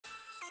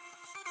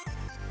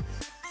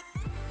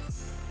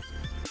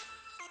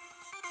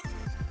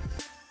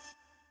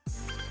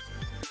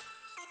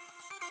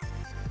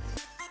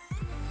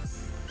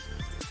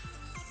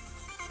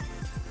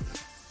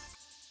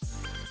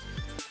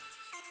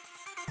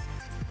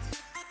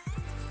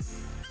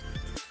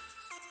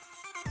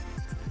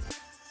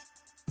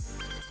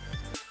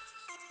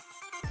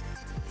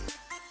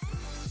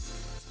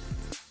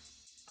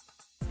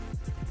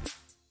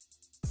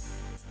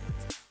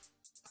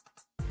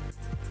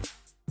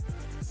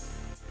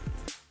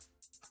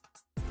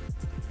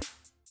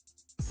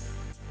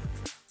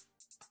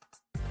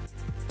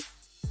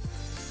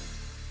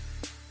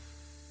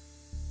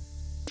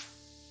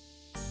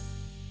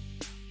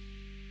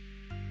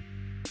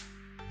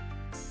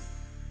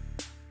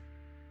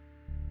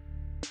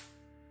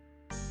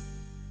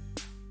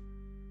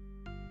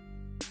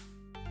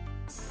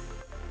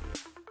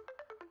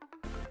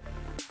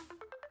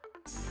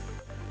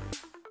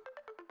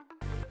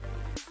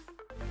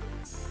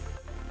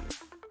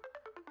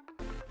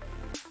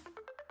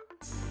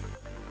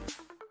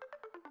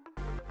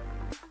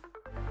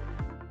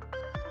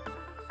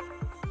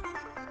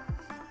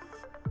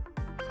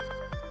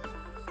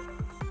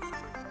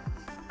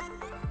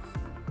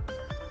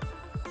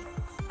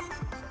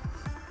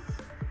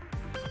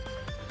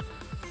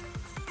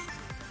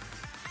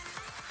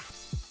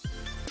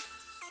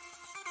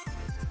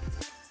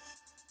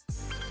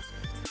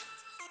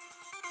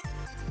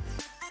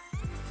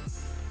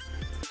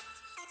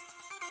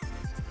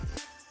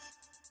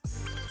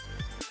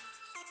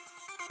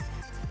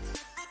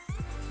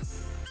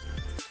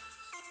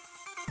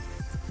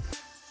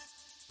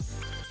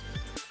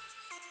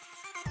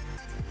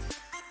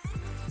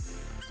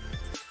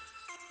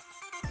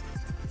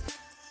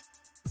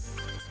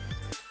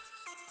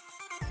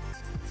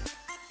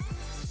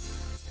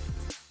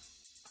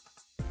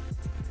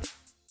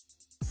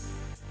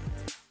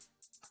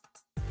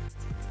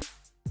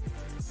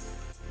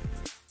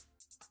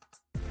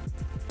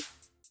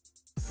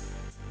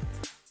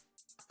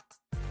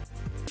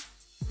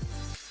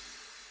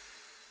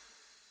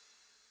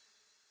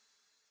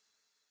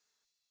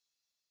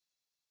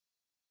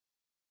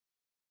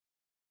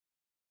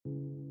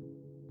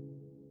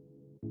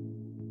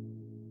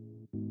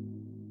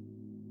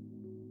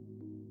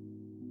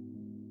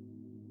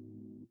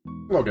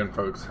Hello again,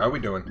 folks. How we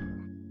doing?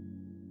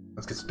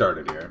 Let's get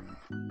started here.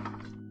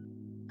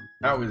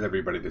 How is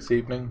everybody this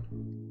evening?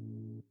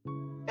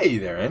 Hey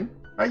there, En.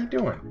 How you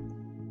doing?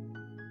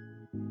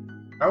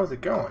 How's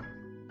it going?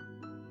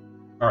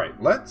 Alright,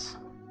 let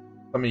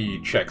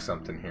me check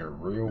something here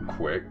real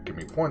quick. Give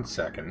me 1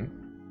 second.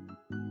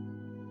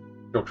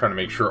 Still trying to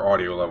make sure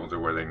audio levels are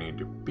where they need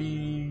to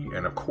be.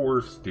 And of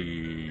course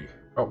the...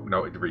 Oh,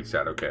 no, it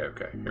reset. Okay.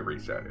 It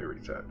reset.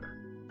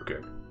 Okay.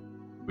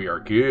 We are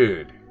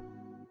good.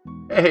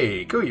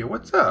 Hey, Kuya,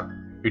 what's up?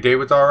 Your day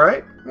was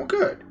alright? Well,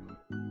 good.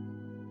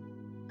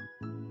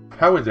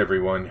 How is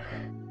everyone?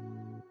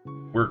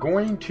 We're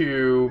going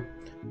to...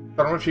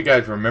 I don't know if you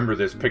guys remember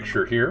this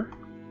picture here.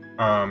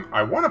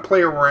 I want to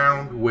play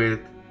around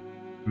with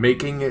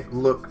making it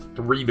look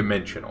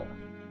three-dimensional.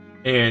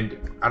 And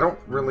I don't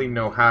really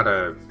know how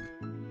to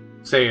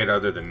say it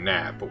other than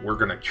that, but we're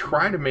going to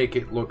try to make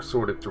it look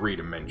sort of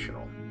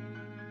three-dimensional.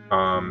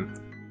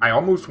 I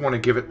almost want to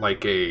give it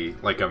like a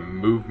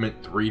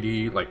movement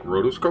 3D like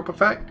rotoscope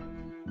effect.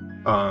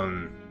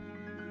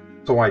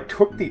 So I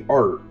took the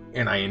art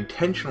and I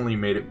intentionally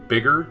made it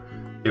bigger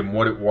than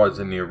what it was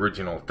in the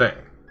original thing.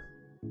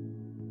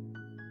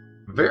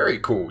 Very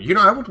cool. You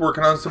know, I was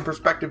working on some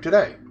perspective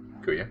today.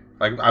 Kuya.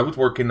 I was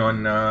working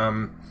on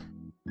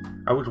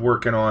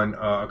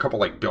a couple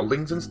like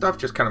buildings and stuff,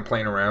 just kind of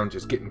playing around,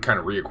 just getting kind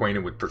of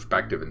reacquainted with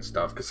perspective and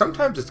stuff. Because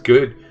sometimes it's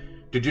good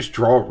to just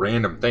draw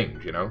random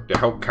things, you know, to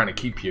help kind of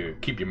keep you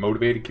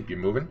motivated, keep you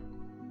moving.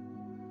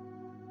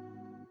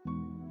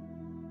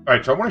 All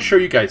right, so I want to show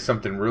you guys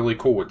something really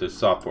cool with this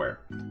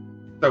software.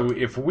 So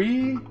if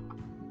we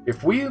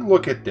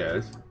look at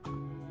this,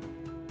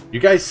 you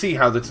guys see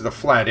how this is a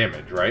flat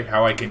image, right?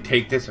 How I can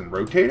take this and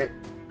rotate it,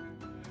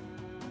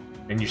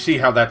 and you see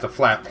how that's a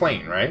flat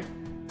plane, right?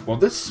 Well,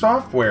 this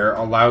software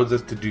allows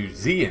us to do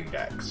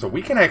Z-index, so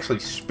we can actually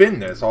spin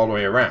this all the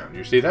way around.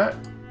 You see that?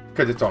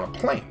 Because it's on a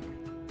plane.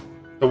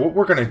 So what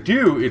we're going to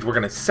do is we're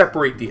going to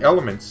separate the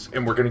elements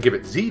and we're going to give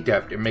it Z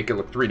depth and make it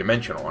look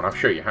three-dimensional, and I'll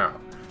show you how.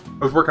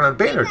 I was working on a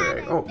banner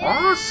today. Oh,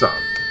 awesome.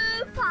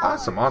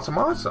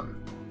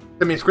 Awesome.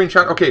 Send me a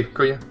screenshot. Okay,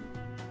 Kuya.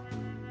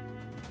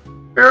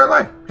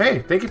 Hey,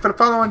 thank you for the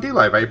follow on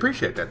D-Live. I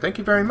appreciate that. Thank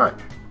you very much.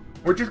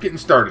 We're just getting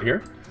started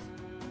here.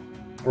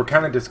 We're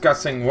kind of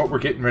discussing what we're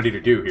getting ready to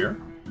do here.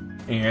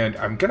 And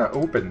I'm going to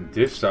open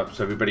this up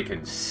so everybody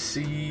can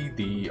see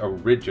the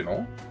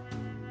original.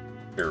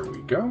 There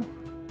we go.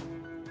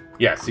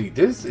 Yeah, see,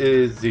 this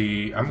is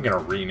the... I'm going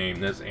to rename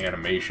this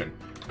animation,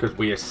 because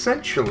we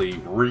essentially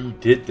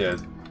redid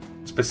this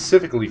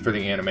specifically for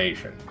the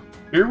animation.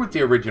 Here with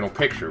the original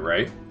picture,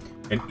 right?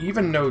 And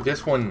even though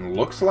this one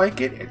looks like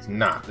it, it's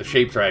not. The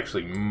shapes are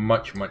actually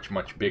much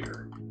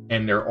bigger.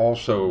 And they're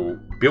also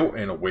built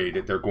in a way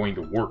that they're going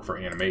to work for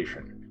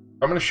animation.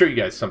 I'm going to show you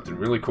guys something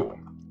really cool.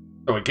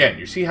 So again,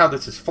 you see how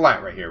this is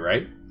flat right here,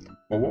 right?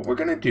 Well, what we're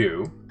going to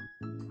do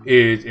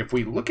is, if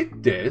we look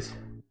at this...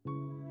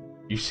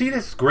 You see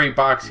this gray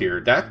box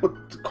here? That's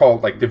what's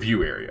called like the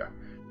view area.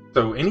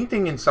 So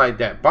anything inside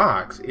that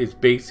box is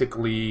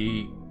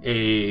basically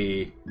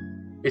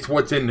it's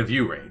what's in the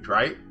view range,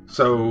 right?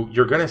 So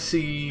you're gonna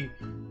see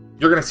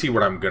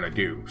what I'm gonna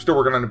do. Still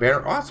working on the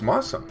banner. Awesome.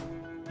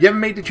 You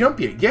haven't made the jump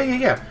yet?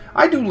 Yeah.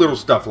 I do little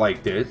stuff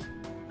like this.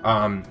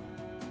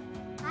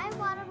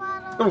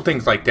 Little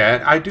things like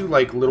that. I do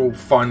like little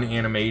fun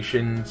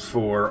animations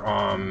for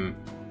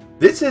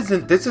This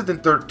isn't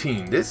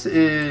 13. This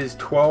is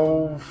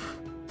 12.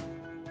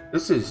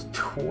 This is,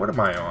 what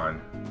am I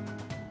on?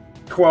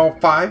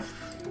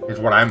 12.5 is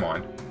what I'm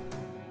on.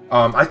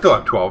 I still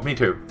have 12, me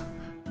too.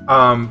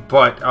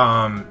 What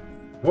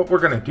we're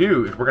going to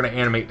do is we're going to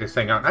animate this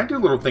thing out. And I do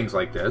little things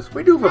like this.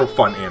 We do little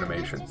fun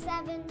animations.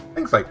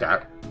 Things like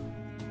that.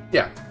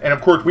 Yeah, and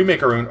of course we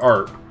make our own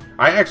art.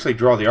 I actually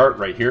draw the art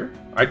right here.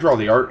 I draw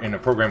the art in a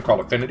program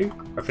called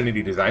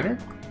Affinity Designer.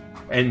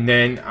 And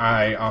then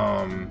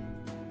I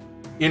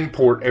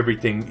import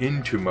everything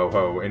into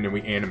Moho, and then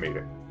we animate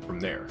it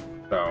from there.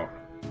 So,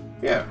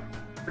 yeah,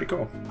 pretty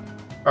cool.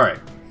 Alright.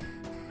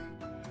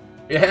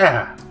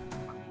 Yeah!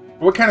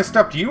 What kind of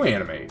stuff do you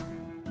animate?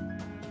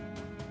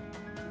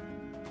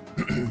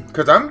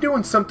 Because I'm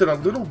doing something a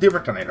little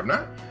different tonight.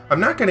 I'm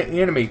not going to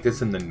animate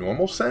this in the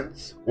normal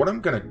sense. What I'm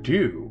going to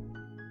do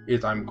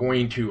is I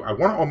want to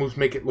almost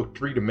make it look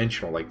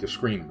three-dimensional, like the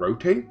screen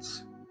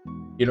rotates.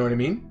 You know what I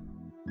mean?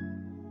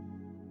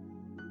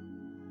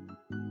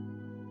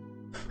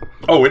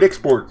 Oh, it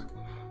exports.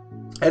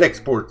 It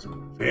exports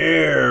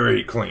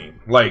very clean.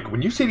 Like,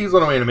 when you see these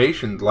little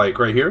animations, like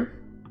right here,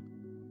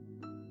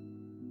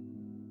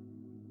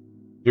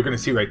 you're going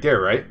to see right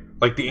there, right?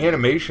 Like, the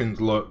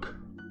animations look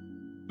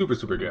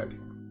super good.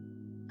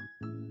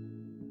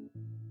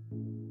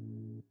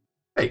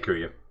 Hey,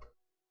 Kuya.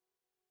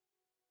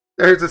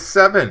 There's a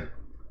 7.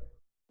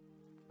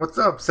 What's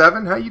up,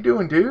 7? How you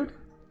doing, dude?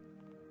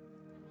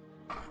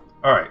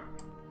 Alright.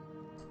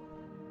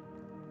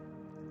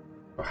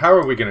 How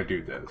are we going to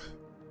do this?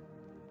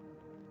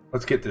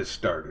 Let's get this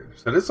started.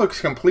 So this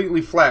looks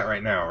completely flat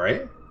right now,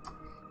 right?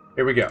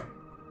 Here we go.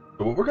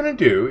 So what we're going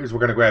to do is we're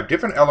going to grab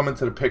different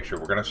elements of the picture.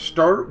 We're going to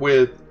start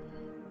with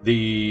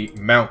the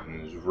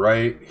mountains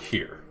right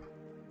here.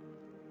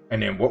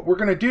 And then what we're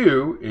going to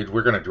do is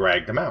we're going to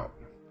drag them out.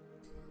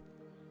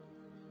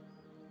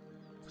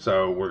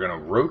 So we're going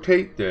to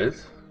rotate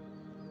this.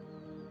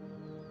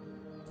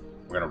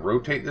 We're going to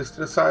rotate this to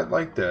the side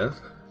like this.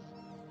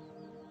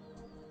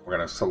 We're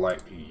going to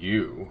select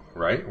U,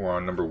 right? We're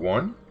on number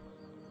 1.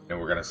 And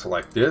we're going to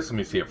select this. Let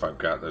me see if I've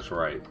got this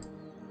right.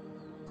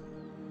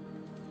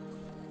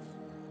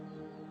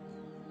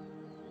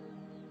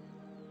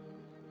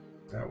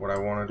 Is that what I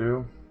want to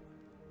do?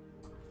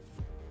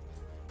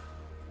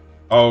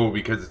 Oh,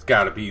 because it's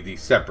got to be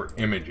these separate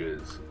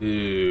images.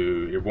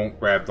 Ew, it won't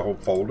grab the whole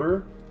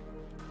folder?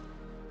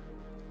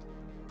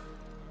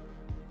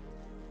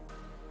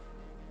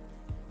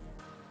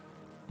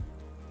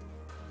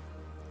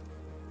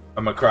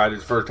 I'm gonna cry. This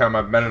is the first time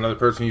I've met another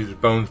person who uses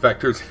bones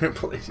vectors in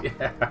place.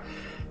 Yeah.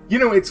 You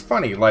know, it's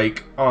funny.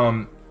 Like,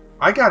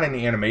 I got into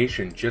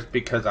animation just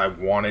because I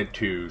wanted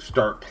to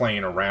start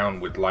playing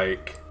around with,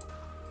 like,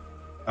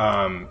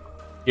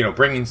 you know,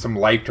 bringing some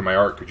life to my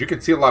art. Because you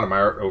can see a lot of my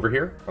art over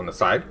here on the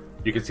side.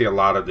 You can see a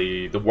lot of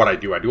the what I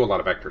do. I do a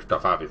lot of vector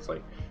stuff,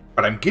 obviously.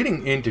 But I'm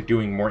getting into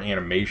doing more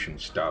animation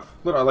stuff.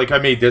 Like, I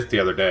made this the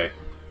other day.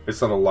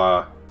 This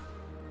little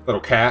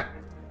cat.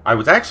 I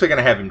was actually going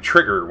to have him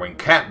trigger when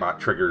Catbot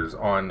triggers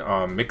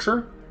on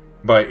Mixer,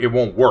 but it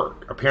won't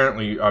work.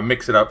 Apparently,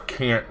 Mix It Up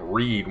can't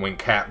read when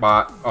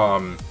Catbot,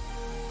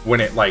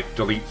 when it, like,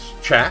 deletes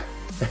chat.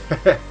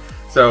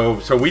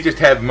 so we just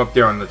have him up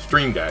there on the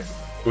stream deck.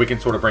 We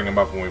can sort of bring him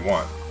up when we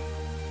want.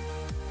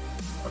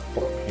 Let's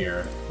put him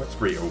here. Let's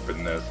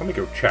reopen this. Let me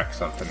go check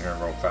something here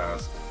real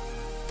fast.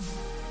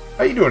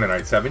 How you doing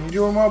tonight, Seven? You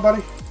doing well,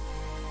 buddy?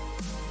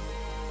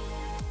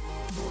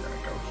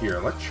 Here,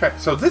 let's check.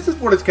 So this is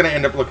what it's going to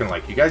end up looking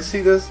like. You guys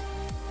see this?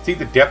 See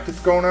the depth that's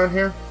going on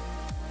here?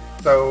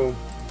 So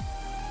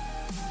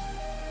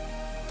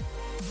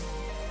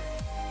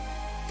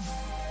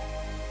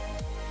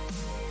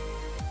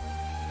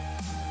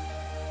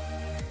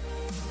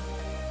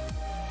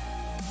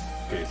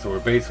okay, so we're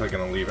basically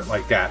going to leave it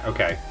like that.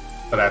 Okay,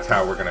 so that's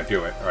how we're going to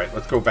do it. All right,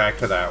 let's go back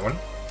to that one.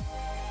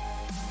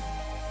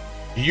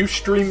 Do you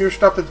stream your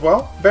stuff as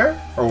well, Bear?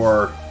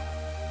 Or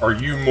are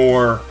you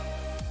more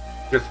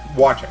just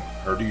watching,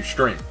 or do you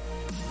stream?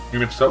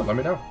 And if so, let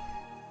me know.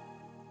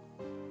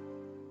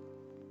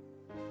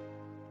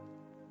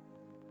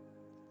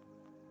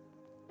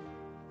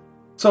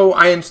 So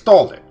I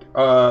installed it.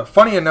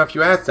 Funny enough,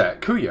 you asked that.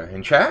 Kuya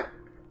in chat,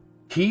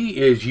 he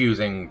is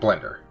using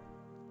Blender.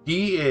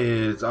 He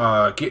is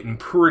getting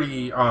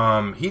pretty.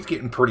 He's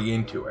getting pretty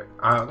into it.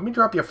 Let me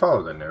drop you a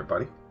follow then, there,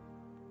 buddy.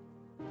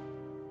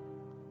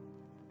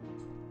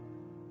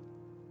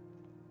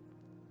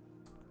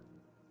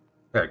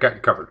 Yeah, got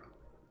you covered.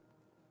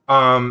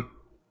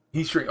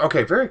 He's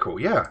okay, very cool,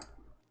 yeah.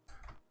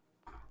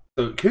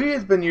 So Kuya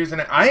has been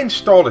using it. I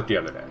installed it the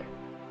other day,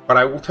 but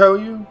I will tell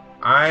you,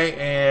 I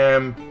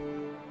am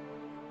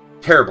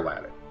terrible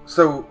at it.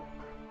 So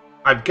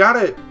I've got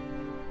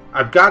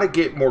to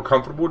get more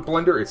comfortable with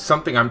Blender. It's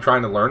something I'm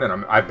trying to learn,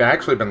 and I've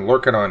actually been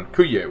lurking on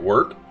Kuya at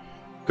work,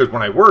 because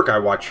when I work, I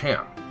watch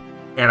him,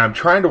 and I'm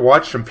trying to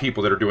watch some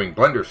people that are doing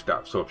Blender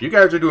stuff. So if you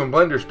guys are doing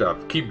Blender stuff,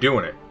 keep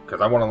doing it, because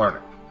I want to learn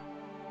it.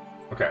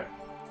 Okay,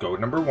 go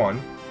with number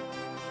 1.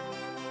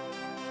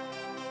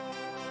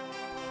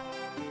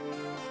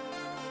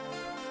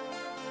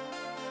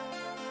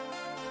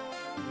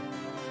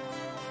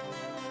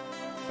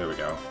 There we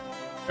go.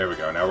 There we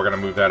go. Now we're going to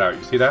move that out.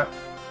 You see that?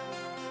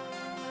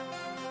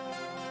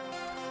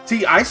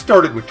 See, I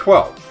started with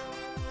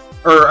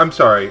 12. Or, I'm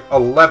sorry,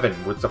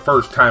 11 was the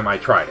first time I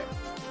tried it.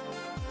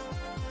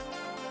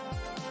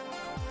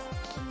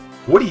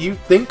 What do you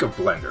think of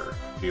Blender?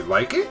 Do you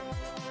like it?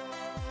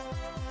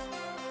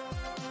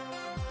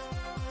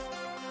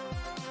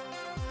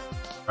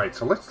 Alright,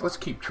 so let's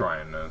keep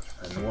trying this.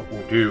 And what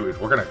we'll do is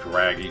we're going to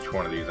drag each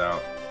one of these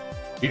out.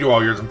 You do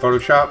all yours in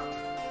Photoshop?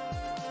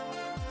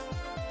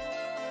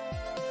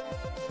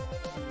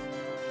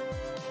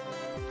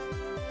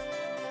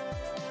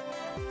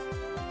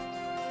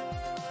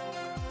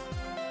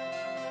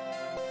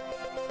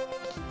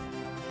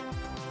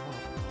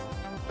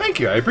 Thank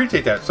you, I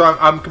appreciate that. So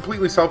I'm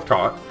completely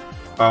self-taught.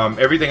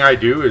 Everything I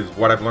do is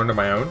what I've learned on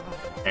my own.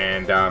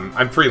 And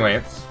I'm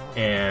freelance.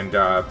 And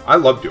I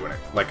love doing it.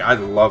 Like, I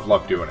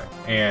love doing it.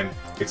 And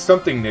it's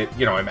something that,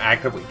 you know, I'm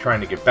actively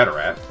trying to get better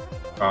at.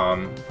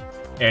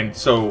 And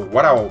so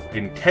what I'll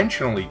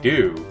intentionally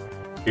do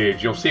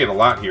is, you'll see it a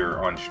lot here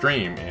on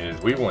stream,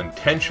 is we will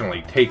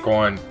intentionally take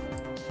on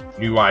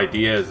new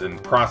ideas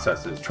and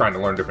processes, trying to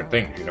learn different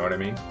things, you know what I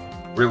mean?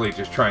 Really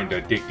just trying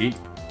to dig deep.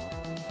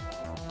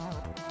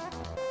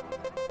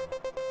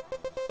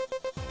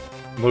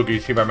 Logo, you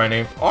see by my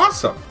name?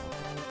 Awesome!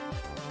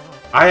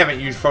 I haven't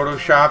used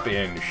Photoshop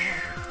in...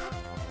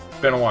 It's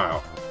been a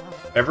while.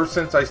 Ever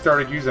since I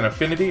started using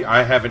Affinity,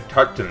 I haven't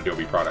touched an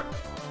Adobe product.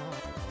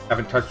 I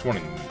haven't touched one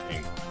in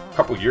a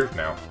couple years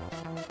now.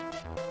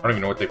 I don't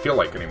even know what they feel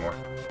like anymore.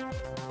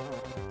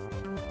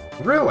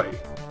 Really?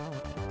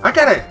 I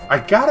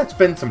gotta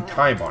spend some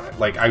time on it.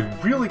 Like, I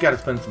really gotta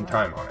spend some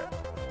time on it.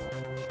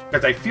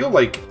 Because I feel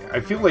like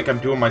I'm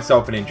doing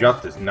myself an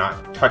injustice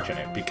not touching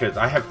it. Because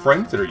I have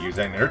friends that are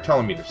using it and they're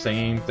telling me the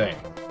same thing.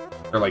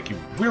 They're like, you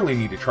really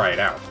need to try it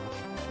out.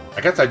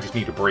 I guess I just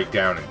need to break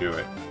down and do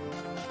it.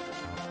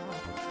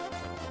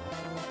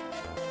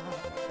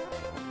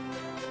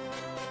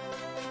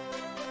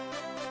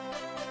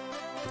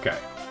 Okay.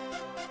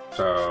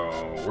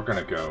 So, we're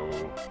gonna go...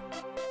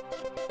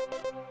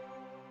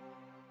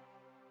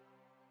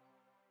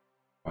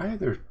 Why are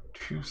there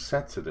 2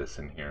 sets of this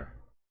in here?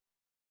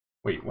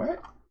 Wait,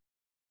 what?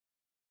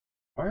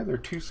 Why are there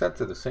 2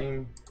 sets of the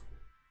same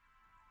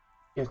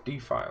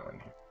PSD file in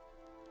here?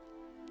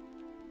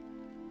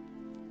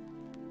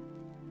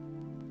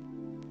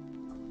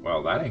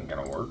 Well, that ain't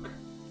gonna work.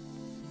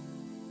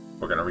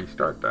 We're gonna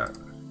restart that.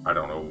 I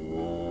don't know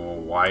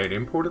why it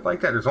imported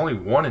like that. There's only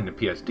 1 in the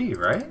PSD,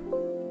 right?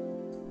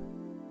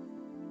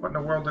 What in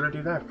the world did I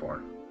do that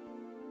for?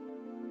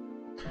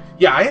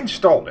 Yeah, I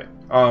installed it.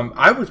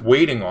 I was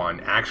waiting on,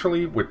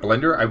 actually, with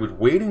Blender, I was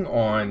waiting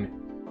on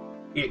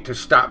it to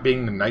stop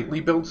being the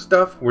nightly build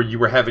stuff where you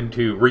were having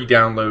to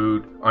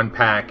re-download,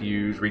 unpack,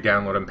 use,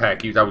 re-download,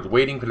 unpack, use. I was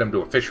waiting for them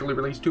to officially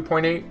release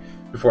 2.8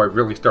 before I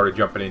really started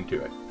jumping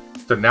into it.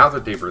 So now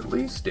that they've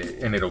released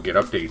it, and it'll get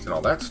updates and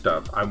all that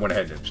stuff, I went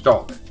ahead and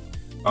installed it.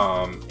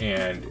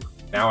 And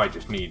now I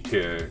just need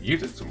to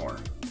use it some more.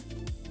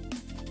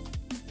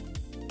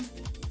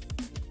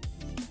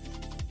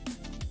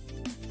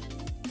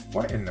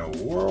 What in the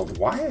world?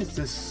 Why is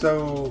this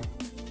so...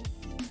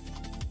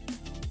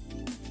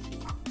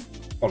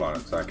 Hold on a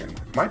second.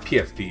 My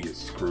PSD is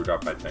screwed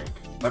up, I think.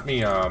 Let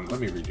me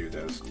redo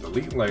this.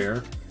 Delete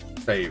layer,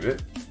 save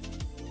it,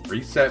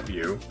 reset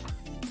view.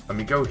 Let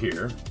me go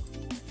here.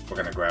 We're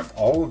gonna grab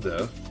all of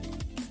this,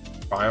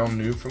 file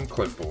new from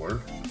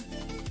clipboard.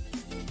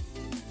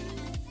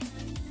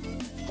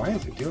 Why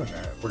is it doing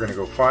that? We're gonna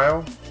go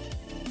file.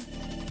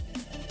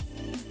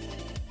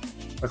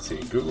 Let's see,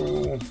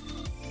 Google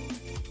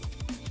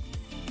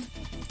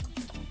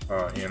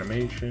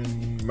animation,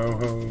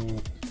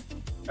 Moho,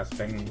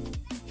 testing.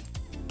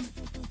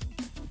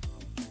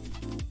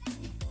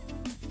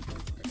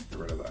 Get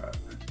rid of that.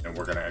 And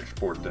we're going to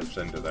export this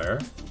into there.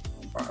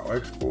 File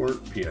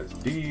export,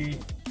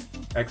 PSD,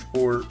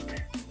 export,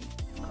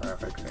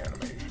 graphics,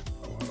 animation,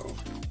 Moho.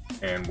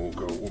 And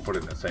we'll put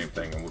it in the same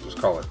thing and we'll just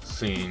call it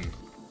scene.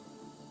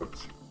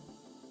 Oops.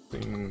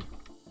 Scene.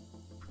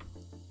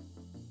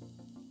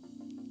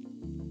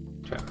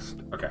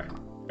 Test. Okay.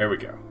 There we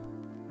go.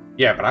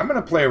 Yeah, but I'm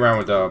gonna play around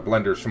with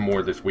Blender some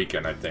more this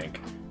weekend, I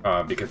think,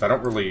 because I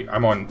don't really.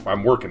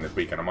 I'm working this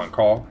weekend. I'm on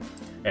call,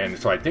 and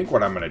so I think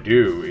what I'm gonna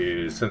do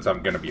is, since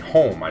I'm gonna be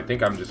home, I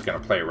think I'm just gonna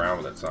play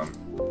around with it some.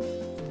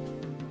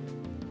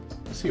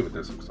 Let's see what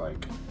this looks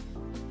like.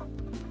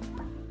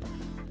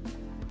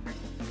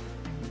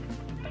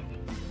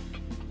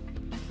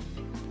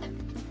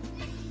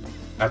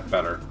 That's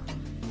better.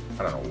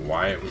 I don't know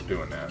why it was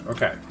doing that.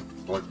 Okay,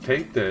 so let's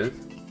take this.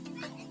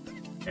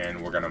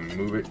 And we're going to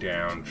move it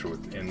down so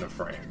it's in the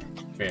frame.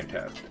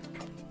 Fantastic.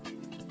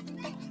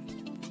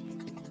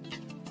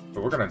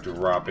 So we're going to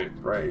drop it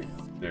right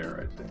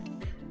there, I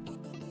think.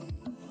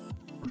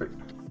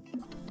 Perfect.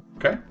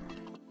 Okay.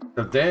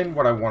 So then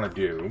what I want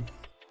to do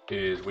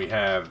is we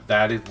have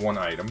that is one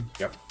item.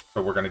 Yep.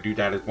 So we're going to do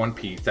that as one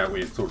piece. That way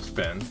it sort of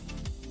spins.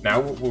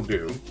 Now what we'll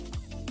do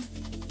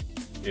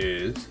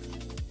is...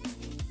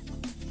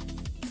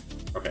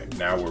 Okay,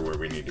 now we're where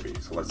we need to be.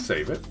 So let's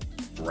save it.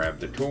 Grab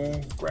the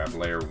tool, grab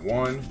layer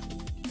 1,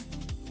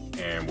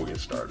 and we'll get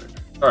started.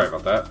 Sorry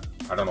about that.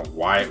 I don't know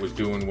why it was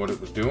doing what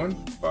it was doing,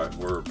 but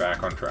we're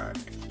back on track.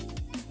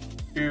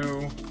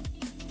 2.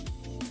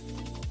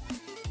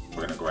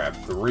 We're gonna grab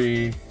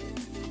 3.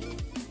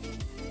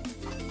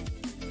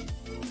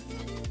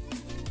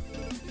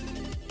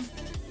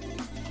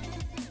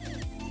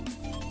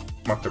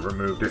 Must have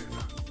removed it.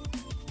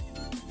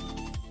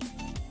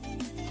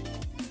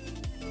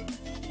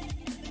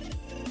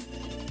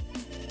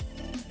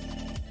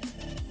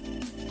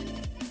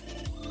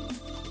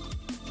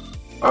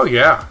 Oh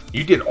yeah,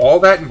 you did all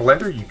that in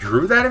Blender? You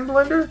drew that in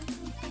Blender?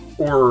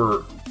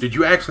 Or did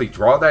you actually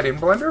draw that in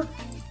Blender?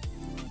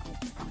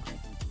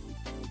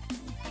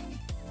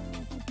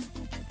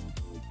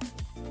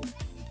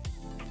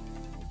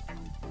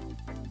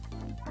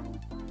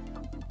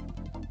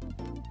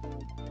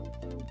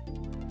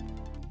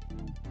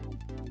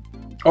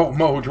 Oh,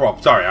 Moho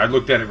Drop. Sorry, I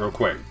looked at it real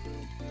quick.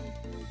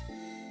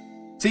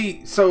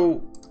 See,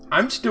 so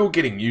I'm still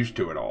getting used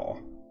to it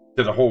all.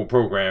 To the whole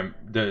program,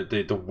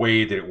 the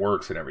way that it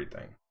works and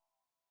everything.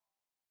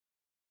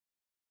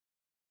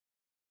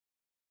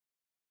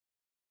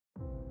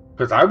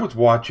 Because I was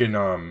watching,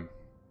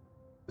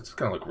 this is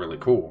gonna look really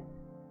cool.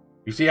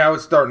 You see how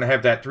it's starting to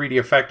have that 3D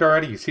effect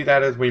already? You see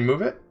that as we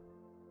move it?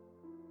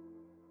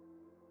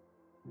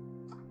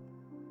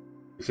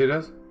 You see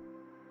this?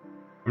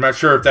 I'm not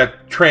sure if that's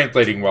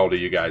translating well to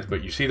you guys,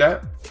 but you see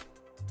that?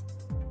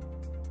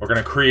 We're going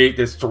to create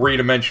this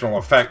 3-dimensional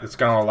effect that's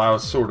going to allow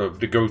us sort of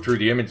to go through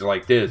the image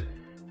like this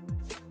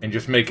and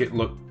just make it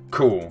look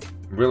Cool.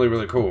 Really,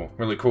 really cool.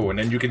 Really cool. And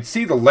then you can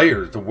see the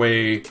layers the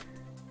way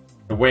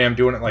I'm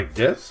doing it like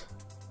this.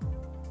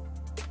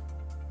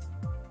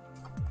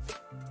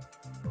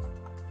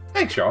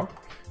 Thanks, y'all.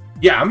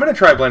 Yeah, I'm going to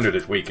try Blender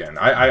this weekend.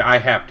 I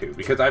have to,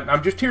 because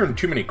I'm just hearing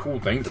too many cool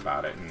things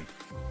about it. And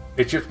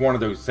it's just one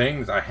of those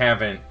things I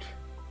haven't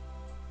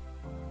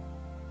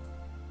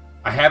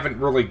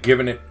really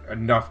given it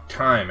enough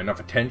time, enough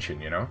attention,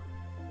 you know?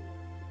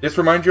 This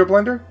reminds you of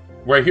Blender?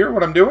 Right here,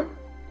 what I'm doing?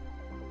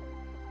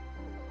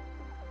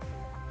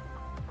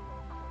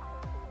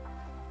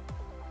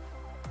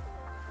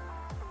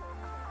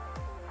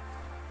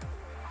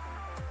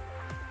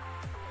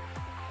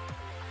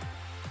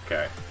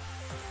 Okay.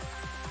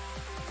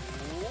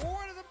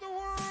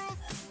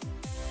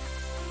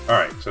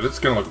 Alright, so this is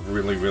going to look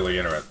really, really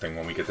interesting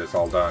when we get this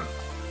all done.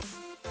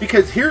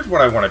 Because here's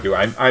what I want to do.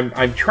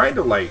 I'm trying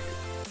to, like,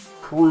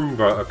 prove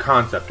a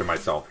concept to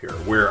myself here,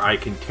 where I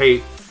can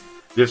take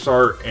this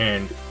art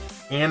and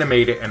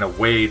animate it in a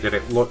way that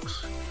it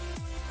looks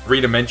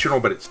three-dimensional,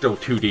 but it's still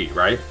 2D,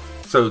 right?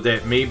 So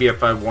that maybe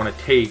if I want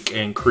to take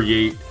and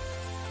create,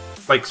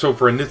 like, so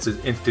for in this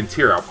instance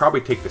here, I'll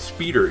probably take the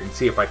speeder and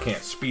see if I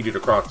can't speed it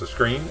across the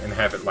screen and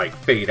have it, like,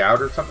 fade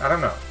out or something. I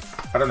don't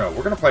know.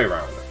 We're going to play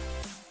around with it.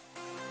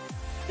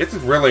 This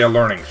is really a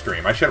learning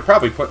stream. I should have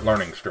probably put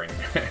learning stream.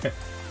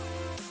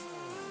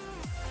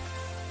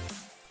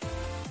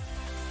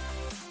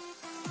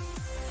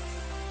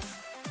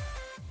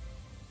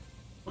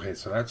 Okay,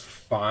 so that's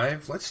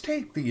 5. Let's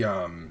take the,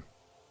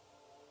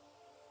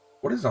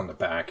 what is on the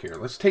back here?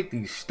 Let's take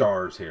these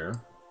stars here.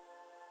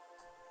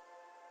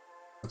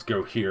 Let's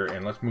go here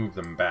and let's move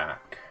them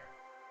back.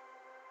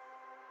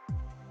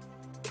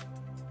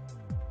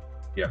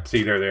 Yep,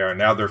 see, there they are.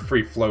 Now they're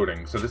free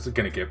floating. So this is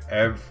going to give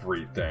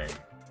everything.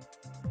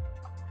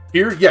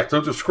 Here, yes,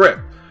 those are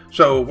script.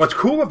 So what's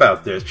cool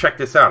about this, check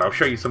this out. I'll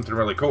show you something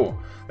really cool.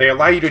 They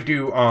allow you to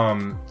do,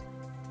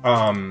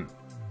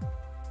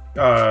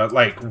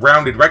 like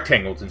rounded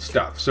rectangles and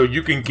stuff. So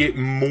you can get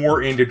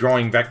more into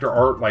drawing vector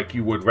art like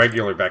you would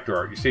regular vector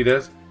art. You see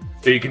this?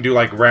 So you can do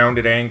like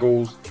rounded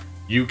angles.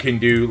 You can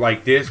do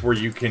like this where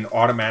you can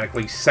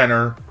automatically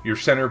center your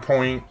center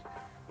point.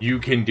 You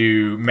can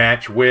do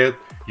match width.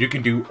 You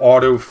can do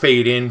auto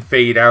fade in,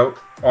 fade out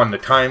on the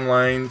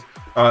timelines.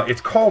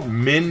 It's called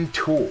Min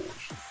Tools.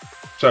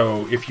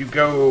 So if you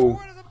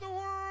go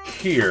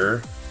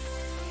here,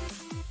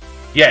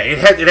 yeah, it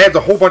has a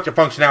whole bunch of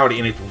functionality,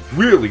 and it's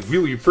really,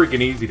 really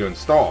freaking easy to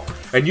install.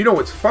 And you know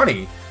what's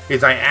funny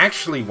is I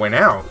actually went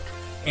out,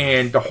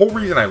 and the whole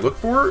reason I looked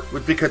for it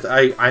was because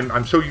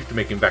I'm so used to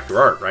making vector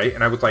art, right?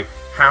 And I was like,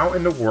 how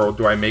in the world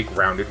do I make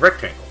rounded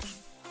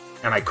rectangles?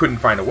 And I couldn't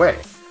find a way.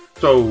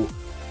 So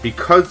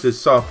because this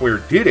software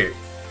did it,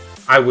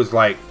 I was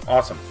like,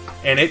 awesome.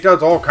 And it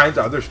does all kinds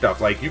of other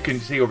stuff. Like you can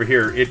see over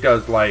here, it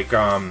does like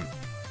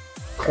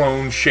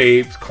clone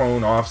shapes,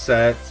 clone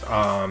offsets,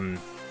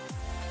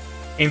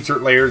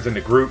 insert layers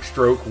into group,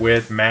 stroke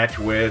width, match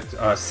width,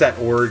 set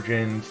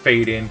origins,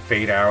 fade in,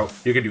 fade out.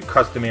 You can do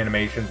custom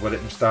animations with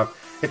it and stuff.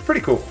 It's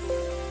pretty cool.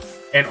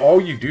 And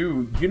all you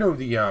do, you know,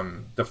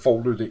 the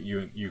folder that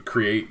you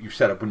create, you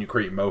set up when you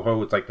create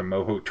Moho, it's like the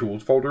Moho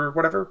tools folder or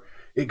whatever.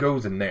 It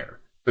goes in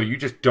there. So you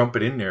just dump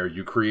it in there,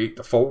 you create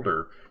the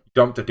folder,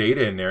 dump the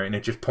data in there, and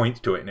it just points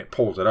to it and it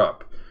pulls it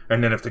up.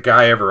 And then if the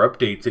guy ever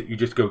updates it, you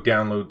just go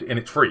download, and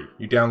it's free.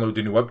 You download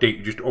the new update,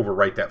 you just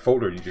overwrite that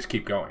folder, and you just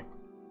keep going.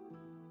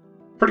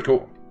 Pretty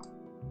cool.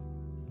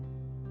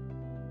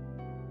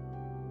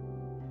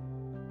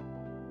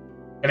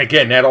 And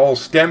again, that all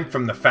stemmed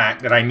from the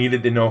fact that I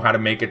needed to know how to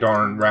make a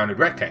darn rounded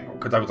rectangle.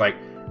 Because I was like,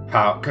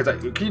 how?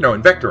 Because, you know,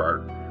 in vector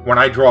art, when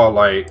I draw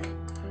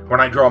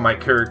my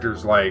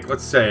characters, like,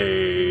 let's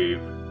say,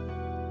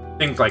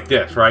 things like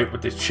this, right?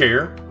 With this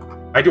chair,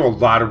 I do a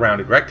lot of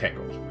rounded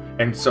rectangles.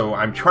 And so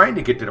I'm trying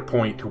to get to the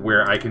point to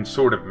where I can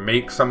sort of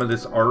make some of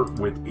this art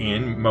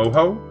within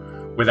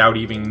Moho without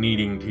even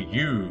needing to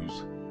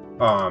use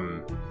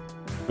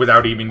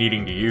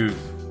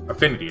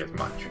Affinity as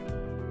much.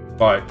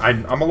 But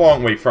I'm a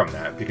long way from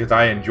that because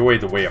I enjoy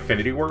the way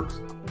Affinity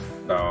works.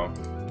 So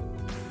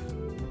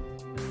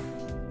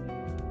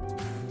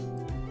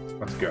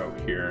let's go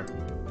here.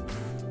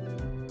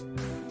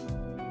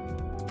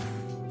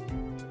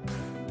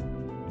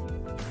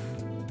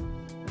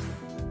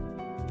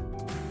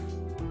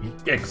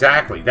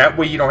 Exactly. That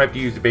way you don't have to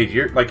use the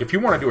Bezier. Like if you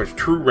want to do a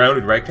true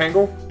rounded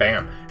rectangle,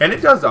 bam. And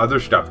it does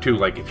other stuff too.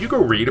 Like if you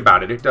go read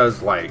about it, it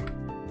does like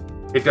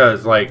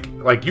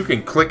you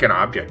can click an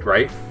object,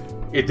 right?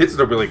 This is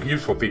a really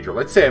useful feature.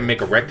 Let's say I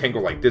make a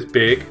rectangle like this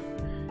big,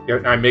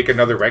 and I make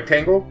another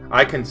rectangle.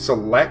 I can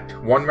select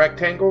one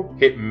rectangle,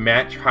 hit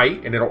match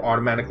height, and it'll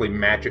automatically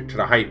match it to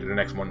the height of the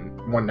next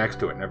one next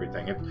to it and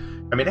everything.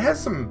 I mean, it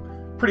has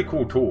some pretty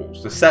cool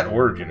tools. The set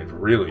origin is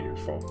really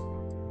useful.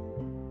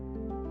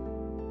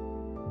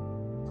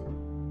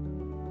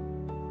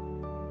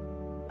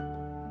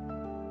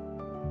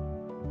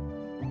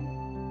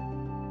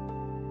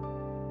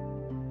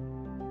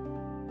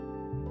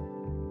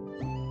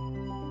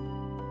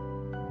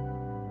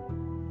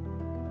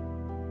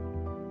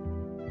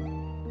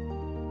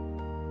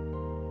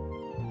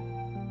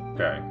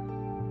 Okay.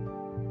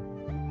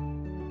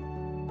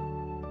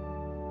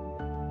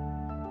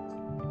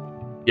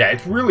 Yeah,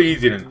 it's really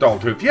easy to install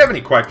too. If you have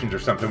any questions or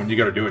something when you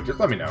go to do it, just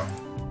let me know.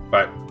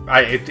 But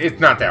it's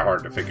not that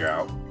hard to figure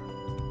out.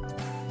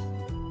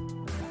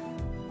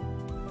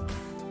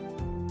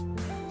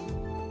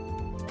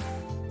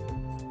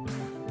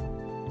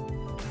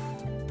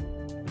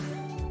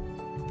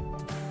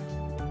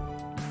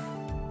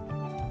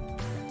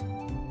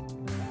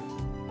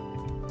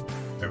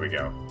 There we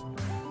go.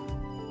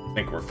 I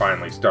think we're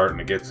finally starting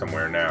to get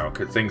somewhere now,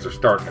 because things are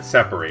starting to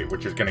separate,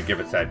 which is going to give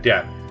us that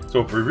depth.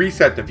 So if we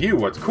reset the view,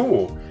 what's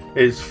cool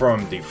is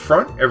from the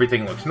front,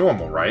 everything looks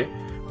normal, right?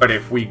 But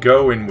if we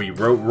go and we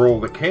roll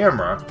the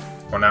camera,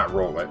 well, not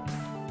roll it,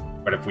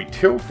 but if we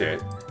tilt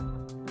it,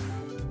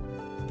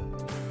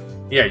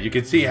 yeah, you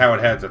can see how it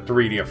has a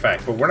 3D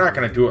effect, but we're not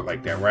going to do it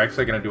like that. We're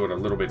actually going to do it a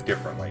little bit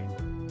differently.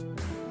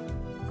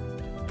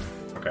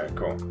 Okay,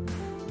 cool.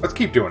 Let's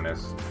keep doing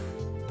this.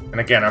 And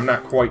again, I'm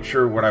not quite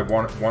sure what I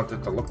want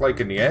it to look like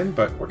in the end,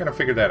 but we're going to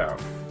figure that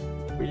out.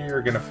 We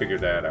are going to figure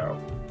that out.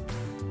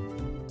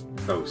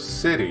 So,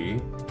 city.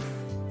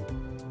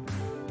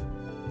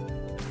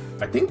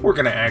 I think we're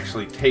going to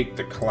actually take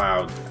the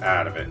clouds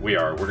out of it. We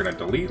are. We're going to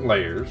delete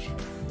layers.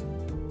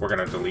 We're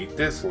going to delete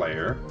this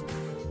layer.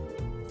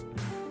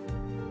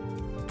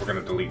 We're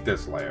going to delete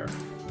this layer.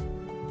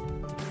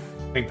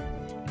 I think,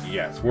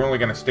 yes, we're only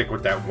going to stick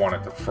with that one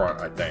at the front,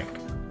 I think.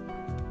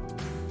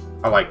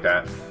 I like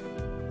that.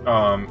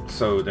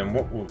 So then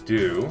what we'll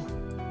do...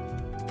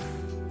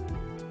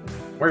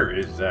 Where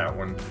is that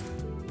one?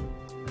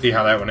 See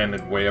how that one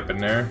ended way up in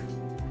there?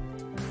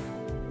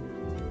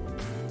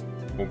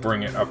 We'll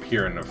bring it up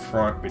here in the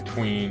front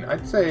between,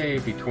 I'd say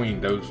between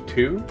those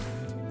two.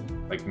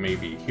 Like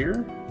maybe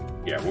here?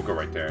 Yeah, we'll go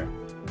right there.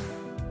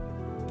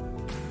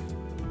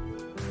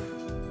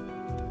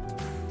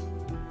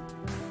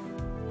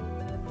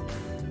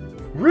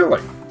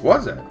 Really?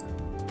 Was it?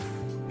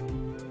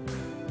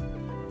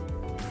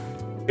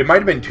 It might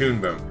have been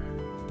Toon Boom.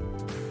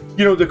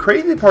 You know, the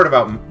crazy part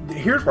about...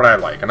 Here's what I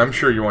like, and I'm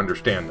sure you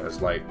understand this.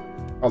 Like,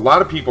 a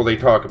lot of people, they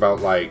talk about,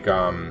 like,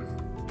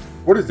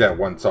 what is that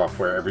one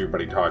software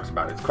everybody talks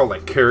about? It's called,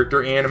 like,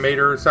 Character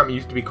Animator or something. It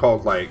used to be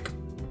called, like,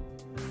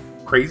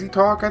 Crazy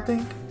Talk, I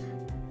think.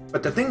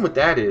 But the thing with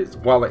that is,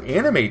 while it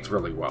animates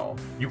really well,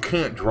 you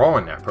can't draw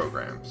in that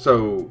program.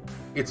 So,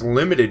 it's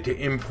limited to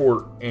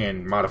import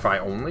and modify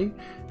only.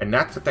 And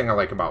that's the thing I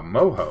like about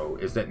Moho,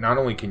 is that not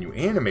only can you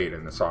animate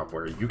in the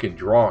software, you can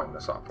draw in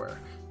the software.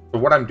 So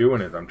what I'm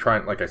doing is I'm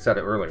trying, like I said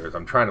it earlier, is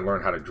I'm trying to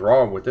learn how to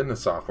draw within the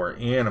software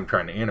and I'm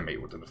trying to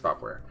animate within the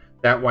software.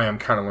 That way I'm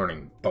kind of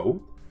learning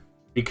both,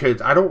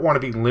 because I don't want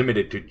to be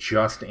limited to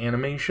just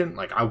animation.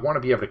 Like, I want to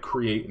be able to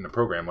create in the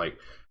program. Like,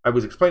 I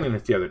was explaining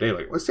this the other day.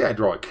 Like, let's say I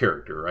draw a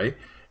character, right?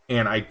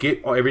 And I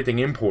get everything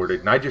imported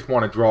and I just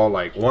want to draw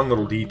like one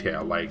little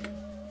detail, like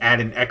add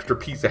an extra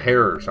piece of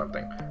hair or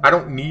something. I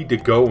don't need to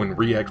go and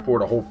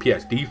re-export a whole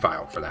PSD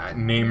file for that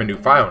and name a new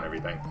file and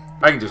everything.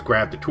 I can just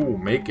grab the tool,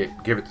 make it,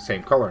 give it the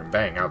same color, and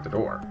bang, out the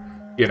door.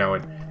 You know,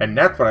 and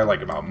that's what I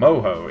like about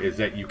Moho, is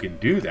that you can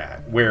do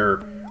that.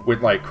 Where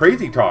with like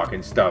Crazy Talk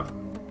and stuff,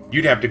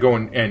 you'd have to go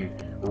and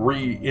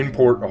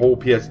re-import the whole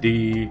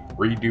PSD,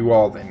 redo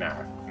all the...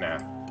 Nah.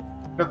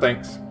 No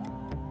thanks.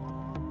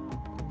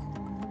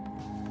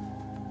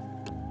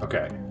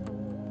 Okay.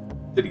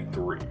 City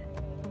 3.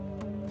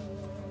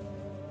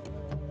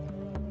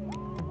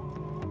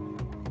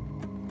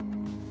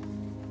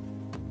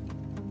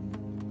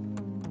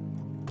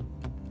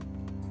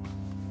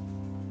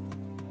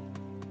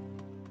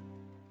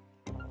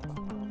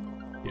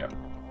 Yep.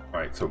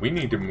 Alright, so we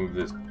need to move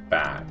this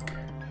back.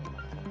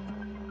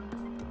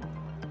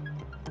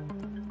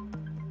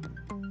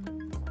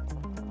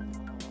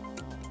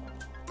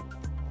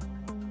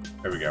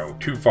 There we go.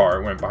 Too far.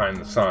 It went behind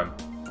the sun.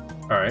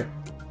 Alright.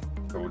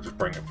 So we'll just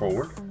bring it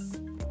forward.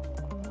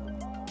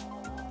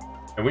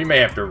 And we may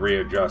have to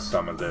readjust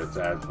some of this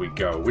as we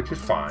go, which is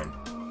fine.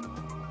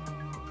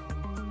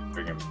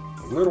 Bring it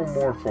a little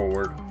more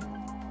forward.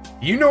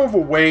 You know of a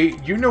way,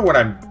 do you know what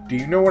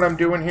I'm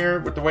doing here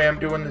with the way I'm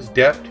doing this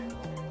depth?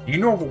 Do you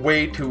know of a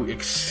way to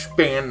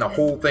expand the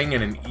whole thing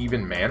in an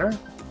even manner?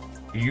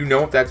 Do you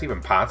know if that's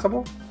even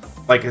possible?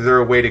 Like, is there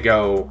a way to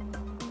go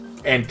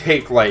and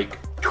take like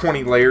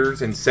 20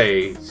 layers and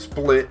say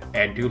split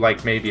and do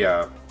like maybe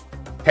a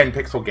 10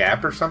 pixel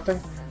gap or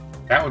something?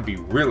 That would be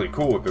really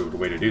cool if there was a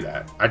way to do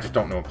that. I just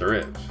don't know if there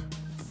is.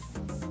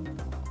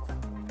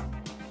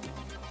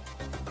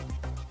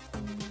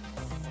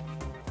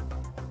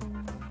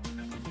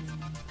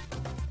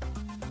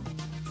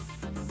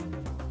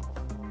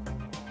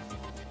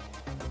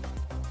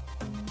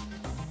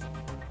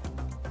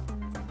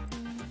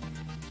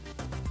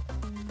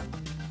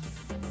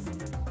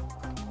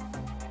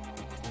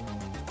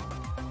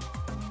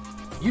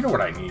 You know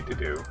what I need to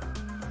do?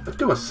 Let's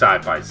do a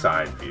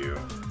side-by-side view.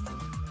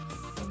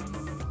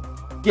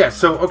 Yeah,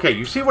 so, okay,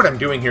 you see what I'm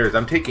doing here is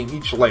I'm taking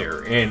each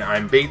layer and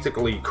I'm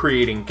basically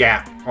creating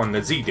gap on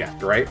the Z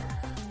depth, right?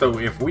 So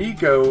if we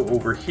go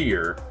over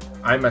here,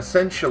 I'm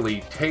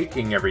essentially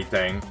taking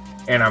everything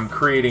and I'm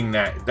creating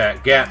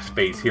that gap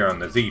space here on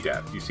the Z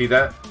depth. You see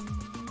that?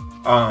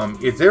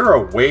 Is there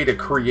a way to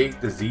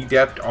create the Z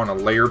depth on a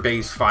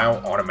layer-based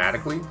file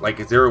automatically? Like,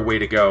 is there a way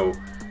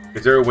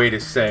to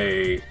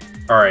say,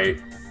 all right,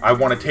 I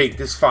want to take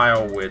this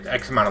file with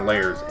X amount of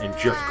layers and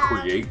just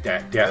create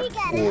that depth,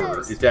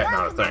 or is that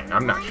not a thing?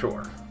 I'm not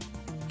sure.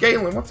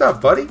 Galen, what's up,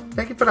 buddy?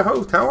 Thank you for the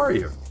host. How are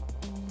you?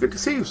 Good to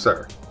see you,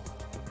 sir.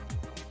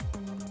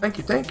 Thank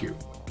you, thank you.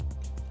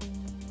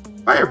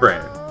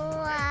 Firebrand.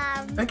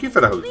 Thank you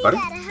for the host, buddy.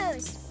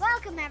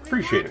 Welcome, everyone.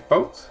 Appreciate it,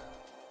 folks.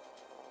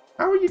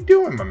 How are you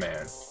doing, my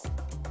man?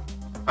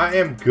 I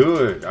am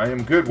good. I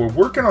am good. We're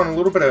working on a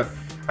little bit of...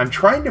 I'm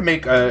trying to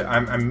make a...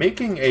 I'm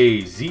making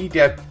a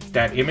Z-depth,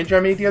 that image I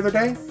made the other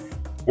day.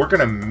 We're going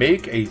to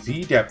make a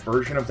Z-depth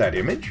version of that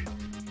image,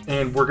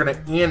 and we're going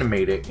to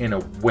animate it in a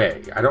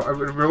way. I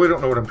really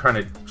don't know what I'm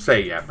trying to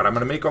say yet, but I'm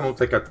going to make almost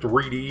like a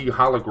 3D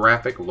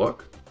holographic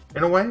look,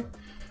 in a way.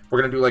 We're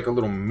going to do like a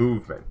little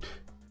movement.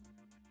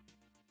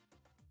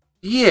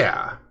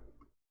 Yeah.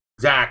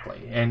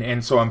 Exactly.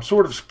 And so I'm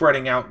sort of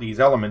spreading out these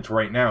elements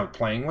right now,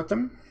 playing with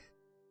them.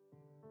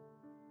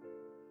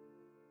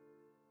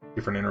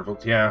 Different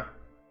intervals, yeah.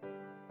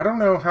 I don't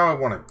know how I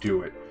want to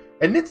do it.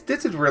 And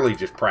this is really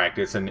just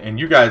practice, and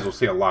you guys will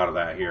see a lot of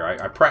that here.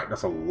 I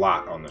practice a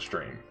lot on the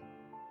stream.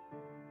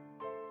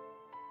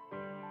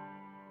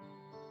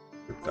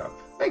 Good stuff.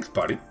 Thanks,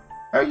 buddy.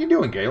 How you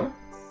doing, Galen?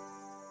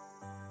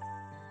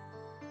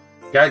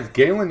 Guys,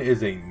 Galen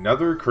is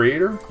another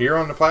creator here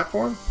on the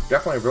platform.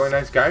 Definitely a really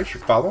nice guy. You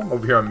should follow him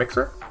over here on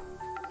Mixer.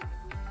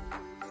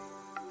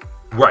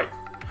 Right.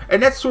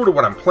 And that's sort of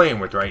what I'm playing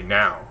with right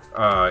now.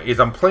 Is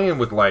I'm playing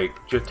with, like,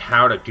 just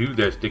how to do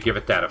this to give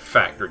it that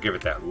effect or give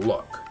it that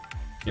look.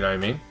 You know what I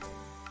mean?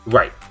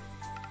 Right.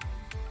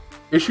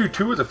 Issue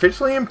 2 is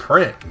officially in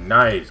print.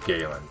 Nice,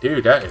 Galen.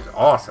 Dude, that is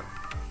awesome.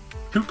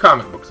 2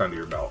 comic books under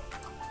your belt.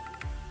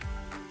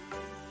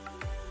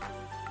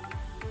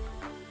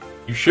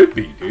 You should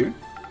be, dude.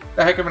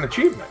 The heck of an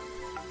achievement.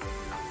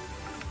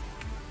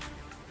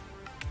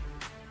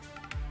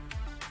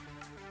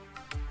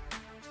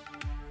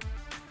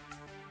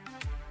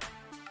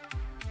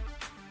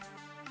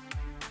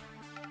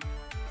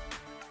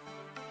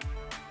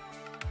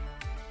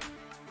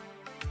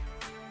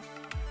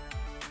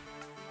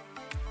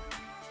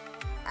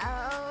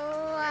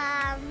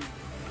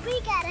 We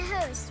got a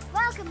host.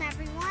 Welcome,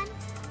 everyone.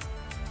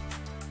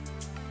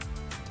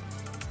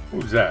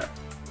 Who's that?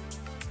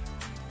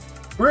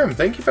 Grim,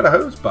 thank you for the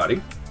host,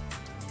 buddy.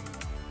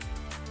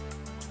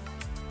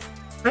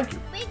 Thank you.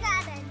 We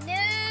got a new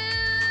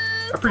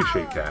I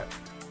appreciate that.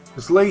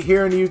 It's late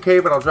here in the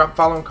UK, but I'll drop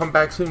follow and come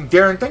back soon.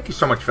 Darren, thank you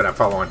so much for that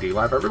follow on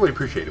D-Live. I really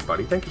appreciate it,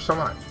 buddy. Thank you so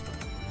much.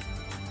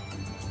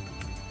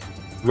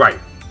 Right.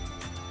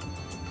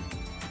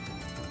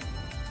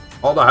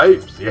 All the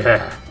hypes,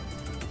 yeah.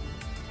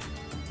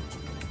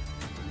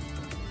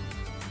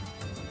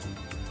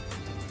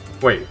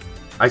 Wait,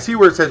 I see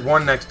where it says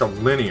one next to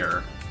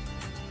linear.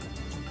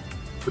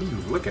 What are you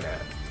looking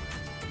at?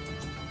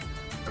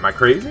 Am I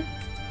crazy?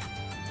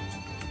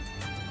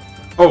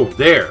 Oh,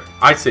 there.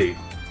 I see.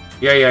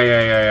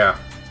 Yeah.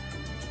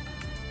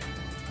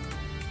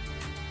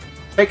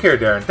 Take care,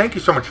 Darren. Thank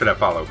you so much for that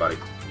follow, buddy.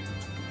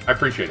 I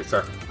appreciate it,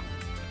 sir.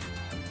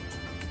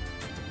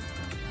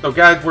 So,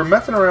 guys, we're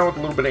messing around with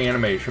a little bit of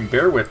animation.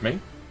 Bear with me.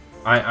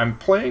 I'm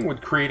playing with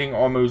creating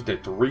almost a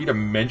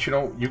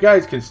three-dimensional... You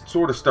guys can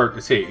sort of start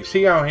to see it. You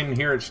see how in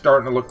here it's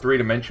starting to look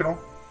three-dimensional?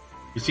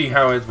 You see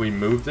how as we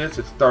move this,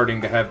 it's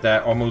starting to have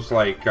that almost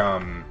like,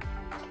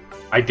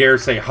 I dare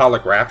say,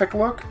 holographic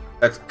look?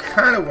 That's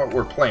kind of what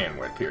we're playing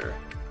with here.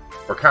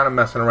 We're kind of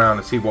messing around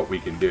to see what we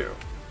can do.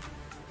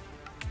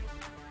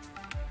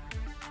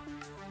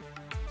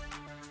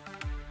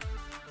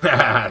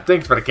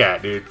 Thanks for the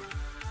cat, dude.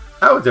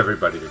 How is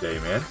everybody today,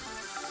 man?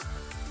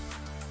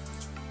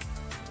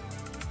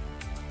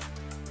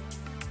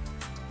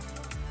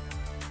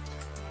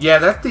 Yeah,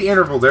 that's the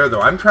interval there,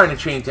 though. I'm trying to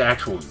change to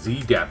actual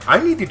Z depth.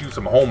 I need to do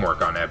some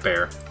homework on that,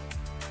 Bear.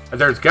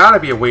 There's got to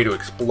be a way to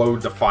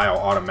explode the file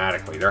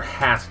automatically. There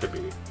has to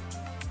be.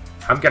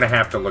 I'm going to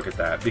have to look at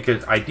that,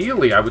 because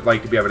ideally I would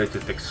like to be able to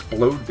just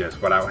explode this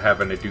without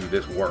having to do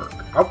this work.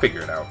 I'll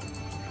figure it out.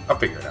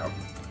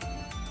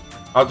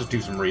 I'll just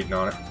do some reading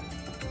on it.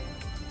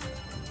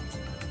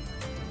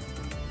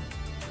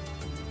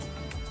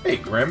 Hey,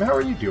 Grim, how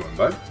are you doing,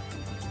 bud?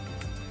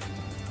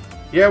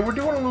 Yeah, we're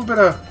doing a little bit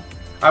of...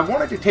 I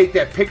wanted to take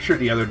that picture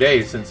the other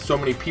day since so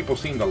many people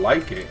seem to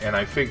like it, and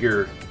I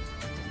figured,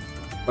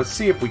 let's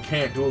see if we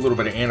can't do a little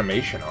bit of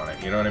animation on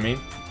it, you know what I mean?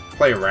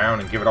 Play around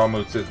and give it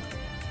almost this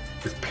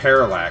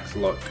parallax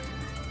look.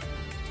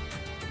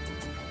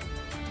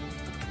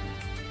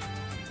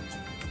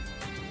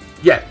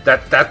 Yeah,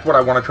 that's what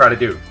I want to try to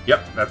do.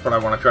 Yep, that's what I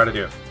want to try to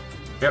do.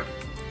 Yep.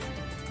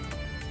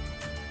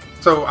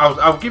 So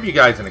I'll give you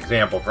guys an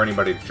example for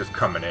anybody that's just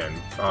coming in.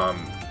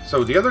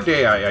 So the other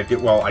day I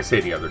did, well, I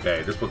say the other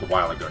day, this was a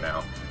while ago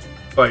now,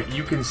 but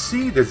you can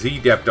see the Z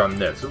depth on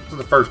this. This was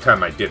the first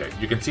time I did it.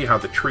 You can see how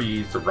the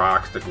trees, the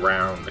rocks, the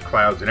ground, the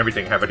clouds, and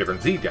everything have a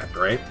different Z depth,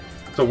 right?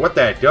 So what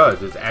that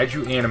does is as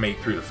you animate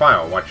through the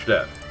file, watch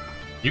this,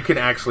 you can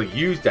actually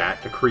use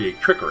that to create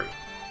trickery.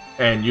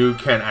 And you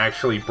can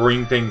actually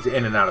bring things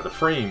in and out of the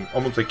frame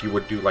almost like you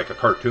would do like a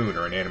cartoon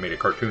or an animated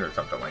cartoon or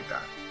something like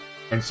that.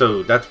 And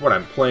so that's what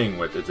I'm playing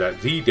with, is that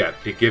Z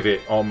depth to give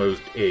it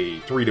almost a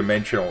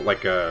three-dimensional,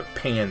 like a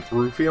pan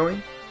through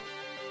feeling.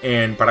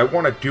 But I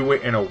want to do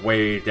it in a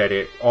way that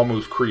it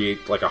almost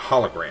creates like a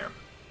hologram.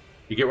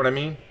 You get what I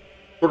mean?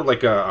 Sort of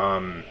like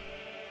a,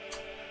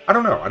 I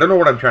don't know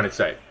what I'm trying to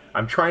say.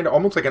 I'm trying to,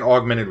 almost like an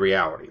augmented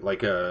reality.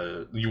 Like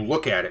you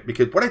look at it,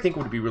 because what I think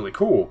would be really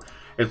cool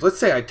is, let's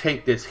say I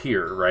take this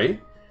here,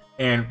 right?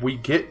 And we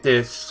get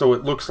this so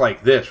it looks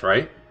like this,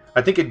 right?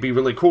 I think it'd be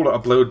really cool to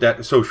upload that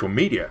to social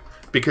media.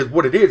 Because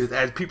what it is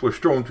as people are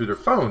strolling through their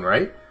phone,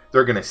 right?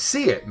 They're going to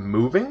see it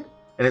moving,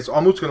 and it's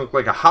almost going to look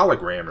like a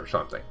hologram or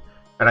something.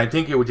 And I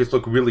think it would just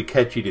look really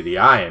catchy to the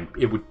eye, and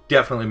it would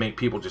definitely make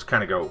people just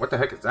kind of go, what the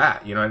heck is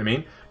that? You know what I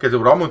mean? Because it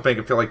would almost make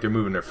it feel like they're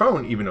moving their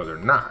phone, even though they're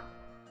not.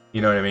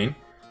 You know what I mean?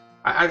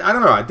 I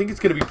don't know. I think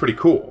it's going to be pretty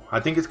cool. I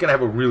think it's going to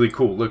have a really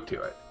cool look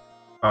to it.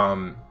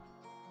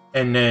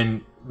 And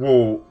then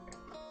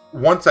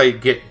once I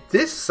get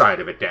this side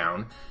of it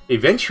down,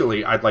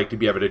 eventually I'd like to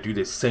be able to do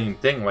this same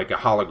thing, like a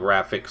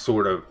holographic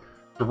sort of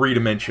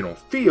three-dimensional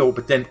feel,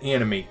 but then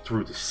animate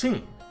through the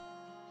scene.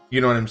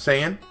 You know what I'm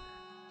saying?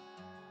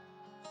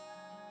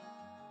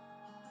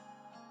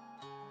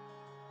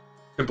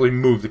 Simply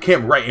move the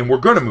camera, right? And we're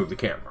gonna move the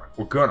camera.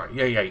 We're gonna,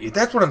 yeah.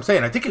 That's what I'm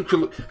saying. I think it should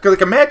look, because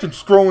like imagine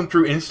scrolling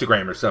through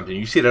Instagram or something.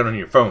 You see that on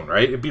your phone,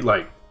 right? It'd be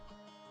like,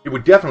 it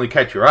would definitely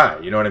catch your eye.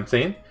 You know what I'm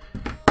saying?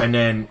 And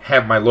then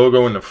have my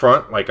logo in the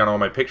front, like on all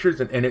my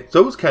pictures. And it's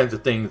those kinds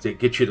of things that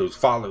get you those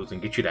follows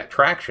and get you that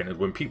traction, is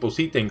when people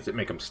see things that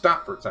make them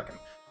stop for a second.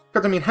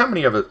 Because, I mean, how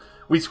many of us,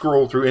 we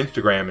scroll through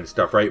Instagram and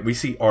stuff, right? We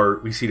see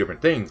art, we see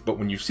different things. But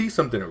when you see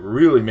something that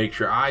really makes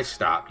your eyes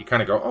stop, you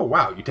kind of go, oh,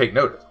 wow, you take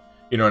notice.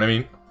 You know what I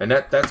mean? And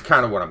that's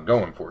kind of what I'm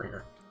going for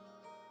here.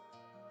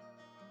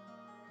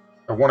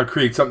 I want to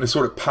create something that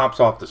sort of pops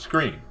off the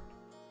screen.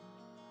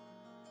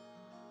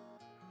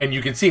 And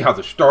you can see how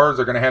the stars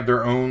are going to have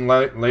their own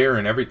layer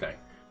and everything.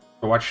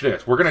 So watch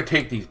this. We're going to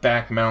take these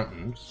back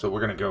mountains. So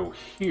we're going to go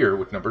here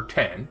with number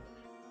 10.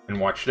 And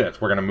watch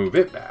this. We're going to move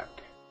it back.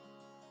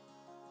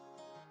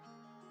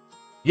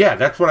 Yeah,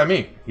 that's what I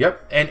mean.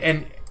 Yep.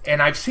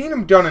 And I've seen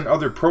them done in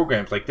other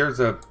programs. Like there's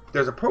a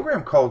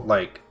program called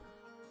like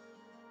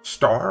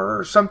Star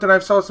or something I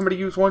saw somebody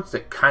use once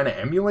that kind of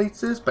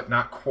emulates this, but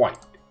not quite.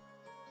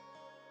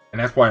 And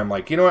that's why I'm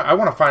like, you know what? I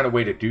want to find a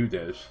way to do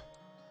this.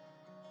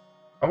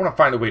 Because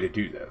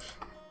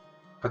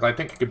I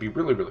think it could be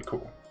really, really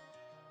cool.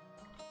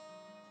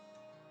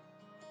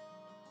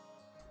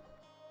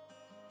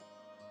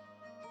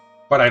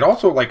 But I'd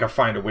also like to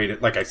find a way to,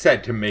 like I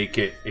said, to make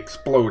it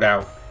explode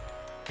out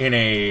in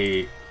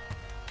a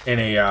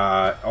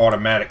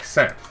automatic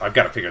sense. I've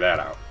got to figure that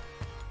out.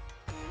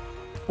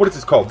 What is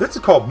this called? This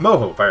is called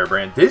Moho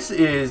Firebrand. This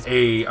is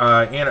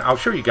and I'll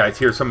show you guys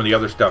here some of the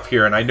other stuff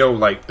here. And I know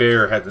like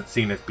Bear hasn't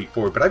seen this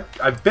before, but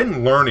I've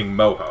been learning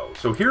Moho.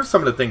 So here's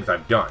some of the things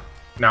I've done.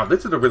 Now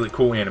this is a really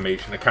cool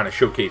animation to kind of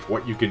showcase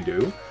what you can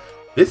do.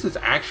 This is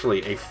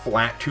actually a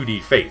flat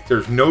 2D face.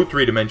 There's no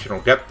three-dimensional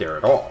depth there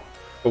at all.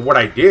 But what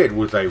I did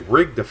was I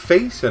rigged the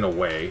face in a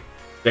way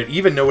that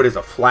even though it is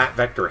a flat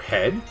vector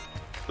head,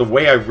 the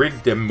way I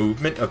rigged the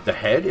movement of the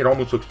head, it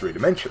almost looks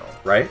three-dimensional,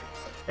 right?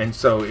 And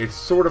so it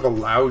sort of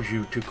allows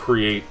you to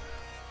create,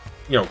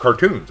 you know,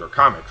 cartoons or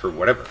comics or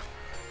whatever.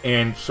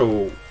 And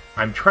so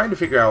I'm trying to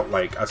figure out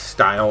like a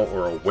style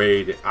or a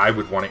way that I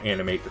would want to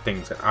animate the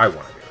things that I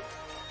want to do.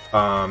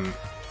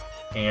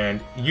 And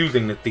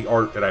using the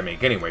art that I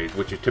make anyways,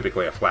 which is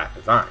typically a flat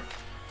design.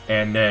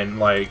 And then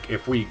like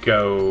if we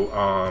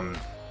go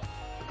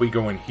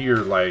in here,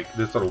 like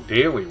this little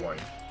daily one,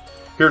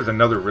 here's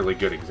another really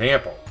good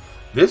example.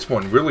 This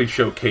one really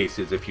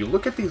showcases, if you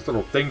look at these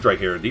little things right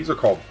here, these are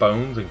called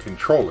bones and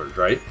controllers,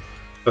 right?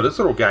 So this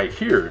little guy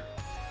here,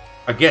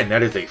 again,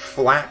 that is a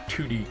flat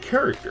 2D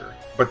character,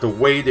 but the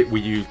way that we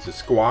use the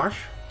squash,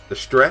 the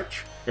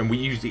stretch, and we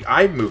use the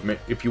eye movement,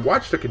 if you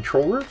watch the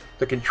controller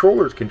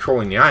is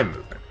controlling the eye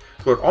movement.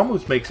 So it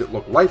almost makes it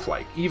look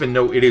lifelike, even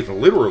though it is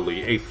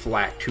literally a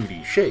flat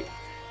 2D shape.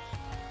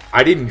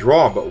 I didn't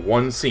draw but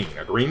one scene,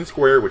 a green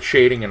square with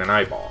shading and an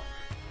eyeball.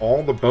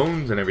 All the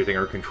bones and everything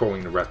are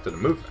controlling the rest of the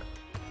movement.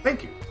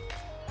 Thank you.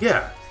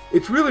 Yeah,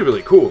 it's really,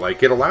 really cool.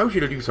 Like, it allows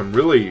you to do some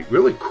really,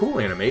 really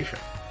cool animation.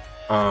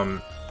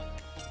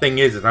 Thing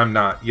is I'm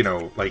not, you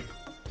know, like,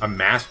 a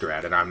master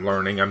at it. I'm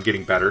learning, I'm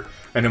getting better.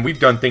 And then we've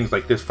done things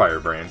like this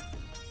Firebrand.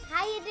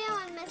 How you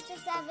doing, Mr.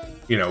 7?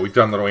 You know, we've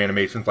done little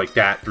animations like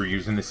that through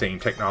using the same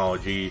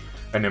technology.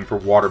 And then for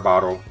Water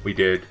Bottle, we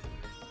did.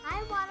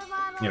 Hi, Water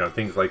Bottle. You know,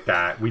 things like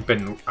that.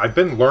 I've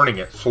been learning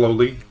it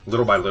slowly,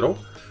 little by little.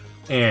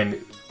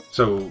 And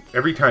so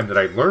every time that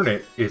I learn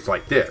it, it's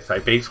like this. I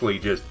basically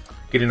just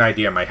get an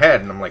idea in my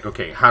head, and I'm like,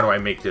 okay, how do I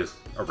make this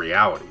a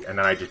reality? And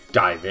then I just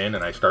dive in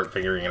and I start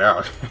figuring it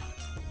out.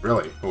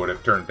 Really, what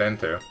it turned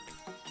into.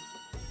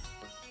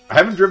 I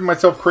haven't driven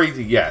myself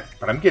crazy yet,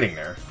 but I'm getting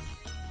there.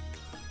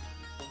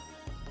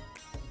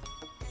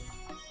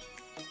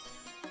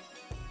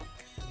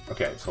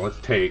 Okay, so let's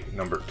take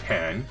number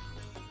 10.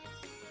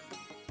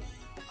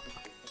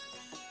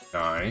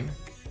 9.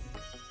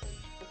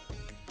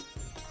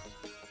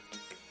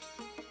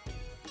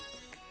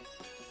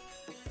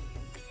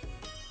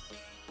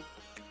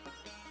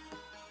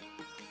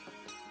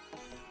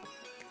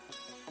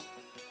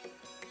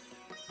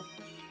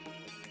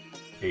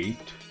 8.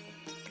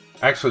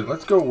 Actually,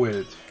 let's go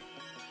with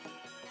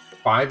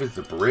 5 is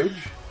the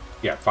bridge.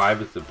 Yeah,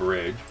 5 is the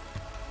bridge.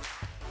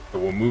 So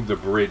we'll move the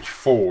bridge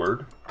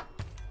forward.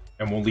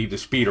 And we'll leave the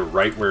speeder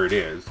right where it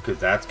is, because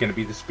that's going to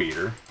be the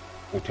speeder.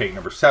 We'll take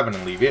number 7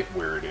 and leave it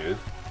where it is.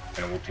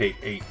 And we'll take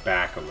 8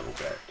 back a little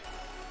bit.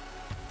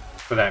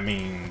 So that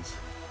means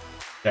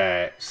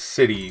that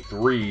City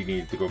 3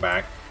 needs to go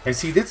back. And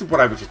see, this is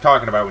what I was just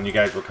talking about when you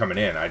guys were coming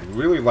in. I'd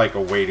really like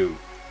a way to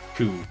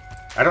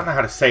I don't know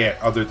how to say it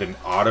other than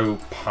auto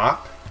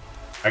pop.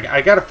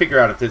 I got to figure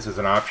out if this is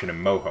an option in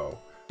Moho.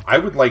 I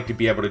would like to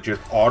be able to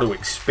just auto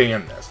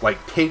expand this.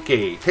 Like take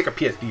a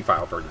PSD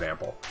file, for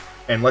example,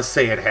 and let's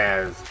say it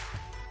has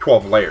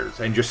 12 layers,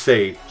 and just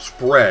say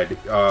spread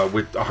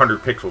with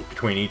 100 pixels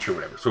between each or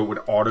whatever. So it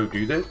would auto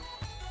do this.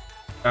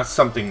 That's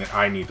something that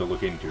I need to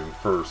look into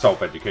for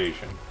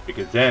self-education,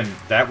 because then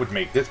that would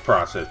make this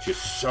process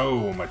just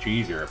so much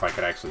easier if I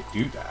could actually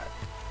do that.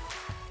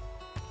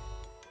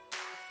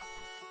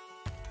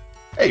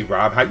 Hey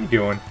Rob, how you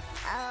doing?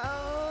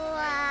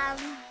 Oh,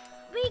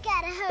 we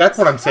gotta host. That's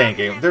what I'm saying,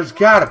 Gabe. There's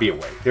gotta be a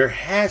way. There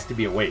has to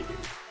be a way, dude.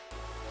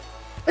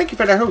 Thank you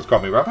for that host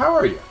call me, Rob. How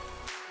are you?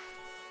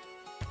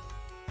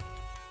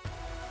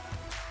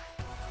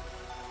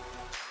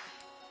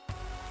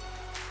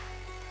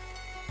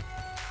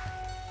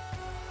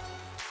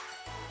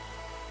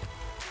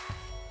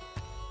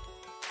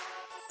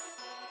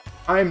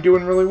 I'm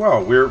doing really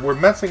well. We're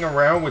messing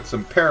around with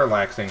some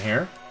parallaxing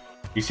here.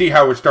 You see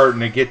how we're starting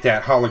to get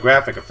that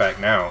holographic effect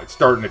now. It's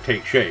starting to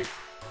take shape.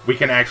 We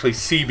can actually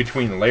see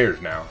between the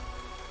layers now.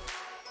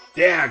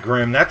 Yeah,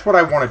 Grim, that's what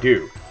I want to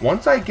do.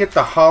 Once I get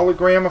the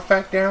hologram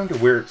effect down to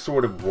where it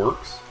sort of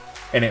works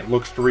and it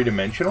looks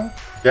three-dimensional,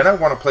 then I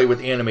want to play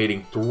with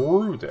animating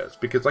through this.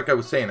 Because like I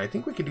was saying, I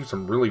think we can do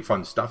some really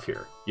fun stuff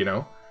here, you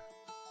know?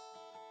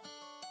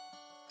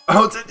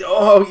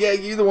 Oh, yeah,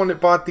 you're the one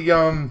that bought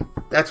the,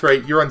 that's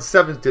right, you're on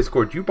 7's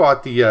Discord. You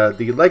bought the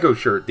Lego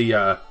shirt,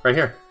 right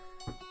here.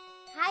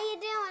 How you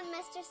doing,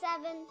 Mr.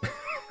 7?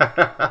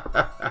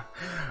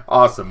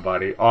 Awesome,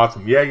 buddy.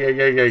 Awesome.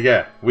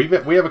 Yeah. We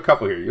have a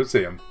couple here. You'll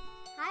see them.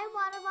 Hi,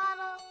 Water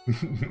Bottle.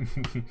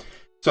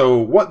 So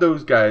what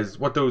those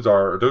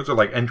are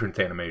like entrance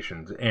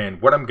animations. And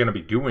what I'm going to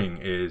be doing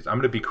is I'm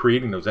going to be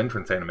creating those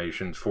entrance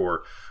animations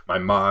for my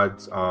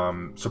mods,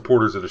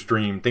 supporters of the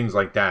stream, things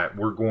like that.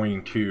 We're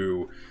going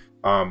to,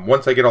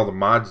 once I get all the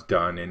mods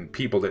done and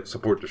people that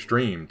support the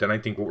stream, then I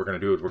think what we're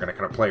going to do is we're going to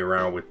kind of play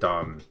around with,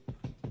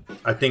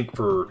 I think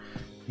for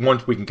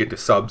once we can get the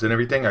subs and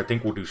everything, I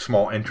think we'll do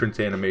small entrance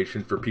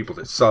animations for people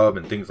that sub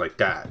and things like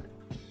that.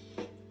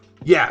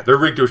 Yeah, they're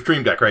rigged to a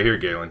stream deck right here,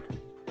 Galen.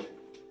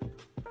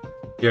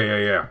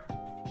 Yeah.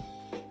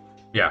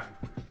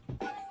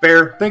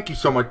 Bear, thank you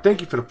so much.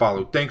 Thank you for the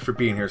follow. Thanks for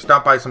being here.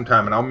 Stop by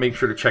sometime and I'll make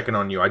sure to check in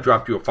on you. I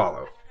dropped you a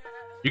follow.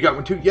 You got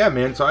one too? Yeah,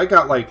 man. So I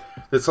got like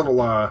this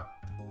little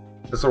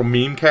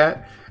meme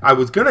cat. I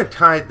was gonna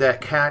tie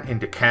that cat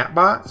into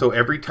Catbot, so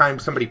every time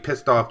somebody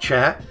pissed off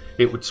chat,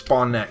 it would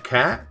spawn that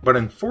cat. But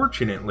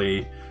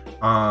unfortunately,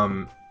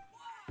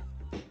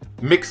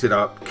 Mix It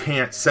Up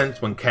can't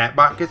sense when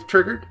Catbot gets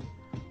triggered,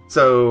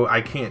 so I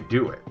can't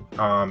do it.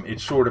 It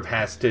sort of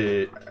has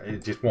to.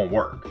 It just won't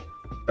work.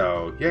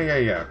 So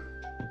yeah.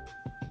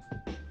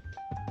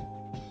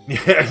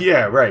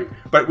 Yeah, right.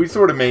 But we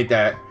sort of made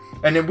that,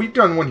 and then we've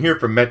done one here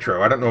for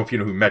Metro. I don't know if you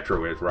know who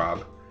Metro is,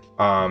 Rob.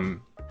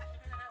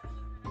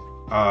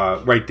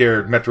 Right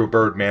there, Metro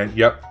Birdman.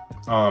 Yep.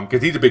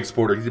 Because he's a big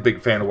supporter. He's a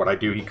big fan of what I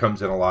do. He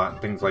comes in a lot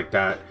and things like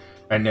that.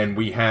 And then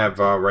we have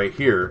right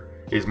here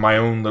is my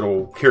own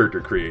little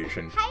character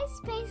creation. Hi,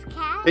 Space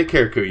Cat. Take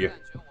care, Kuya.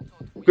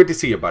 Good to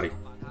see you, buddy.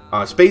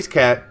 Space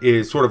Cat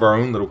is sort of our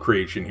own little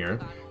creation here.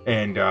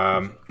 And,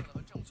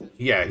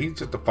 yeah, he's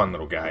just a fun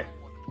little guy.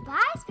 Bye,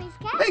 Space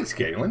Cat. Thanks,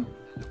 Galen.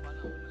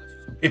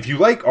 If you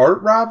like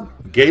art, Rob,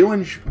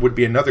 Galen would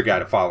be another guy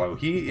to follow.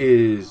 He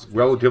is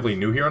relatively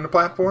new here on the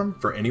platform,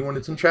 for anyone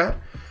that's in chat.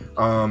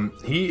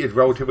 He is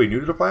relatively new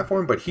to the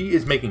platform, but he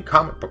is making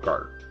comic book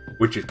art,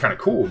 which is kind of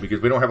cool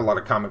because we don't have a lot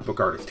of comic book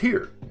artists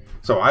here.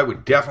 So I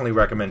would definitely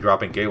recommend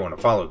dropping Galen a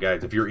follow,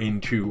 guys, if you're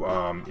into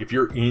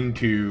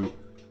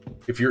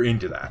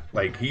that.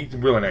 Like, he's a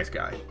really nice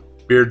guy.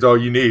 Beard's all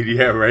you need.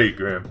 Yeah, right,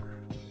 Graham.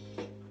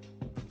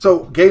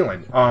 So,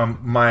 Galen,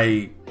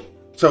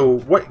 so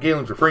what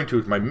Galen's referring to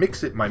is my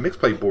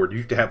Mixplay board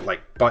used to have like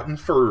buttons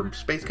for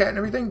Space Cat and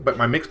everything, but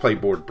my Mixplay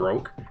board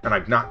broke, and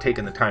I've not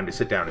taken the time to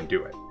sit down and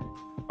do it.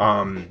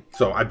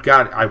 So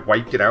I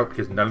wiped it out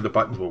because none of the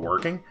buttons were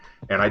working,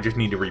 and I just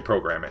need to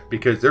reprogram it,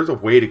 because there's a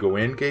way to go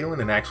in,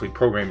 Galen, and actually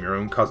program your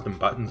own custom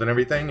buttons and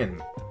everything,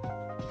 and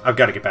I've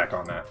got to get back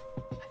on that.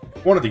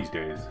 One of these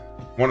days.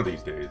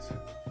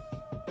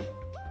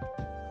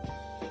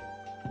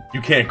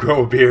 You can't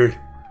grow a beard.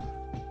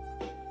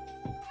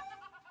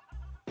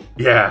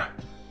 Yeah.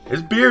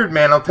 This beard,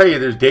 man, I'll tell you,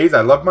 there's days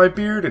I love my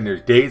beard and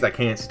there's days I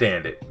can't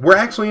stand it. We're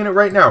actually in it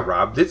right now,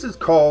 Rob. This is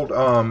called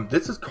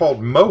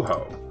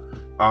Moho.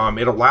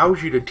 It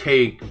allows you to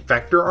take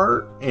vector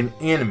art and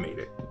animate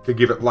it to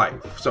give it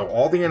life. So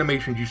all the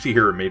animations you see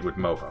here are made with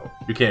Moho.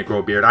 You can't grow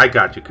a beard. I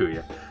got you,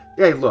 Kuya.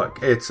 Hey, look,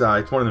 it's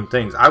one of them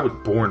things. I was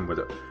born with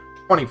it.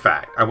 Funny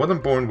fact, I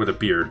wasn't born with a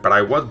beard, but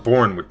I was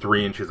born with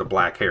 3 inches of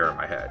black hair on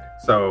my head.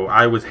 So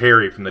I was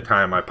hairy from the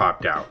time I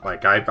popped out.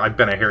 Like, I've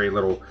been a hairy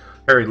little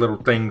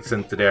thing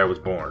since the day I was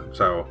born.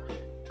 So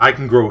I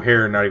can grow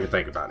hair and not even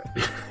think about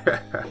it.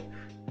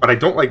 But I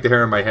don't like the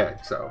hair on my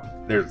head, so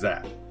there's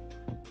that.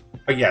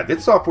 But yeah,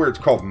 this software is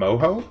called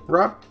Moho,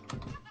 Rob.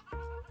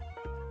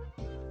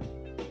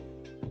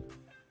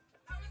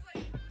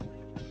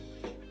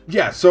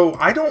 Yeah, so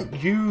I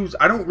use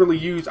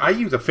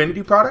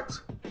Affinity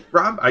products,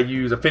 Rob. I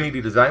use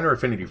Affinity Designer,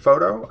 Affinity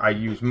Photo. I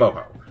use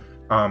Moho.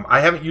 I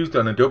haven't used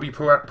an Adobe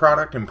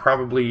product in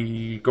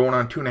probably going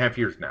on 2.5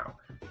 years now.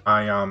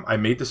 I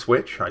made the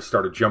switch. I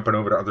started jumping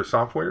over to other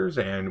softwares,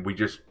 and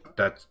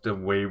that's the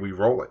way we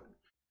roll it.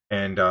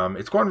 And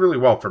it's going really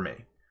well for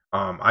me.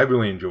 I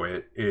really enjoy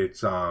it.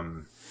 It's,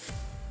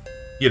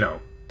 you know,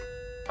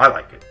 I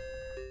like it.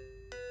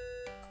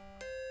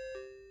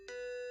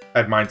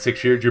 Had mine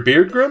 6 years. Your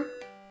beard, Grim?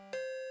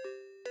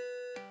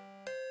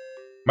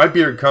 My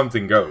beard comes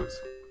and goes.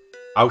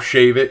 I'll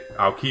shave it.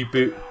 I'll keep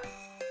it.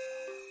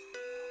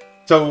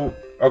 So,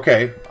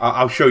 okay,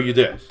 I'll show you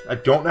this. I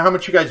don't know how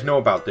much you guys know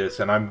about this,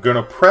 and I'm going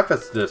to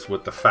preface this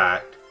with the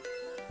fact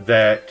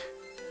that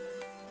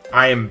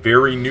I am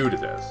very new to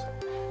this.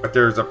 But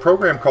there's a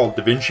program called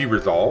DaVinci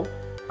Resolve.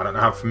 I don't know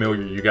how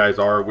familiar you guys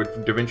are with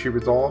DaVinci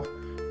Resolve.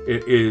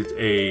 It is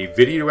a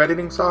video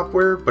editing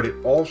software, but it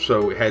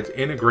also has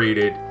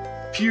integrated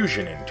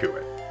Fusion into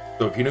it.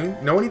 So if you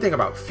know anything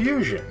about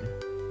Fusion,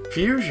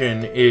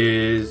 Fusion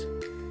is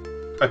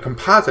a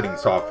compositing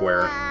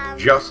software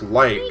just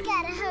like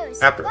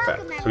After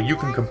Effects. So you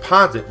can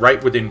composite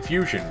right within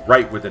Fusion,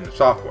 right within the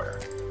software.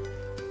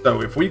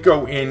 So if we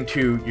go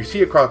into, you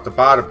see across the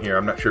bottom here,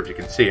 I'm not sure if you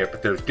can see it,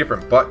 but there's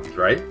different buttons,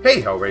 right?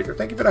 Hey, Hellraiser,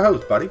 thank you for the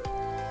host, buddy.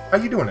 How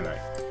you doing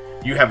tonight?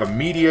 You have a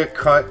media,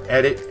 cut,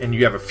 edit, and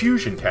you have a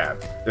Fusion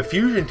tab. The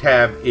Fusion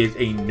tab is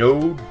a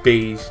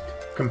node-based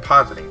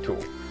compositing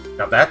tool.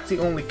 Now that's the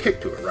only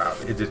kick to it, Rob.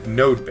 It is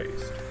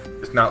node-based.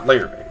 It's not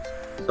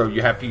layer-based. So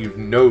you have to use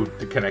Node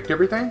to connect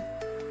everything.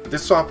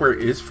 This software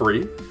is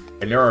free,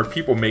 and there are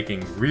people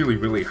making really,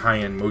 really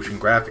high-end motion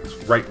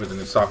graphics right within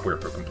the software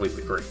for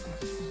completely free.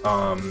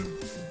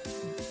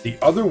 The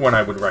other one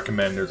I would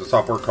recommend, there's a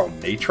software called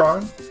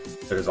Natron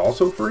that is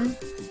also free,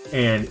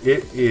 and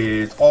it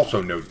is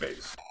also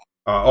node-based.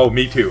 Oh,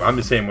 me too. I'm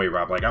the same way,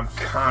 Rob. Like, I'm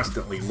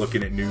constantly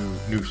looking at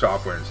new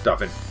software and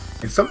stuff, and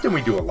something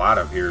we do a lot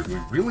of here is we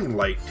really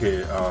like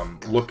to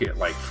look at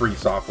like free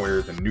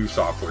softwares and new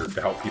softwares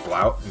to help people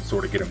out and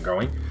sort of get them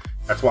going.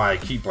 That's why I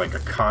keep like a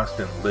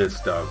constant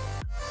list of,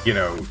 you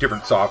know,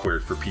 different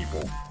softwares for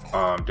people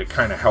to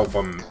kind of help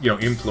them, you know,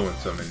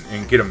 influence them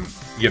and get them,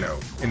 you know,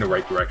 in the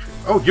right direction.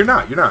 Oh, you're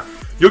not.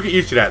 You'll get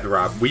used to that,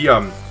 Rob.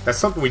 That's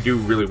something we do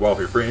really well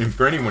here.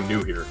 For anyone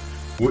new here,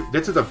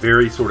 this is a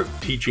very sort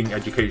of teaching,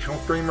 educational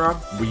stream,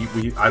 Rob.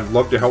 I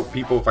love to help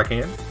people if I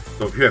can.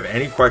 So if you have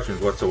any questions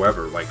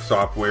whatsoever, like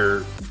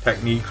software,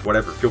 techniques,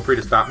 whatever, feel free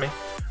to stop me.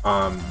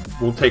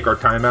 We'll take our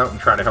time out and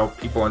try to help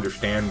people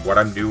understand what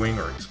I'm doing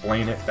or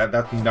explain it.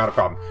 That's not a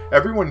problem.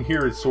 Everyone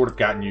here has sort of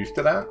gotten used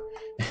to that.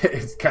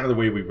 It's kind of the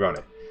way we run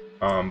it.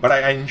 But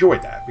I enjoy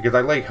that because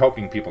I like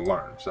helping people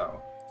learn.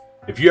 So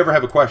if you ever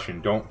have a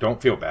question,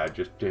 don't feel bad.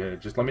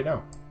 Just let me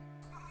know.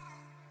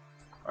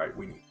 All right,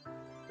 we need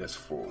this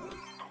forward.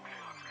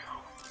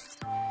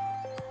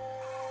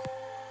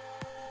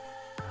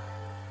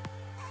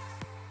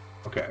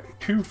 Okay,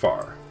 too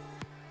far.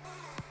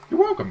 You're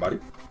welcome, buddy.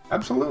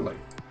 Absolutely.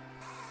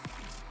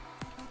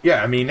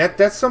 Yeah, I mean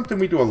that's something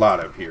we do a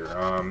lot of here.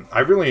 I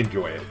really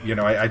enjoy it. You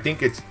know, I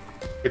think it's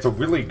a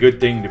really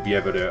good thing to be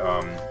able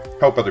to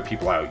help other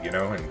people out. You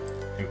know,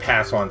 and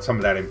pass on some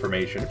of that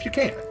information if you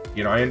can.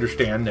 You know, I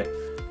understand that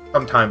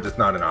sometimes it's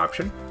not an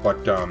option, but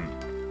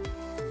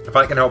if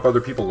I can help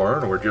other people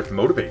learn or just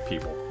motivate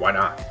people, why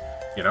not?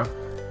 You know.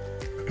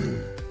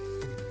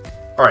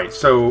 Alright,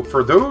 so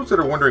for those that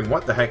are wondering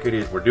what the heck it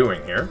is we're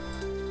doing here,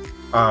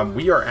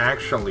 we are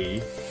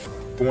actually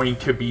going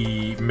to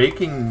be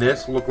making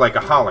this look like a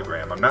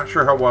hologram. I'm not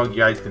sure how well you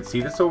guys can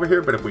see this over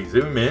here, but if we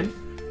zoom in,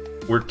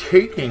 we're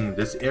taking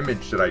this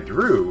image that I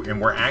drew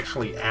and we're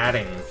actually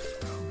adding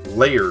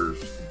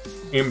layers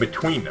in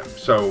between them.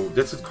 So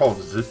this is called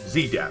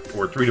Z-depth,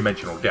 or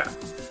three-dimensional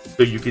depth.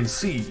 So you can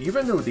see,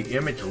 even though the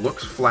image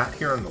looks flat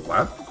here on the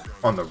left,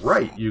 on the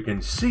right, you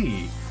can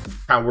see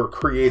how we're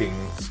creating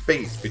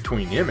space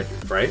between the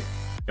images, right?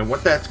 And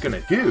what that's going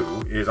to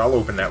do is, I'll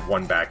open that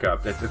one back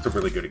up. That's a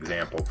really good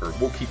example for,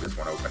 we'll keep this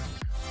one open,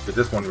 because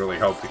this one really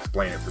helps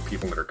explain it for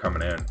people that are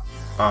coming in.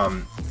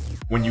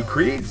 When you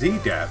create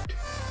Z-depth,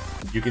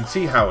 you can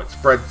see how it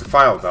spreads the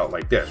files out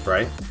like this,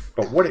 right?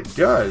 But what it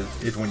does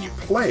is when you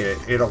play it,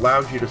 it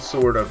allows you to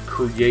sort of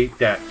create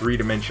that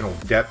three-dimensional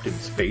depth and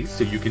space.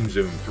 So you can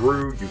zoom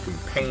through, you can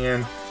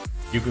pan,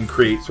 you can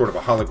create sort of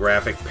a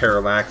holographic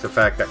parallax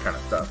effect, that kind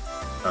of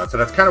stuff. So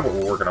that's kind of what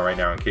we're working on right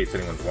now, in case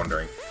anyone's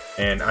wondering.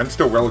 And I'm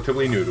still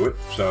relatively new to it,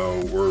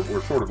 so we're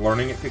sort of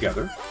learning it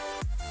together.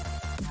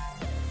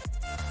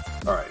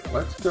 Alright,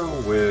 let's go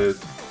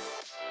with...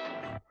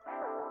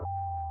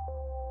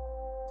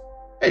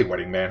 Hey,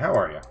 Wedding Man, how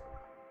are you?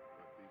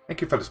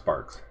 Thank you for the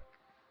sparks.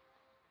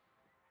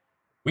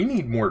 We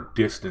need more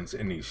distance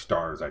in these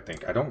stars, I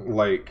think. I don't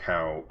like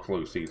how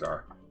close these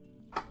are.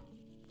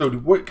 So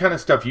what kind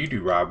of stuff you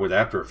do, Rob, with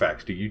After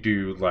Effects? Do you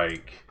do,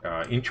 like,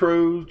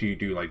 intros? Do you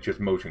do, like, just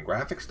motion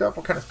graphic stuff?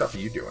 What kind of stuff are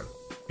you doing?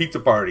 Pizza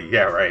party,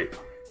 yeah, right.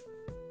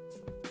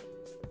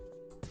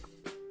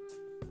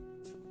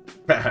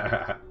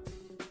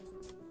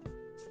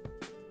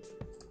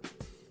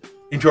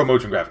 Intro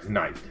motion graphics,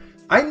 nice.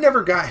 I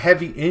never got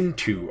heavy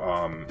into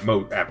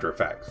After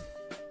Effects.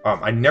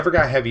 I never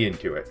got heavy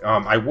into it.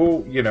 I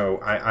will, you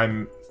know,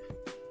 I'm...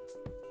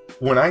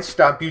 When I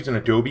stopped using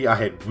Adobe, I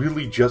had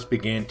really just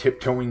began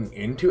tiptoeing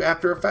into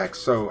After Effects,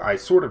 so I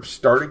sort of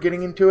started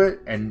getting into it,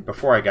 and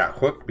before I got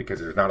hooked, because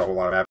there's not a whole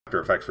lot of After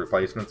Effects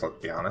replacements,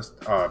 let's be honest,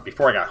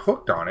 before I got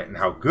hooked on it and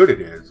how good it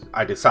is,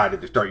 I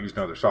decided to start using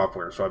other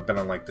software, so I've been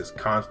on like this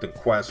constant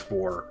quest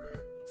for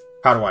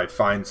how do I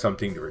find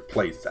something to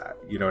replace that,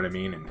 you know what I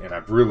mean? And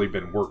I've really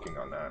been working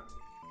on that.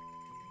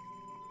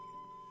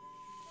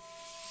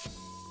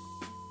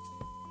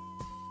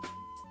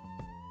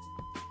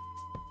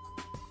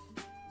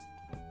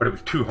 But it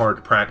was too hard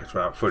to practice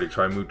without footage,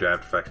 so I moved to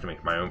After Effects to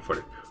make my own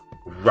footage.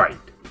 Right,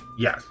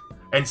 yes.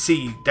 And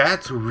see,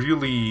 that's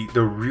really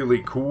the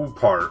really cool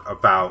part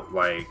about,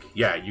 like,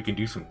 yeah, you can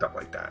do some stuff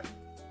like that.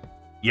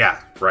 Yeah,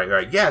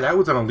 right. Yeah, that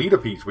was an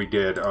Alita piece we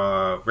did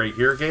right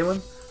here,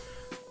 Galen.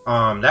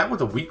 That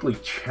was a weekly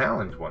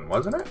challenge one,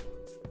 wasn't it?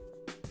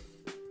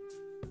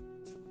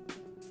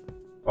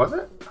 Was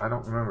it? I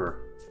don't remember.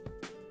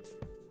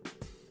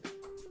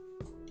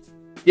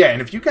 Yeah,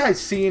 and if you guys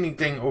see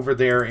anything over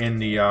there in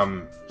the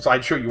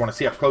slideshow you want to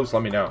see up close,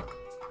 let me know.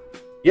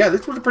 Yeah,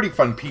 this was a pretty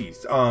fun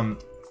piece.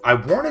 I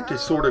wanted to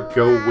sort of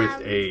go with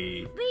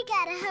a...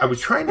 I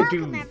was trying to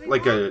do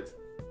like a...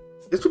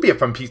 This would be a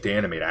fun piece to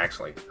animate,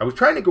 actually. I was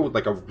trying to go with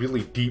like a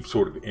really deep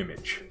sort of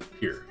image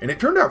here. And it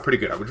turned out pretty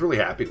good. I was really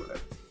happy with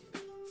it.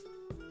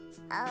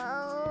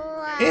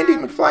 Andy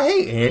McFly.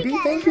 Hey, Andy.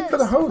 Thank you for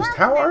the host.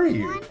 How are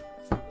you?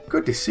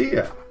 Good to see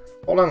you.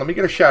 Hold on. Let me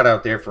get a shout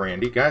out there for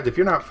Andy. Guys, if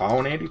you're not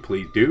following Andy,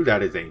 please do.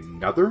 That is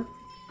another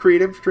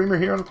creative streamer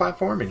here on the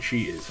platform, and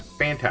she is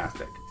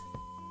fantastic.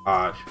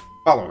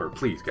 Follow her,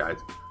 please, guys.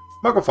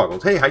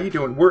 Mugglefuggles. Hey, how you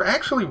doing? We're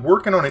actually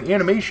working on an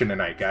animation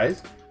tonight,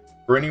 guys.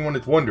 For anyone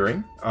that's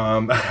wondering.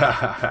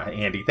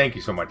 Andy, thank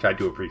you so much. I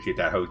do appreciate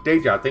that host.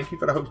 Deja, thank you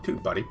for the host too,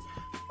 buddy.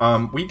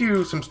 We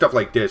do some stuff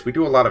like this. We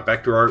do a lot of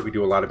vector art. We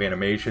do a lot of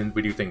animations.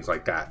 We do things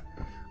like that.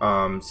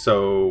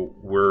 So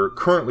we're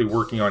currently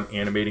working on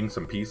animating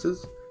some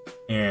pieces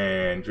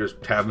and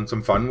just having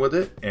some fun with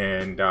it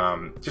and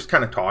just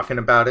kind of talking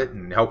about it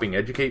and helping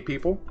educate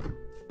people.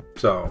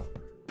 So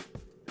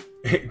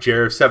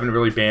Jer, if 7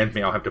 really bans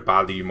me, I'll have to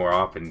bother you more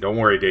often. Don't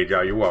worry,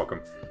 Deja, you're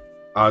welcome.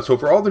 So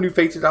for all the new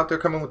faces out there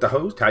coming with the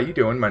host, how you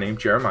doing? My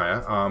name's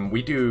Jeremiah.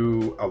 We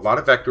do a lot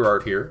of vector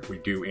art here. We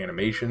do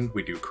animation.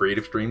 We do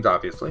creative streams,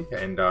 obviously.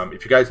 And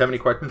if you guys have any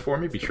questions for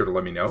me, be sure to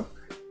let me know.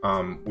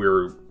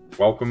 We're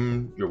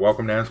welcome. You're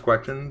welcome to ask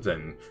questions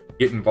and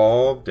get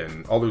involved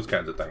and all those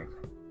kinds of things.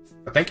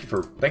 But thank you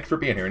for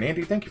being here. And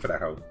Andy, thank you for that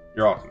host.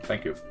 You're awesome.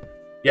 Thank you.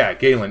 Yeah,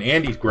 Galen,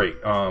 Andy's great.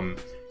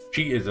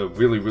 She is a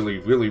really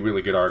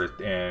good artist,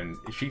 and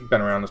she's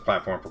been around this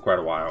platform for quite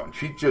a while, and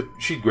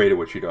she's great at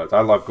what she does. I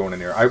love going in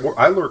there. I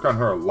lurk on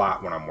her a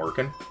lot when I'm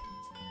working,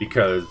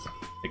 because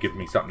it gives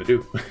me something to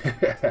do.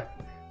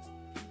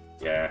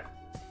 Yeah.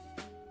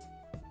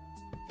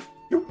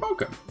 You're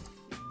welcome.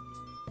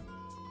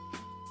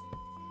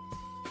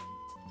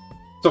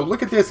 So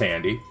look at this,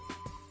 Andy.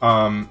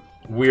 I'm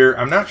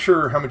not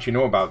sure how much you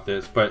know about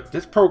this, but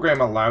this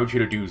program allows you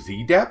to do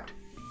Z-depth.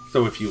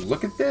 So if you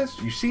look at this,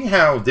 you see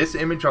how this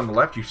image on the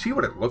left, you see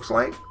what it looks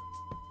like?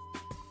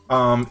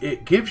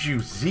 It gives you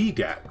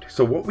Z-depth.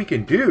 So what we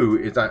can do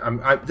is,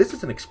 this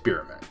is an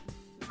experiment.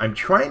 I'm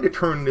trying to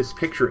turn this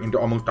picture into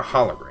almost a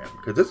hologram,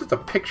 because this is a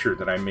picture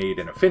that I made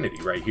in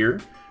Affinity right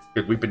here,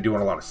 because we've been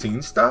doing a lot of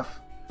scene stuff.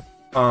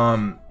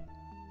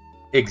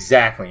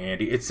 Exactly,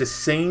 Andy. It's the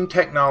same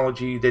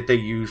technology that they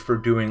use for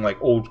doing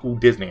like old school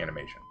Disney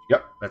animation.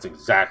 Yep, that's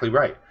exactly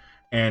right.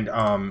 And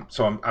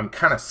so I'm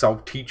kind of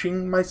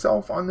self-teaching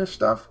myself on this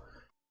stuff.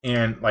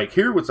 And like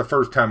here was the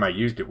first time I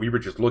used it. We were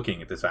just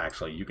looking at this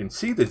actually. You can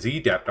see the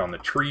Z-depth on the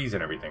trees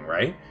and everything,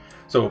 right?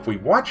 So if we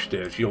watch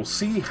this, you'll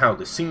see how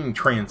the scene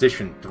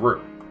transitioned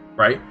through,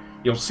 right?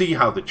 You'll see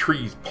how the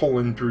trees pull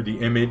in through the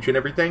image and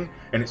everything.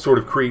 And it sort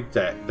of creates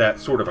that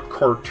sort of a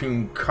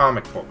cartoon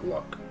comic book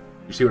look.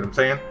 You see what I'm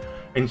saying?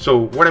 And so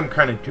what I'm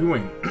kind of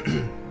doing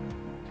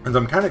is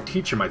I'm kind of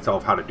teaching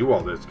myself how to do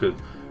all this because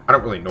I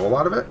don't really know a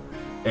lot of it.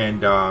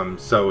 And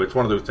so it's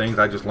one of those things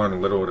I just learn a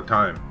little at a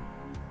time.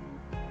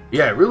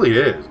 Yeah, it really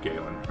is,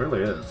 Galen. It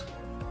really is.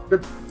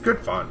 Good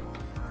fun.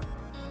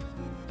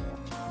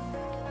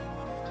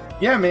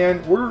 Yeah,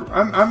 man,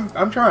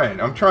 I'm trying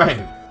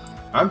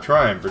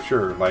for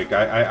sure. Like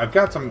I've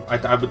got some.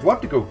 I would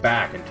love to go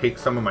back and take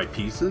some of my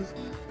pieces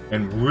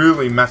and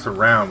really mess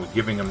around with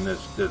giving them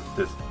this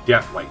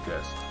depth like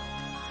this.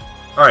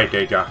 All right,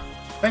 Deja.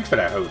 Thanks for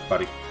that host,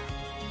 buddy.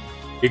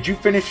 Did you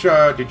finish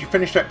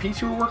that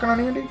piece you were working on,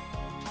 Andy?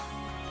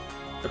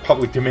 The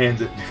public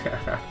demands it.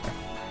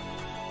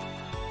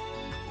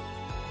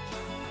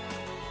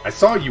 I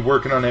saw you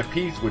working on that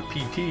piece with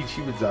PT.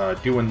 She was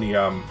doing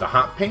the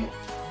hot paint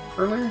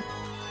earlier.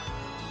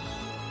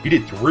 You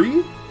did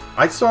 3?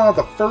 I saw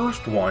the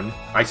first one.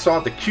 I saw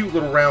the cute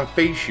little round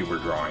face you were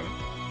drawing.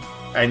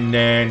 And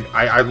then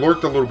I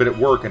lurked a little bit at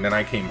work, and then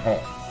I came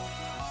home.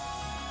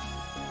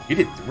 You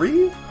did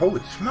 3?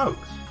 Holy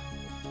smokes.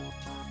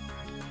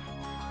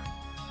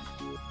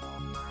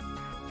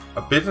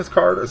 A business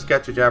card, a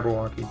sketch of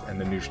Jabberwockies, and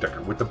the new sticker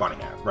with the bunny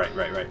hat.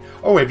 Right.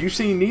 Oh, have you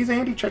seen these,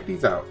 Andy? Check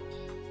these out.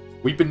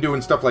 We've been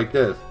doing stuff like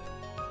this.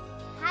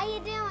 How you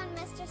doing,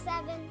 Mr.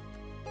 7?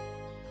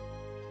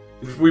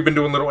 We've been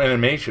doing little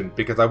animation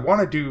because I want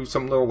to do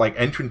some little like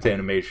entrance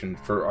animation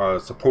for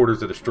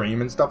supporters of the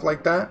stream and stuff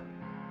like that.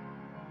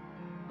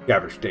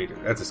 Gabber stated.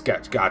 That's a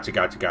sketch. Gotcha.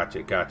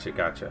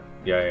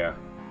 Yeah.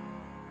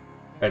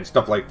 And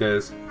stuff like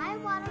this. Hi,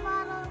 water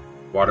bottle.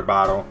 Water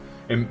bottle.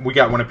 And we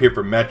got one up here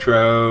for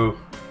Metro.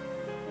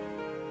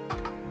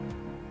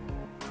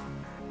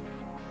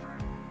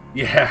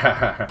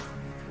 Yeah.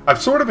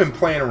 I've sort of been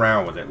playing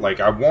around with it. Like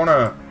I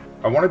wanna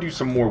do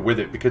some more with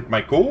it because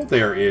my goal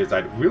there is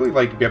I'd really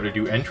like to be able to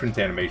do entrance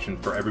animation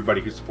for everybody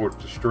who supports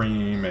the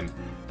stream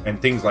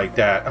and things like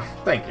that. Oh,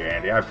 thank you,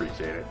 Andy. I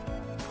appreciate it.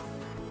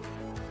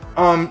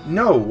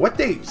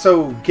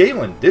 So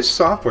Galen, this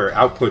software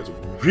outputs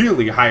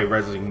really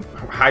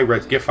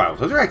high-res GIF files.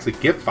 Those are actually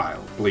GIF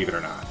files, believe it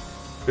or not.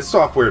 This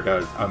software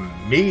does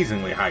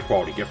amazingly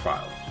high-quality GIF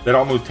files that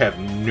almost have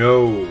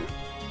no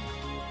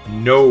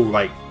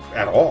like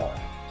at all.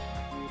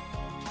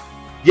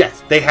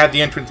 Yes, they have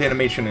the entrance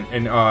animation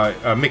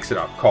and mix it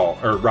up call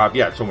or Rob.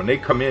 Yeah, so when they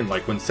come in,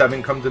 like when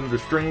 7 comes into the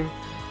stream,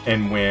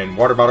 and when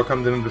Water Bottle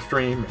comes into the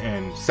stream,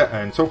 and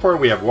so far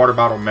we have Water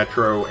Bottle,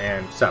 Metro,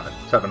 and 7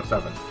 of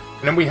 7.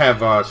 And then we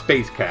have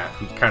Space Cat,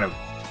 who's kind of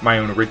my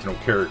own original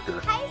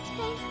character. Hi,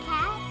 Space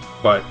Cat.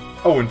 But,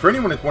 oh, and for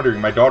anyone that's wondering,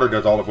 my daughter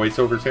does all the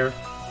voiceovers here.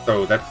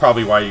 So that's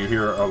probably why you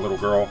hear a little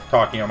girl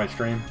talking on my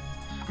stream.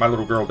 My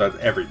little girl does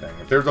everything.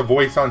 If there's a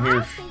voice on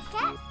here,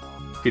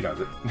 she does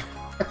it.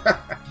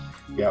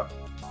 Yep.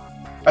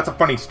 That's a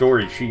funny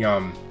story.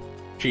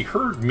 She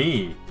heard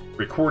me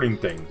recording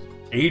things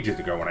ages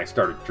ago when I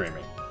started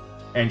streaming.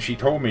 And she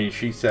told me,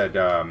 she said,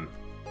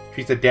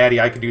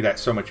 Daddy, I could do that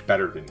so much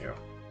better than you.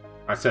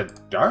 I said,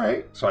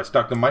 alright. So I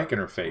stuck the mic in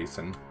her face,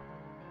 and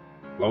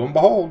lo and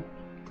behold,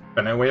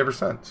 been that way ever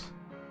since.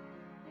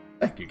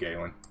 Thank you,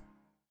 Galen.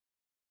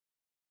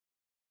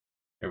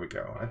 There we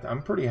go.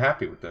 I'm pretty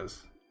happy with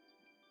this.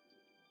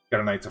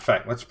 Got a nice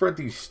effect. Let's spread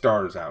these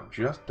stars out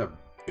just a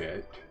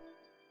bit.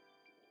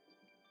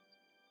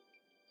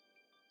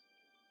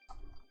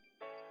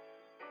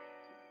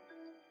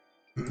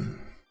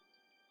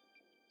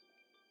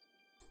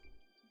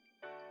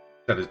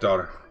 Said his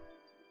daughter.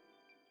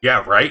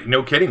 Yeah, right?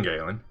 No kidding,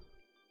 Galen.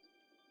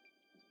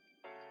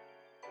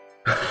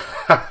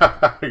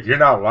 You're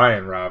not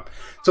lying, Rob.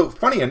 So,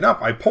 funny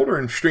enough, I pulled her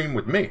in stream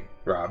with me,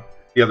 Rob,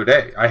 the other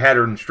day. I had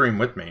her in stream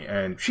with me,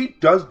 and she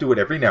does do it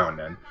every now and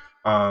then.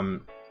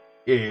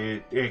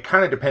 It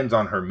kind of depends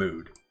on her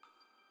mood.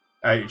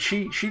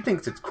 She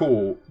thinks it's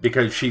cool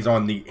because she's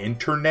on the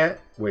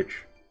internet,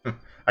 which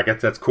I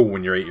guess that's cool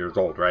when you're 8 years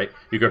old, right?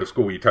 You go to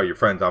school, you tell your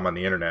friends I'm on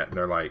the internet, and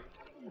they're like,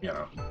 you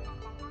know,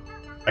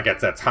 I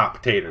guess that's hot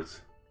potatoes.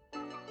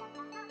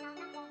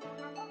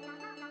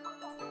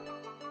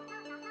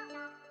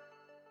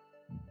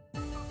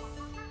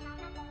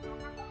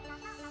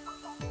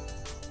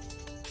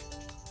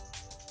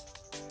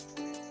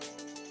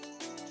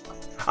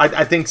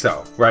 I think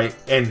so, right?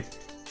 And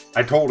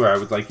I told her, I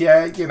was like,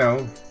 yeah, you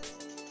know,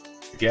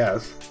 I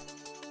guess.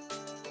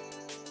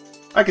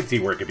 I could see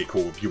where it could be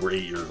cool if you were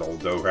 8 years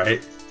old, though,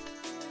 right?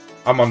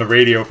 I'm on the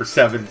radio for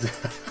 7.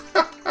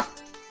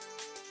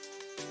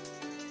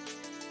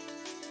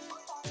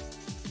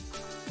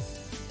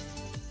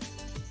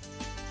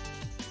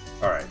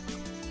 Alright.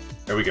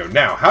 There we go.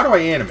 Now, how do I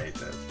animate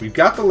this? We've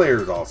got the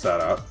layers all set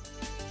up.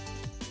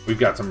 We've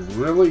got some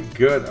really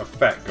good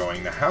effect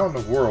going. Now, how in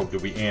the world do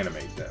we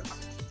animate this?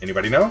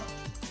 Anybody know?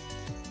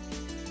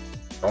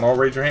 Don't all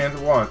raise your hands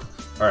at once.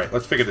 Alright,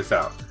 let's figure this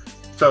out.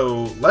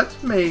 So,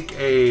 let's make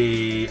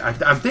a...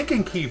 I'm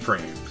thinking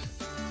keyframes.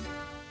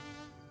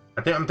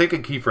 I'm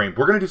thinking keyframes.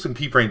 We're going to do some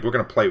keyframes. We're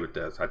going to play with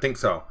this. I think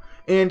so.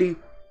 Andy,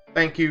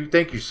 thank you.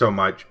 Thank you so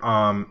much.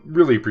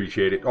 Really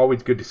appreciate it.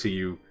 Always good to see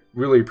you.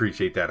 Really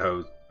appreciate that,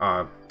 host.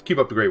 Keep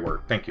up the great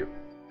work. Thank you.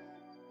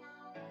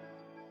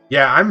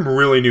 Yeah, I'm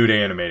really new to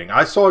animating.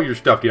 I saw your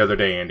stuff the other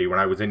day, Andy, when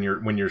I was in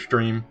your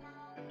stream.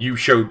 you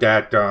showed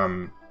that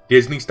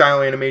Disney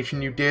style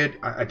animation you did.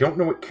 I don't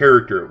know what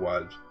character it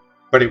was,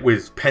 but it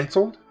was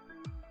penciled.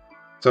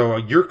 So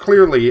you're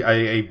clearly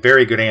a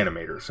very good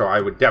animator, so I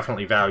would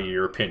definitely value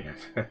your opinion.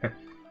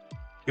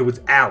 It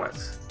was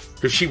Alice,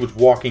 because she was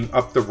walking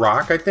up the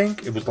rock, I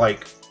think. It was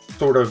like,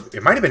 sort of,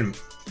 it might have been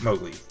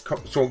Mowgli,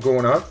 so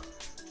going up.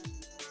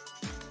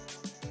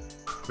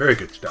 Very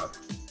good stuff.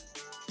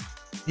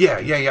 Yeah,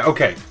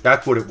 okay,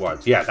 that's what it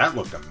was. Yeah, that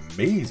looked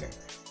amazing.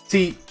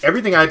 See,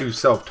 everything I do is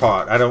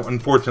self-taught.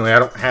 Unfortunately, I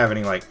don't have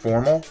any, like,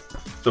 formal.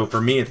 So for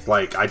me, it's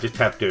like, I just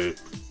have to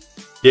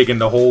dig in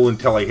the hole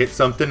until I hit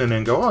something and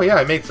then go, oh yeah,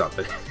 I made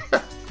something.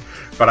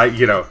 But I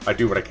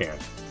do what I can.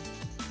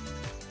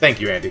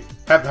 Thank you, Andy.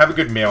 Have a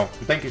good meal.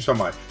 Thank you so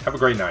much. Have a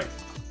great night.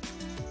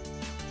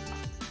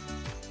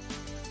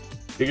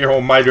 Dig your hole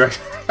in my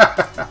direction.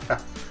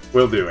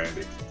 Will do,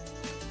 Andy.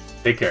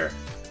 Take care.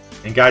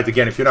 And guys,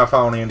 again, if you're not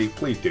following Andy,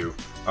 please do.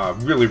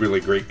 Really, really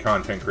great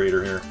content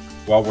creator here.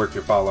 Well worth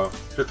your follow.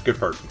 Just a good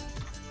person.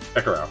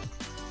 Check her out.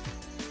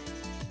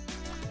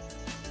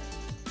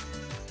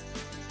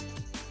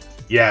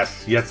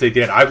 Yes, they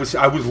did. I was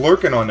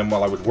lurking on them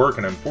while I was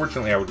working.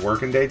 Unfortunately, I was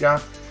working day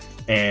job,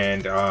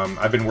 and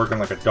I've been working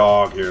like a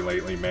dog here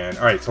lately, man.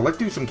 All right, so let's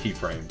do some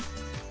keyframes.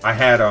 I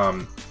had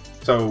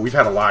so we've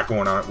had a lot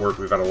going on at work.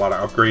 We've had a lot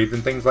of upgrades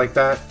and things like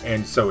that,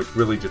 and so it's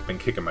really just been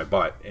kicking my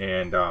butt.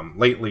 And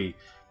lately,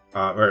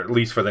 or at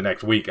least for the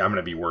next week, I'm going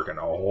to be working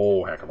a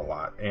whole heck of a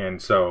lot, and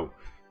so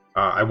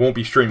I won't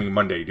be streaming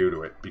Monday due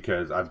to it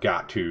because I've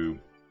got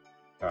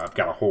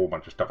a whole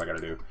bunch of stuff I got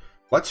to do.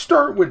 Let's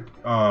start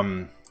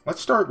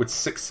with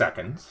 6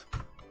 seconds.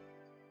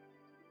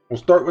 We'll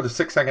start with a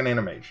 6-second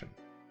animation.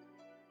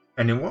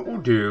 And then what we'll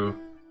do...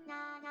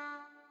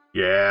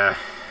 Yeah.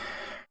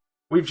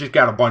 We've just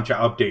got a bunch of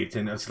updates.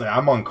 And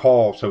I'm on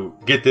call, so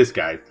get this,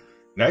 guys.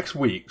 Next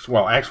week,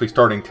 well, actually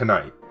starting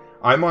tonight,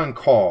 I'm on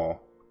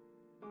call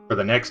for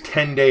the next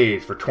 10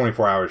 days for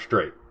 24 hours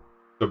straight.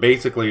 So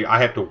basically, I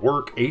have to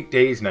work 8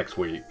 days next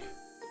week,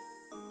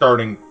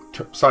 starting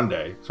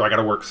Sunday. So I got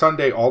to work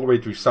Sunday all the way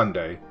through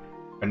Sunday.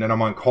 And then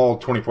I'm on call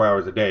 24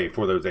 hours a day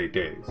for those 8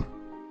 days.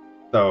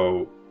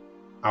 So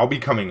I'll be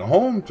coming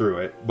home through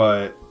it,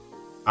 but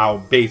I'll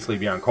basically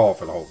be on call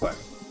for the whole thing.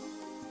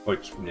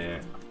 Which,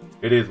 yeah,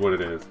 it is what it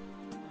is.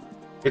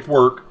 It's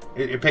work.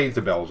 It pays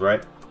the bills,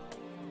 right?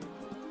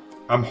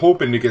 I'm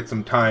hoping to get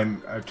some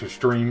time to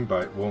stream,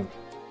 but we'll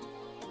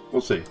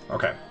see.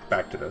 Okay,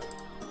 back to this.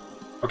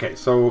 Okay,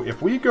 so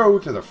if we go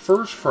to the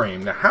first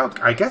frame, now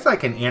I guess I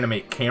can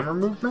animate camera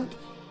movement.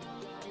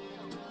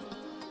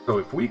 So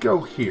if we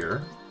go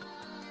here,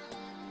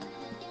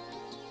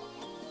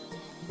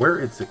 where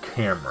is the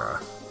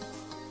camera?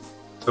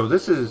 So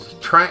this is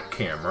track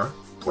camera.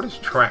 What is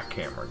track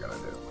camera gonna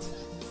do?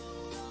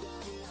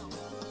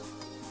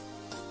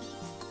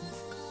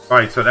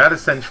 Alright, so that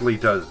essentially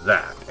does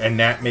that, and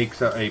that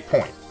makes a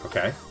point,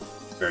 okay?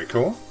 Very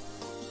cool.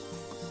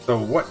 So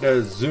what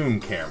does zoom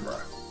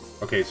camera?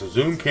 Okay, so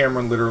zoom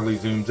camera literally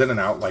zooms in and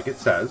out like it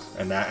says,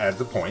 and that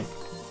adds a point.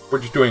 We're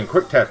just doing a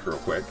quick test real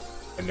quick,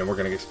 and then we're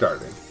going to get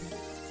started.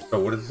 So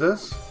what is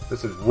this?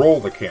 This is roll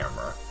the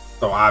camera.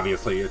 So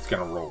obviously it's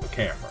going to roll the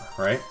camera,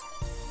 right?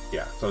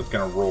 Yeah, so it's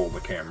going to roll the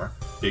camera.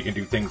 So you can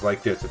do things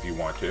like this if you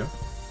want to.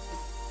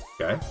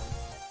 Okay.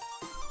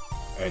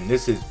 And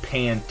this is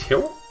pan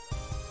tilt.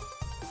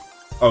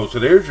 Oh, so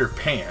there's your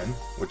pan,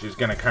 which is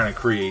going to kind of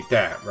create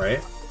that, right?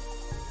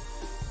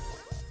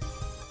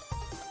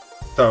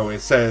 So it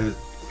says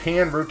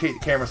pan, rotate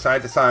the camera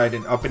side to side,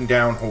 and up and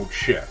down, hold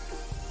shift.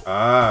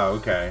 Ah,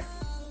 okay.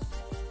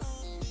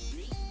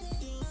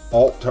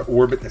 Alt to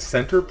orbit the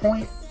center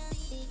point?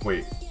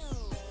 Wait.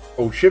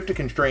 Oh, shift to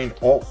constrain,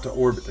 alt to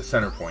orbit the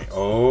center point.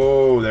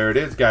 Oh, there it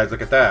is, guys.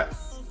 Look at that.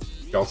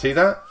 Y'all see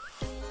that?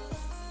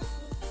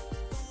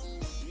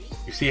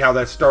 You see how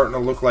that's starting to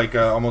look like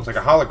almost like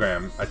a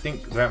hologram? I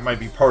think that might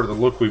be part of the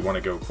look we want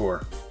to go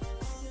for.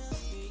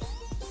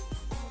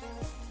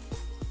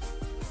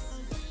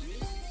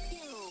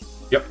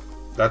 Yep,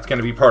 that's going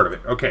to be part of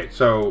it. Okay,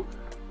 so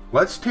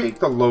let's take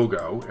the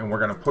logo and we're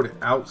going to put it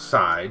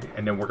outside,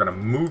 and then we're going to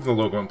move the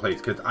logo in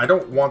place because I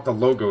don't want the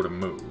logo to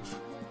move.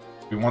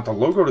 We want the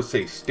logo to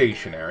stay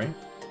stationary.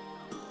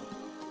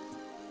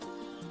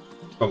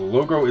 The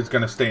logo is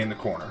going to stay in the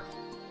corner.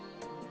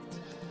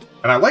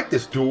 And I like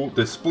this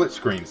split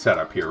screen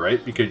setup here,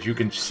 right? Because you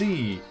can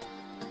see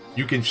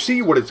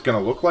what it's going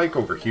to look like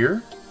over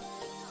here,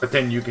 but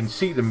then you can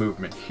see the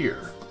movement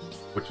here,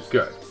 which is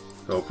good.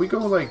 So if we go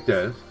like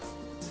this,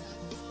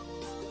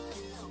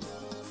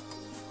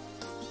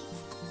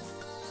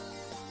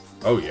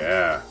 oh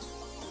yeah.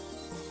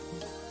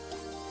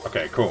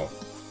 Okay, cool.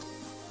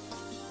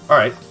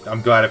 Alright,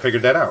 I'm glad I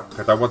figured that out,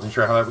 because I wasn't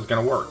sure how that was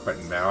going to work, but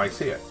now I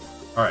see it.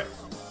 Alright,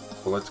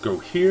 so let's go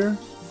here.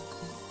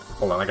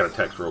 Hold on, I got a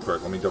text real quick.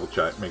 Let me double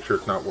check, make sure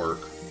it's not work.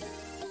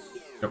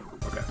 Nope,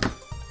 okay.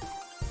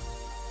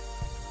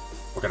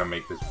 We're going to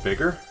make this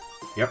bigger.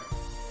 Yep.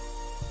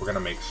 We're going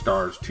to make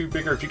stars 2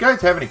 bigger. If you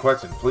guys have any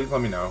questions, please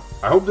let me know.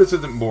 I hope this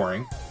isn't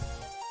boring.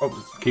 Hope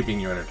it's keeping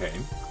you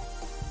entertained.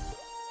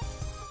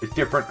 It's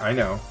different, I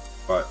know.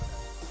 but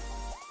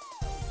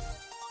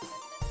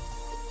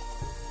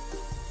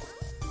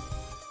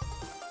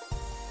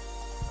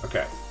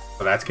okay,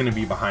 so that's going to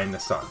be behind the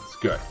suns.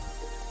 Good.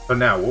 So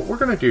now what we're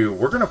going to do,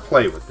 we're going to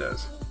play with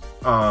this.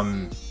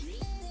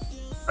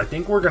 I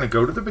think we're going to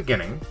go to the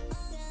beginning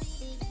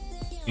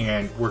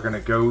and we're going to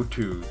go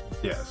to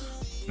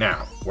this.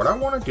 Now, what I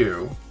want to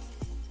do,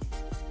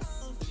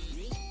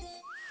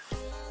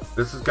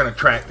 this is going to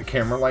track the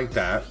camera like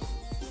that.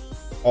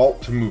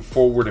 Alt to move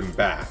forward and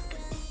back.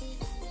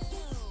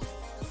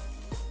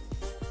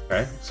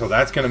 Okay, so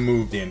that's going to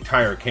move the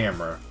entire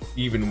camera,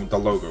 even with the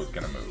logo is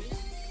going to move.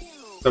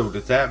 So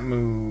does that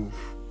move?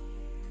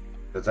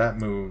 Does that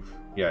move?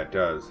 Yeah, it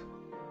does.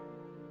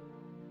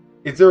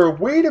 Is there a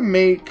way to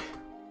make...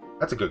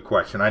 That's a good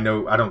question. I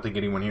don't think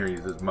anyone here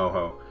uses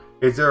Moho.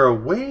 Is there a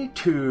way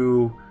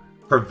to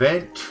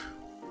prevent...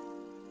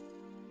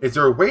 Is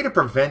there a way to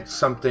prevent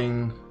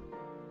something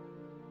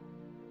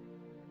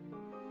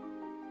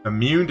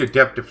immune to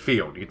depth of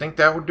field? Do you think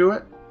that would do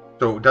it?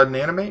 So it doesn't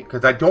animate?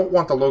 Because I don't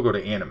want the logo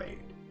to animate.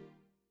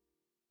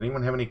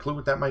 Anyone have any clue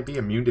what that might be?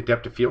 Immune to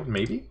depth of field?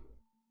 Maybe?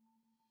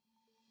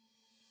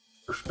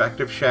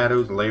 Perspective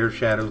shadows, layer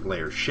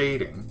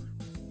shading.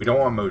 We don't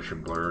want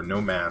motion blur,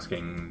 no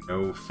masking,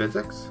 no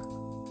physics.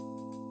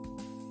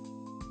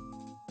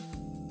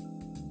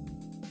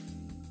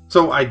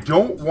 So I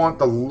don't want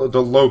the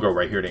logo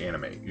right here to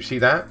animate. You see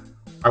that?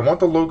 I want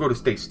the logo to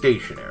stay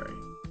stationary.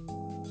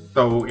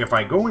 So if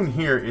I go in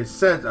here, it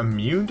says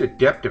immune to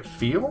depth of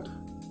field.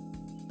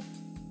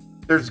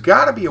 There's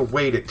got to be a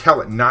way to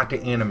tell it not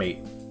to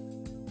animate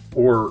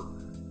or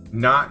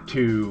not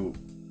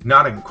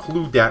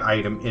include that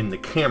item in the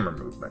camera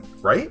movement,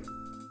 right?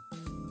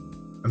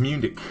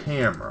 Immune to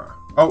camera.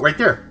 Oh, right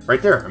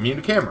there, immune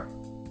to camera.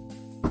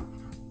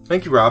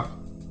 Thank you, Rob.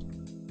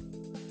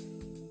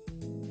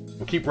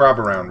 We'll keep Rob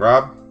around.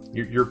 Rob,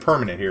 you're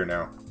permanent here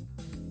now.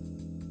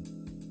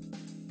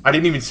 I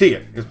didn't even see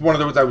it. It's one of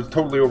those I was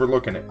totally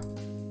overlooking it.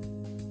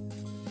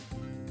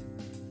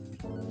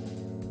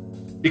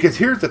 Because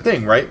here's the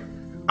thing, right?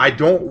 I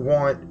don't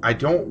want,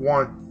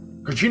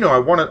 because you know I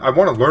want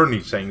to learn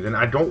these things, and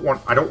I don't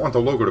want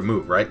the logo to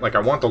move, right? Like I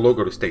want the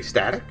logo to stay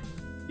static.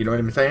 You know what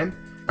I'm saying?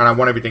 And I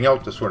want everything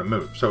else to sort of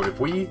move. So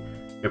if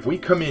we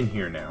come in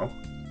here now,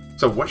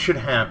 so what should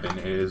happen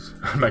is,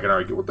 I'm not gonna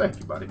argue. Well, thank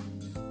you, buddy.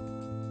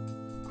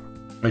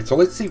 Wait, so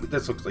let's see what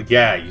this looks like.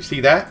 Yeah, you see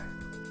that?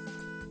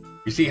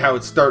 You see how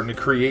it's starting to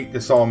create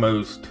this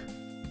almost,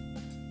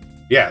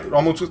 yeah, it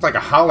almost looks like a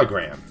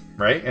hologram,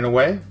 right? In a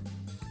way,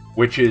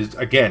 which is,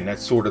 again,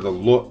 that's sort of the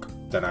look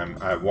that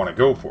I want to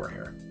go for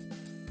here.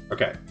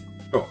 Okay,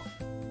 cool.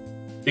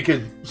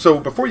 Because, so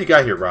before you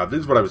got here, Rob,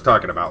 this is what I was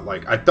talking about.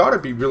 Like, I thought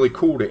it'd be really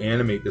cool to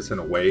animate this in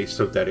a way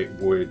so that it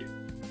would,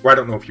 well, I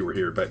don't know if you were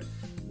here, but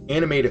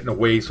animate it in a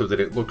way so that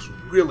it looks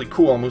really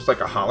cool, almost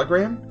like a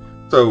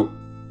hologram. So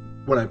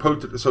when I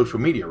post it to social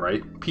media,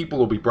 right, people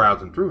will be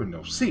browsing through and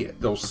they'll see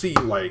it. They'll see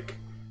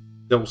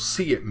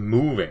it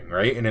moving,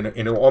 right? And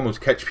it'll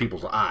almost catch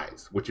people's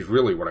eyes, which is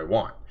really what I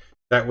want.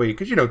 That way,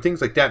 because, you know,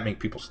 things like that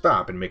make people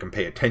stop and make them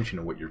pay attention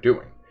to what you're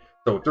doing.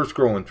 So if they're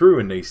scrolling through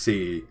and they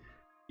see,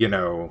 you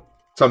know,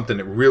 something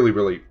that really,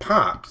 really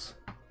pops,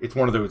 it's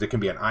one of those that can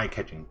be an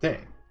eye-catching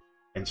thing.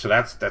 And so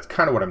that's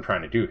kind of what I'm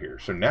trying to do here.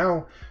 So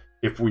now,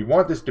 if we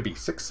want this to be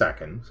 6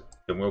 seconds,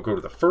 then we'll go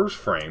to the first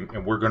frame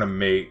and we're going to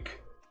make...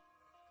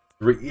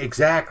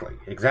 Exactly.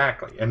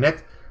 And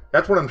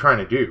that's what I'm trying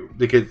to do.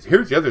 Because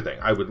here's the other thing.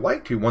 I would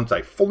like to, once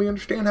I fully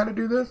understand how to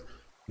do this,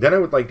 then I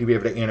would like to be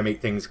able to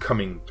animate things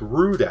coming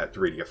through that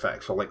 3D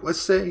effect. So like, let's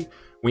say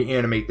we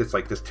animate this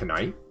like this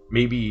tonight.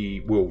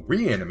 Maybe we'll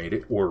reanimate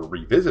it or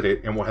revisit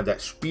it, and we'll have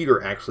that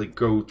speeder actually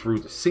go through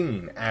the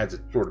scene as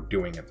it's sort of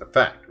doing its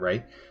effect,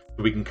 right?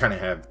 So we can kind of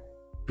have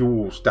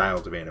dual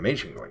styles of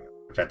animation going on,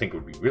 which I think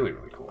would be really,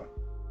 really cool.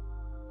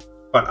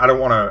 But I don't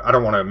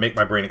want to make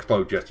my brain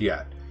explode just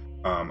yet.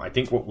 I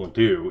think what we'll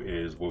do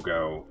is we'll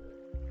go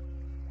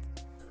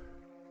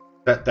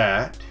set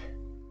that,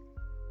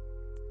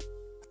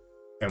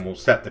 and we'll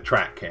set the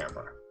track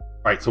camera.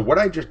 All right, so what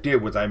I just did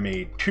was I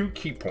made 2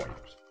 key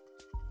points.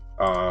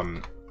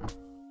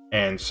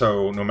 And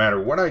so no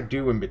matter what I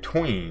do in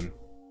between,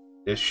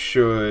 this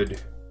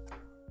should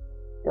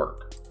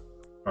work.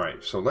 All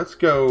right, so let's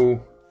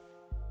go,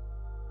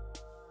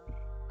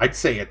 I'd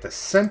say at the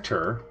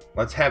center,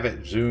 let's have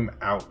it zoom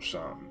out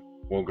some.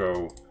 We'll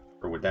go,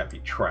 or would that be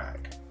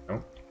track?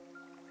 Nope.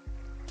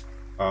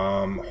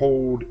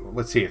 Hold,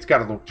 let's see, it's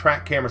got a little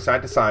track camera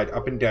side to side,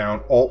 up and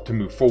down, Alt to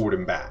move forward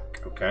and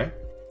back, okay?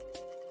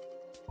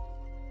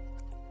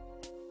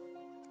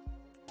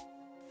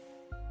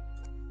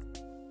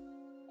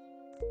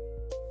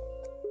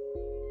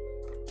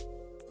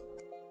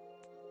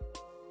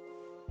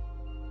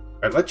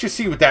 All right, let's just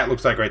see what that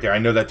looks like right there. I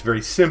know that's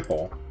very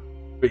simple,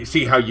 but you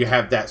see how you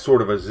have that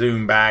sort of a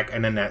zoom back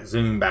and then that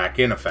zoom back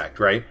in effect,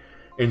 right?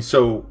 And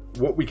so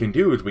what we can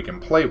do is we can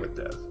play with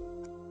this.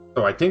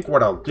 So I think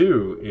what I'll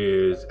do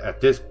is at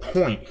this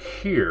point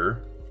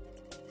here,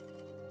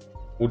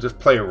 we'll just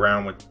play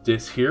around with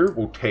this here.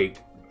 We'll take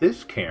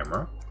this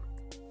camera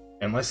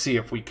And let's see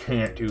if we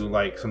can't do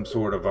like some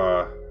sort of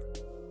a...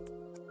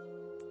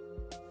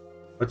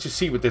 Let's just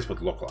see what this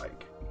would look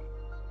like.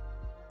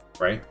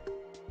 Right?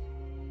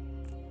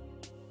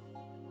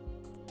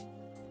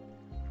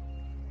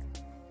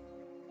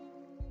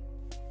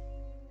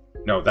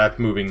 No, that's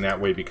moving that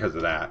way because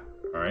of that.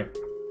 Alright?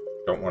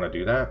 Don't want to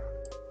do that.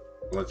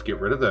 Let's get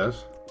rid of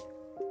this.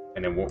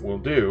 And then what we'll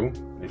do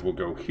is we'll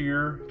go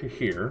here to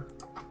here.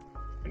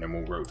 And then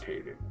we'll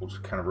rotate it. We'll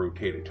just kind of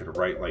rotate it to the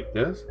right like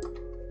this.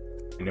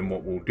 And then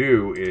what we'll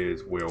do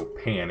is we'll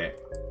pan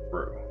it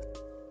through.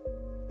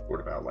 What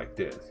about like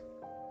this?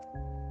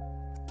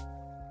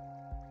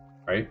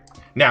 Right?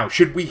 Now,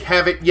 should we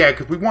have it? Yeah,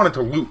 because we want it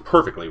to loop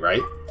perfectly,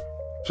 right?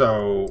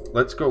 So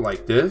let's go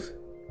like this.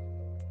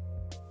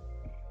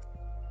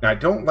 Now, I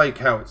don't like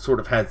how it sort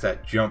of has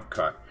that jump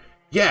cut.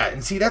 Yeah,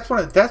 and see, that's what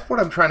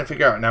I'm trying to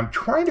figure out. And I'm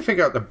trying to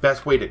figure out the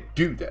best way to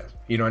do this.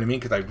 You know what I mean?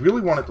 Because I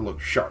really want it to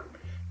look sharp.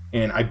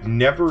 And I've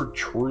never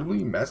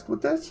truly messed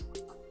with this.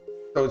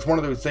 So it's one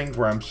of those things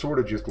where I'm sort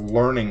of just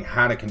learning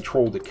how to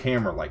control the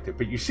camera like that.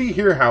 But you see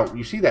here how,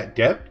 you see that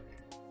depth?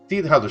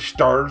 See how the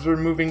stars are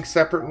moving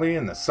separately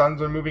and the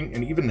suns are moving,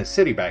 and even the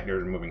city back there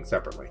is moving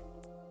separately.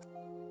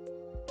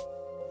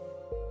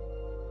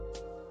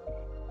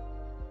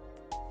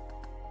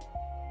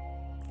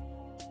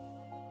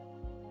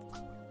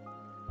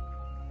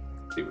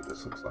 Let's see what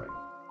this looks like.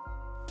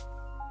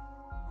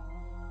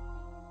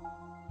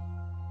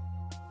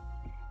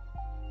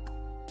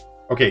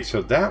 Okay,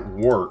 so that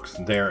works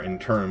there in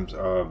terms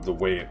of the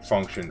way it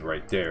functioned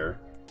right there.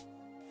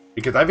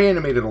 Because I've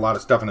animated a lot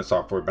of stuff in the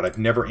software, but I've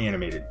never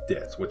animated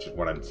this, which is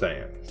what I'm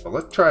saying. So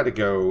let's try to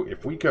go,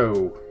 if we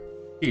go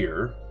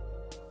here,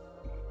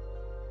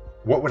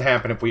 what would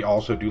happen if we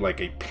also do like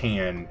a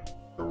pan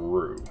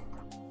through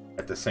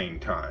at the same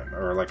time?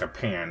 Or like a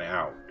pan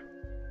out?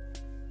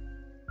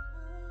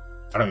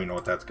 I don't even know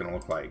what that's going to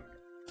look like.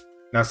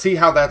 Now see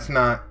how that's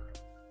not,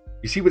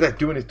 you see what that's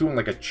doing? It's doing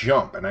like a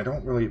jump, and I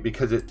don't really,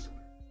 because it's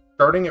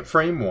starting at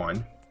frame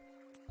 1,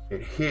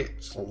 it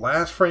hits the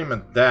last frame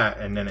of that,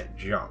 and then it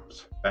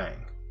jumps.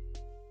 Bang.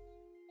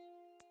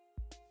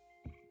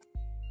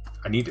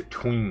 I need to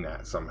tween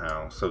that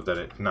somehow so that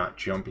it's not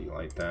jumpy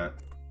like that.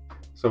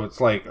 So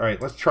it's like,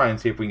 alright, let's try and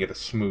see if we can get a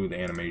smooth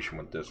animation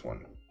with this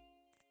one.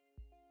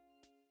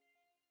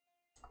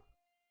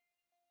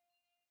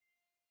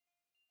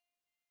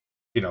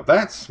 You know,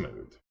 that's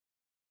smooth.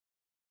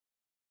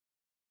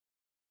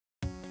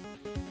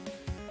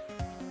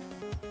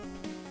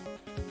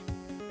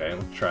 Okay,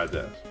 let's try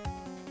this.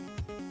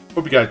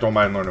 Hope you guys don't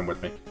mind learning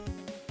with me.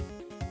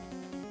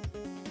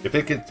 If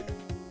it gets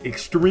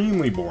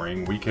extremely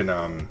boring, we can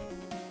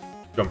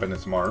jump into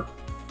some art.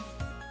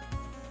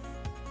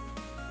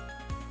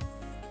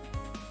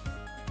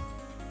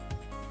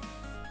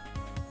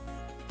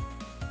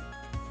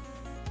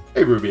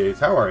 Hey Ruby Ace,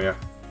 how are you?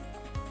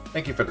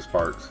 Thank you for the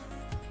sparks.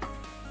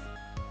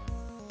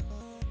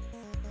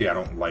 Yeah, I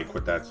don't like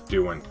what that's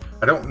doing.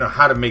 I don't know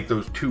how to make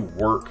those two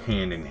work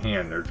hand in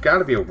hand. There's got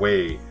to be a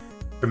way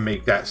to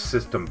make that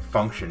system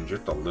function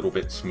just a little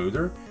bit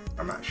smoother.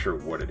 I'm not sure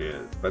what it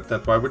is, but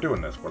that's why we're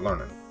doing this. We're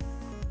learning.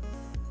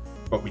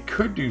 But we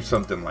could do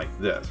something like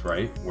this,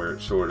 right? Where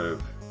it's sort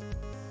of...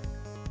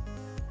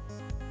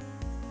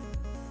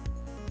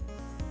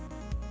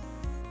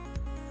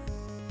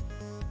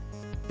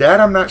 That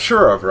I'm not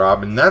sure of,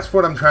 Rob, and that's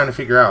what I'm trying to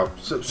figure out.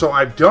 So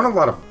I've done a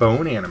lot of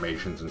bone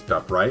animations and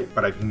stuff, right?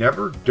 But I've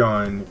never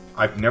done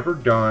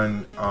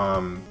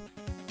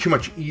too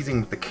much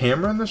easing with the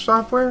camera in the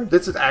software.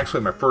 This is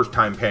actually my first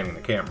time panning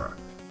the camera.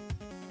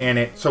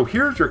 And so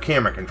here's your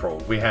camera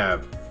controls. We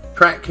have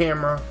track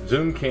camera,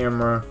 zoom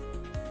camera,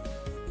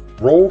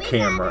 roll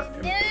camera,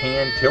 and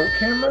pan tilt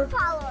camera.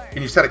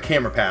 Can you set a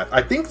camera path?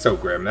 I think so,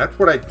 Grim. That's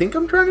what I think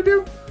I'm trying to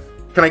do.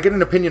 Can I get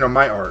an opinion on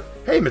my art?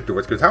 Hey, Mr.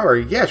 Whiskers, how are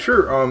you? Yeah,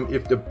 sure.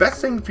 If the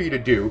best thing for you to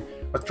do,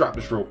 let's drop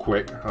this real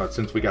quick,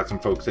 since we got some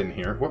folks in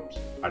here. Whoops,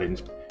 I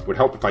didn't. It would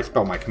help if I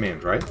spell my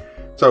commands right.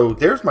 So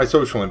there's my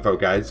social info,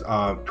 guys.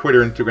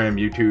 Twitter, Instagram,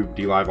 YouTube,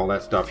 DLive, all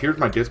that stuff. Here's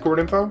my Discord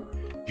info.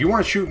 If you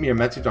want to shoot me a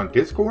message on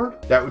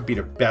Discord, that would be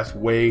the best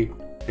way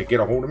to get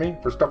a hold of me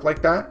for stuff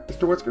like that,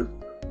 Mr. Whiskers.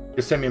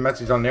 Just send me a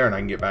message on there and I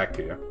can get back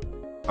to you.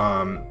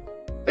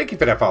 Thank you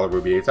for that follow,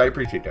 Ruby 8. I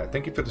appreciate that.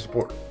 Thank you for the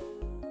support.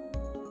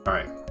 All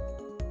right.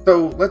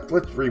 So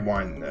let's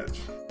rewind this.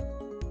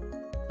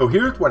 So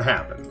here's what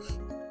happens.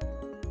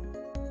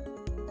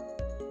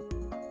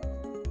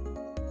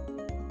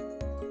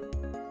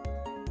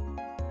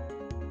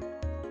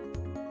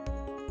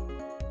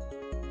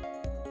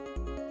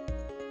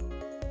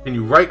 Can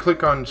you right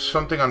click on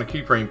something on the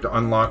keyframe to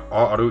unlock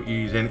auto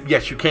ease in?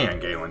 Yes, you can,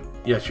 Galen.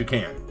 Yes, you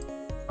can.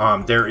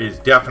 There is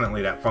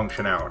definitely that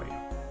functionality.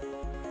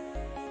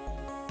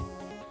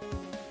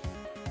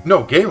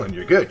 No, Galen,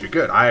 you're good. You're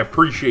good. I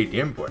appreciate the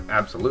input.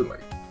 Absolutely.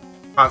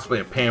 Possibly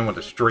a pan with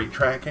a straight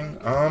tracking.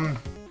 I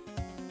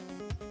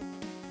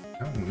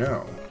don't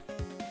know.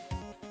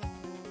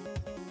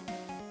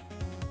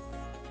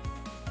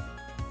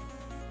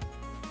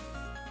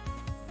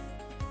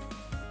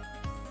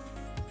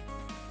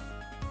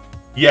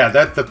 Yeah,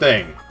 that's the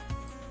thing.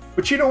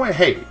 But you know what?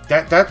 Hey,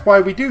 that's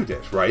why we do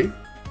this, right?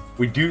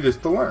 We do this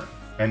to learn.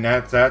 And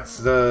that's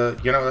the,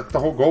 you know, that's the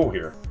whole goal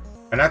here.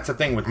 And that's the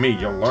thing with me,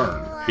 you'll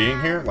learn.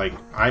 Being here, like,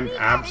 I'm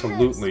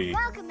absolutely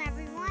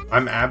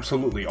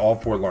all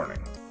for learning.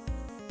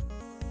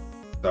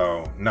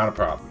 So, not a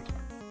problem.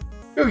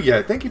 Oh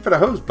yeah, thank you for the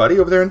host, buddy,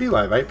 over there in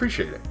D-Live. I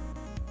appreciate it.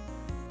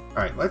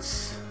 Alright,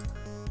 let's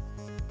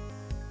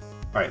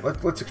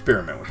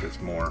experiment with this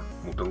more.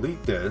 We'll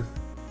delete this.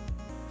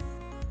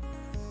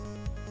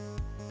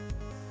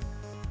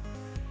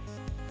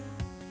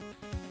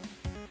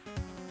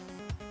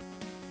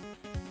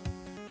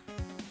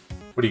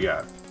 What do you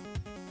got?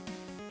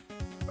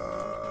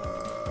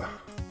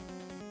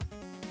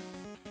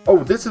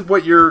 Oh, this is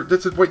what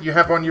you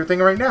have on your thing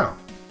right now.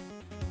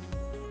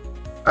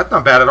 That's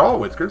not bad at all,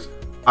 Whiskers.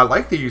 I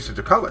like the usage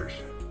of colors.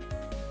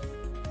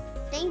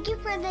 Thank you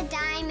for the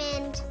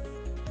diamond.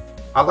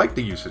 I like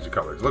the usage of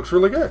colors. It looks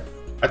really good.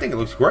 I think it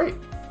looks great.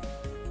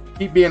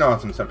 Keep being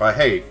awesome, Senpai.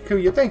 Hey,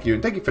 Kuya, thank you.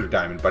 And thank you for the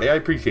diamond, buddy. I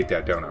appreciate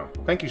that, Dono.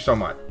 Thank you so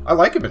much. I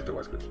like it, Mr.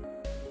 Whiskers.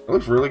 It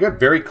looks really good.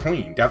 Very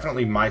clean.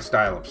 Definitely my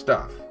style of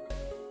stuff.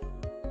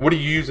 What are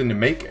you using to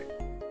make it?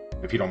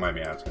 If you don't mind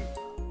me asking.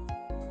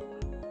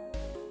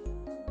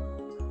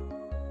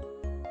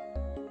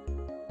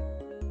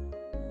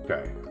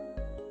 Okay.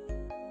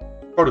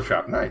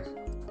 Photoshop, nice.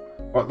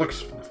 Well, it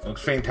looks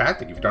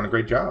fantastic. You've done a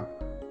great job.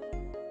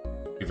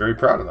 Be very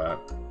proud of that.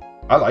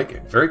 I like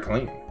it. Very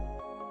clean.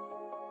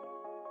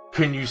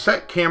 Can you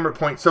set camera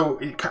point? So,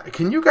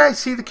 can you guys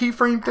see the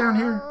keyframes down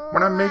here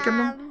when I'm making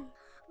them?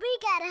 We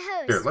got a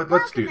host. Here,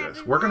 let's do this.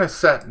 Everyone. We're going to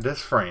set this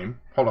frame.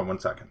 Hold on one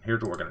second.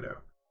 Here's what we're going to do.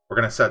 We're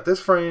going to set this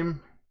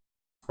frame.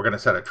 We're going to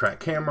set a track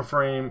camera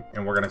frame.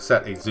 And we're going to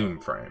set a zoom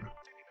frame.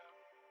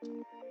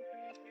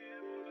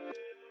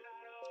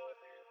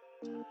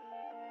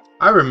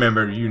 I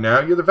remember you now.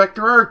 You're the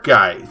vector art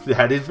guy.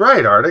 That is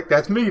right, Arctic.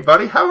 That's me,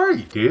 buddy. How are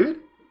you, dude?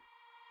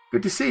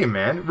 Good to see you,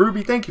 man.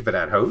 Ruby, thank you for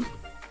that, host.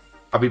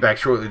 I'll be back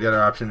shortly. The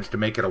other option is to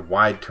make it a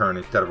wide turn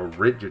instead of a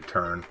rigid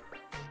turn.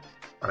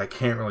 But I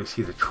can't really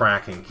see the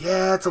tracking.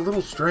 Yeah, it's a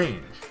little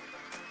strange.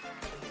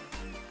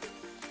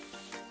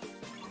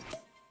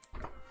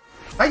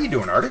 How you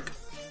doing, Arctic?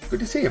 Good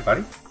to see you,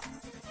 buddy.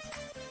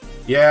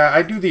 Yeah,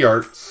 I do the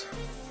arts.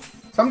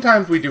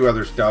 Sometimes we do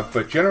other stuff,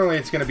 but generally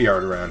it's going to be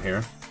art around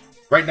here.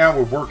 Right now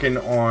we're working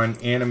on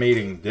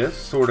animating this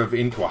sort of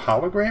into a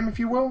hologram, if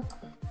you will.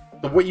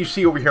 So what you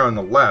see over here on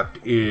the left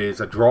is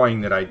a drawing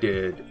that I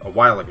did a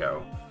while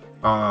ago.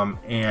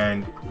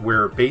 And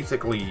we're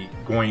basically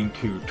going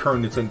to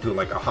turn this into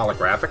like a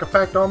holographic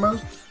effect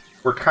almost.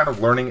 We're kind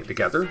of learning it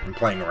together and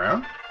playing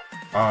around.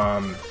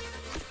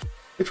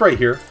 It's right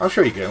here. I'll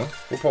show you, Galen.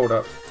 We'll pull it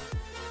up.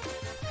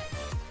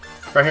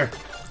 Right here.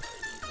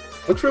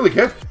 Looks really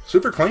good.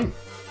 Super clean.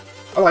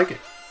 I like it.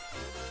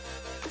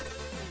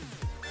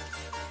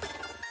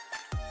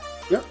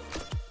 Yep.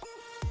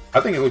 I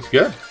think it looks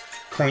good.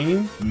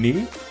 Clean,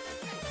 neat.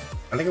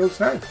 I think it looks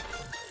nice.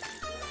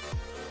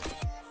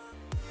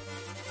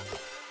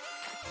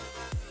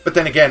 But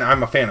then again,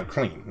 I'm a fan of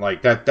clean.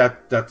 Like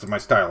that's my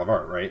style of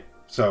art, right?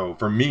 So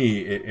for me,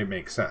 it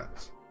makes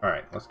sense. All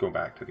right, let's go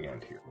back to the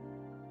end here.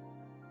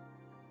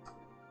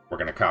 We're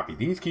going to copy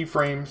these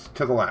keyframes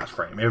to the last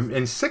frame.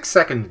 And 6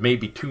 seconds may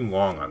be too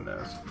long on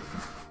this.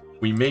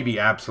 We may be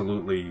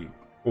absolutely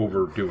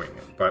overdoing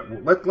it.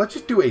 But let's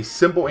just do a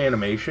simple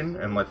animation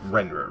and let's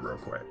render it real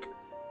quick.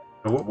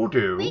 So what we'll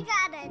do... We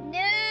got a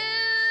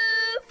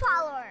new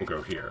follower. We'll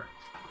go here.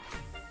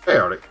 Hey,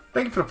 Arctic.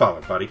 Thank you for the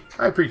follow, buddy.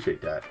 I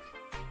appreciate that.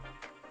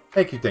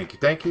 Thank you, thank you,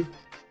 thank you.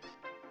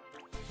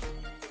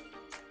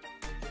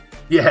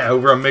 Yeah,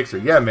 over on Mixer.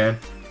 Yeah, man.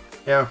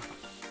 Yeah.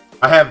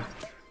 I have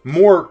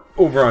more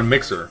over on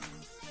Mixer.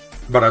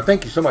 But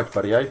thank you so much,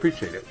 buddy. I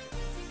appreciate it.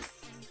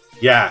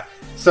 Yeah.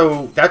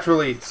 So that's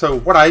really... So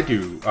what I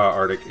do,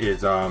 Arctic,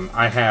 is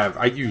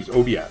I use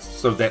OBS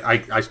so that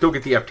I still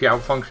get the FTL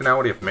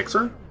functionality of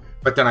Mixer,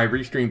 but then I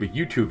restream to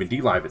YouTube and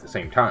DLive at the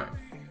same time.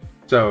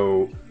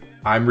 So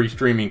I'm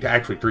restreaming to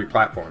actually 3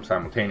 platforms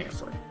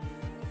simultaneously.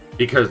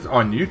 Because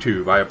on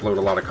YouTube, I upload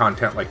a lot of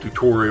content like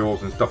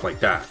tutorials and stuff like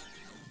that.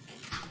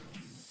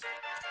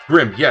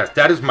 Grim, yes,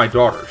 that is my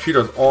daughter. She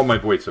does all my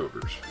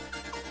voiceovers.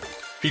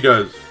 She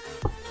does.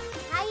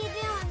 How you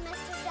doing,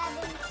 Mr.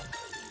 Seven?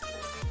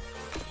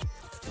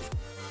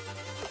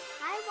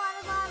 Hi,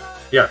 water bottle.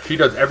 Yeah, she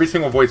does every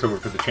single voiceover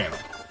for the channel.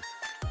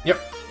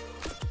 Yep.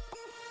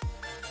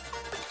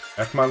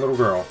 That's my little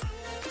girl.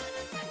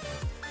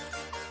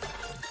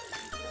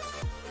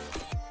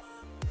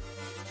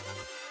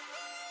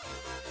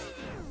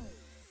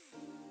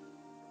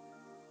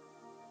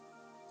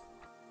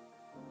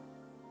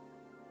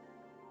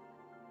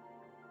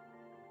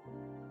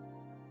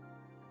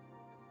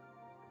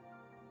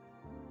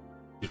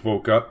 Just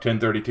woke up,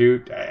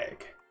 10:32. Dang.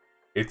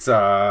 It's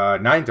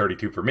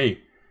 9:32 for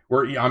me.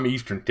 I'm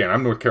Eastern Standard.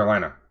 I'm North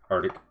Carolina,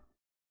 Arctic.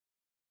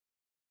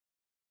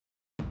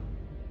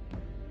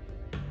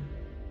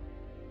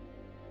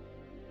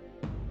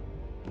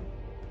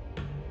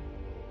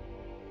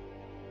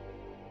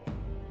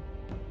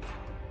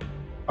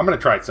 I'm gonna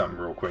try something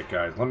real quick,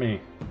 guys. Let me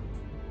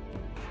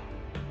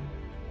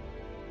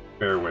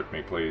Bear with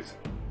me, please.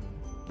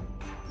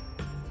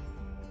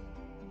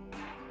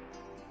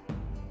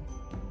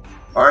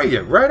 Alright,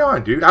 yeah, right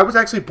on, dude. I was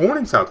actually born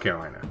in South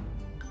Carolina.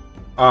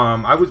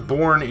 I was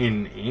born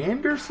in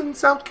Anderson,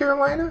 South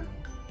Carolina?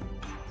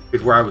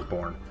 Is where I was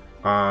born.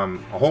 A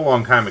whole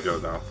long time ago,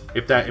 though.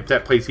 If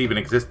that place even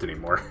exists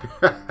anymore.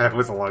 That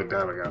was a long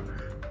time ago.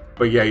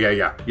 But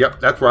yeah. Yep,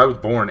 that's where I was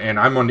born. And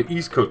I'm on the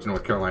east coast of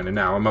North Carolina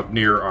now. I'm up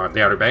near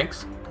the Outer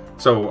Banks.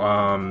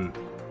 So,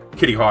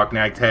 Kitty Hawk,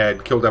 Nag's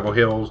Head, Kill Devil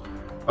Hills,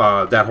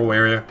 that whole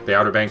area. The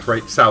Outer Banks,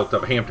 right south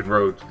of Hampton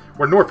Roads.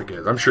 Where Norfolk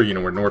is. I'm sure you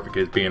know where Norfolk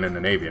is, being in the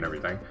Navy and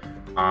everything.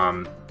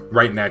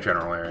 Right in that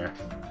general area.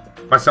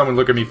 My son would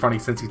look at me funny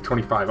since he's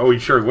 25. Oh, he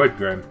sure would,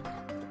 Grim.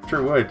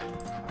 Sure would.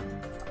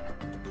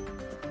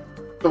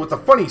 So it's a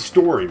funny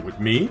story with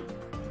me.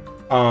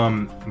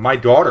 My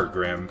daughter,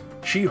 Grim,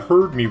 she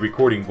heard me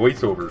recording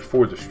voiceovers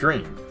for the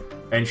stream.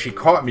 And she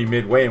caught me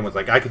midway and was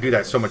like, I could do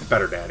that so much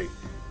better, Daddy.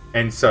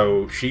 And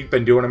so she's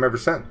been doing them ever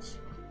since.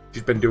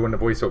 She's been doing the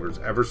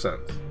voiceovers ever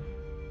since.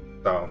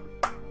 So,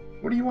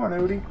 what do you want,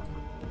 Odie?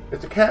 Is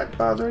the cat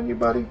bothering you,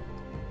 buddy?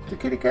 Is the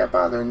kitty cat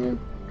bothering you?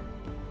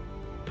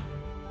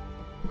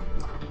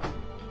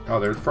 Oh,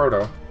 there's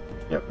Frodo.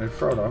 Yep, there's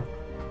Frodo.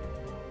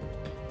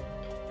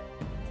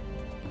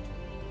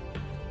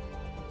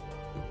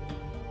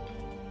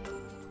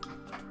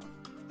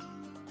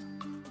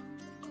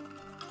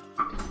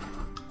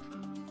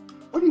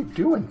 What are you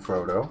doing,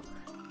 Frodo?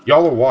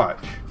 Y'all will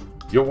watch.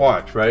 You'll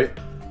watch, right?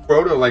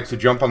 Frodo likes to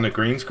jump on the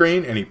green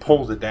screen and he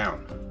pulls it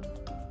down.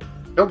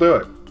 He'll do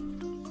it.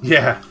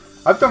 Yeah.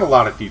 I've done a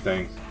lot of few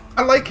things.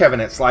 I like having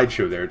that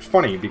slideshow there. It's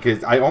funny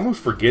because I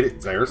almost forget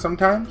it's there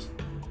sometimes.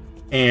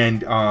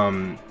 And,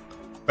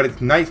 but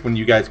it's nice when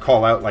you guys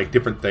call out like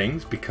different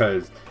things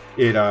because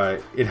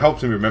it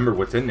helps me remember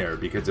what's in there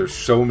because there's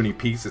so many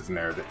pieces in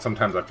there that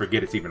sometimes I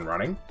forget it's even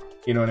running.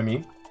 You know what I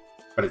mean?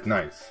 But it's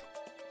nice.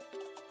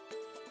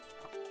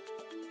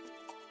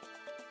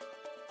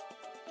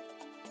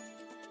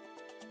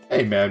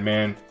 Hey,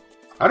 Madman.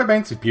 Outer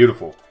Banks is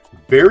beautiful.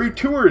 Very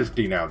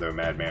touristy now, though,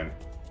 Madman.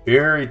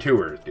 Very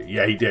touristy.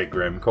 Yeah, he did,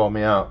 Grim. Call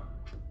me out.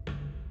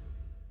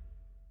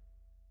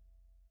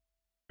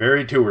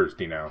 Very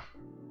touristy now.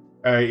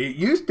 It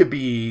used to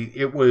be,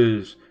 it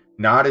was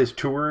not as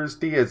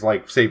touristy as,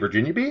 like, say,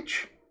 Virginia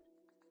Beach.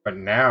 But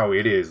now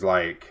it is,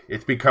 like,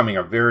 it's becoming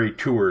a very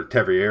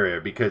tourist-heavy area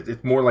because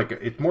it's more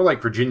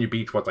like Virginia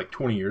Beach was, like,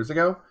 20 years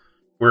ago,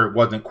 where it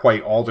wasn't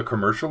quite all the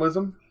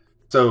commercialism.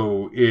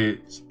 So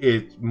it's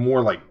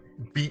more, like,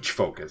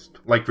 beach-focused,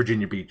 like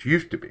Virginia Beach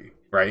used to be,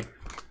 right?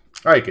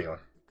 All right, Galen.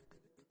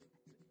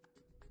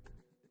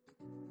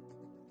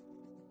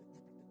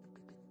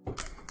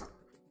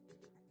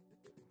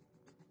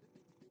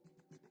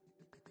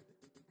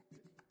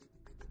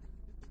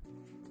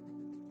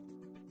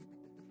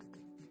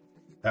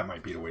 That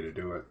might be the way to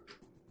do it.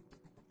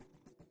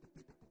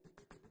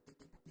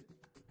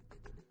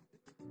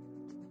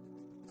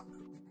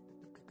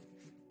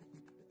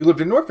 You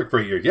lived in Norfolk for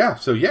 8 years. Yeah,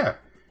 so yeah.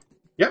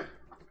 Yep.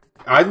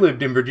 I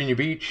lived in Virginia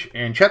Beach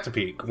and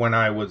Chesapeake when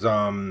I was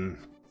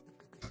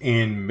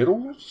in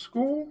middle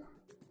school,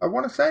 I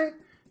want to say.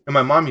 And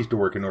my mom used to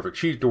work in Norfolk.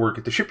 She used to work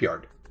at the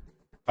shipyard.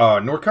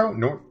 Norco?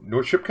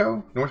 North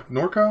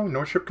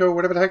Shipco,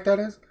 whatever the heck that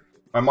is.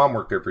 My mom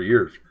worked there for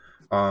years.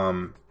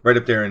 Right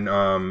up there in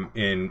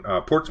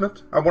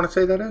Portsmouth, I want to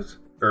say that is.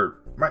 Or,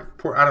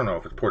 I don't know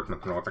if it's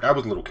Portsmouth or Norfolk. I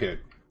was a little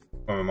kid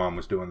when my mom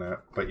was doing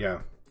that. But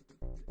yeah.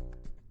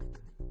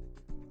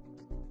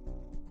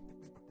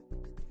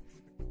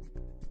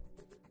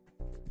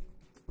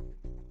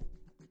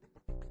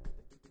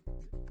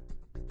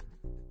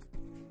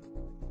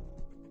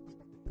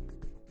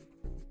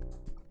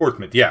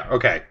 Portsmouth, yeah,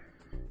 okay.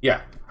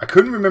 Yeah, I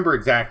couldn't remember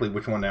exactly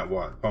which one that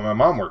was, but my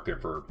mom worked there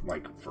for,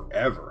 like,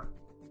 forever.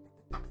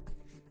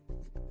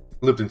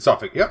 Lived in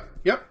Suffolk, yep.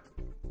 Yep,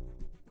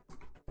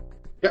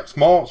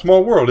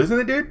 small world, isn't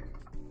it, dude?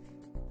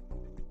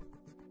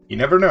 You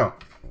never know.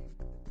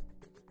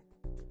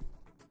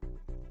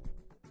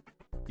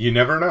 You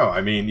never know.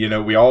 I mean, you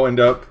know, we all end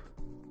up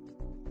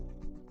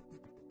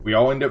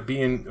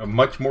being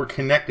much more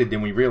connected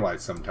than we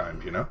realize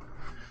sometimes, you know?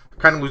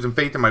 Kind of losing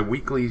faith in my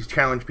weekly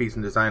challenge piece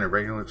and design a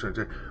regular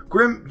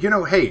Grim, you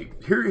know, hey,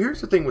 here's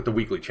the thing with the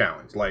weekly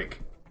challenge. Like,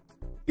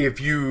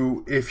 if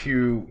you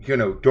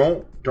know,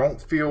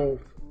 don't feel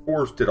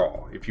forced at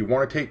all. If you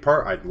want to take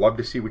part, I'd love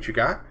to see what you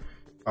got.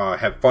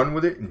 Have fun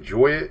with it,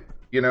 enjoy it.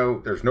 You know,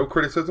 there's no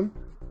criticism.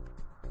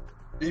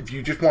 If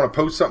you just want to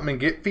post something and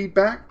get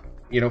feedback,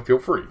 you know, feel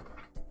free.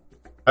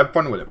 Have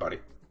fun with it, buddy.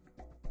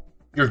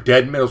 You're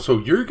dead middle, so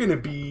you're gonna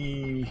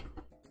be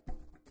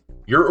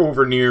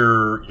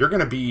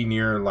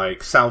near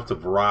like south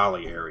of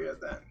Raleigh area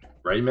then,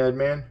 right,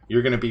 Madman?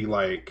 You're gonna be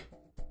like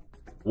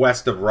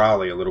west of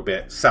Raleigh a little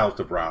bit, south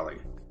of Raleigh.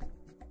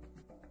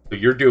 So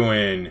you're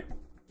doing,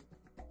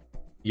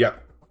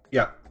 yep,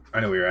 I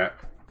know where you're at.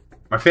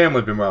 My family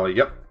lived in Raleigh,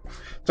 yep.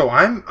 So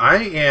I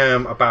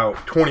am about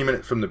 20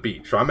 minutes from the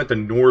beach, so I'm at the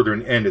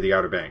northern end of the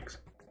Outer Banks.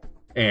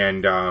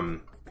 And,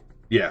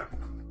 yeah,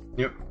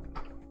 yep.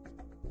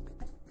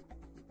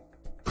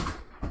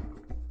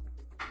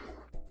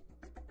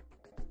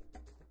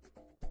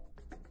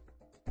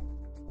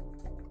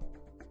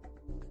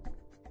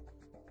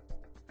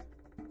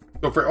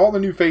 So for all the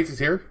new faces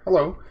here,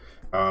 hello.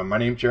 My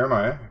name's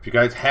Jeremiah. If you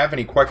guys have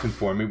any questions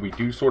for me, we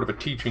do sort of a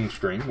teaching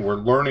stream. We're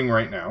learning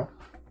right now.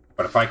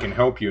 But if I can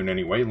help you in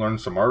any way, learn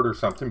some art or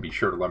something, be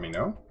sure to let me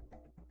know.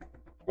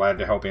 Glad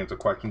to help answer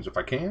questions if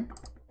I can.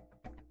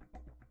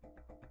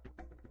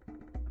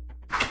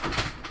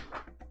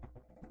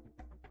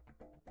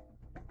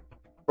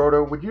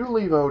 Frodo, would you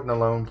leave Odin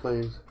alone,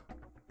 please?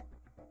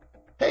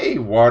 Hey,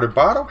 water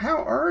bottle,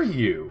 how are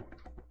you?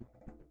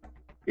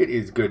 It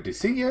is good to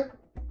see you.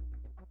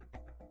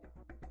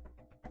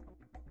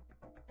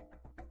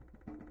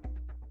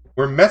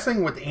 We're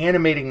messing with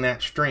animating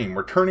that stream.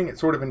 We're turning it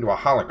sort of into a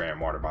hologram,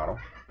 water bottle.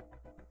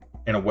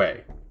 In a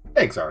way.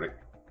 Thanks, Arctic.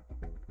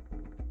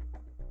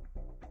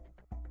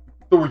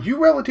 So were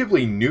you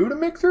relatively new to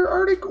Mixer,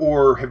 Arctic?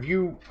 Or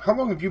how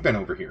long have you been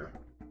over here?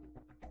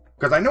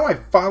 Because I know I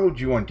followed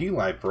you on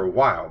DLive for a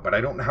while, but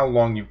I don't know how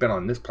long you've been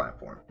on this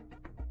platform.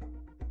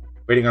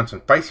 Waiting on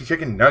some spicy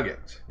chicken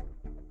nuggets.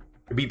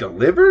 To be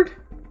delivered?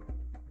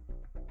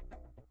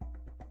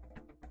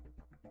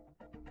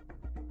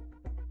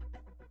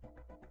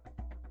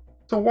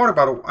 So water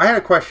bottle, I had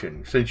a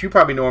question, since you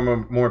probably know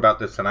more about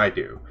this than I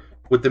do.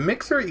 With the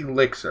Mixer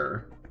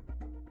Elixir,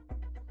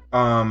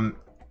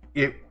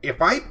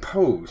 if I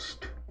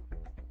post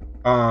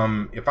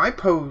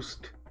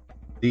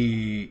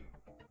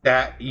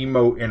that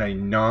emote in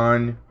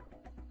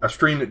a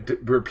stream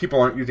where people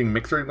aren't using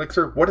Mixer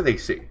Elixir, what do they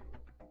see?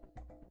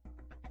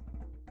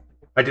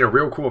 I did a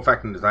real cool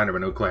effect in Designer, but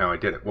no clue how I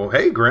did it. Well,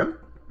 hey, Grim.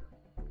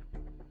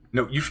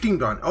 No, you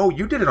streamed on... Oh,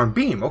 you did it on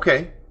Beam.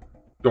 Okay.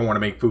 Don't want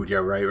to make food. Yeah,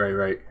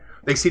 right.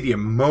 They see the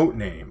emote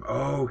name.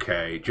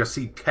 Okay. Just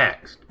see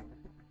text.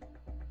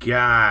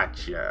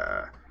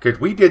 Gotcha. Because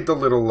we did the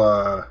little...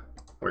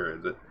 where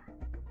is it?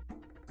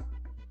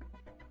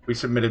 We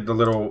submitted the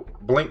little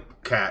blink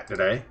cat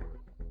today.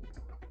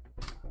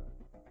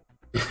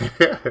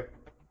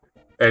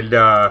 And,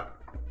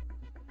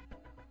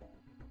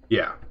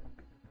 yeah.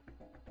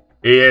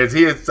 He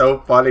is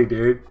so funny,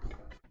 dude.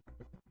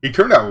 He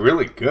turned out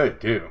really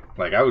good, too.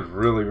 Like, I was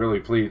really,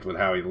 really pleased with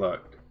how he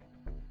looked.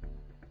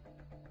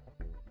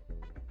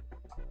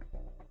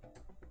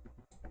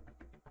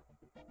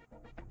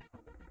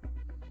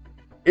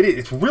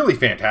 It's really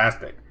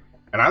fantastic.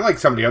 And I like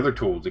some of the other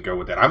tools that go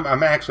with it.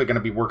 I'm actually going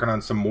to be working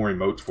on some more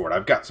emotes for it.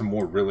 I've got some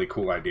more really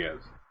cool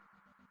ideas.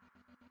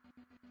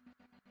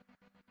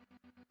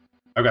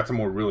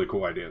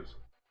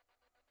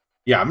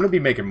 Yeah, I'm going to be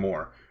making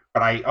more.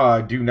 But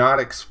I do not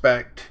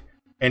expect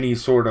any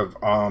sort of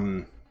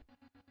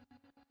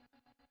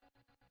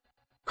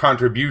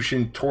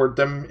contribution toward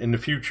them in the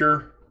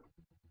future.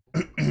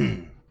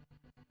 It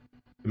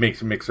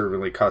makes Mixer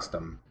really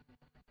custom.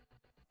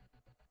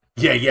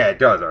 Yeah, it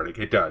does, Arctic.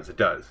 It does.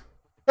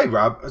 Hey,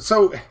 Rob.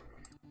 So,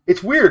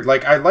 it's weird.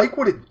 Like, I like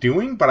what it's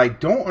doing, but I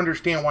don't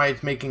understand why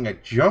it's making a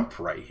jump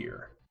right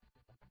here.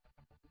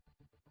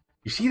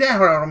 You see that?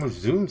 How it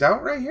almost zooms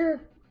out right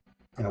here?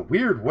 In a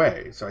weird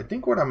way. So I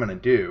think what I'm going to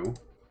do...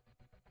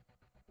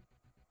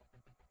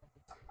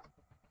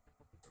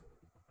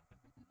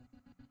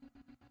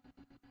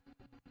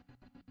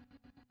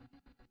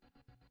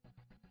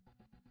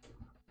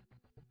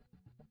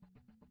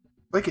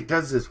 Like it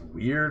does this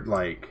weird,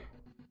 like...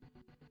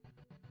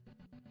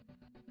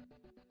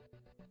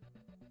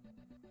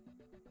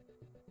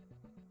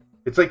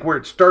 It's like where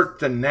it starts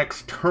the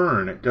next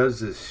turn, it does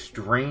this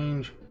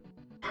strange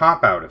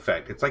pop-out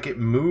effect. It's like it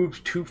moves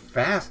too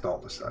fast all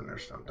of a sudden or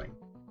something.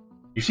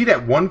 You see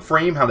that one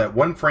frame, how that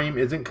one frame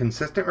isn't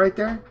consistent right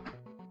there?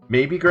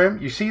 Maybe, Grim?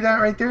 You see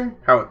that right there?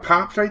 How it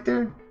pops right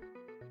there?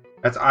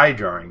 That's eye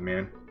jarring,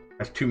 man.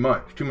 That's too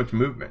much. Too much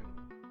movement.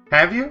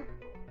 Have you?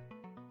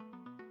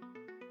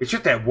 It's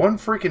just that one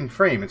freaking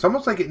frame. It's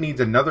almost like it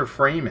needs another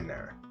frame in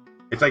there.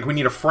 It's like we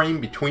need a frame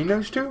between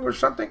those two or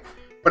something.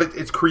 But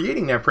it's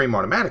creating that frame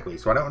automatically,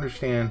 so I don't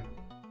understand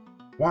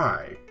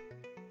why.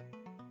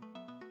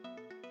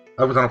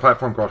 I was on a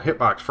platform called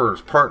Hitbox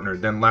first,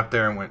 partnered, then left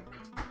there and went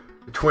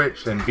to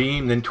Twitch, then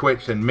Beam, then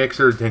Twitch, then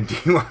Mixer, then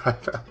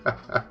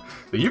DLive.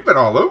 So you've been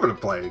all over the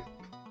place.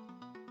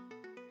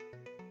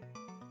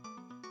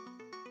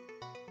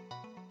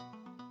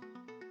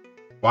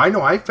 Well, I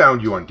know I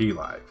found you on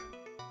DLive.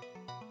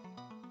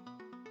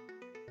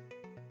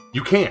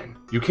 You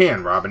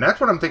can, Rob, and that's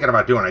what I'm thinking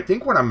about doing. I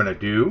think what I'm going to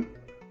do,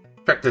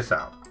 check this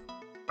out.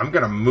 I'm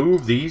going to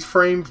move these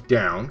frames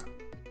down,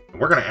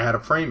 and we're going to add a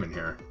frame in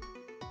here.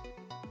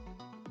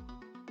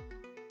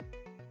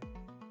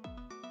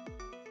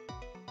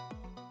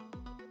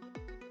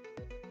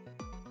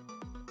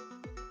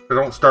 So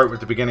don't start with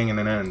the beginning and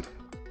an end.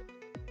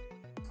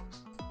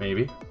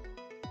 Maybe.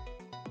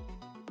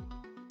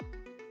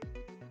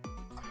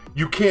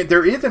 You can't.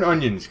 There is an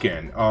onion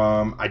skin.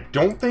 I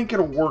don't think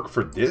it'll work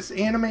for this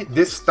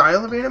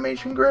style of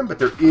animation, Grim, but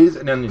there is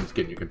an onion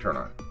skin you can turn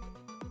on.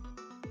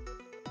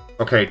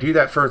 Okay, do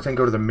that first, then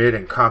go to the mid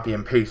and copy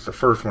and paste the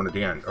first one at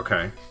the end.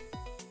 Okay.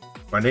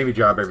 My Navy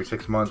job every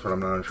 6 months, when I'm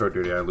not on short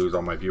duty, I lose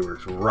all my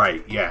viewers.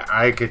 Right, yeah,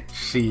 I could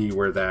see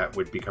where that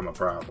would become a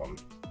problem.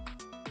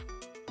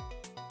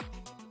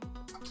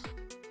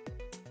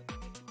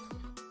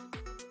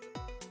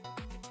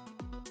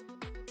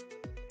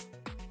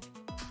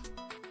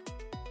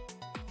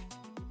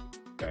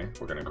 Okay,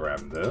 we're gonna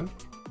grab this.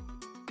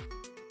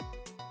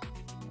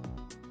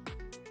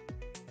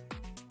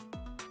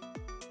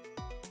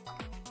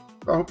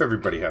 I hope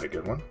everybody had a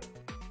good one.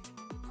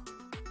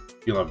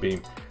 You love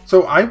Beam.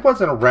 So I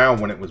wasn't around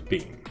when it was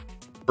Beam.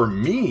 For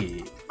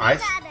me, I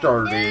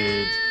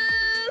started,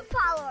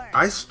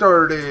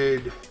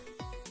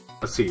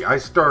 let's see, I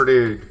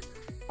started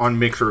on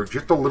Mixer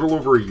just a little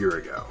over a year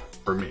ago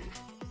for me.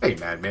 Hey,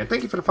 Madman,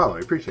 thank you for the follow. I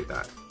appreciate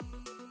that.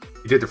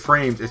 You did the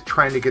frames. It's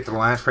trying to get to the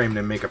last frame and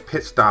then make a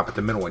pit stop at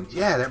the middle one.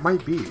 Yeah, that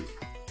might be.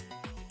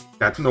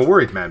 That's no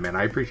worries, Madman.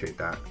 I appreciate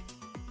that.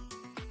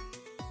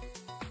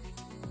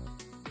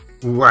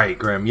 Right,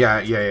 Grim.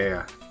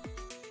 Yeah.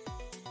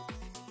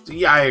 So,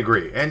 yeah, I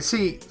agree. And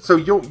see, so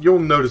you'll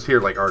notice here,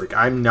 like Arctic,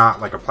 I'm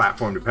not like a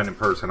platform dependent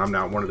person. I'm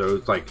not one of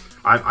those. Like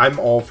I'm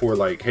all for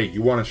like, hey,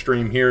 you want to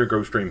stream here,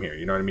 go stream here.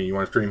 You know what I mean? You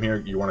want to stream here,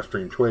 you want to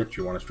stream Twitch,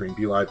 you want to stream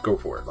DLive, go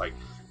for it. Like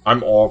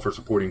I'm all for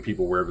supporting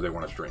people wherever they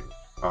want to stream.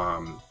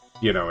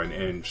 You know,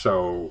 and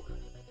so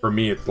for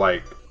me, it's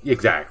like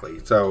exactly.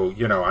 So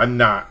you know, I'm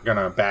not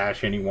gonna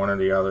bash any one or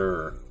the other.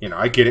 Or, you know,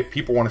 I get it.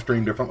 People want to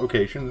stream different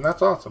locations, and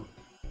that's awesome.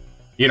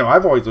 You know,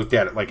 I've always looked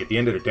at it like at the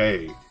end of the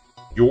day,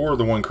 you're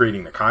the one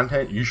creating the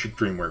content. You should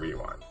stream wherever you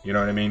want. You know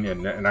what I mean?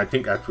 And I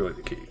think that's really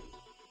the key.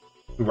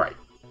 Right.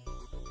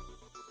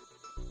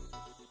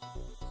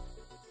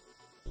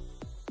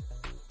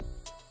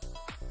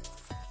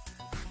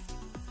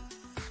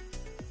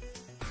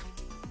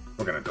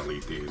 We're going to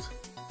delete these.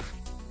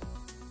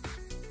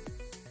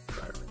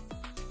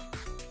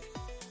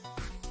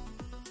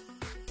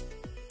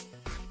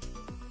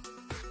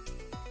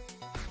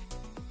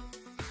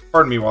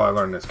 Pardon me while I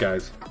learn this,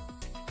 guys.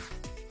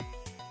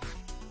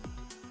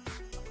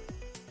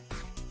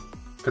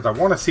 Because I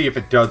want to see if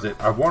it does it.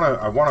 I want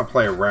to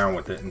play around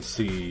with it and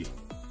see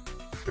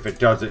if it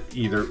does it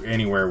either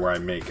anywhere where I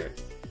make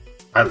it.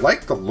 I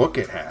like the look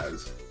it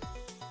has.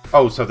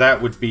 Oh, so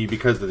that would be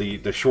because of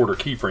the shorter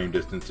keyframe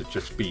distance. It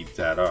just speeds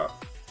that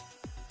up.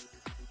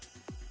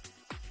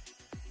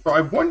 So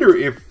I wonder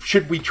if,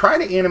 should we try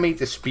to animate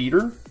the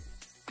speeder?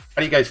 How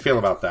do you guys feel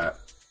about that?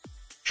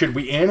 Should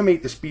we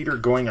animate the speeder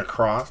going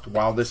across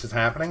while this is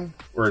happening?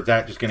 Or is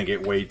that just going to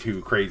get way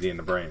too crazy in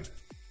the brain?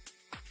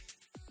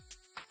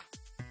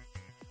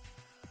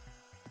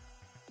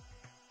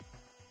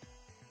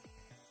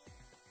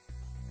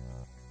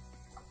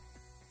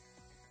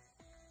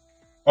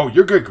 Oh,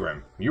 you're good,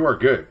 Grim. You are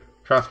good.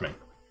 Trust me.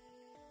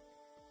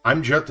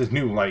 I'm just as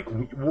new. Like,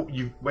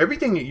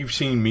 everything that you've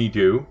seen me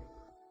do,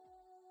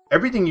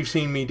 everything you've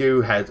seen me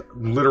do has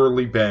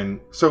literally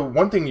been... So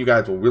one thing you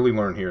guys will really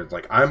learn here is,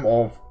 like, I'm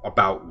all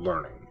about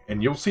learning.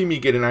 And you'll see me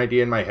get an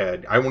idea in my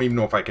head. I won't even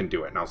know if I can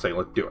do it. And I'll say,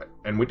 let's do it.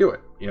 And we do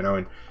it. You know,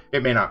 and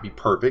it may not be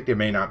perfect. It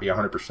may not be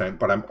 100%.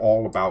 But I'm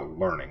all about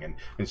learning.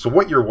 And so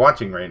what you're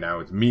watching right now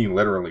is me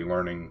literally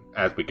learning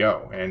as we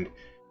go. And...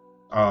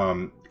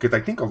 because I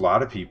think a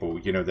lot of people,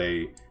 you know,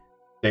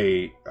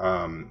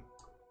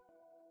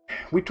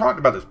 we talked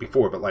about this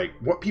before, but like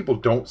what people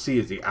don't see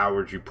is the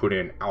hours you put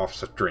in off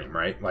stream,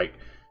 right? Like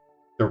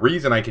the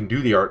reason I can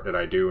do the art that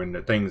I do and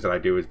the things that I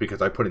do is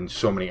because I put in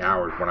so many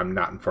hours when I'm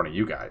not in front of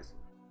you guys.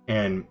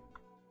 And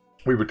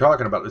we were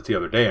talking about this the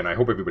other day, and I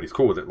hope everybody's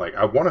cool with it. Like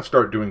I want to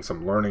start doing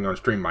some learning on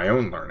stream, my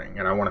own learning,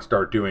 and I want to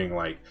start doing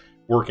like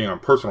working on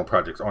personal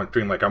projects on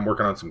stream. Like I'm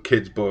working on some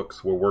kids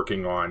books. We're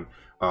working on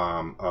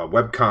a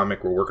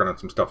webcomic. We're working on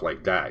some stuff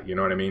like that. You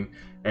know what I mean?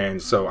 And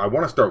so I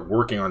want to start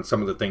working on some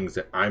of the things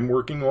that I'm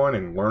working on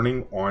and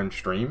learning on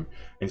stream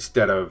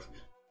instead of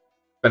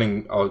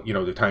spending, you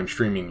know, the time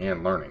streaming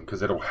and learning,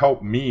 because it'll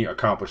help me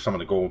accomplish some of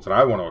the goals that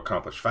I want to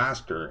accomplish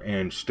faster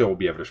and still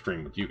be able to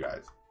stream with you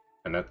guys.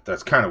 And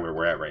that's kind of where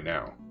we're at right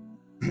now.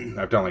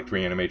 I've done like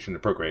 3 animations to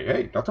Procreate.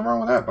 Hey, nothing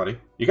wrong with that, buddy.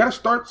 You got to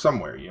start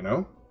somewhere, you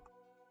know?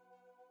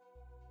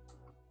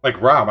 Like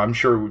Rob, I'm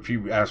sure if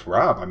you ask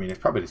Rob, I mean, it's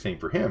probably the same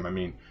for him. I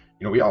mean,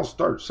 you know, we all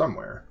start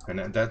somewhere, and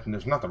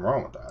there's nothing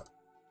wrong with that.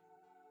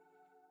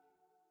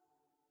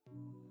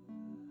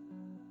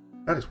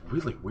 That is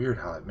really weird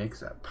how it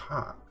makes that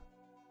pop.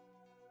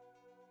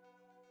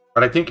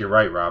 But I think you're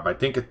right, Rob. I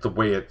think it's the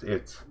way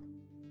it's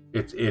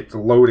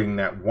loading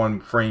that one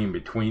frame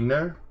between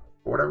there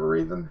for whatever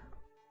reason.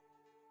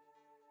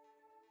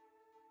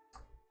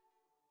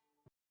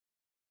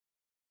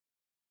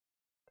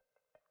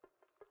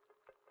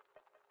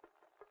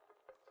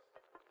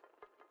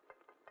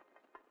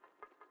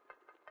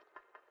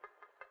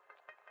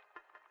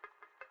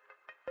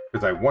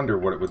 Because I wonder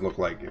what it would look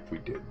like if we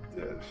did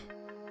this.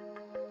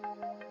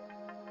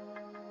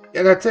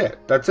 Yeah, that's it.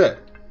 That's it.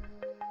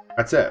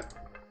 That's it.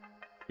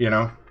 You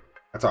know?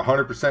 That's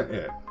 100%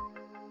 it.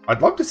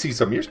 I'd love to see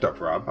some of your stuff,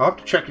 Rob. I'll have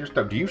to check your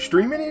stuff. Do you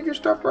stream any of your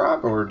stuff,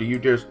 Rob? Or do you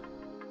just...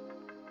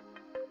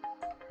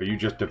 Are you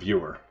just a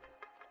viewer?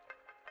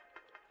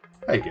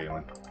 Hey,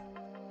 Galen.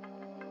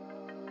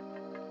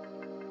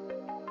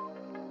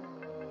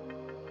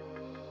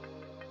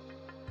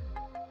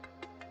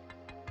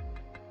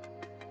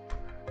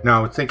 No, I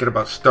was thinking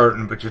about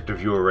starting, but just a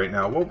viewer right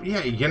now. Well,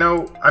 yeah, you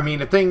know, I mean,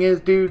 the thing is,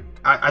 dude,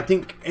 I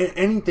think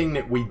anything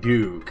that we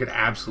do could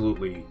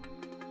absolutely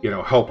you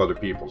know, help other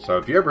people. So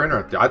if you're ever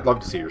interested, I'd love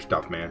to see your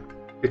stuff, man.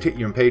 It's hit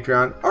you on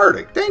Patreon.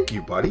 Arctic, thank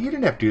you, buddy. You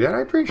didn't have to do that.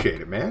 I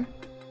appreciate it, man.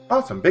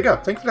 Awesome. Big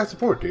up. Thanks for that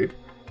support, dude.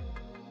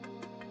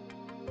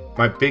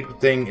 My big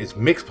thing is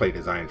mix play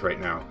designs right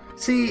now.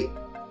 See,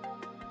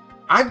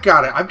 I've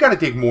got to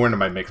dig more into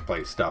my mix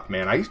play stuff,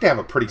 man. I used to have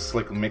a pretty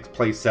slick mix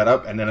play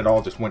setup, and then it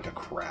all just went to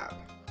crap.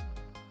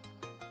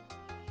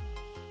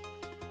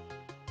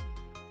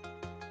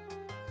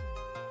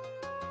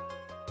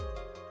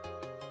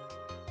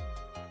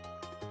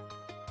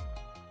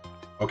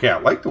 Okay, I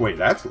like the way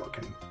that's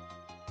looking.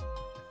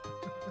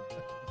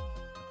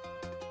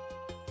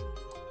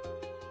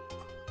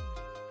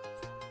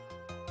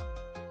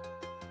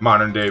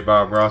 Modern day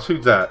Bob Ross.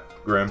 Who's that,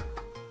 Grim?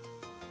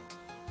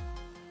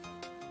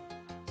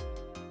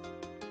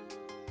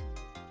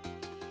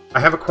 I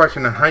have a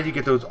question on how you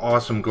get those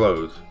awesome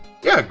glows.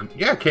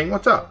 Yeah, King,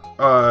 what's up?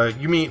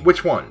 You mean,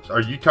 which ones?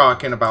 Are you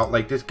talking about,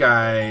 like, this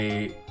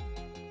guy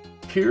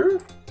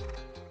here?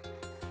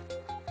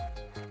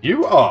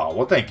 You? Oh,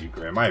 well, thank you,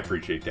 Grim. I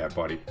appreciate that,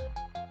 buddy.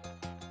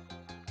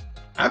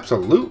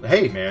 Absolute.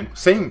 Hey, man.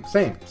 Same,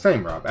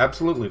 Rob.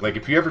 Absolutely. Like,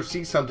 if you ever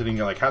see something and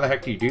you're like, how the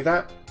heck do you do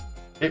that?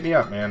 Hit me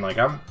up, man. Like,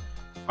 I'm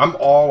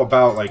all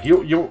about, like,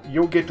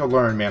 you'll get to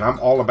learn, man. I'm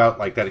all about,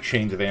 like, that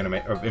exchange of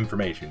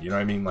information. You know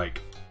what I mean?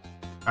 Like,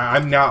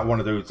 I'm not one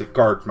of those that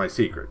guards my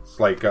secrets.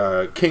 Like,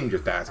 King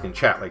just asked in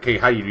chat, like, hey,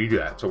 how do you do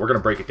that? So we're going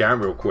to break it down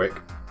real quick,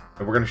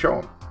 and we're going to show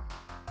him.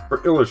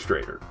 For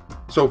Illustrator.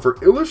 So for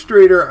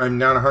Illustrator, I'm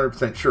not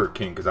 100% sure,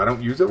 King, because I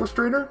don't use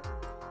Illustrator.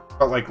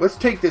 But, like, let's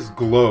take this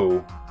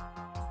glow.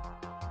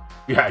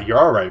 Yeah, you're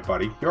all right,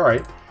 buddy. You're all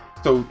right.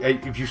 So,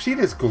 if you see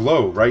this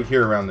glow right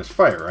here around this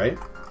fire, right?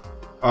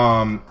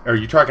 Are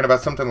you talking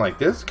about something like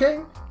this,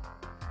 King?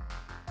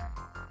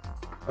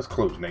 Let's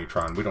close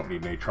Natron. We don't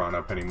need Natron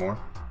up anymore.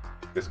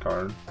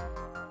 Discard.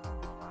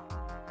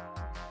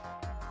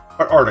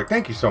 But Arctic,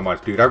 thank you so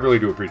much, dude. I really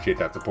do appreciate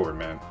that support,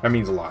 man. That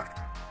means a lot.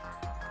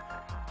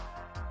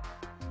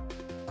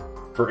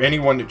 For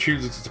anyone that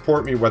chooses to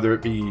support me, whether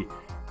it be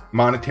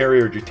monetary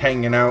or just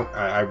hanging out,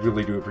 I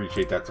really do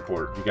appreciate that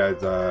support. You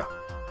guys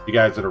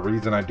are the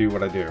reason I do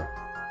what I do.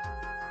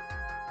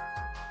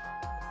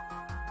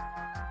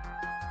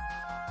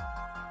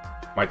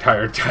 My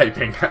tired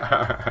typing.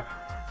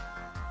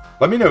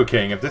 Let me know,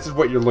 King, if this is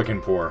what you're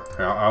looking for.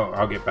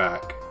 I'll get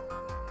back.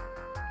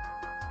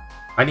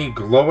 I need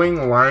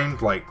glowing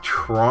lines like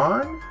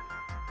Tron?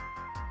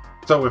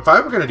 So if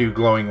I were going to do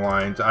glowing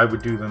lines, I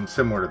would do them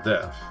similar to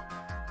this.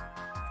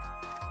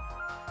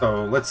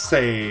 So let's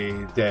say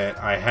that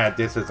I had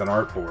this as an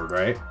artboard,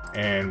 right?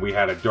 And we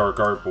had a dark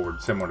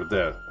artboard similar to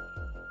this.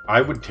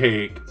 I would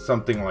take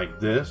something like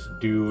this,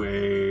 do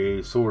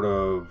a sort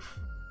of,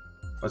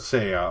 let's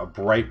say a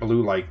bright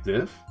blue like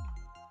this.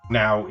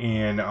 Now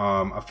in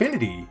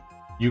Affinity,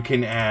 you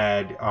can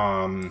add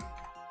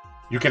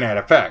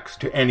effects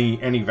to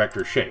any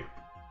vector shape.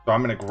 So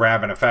I'm going to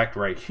grab an effect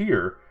right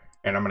here,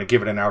 and I'm going to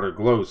give it an outer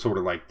glow, sort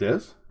of like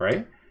this,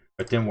 right?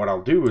 But then what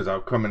I'll do is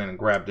I'll come in and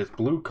grab this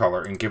blue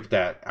color and give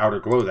that outer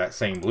glow that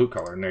same blue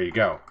color, and there you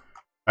go.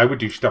 I would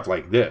do stuff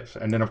like this,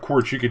 and then of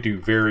course you could do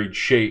varied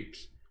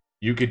shapes.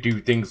 You could do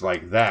things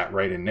like that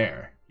right in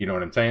there. You know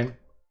what I'm saying?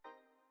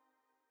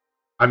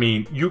 I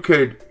mean, you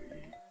could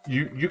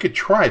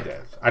try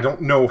this. I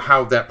don't know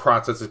how that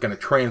process is going to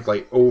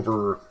translate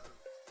over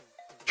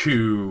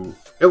to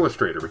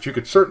Illustrator, but you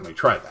could certainly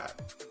try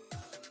that.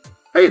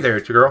 Hey there,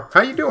 it's your girl.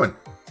 How you doing?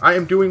 I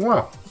am doing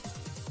well.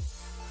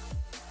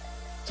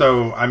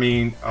 So, I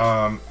mean,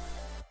 I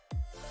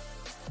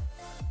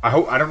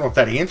don't know if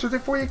that answers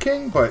it for you,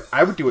 King, but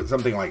I would do it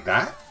something like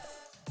that.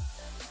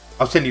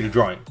 I'll send you the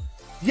drawing.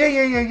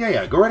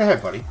 Yeah. Go right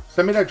ahead, buddy.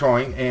 Send me that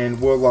drawing, and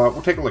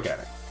we'll take a look at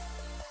it.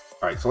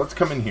 All right, so let's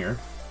come in here.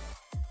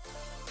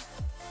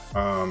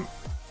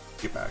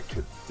 Get back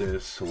to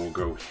this. So we'll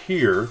go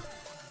here.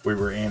 We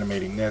were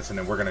animating this, and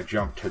then we're going to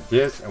jump to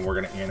this, and we're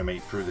going to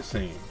animate through the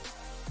scene.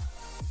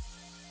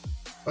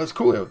 That's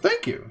cool.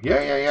 Thank you.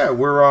 Yeah.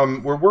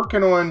 We're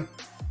working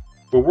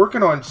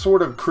on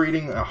sort of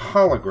creating a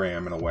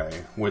hologram in a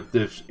way with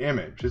this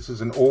image. This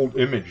is an old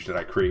image that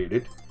I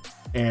created,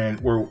 and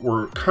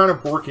we're kind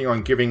of working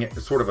on giving it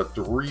sort of a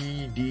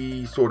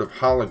 3D sort of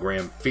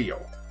hologram feel,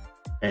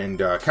 and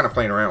kind of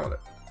playing around with it.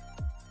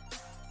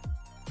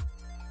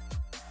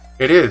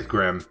 It is,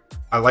 Grim.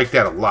 I like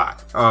that a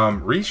lot.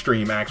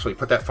 Restream actually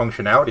put that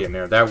functionality in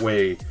there. That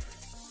way,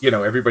 you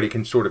know, everybody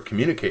can sort of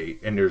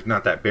communicate, and there's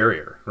not that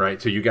barrier,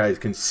 right? So you guys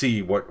can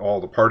see what all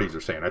the parties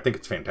are saying. I think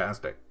it's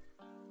fantastic.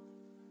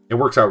 It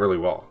works out really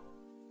well.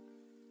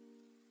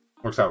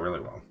 All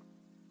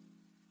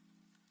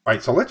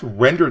right, so let's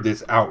render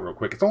this out real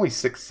quick. It's only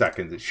 6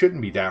 seconds. It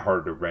shouldn't be that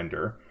hard to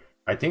render.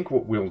 I think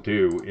what we'll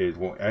do is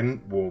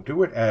we'll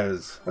do it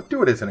as, let's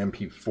do it as an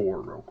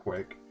MP4 real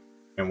quick,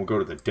 and we'll go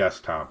to the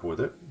desktop with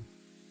it,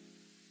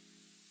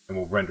 and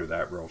we'll render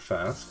that real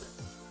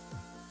fast.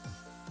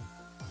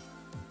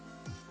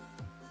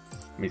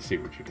 Let me see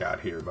what you got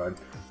here, bud.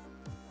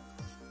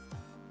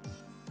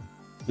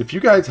 If you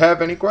guys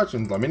have any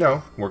questions, let me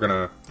know. We're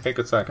gonna take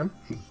a second.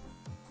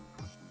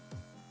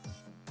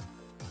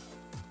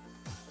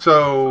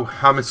 So,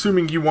 I'm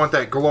assuming you want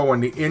that glow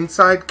on the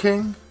inside,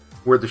 King?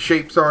 Where the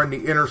shapes are in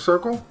the inner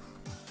circle?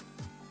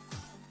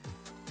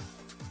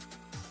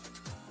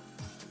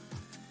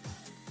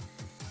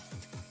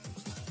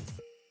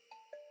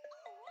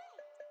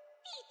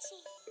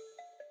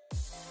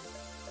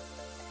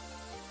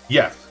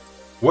 Yes.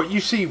 What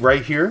you see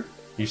right here,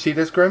 you see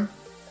this, Grim?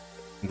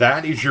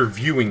 That is your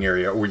viewing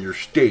area, or your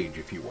stage,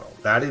 if you will.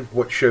 That is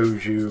what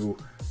shows you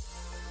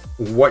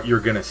what you're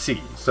going to see.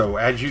 So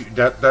as you,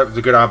 that was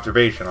a good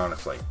observation,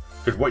 honestly.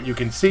 Because what you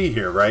can see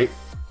here, right?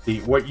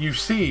 What you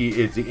see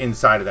is the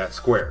inside of that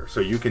square. So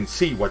you can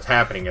see what's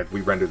happening as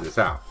we render this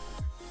out.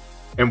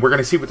 And we're going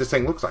to see what this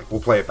thing looks like.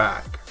 We'll play it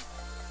back.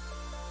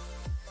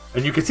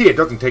 And you can see it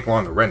doesn't take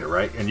long to render,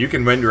 right? And you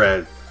can render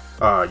as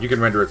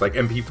like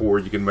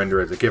MP4, you can render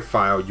as a GIF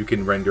file, you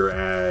can render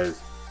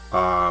as,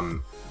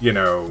 you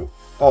know,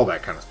 all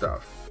that kind of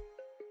stuff.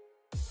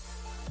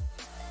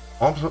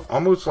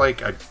 Almost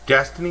like a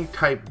Destiny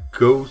type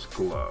ghost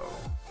glow.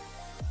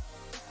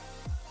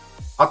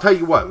 I'll tell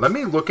you what, let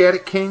me look at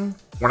it, King,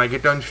 when I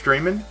get done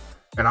streaming,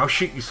 and I'll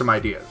shoot you some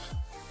ideas.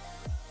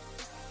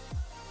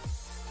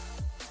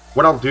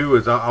 What I'll do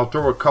is I'll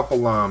throw a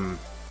couple,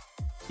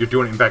 you're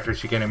doing it in vectors,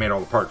 so you can animate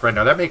all the parts. Right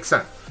now, that makes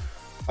sense.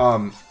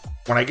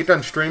 When I get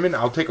done streaming,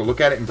 I'll take a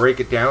look at it and break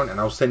it down, and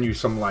I'll send you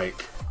some,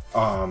 like,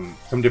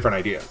 some different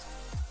ideas.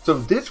 So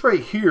this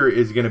right here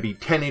is going to be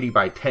 1080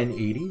 by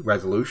 1080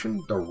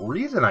 resolution. The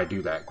reason I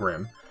do that,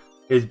 Grim,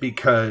 is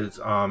because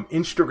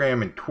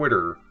Instagram and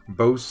Twitter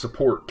both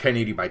support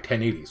 1080 by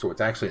 1080, so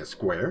it's actually a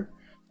square,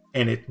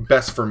 and it's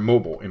best for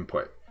mobile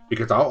input,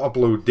 because I'll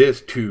upload this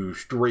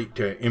straight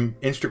to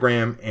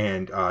Instagram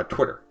and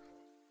Twitter.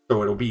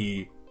 So it'll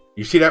be,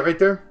 you see that right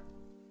there?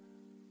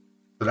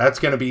 So that's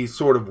going to be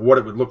sort of what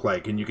it would look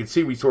like, and you can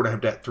see we sort of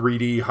have that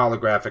 3D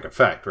holographic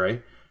effect,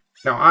 right?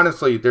 Now,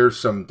 honestly, there's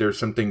some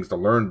things to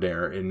learn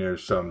there, and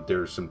there's some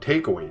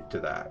takeaways to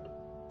that.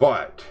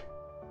 But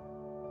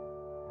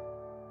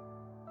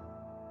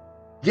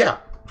yeah,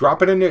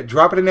 drop it in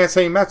that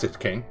same message,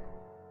 King,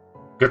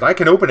 because I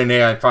can open an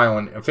AI file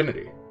in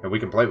Affinity and we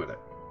can play with it.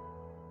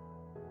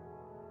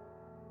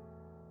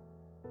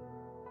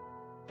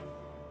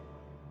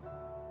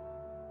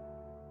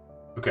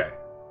 Okay.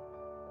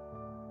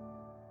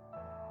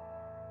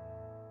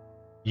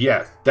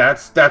 Yes,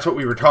 that's what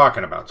we were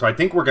talking about. So I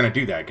think we're going to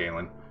do that,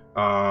 Galen.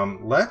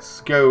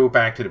 Let's go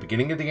back to the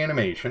beginning of the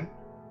animation.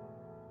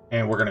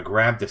 And we're going to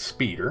grab the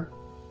speeder.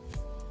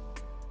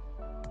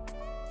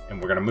 And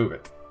we're going to move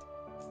it.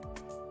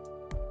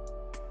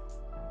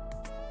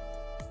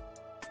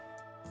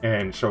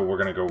 And so we're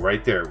going to go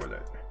right there with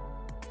it.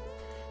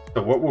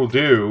 So what we'll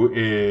do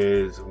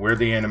is where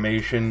the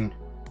animation...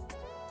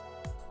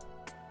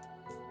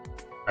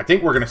 I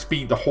think we're going to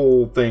speed the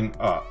whole thing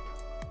up.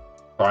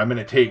 So I'm going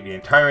to take the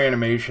entire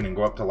animation and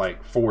go up to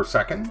like 4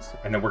 seconds,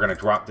 and then we're going to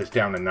drop this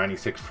down to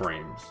 96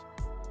 frames.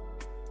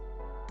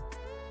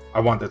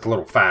 I want this a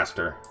little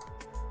faster.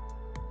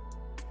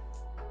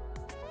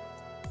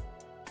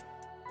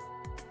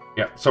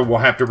 Yeah, so we'll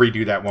have to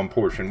redo that one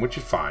portion, which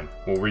is fine.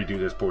 We'll redo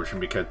this portion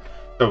because,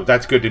 so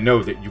that's good to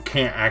know that you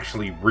can't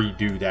actually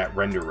redo that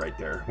render right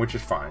there, which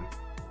is fine.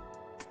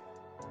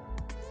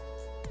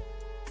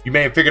 You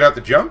may have figured out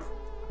the jump?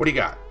 What do you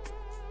got?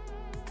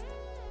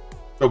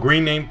 So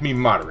Green named me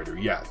moderator,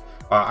 yes.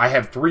 I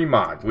have 3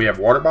 mods. We have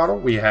Water Bottle,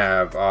 we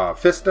have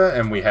Fista,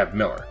 and we have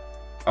Miller.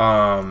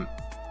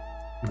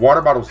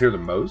 Water Bottle's here the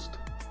most.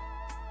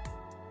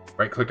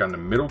 Right click on the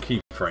middle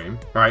keyframe.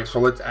 Alright, so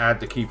let's add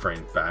the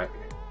keyframes back.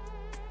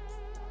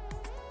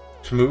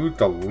 Smooth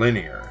the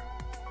linear.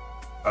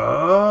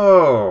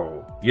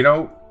 Oh, you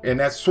know, and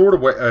that's sort of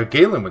what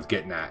Galen was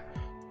getting at.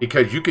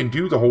 Because you can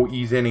do the whole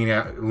ease in and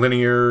out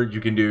linear, you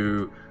can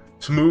do...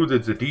 Smooth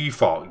is the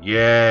default.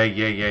 Yeah.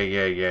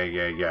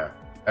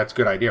 That's a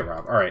good idea,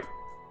 Rob. All right.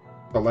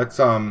 So let's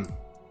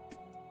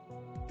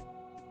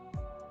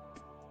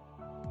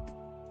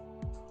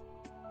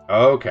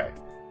okay.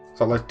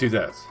 So let's do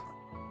this.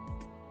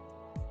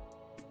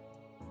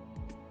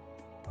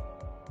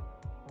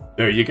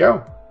 There you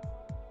go.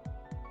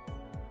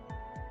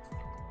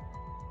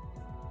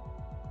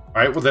 All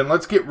right, well then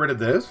let's get rid of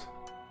this.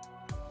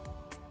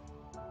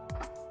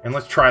 And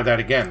let's try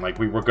that again like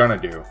we were gonna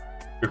do.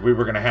 Because we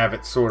were going to have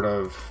it sort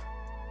of...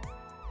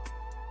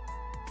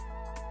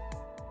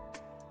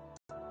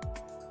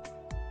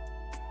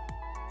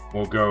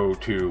 We'll go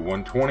to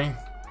 120.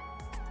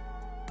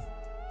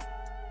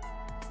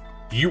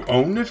 Do you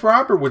own this,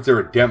 Rob, or was there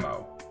a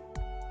demo?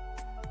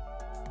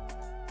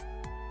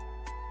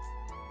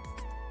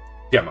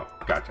 Demo,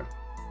 gotcha.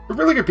 It's a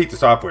really good piece of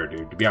software,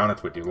 dude, to be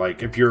honest with you.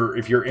 Like, if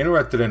you're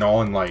interested in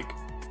all in, like,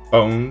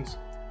 bones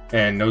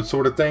and those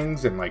sort of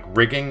things, and, like,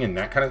 rigging and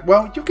that kind of...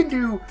 Well, you can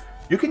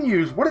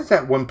use, what is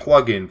that one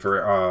plugin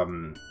for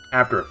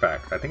After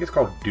Effects? I think it's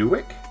called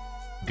Duik.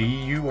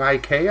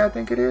 D-U-I-K, I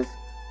think it is.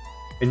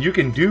 And you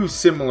can do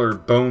similar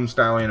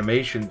bone-style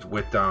animations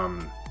with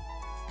vector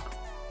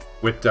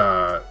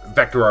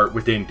art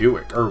within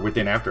Duik, or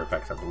within After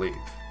Effects, I believe.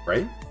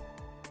 Right?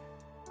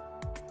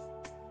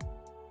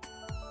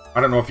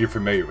 I don't know if you're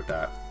familiar with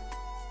that.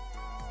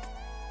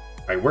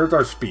 Alright, where's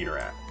our speeder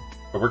at?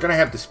 But we're going to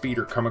have the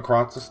speeder come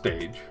across the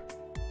stage.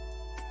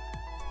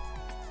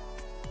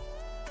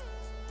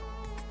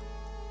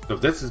 So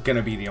this is going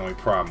to be the only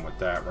problem with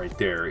that right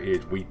there,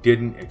 is we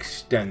didn't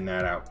extend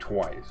that out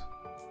twice.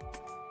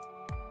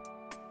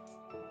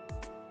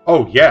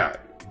 Oh yeah,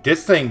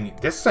 this thing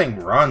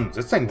runs.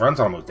 This thing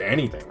runs almost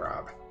anything,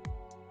 Rob.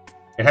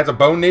 It has a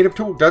bone native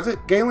tool, does it,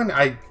 Galen?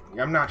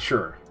 I'm not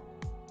sure.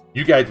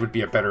 You guys would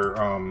be a better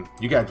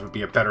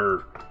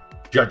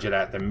judge of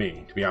that than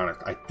me, to be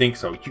honest. I think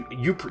so.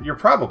 You're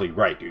probably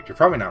right, dude. You're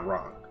probably not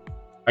wrong.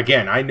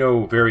 Again, I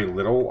know very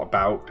little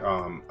about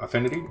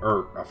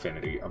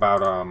Affinity,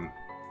 about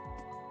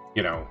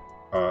you know,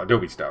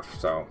 Adobe stuff,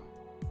 so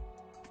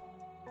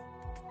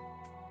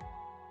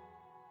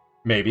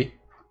maybe.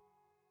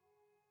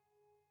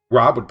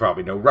 Rob would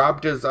probably know.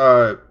 Rob, does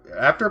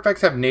After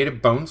Effects have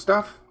native bone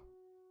stuff?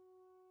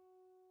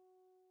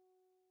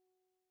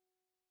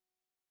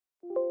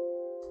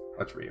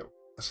 Let's reopen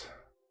this.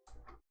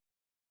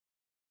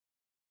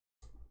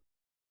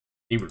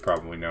 He would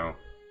probably know.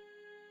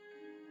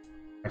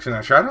 Actually,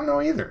 not sure. I don't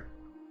know either.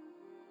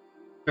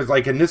 Because,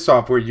 like, in this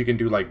software, you can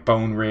do, like,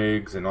 bone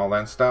rigs and all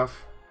that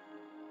stuff.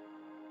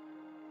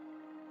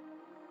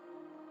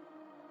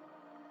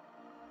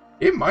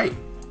 It might.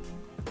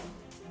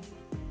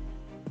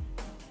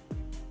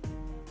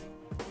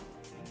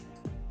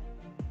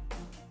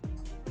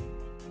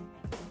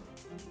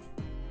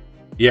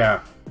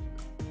 Yeah.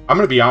 I'm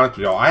going to be honest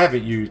with y'all. I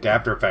haven't used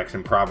After Effects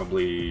in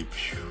probably...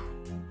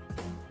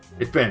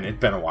 It's been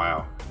a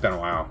while. It's been a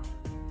while.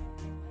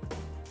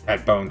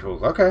 Had bone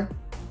tools. Okay.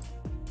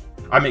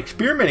 I'm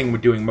experimenting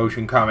with doing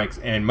motion comics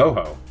and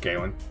Moho,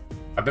 Galen.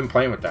 I've been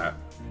playing with that.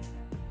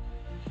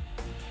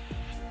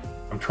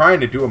 I'm trying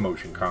to do a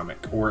motion comic,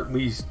 or at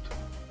least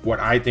what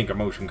I think a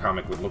motion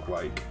comic would look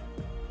like.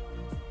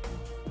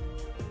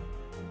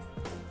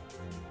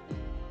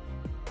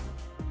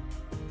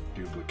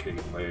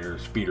 Duplicate layer,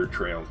 speeder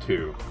trail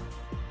 2.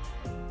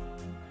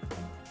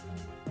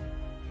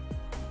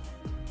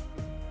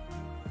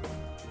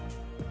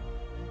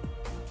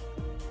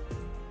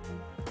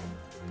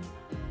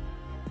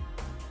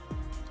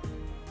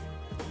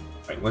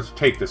 Let's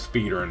take the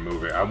speeder and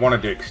move it. I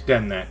wanted to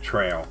extend that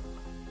trail.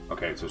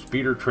 Okay, so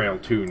speeder trail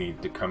 2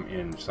 needs to come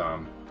in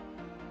some.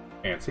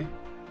 Fancy.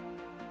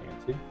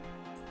 Fancy.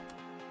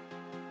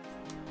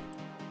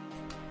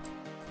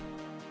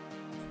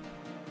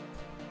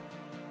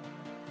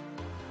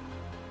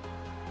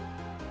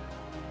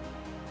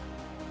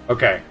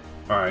 Okay,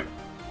 alright.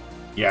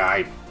 Yeah,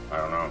 I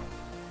don't know.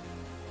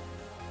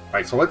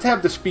 Alright, so let's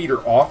have the speeder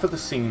off of the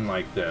scene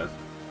like this.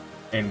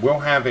 And we'll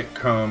have it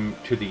come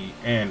to the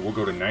end. We'll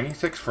go to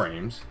 96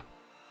 frames.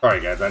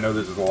 Sorry guys, I know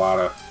this is a lot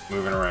of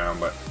moving around,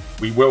 but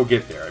we will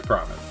get there, I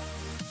promise.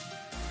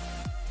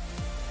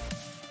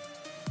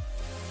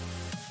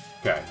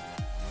 Okay.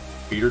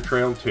 Speeder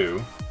trail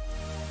 2.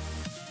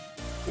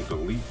 We'll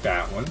delete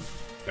that one.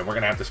 Then we're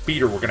going to have the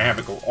speeder, we're going to have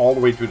it go all the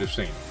way through the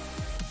scene.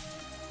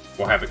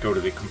 We'll have it go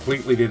to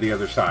completely to the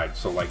other side,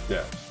 so like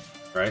this,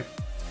 right?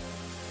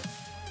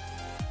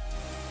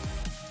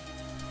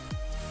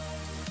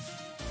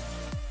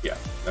 Yeah,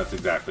 that's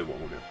exactly what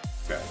we'll do.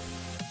 Okay.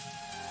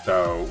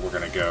 So we're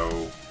going to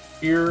go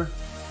here,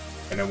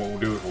 and then what we'll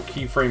do is we'll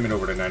keyframe it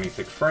over to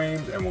 96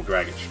 frames, and we'll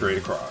drag it straight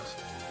across.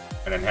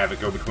 And then have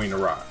it go between the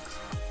rocks.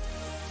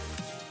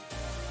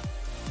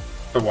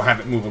 So we'll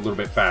have it move a little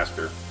bit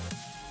faster.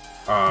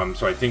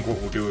 So I think what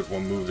we'll do is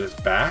we'll move this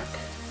back,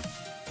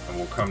 and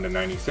we'll come to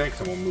 96,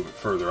 and we'll move it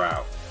further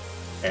out.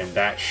 And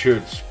that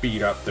should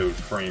speed up those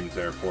frames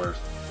there for us.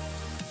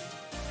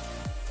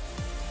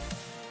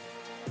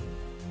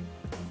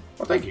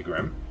 Well, thank you,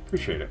 Grim.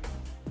 Appreciate it.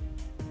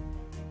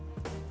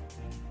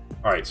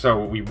 Alright,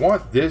 so we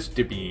want this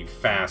to be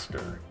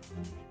faster.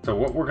 So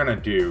what we're going to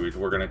do is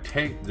we're going to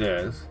take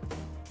this,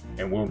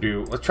 and we'll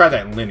do... Let's try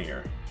that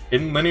linear.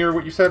 Isn't linear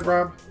what you said,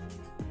 Rob?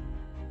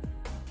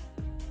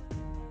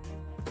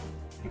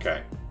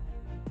 Okay.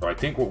 So I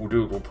think what we'll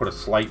do is we'll put a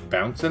slight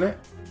bounce in it.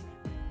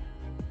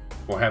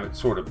 We'll have it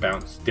sort of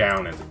bounce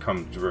down as it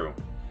comes through.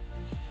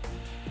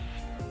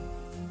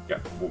 Yeah,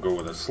 we'll go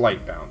with a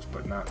slight bounce,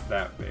 but not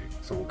that big.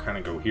 So we'll kind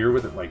of go here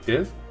with it like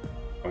this,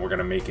 and we're going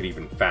to make it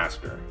even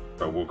faster.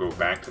 So we'll go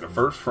back to the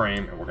first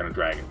frame, and we're going to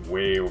drag it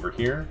way over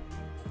here,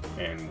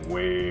 and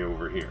way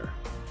over here.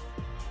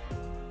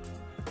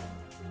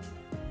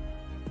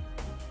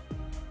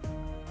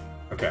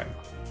 Okay.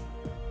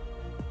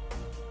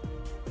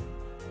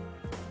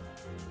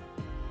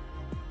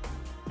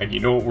 And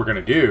you know what we're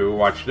going to do?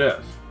 Watch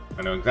this.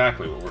 I know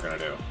exactly what we're going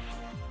to do.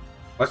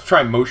 Let's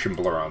try motion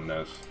blur on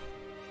this.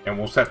 And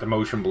we'll set the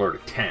motion blur to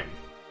 10.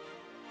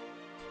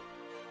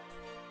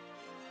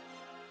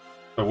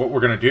 So what we're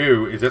going to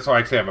do is this will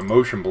actually have a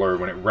motion blur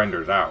when it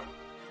renders out.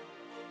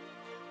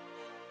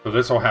 So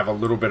this will have a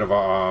little bit of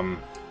a,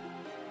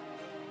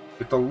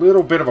 it's a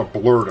little bit of a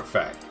blurred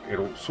effect.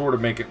 It'll sort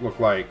of make it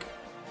look like,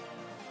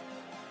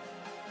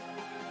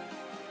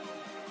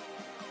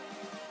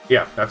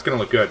 yeah, that's going to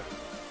look good.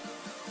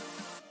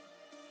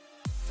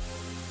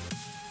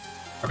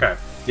 Okay,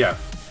 yeah.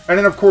 And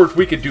then, of course,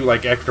 we could do,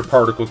 like, extra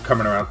particles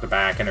coming around the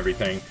back and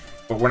everything.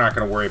 But we're not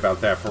going to worry about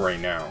that for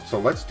right now. So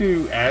let's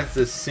do, as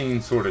this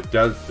scene sort of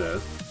does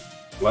this,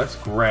 let's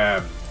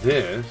grab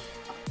this.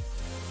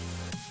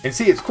 And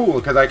see, it's cool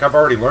because, like, I've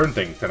already learned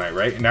things tonight,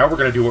 right? And now we're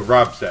going to do what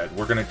Rob said.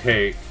 We're going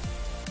to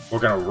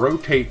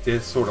rotate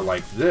this sort of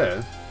like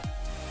this.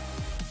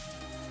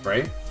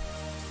 Right?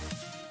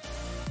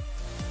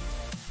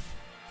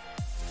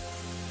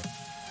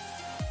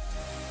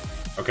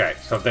 Okay,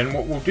 so then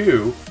what we'll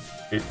do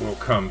is we'll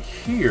come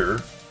here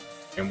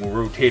and we'll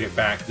rotate it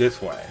back this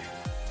way.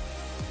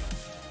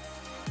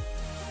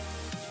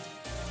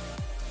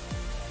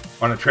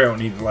 On a trail it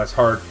needs less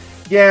hard.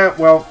 Yeah,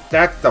 well,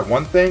 that's the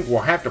one thing.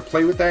 We'll have to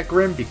play with that,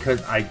 Grim,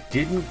 because I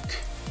didn't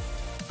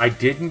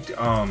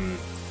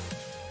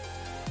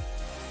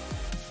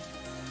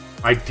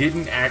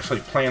actually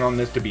plan on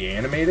this to be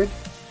animated.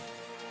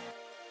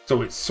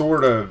 So it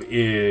sort of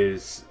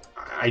is,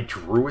 I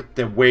drew it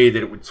the way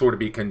that it would sort of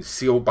be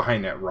concealed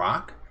behind that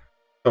rock.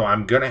 So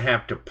I'm going to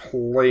have to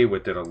play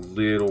with it a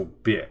little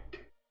bit.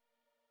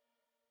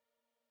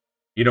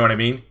 You know what I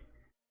mean?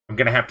 I'm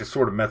going to have to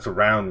sort of mess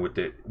around with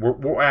it.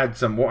 We'll add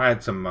some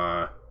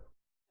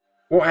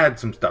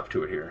stuff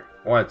to it here.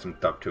 We'll add some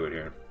stuff to it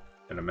here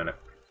in a minute.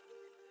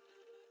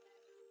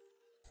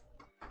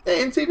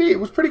 Hey, NCV, it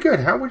was pretty good.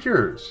 How was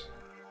yours?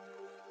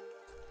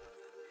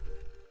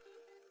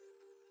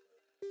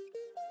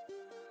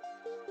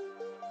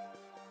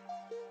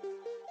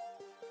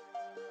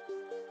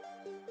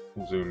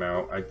 Zoom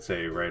out, I'd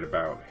say right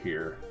about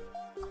here.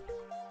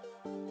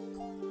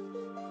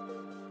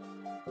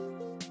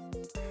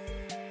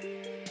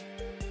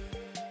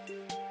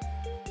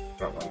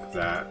 Not like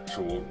that,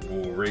 so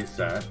we'll erase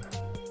that.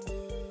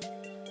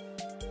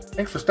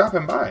 Thanks for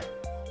stopping by.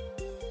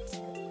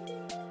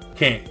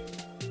 Can't.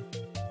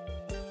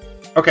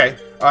 Okay,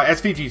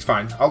 SVG's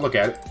fine. I'll look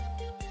at it.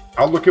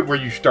 I'll look at where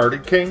you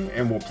started, King,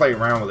 and we'll play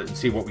around with it and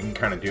see what we can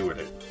kind of do with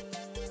it.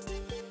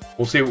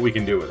 We'll see what we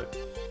can do with it.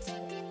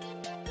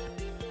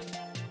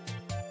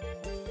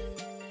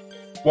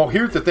 Well,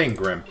 here's the thing,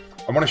 Grim.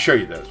 I want to show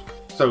you this.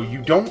 So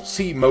you don't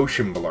see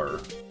motion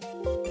blur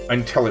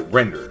until it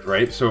renders,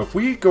 right? So if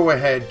we go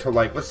ahead to,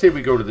 like, let's say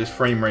we go to this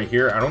frame right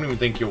here. I don't even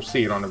think you'll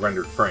see it on the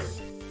rendered frame.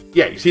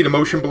 Yeah, you see the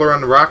motion blur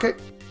on the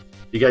rocket?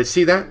 You guys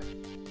see that?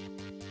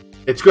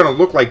 It's going to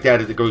look like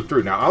that as it goes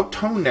through. Now, I'll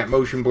tone that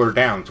motion blur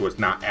down so it's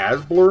not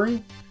as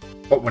blurry.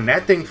 But when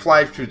that thing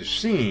flies through the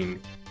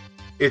scene,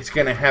 it's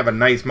going to have a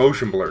nice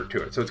motion blur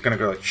to it. So it's going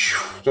to go like,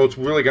 so it's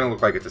really going to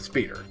look like it's a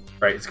speeder,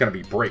 right? It's going to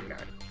be breakneck.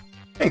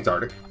 Thanks,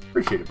 Arctic.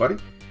 Appreciate it, buddy.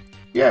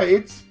 Yeah,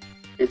 it's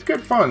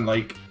good fun,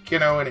 like, you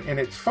know, and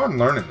it's fun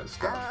learning this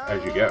stuff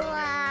as you go.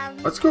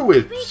 Let's go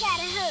with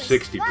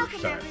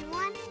 60%.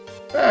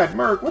 Bad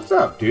Merc, what's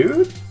up,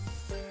 dude?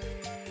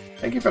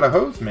 Thank you for the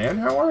host, man.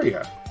 How are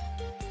you?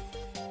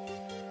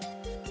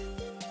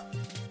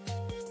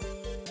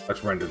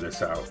 Let's render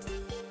this out.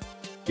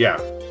 Yeah,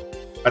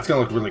 that's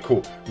gonna look really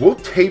cool. We'll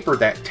taper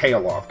that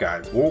tail off,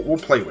 guys. We'll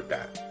play with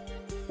that.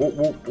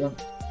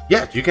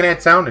 Yeah, you can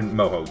add sound in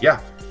Moho. Yeah.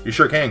 You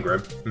sure can,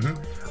 Grim.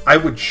 I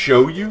would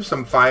show you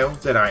some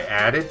files that I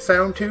added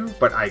sound to,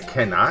 but I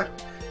cannot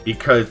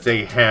because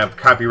they have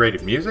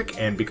copyrighted music,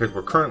 and because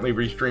we're currently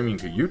restreaming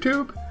to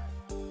YouTube,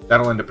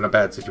 that'll end up in a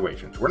bad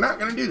situation. So we're not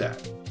going to do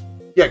that.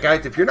 Yeah,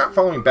 guys, if you're not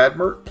following Bad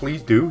Mert,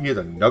 please do. He is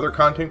another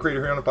content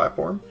creator here on the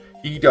platform.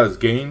 He does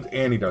games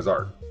and he does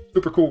art.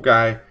 Super cool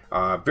guy,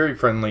 very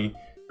friendly,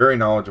 very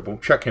knowledgeable.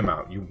 Check him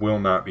out. You will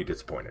not be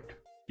disappointed.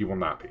 You will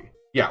not be.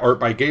 Yeah,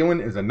 Art by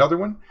Galen is another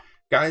one.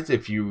 Guys,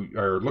 if you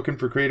are looking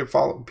for creative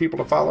people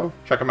to follow,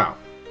 check them out.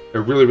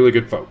 They're really, really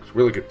good folks.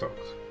 Really good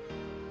folks.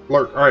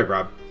 All right,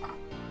 Rob.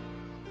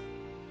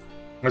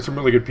 There's some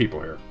really good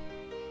people here.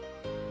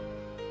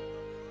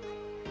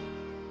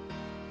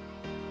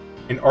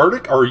 And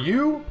Arctic, are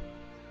you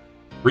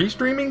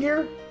restreaming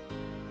here?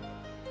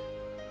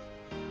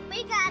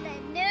 We got a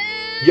new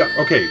Yeah,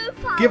 okay.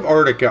 Give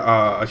Arctic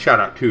a shout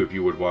out too, if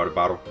you would, Water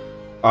Bottle.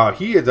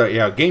 He is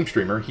a game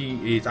streamer.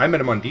 I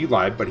met him on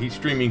D-Live, but he's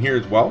streaming here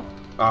as well.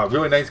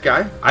 Really nice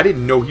guy. I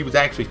didn't know he was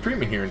actually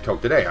streaming here until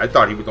today. I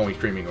thought he was only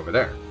streaming over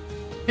there.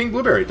 King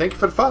Blueberry, thank you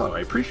for the follow. I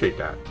appreciate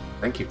that.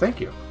 Thank you, thank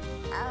you.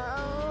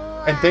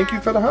 And thank you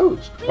for the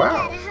host.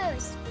 Wow. We got a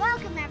host.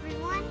 Welcome,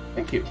 everyone.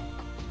 Thank you.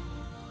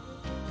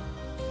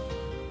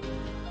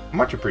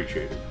 Much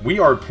appreciated.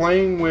 We're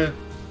playing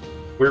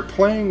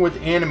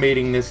with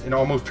animating this and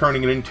almost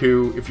turning it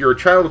into, if you're a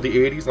child of the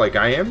 80s like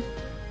I am,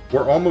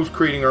 we're almost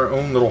creating our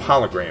own little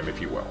hologram, if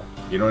you will.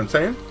 You know what I'm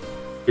saying?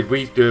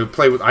 We used to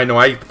play with, I know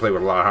I used to play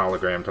with a lot of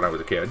holograms when I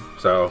was a kid,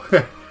 so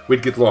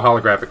we'd get little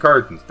holographic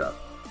cards and stuff.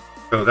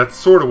 So that's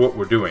sort of what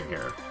we're doing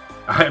here.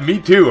 Me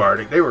too,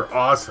 Arctic. They were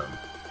awesome.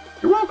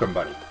 You're welcome,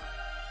 buddy.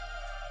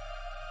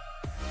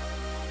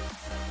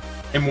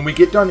 And when we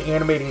get done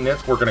animating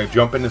this, we're going to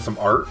jump into some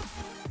art.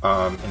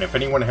 And if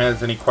anyone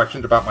has any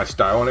questions about my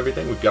style and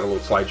everything, we've got a little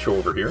slideshow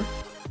over here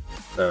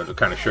to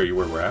kind of show you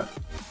where we're at.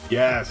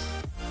 Yes.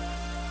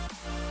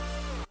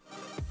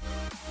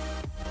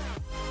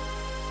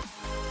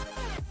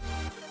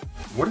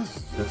 What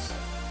is this?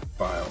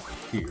 file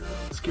here.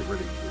 Let's get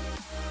rid of you.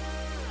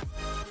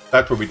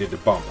 That's what we did the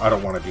bump. I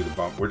don't want to do the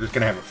bump. We're just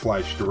going to have it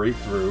fly straight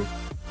through.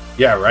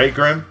 Yeah, right,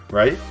 Grim?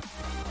 Right?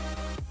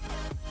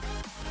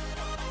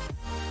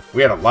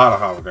 We had a lot of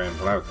holograms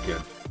when I was a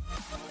kid.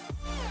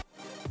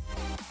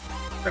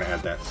 We're going to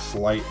add that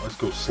slight. Let's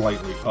go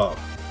slightly up.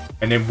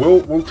 And then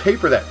we'll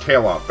taper that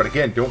tail off. But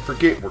again, don't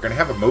forget, we're going to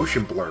have a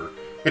motion blur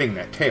hitting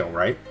that tail,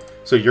 right?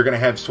 So you're going to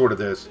have sort of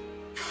this...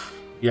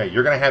 Yeah,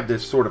 you're going to have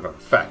this sort of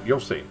effect. You'll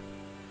see.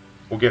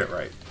 We'll get it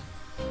right.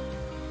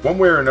 One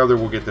way or another,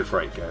 we'll get this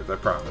right, guys. I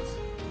promise.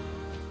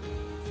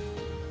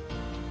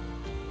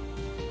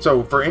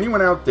 So, for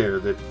anyone out there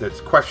that's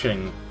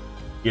questioning,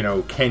 you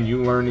know, can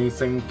you learn these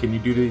things? Can you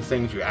do these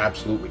things? You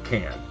absolutely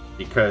can.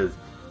 Because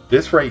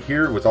this right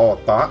here was all a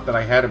thought that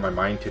I had in my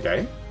mind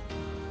today.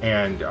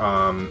 And,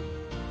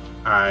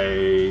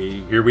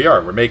 here we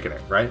are. We're making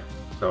it, right?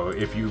 So,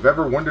 if you've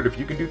ever wondered if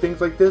you can do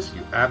things like this,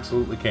 you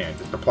absolutely can.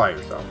 Just apply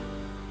yourself.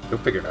 You'll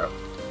figure it out.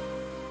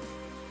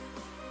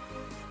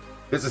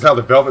 This is how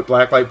the Velvet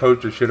Blacklight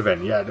poster should have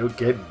been. Yeah, no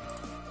kidding.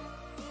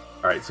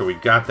 Alright, so we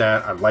got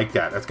that. I like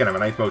that. That's going to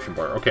have a nice motion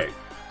blur. Okay,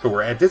 so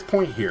we're at this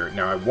point here.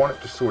 Now I want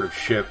it to sort of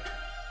shift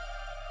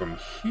from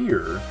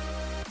here.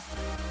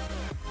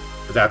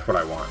 But that's what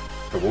I want.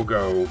 So we'll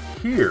go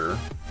here.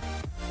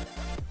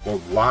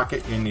 We'll lock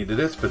it into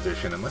this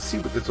position. And let's see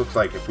what this looks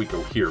like if we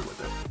go here with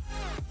it.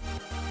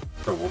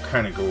 So we'll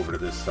kind of go over to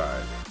this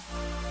side.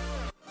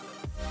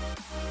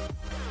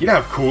 You know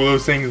how cool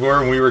those things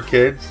were when we were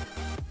kids?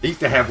 They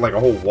used to have like a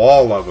whole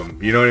wall of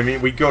them. You know what I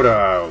mean? We'd go to,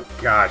 oh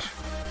gosh,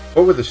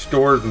 what were the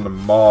stores in the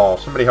mall?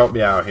 Somebody help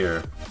me out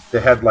here. They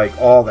had like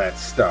all that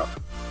stuff.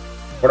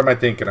 What am I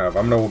thinking of?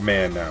 I'm an old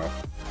man now.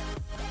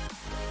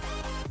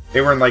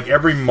 They were in like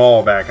every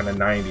mall back in the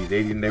 90s,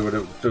 80s, and they would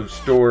have those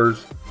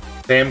stores.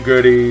 Sam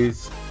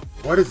Goodies.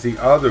 What is the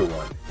other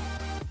one?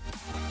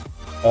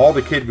 All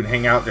the kids would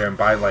hang out there and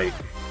buy like...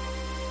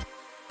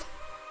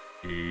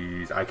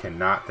 Jeez, I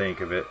cannot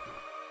think of it.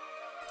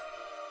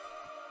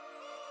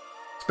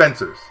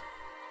 Spencer's.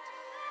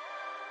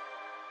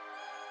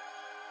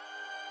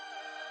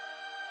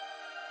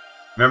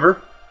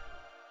 Remember?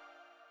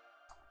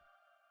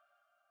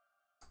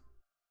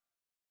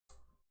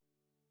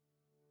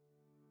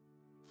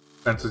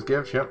 Spencer's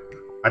Gifts, yep.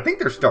 I think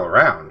they're still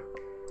around.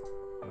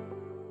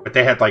 But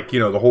they had like, you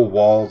know, the whole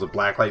walls of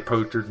blacklight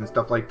posters and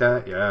stuff like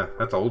that. Yeah,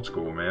 that's old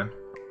school, man.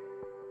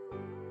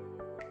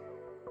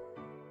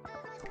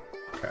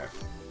 Okay.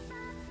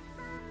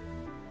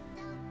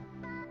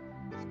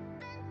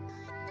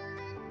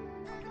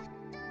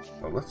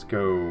 So let's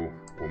go,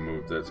 we'll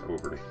move this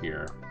over to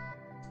here.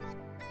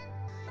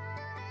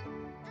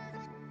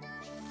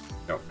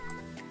 Nope.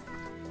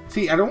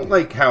 See, I don't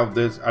like how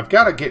this, I've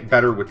got to get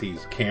better with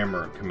these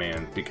camera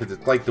commands because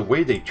it's like the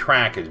way they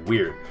track is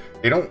weird.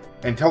 They don't,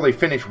 until they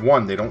finish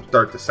one, they don't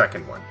start the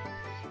second one.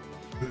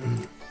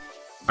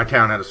 My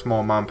town had a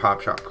small mom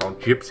pop shop called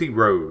Gypsy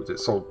Rose. It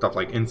sold stuff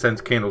like incense,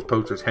 candles,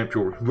 posters, hemp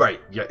jewelry.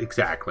 Right, yeah,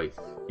 exactly.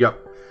 Yep.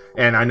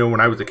 And I know when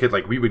I was a kid,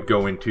 like, we would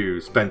go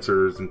into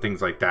Spencer's and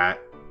things like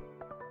that.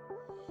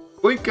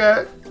 Blink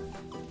at.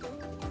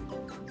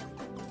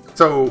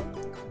 So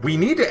we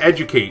need to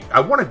educate. I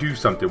want to do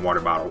something, Water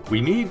Bottle. We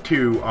need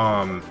to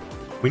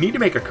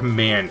make a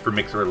command for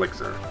Mixer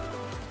Elixir,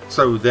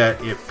 so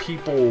that if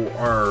people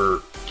are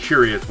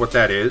curious what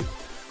that is,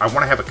 I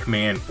want to have a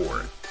command for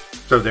it,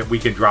 so that we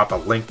can drop a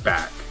link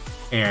back.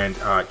 And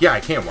yeah,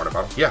 I can, Water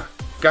Bottle. Yeah,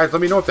 guys,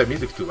 let me know if that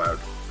music's too loud,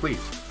 please.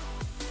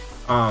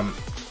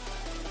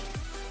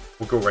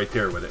 We'll go right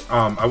there with it.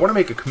 I want to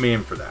make a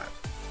command for that.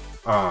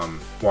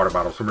 Water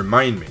Bottle, so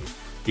remind me,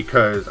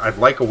 because I'd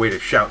like a way to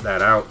shout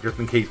that out just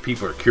in case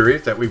people are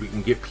curious. That way we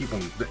can get people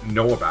that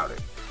know about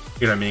it.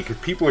 You know what I mean? Because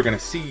people are going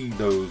to see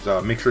those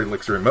Mixer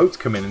Elixir emotes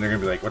come in and they're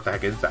going to be like, what the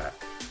heck is that?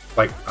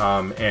 Like,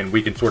 and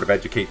we can sort of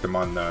educate them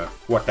on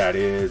what that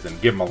is and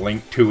give them a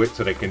link to it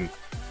so they can,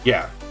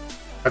 yeah.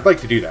 I'd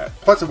like to do that.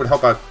 Plus it would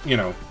help out, you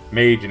know,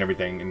 Mage and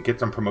everything and get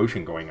some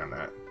promotion going on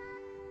that.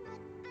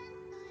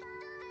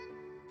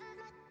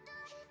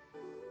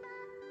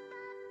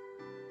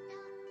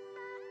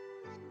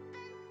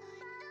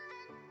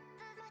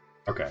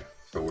 Okay,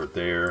 so we're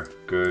there.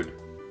 Good.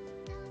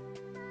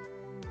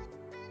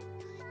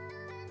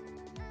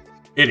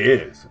 It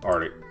is,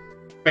 Arctic.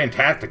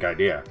 Fantastic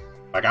idea.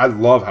 Like, I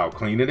love how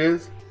clean it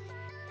is.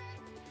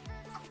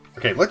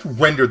 Okay, let's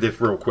render this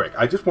real quick.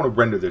 I just want to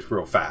render this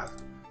real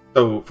fast.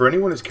 So, for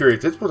anyone who's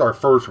curious, this was our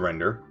first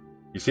render.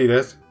 You see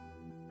this?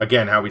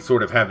 Again, how we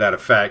sort of have that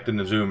effect and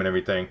the zoom and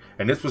everything.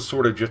 And this was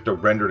sort of just a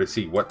render to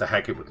see what the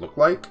heck it would look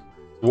like.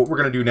 So what we're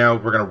going to do now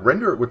is we're going to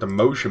render it with the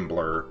motion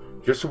blur,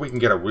 just so we can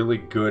get a really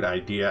good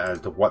idea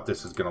as to what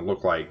this is going to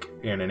look like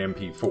in an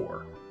MP4.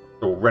 So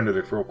we'll render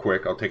this real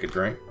quick. I'll take a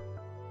drink.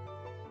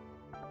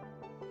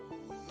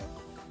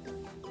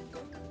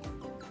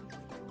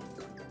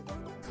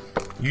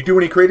 You do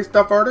any creative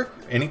stuff, Arctic?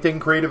 Anything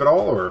creative at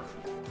all, or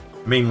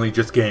mainly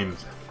just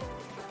games?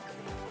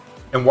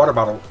 And Water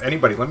Bottle,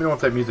 anybody, let me know if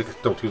that music is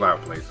still too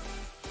loud, please.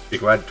 Be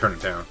glad to turn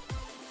it down.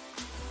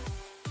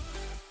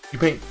 You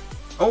paint...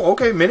 Oh,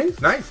 okay,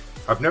 minis? Nice.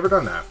 I've never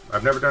done that.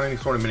 I've never done any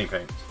sort of mini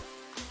paints.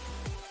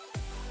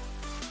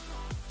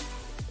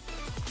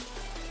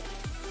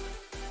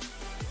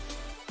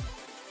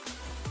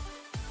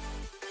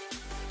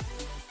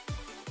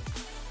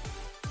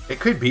 It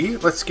could be.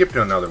 Let's skip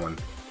to another one.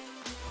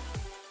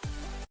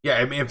 Yeah,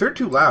 I mean, if they're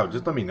too loud,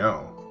 just let me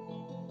know.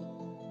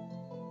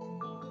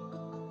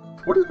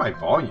 What is my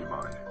volume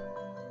on?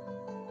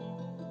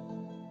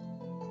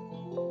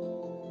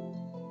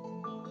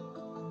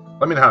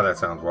 Let me know how that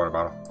sounds, water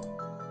bottle.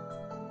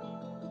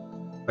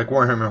 Like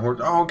Warhammer Horse.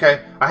 Oh,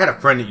 okay. I had a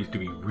friend that used to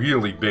be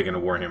really big into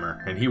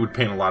Warhammer, and he would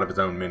paint a lot of his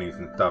own minis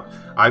and stuff.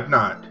 I've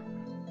not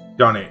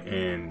done it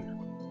in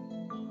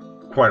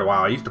quite a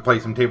while. I used to play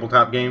some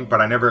tabletop games, but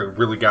I never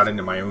really got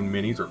into my own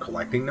minis or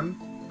collecting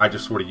them. I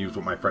just sort of used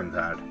what my friends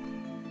had.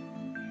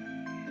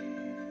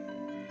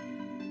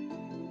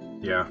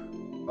 Yeah,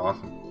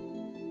 awesome.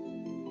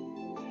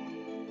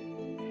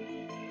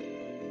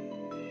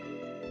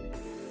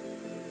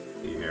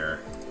 See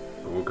here.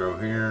 So we'll go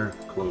here,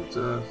 close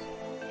this.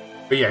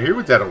 But yeah, here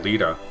was that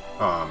Alita,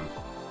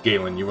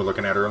 Galen, you were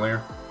looking at earlier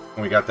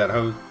when we got that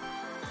hose.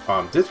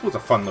 This was a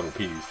fun little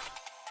piece.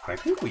 I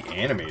think we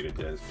animated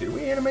this. Did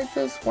we animate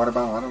this? What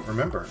about? I don't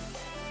remember.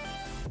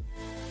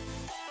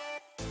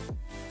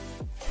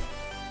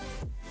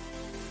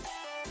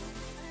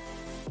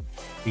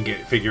 You can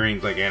get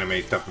figurines like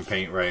animate stuff and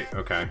paint, right?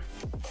 Okay.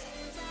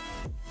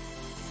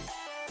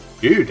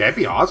 Dude, that'd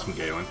be awesome,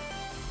 Galen.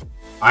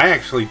 I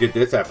actually did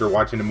this after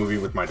watching the movie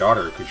with my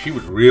daughter because she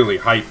was really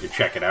hyped to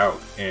check it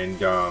out.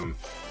 And,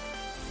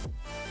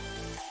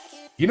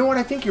 you know what?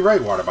 I think you're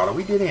right, Water Bottle.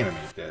 We did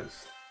animate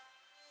this.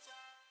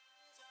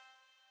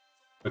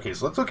 Okay,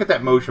 so let's look at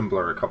that motion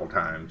blur a couple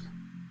times.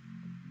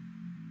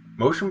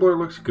 Motion blur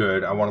looks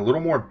good. I want a little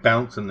more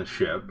bounce in the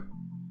ship.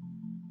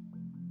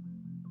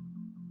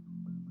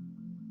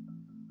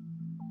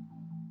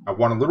 I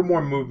want a little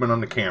more movement on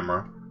the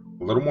camera.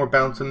 A little more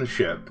bounce in the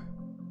ship.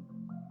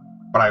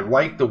 But I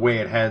like the way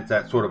it has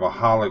that sort of a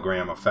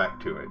hologram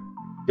effect to it.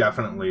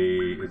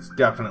 Definitely, it's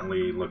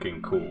definitely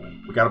looking cool.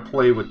 We got to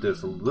play with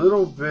this a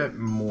little bit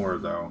more,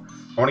 though.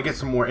 I want to get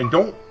some more, and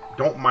don't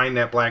mind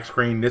that black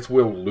screen. This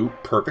will loop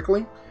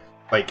perfectly.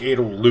 Like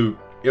it'll loop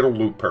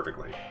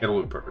perfectly. It'll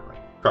loop perfectly.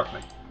 Trust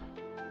me.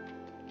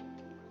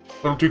 A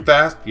little too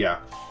fast? Yeah.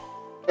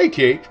 Hey,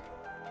 TH.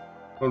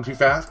 A little too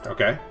fast?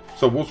 Okay.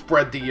 So we'll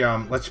spread the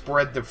let's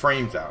spread the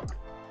frames out.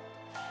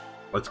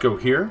 Let's go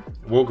here.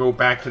 We'll go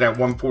back to that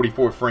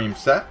 144 frame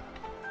set.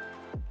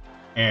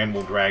 And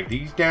we'll drag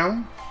these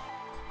down.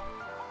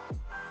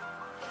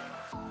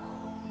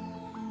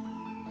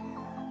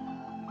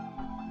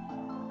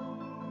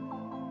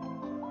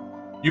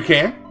 You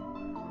can.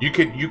 You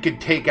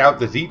could take out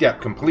the Z-depth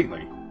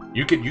completely.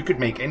 You could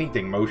make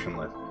anything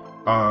motionless.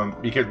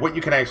 Because what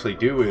you can actually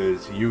do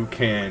is you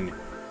can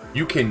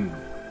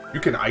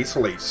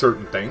isolate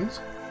certain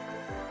things.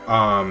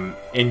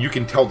 And you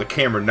can tell the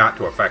camera not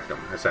to affect them,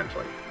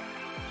 essentially.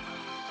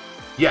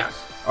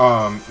 Yes,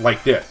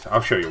 like this. I'll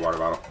show you, water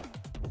bottle.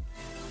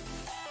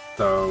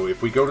 So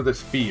if we go to the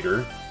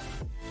speeder,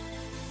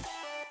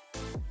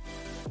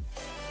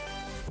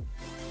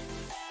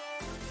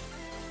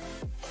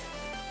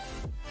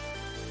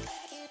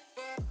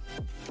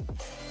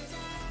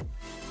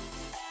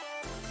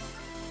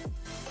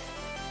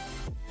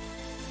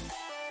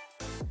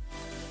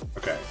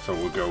 okay, so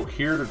we'll go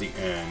here to the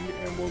end,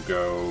 and we'll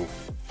go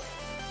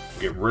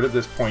get rid of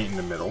this point in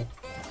the middle.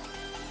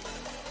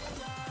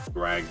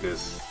 Drag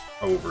this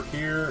over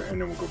here, and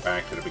then we'll go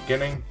back to the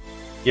beginning.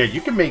 Yeah,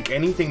 you can make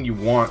anything you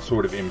want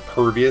sort of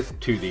impervious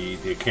to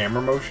the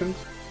camera motions.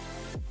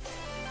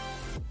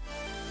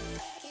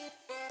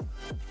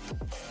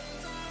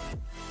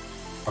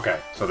 Okay,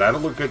 so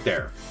that'll look good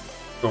there.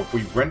 So if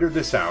we render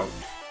this out,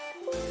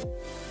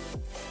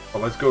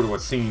 well, let's go to a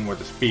scene where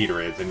the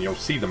speeder is, and you'll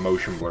see the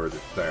motion blur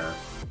that's there.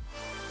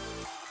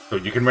 So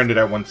you can render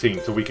that one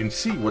scene, so we can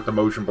see what the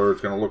motion blur is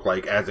going to look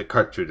like as it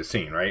cuts through the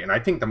scene, right? And I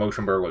think the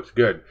motion blur looks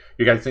good.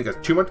 You guys think that's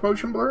too much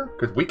motion blur?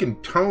 Because we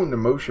can tone the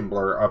motion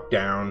blur up,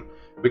 down.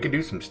 We can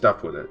do some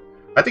stuff with it.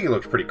 I think it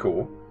looks pretty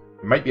cool.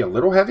 It might be a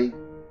little heavy.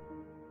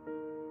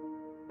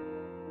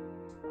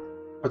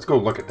 Let's go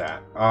look at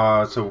that.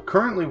 So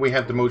currently we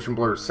have the motion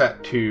blur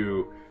set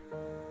to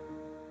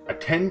a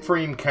 10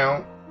 frame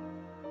count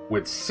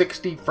with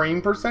 60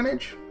 frame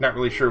percentage. Not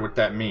really sure what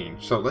that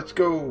means. So let's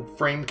go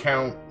frame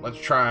count. Let's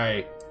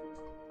try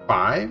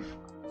 5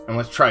 and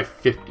let's try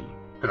 50.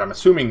 Because I'm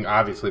assuming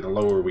obviously the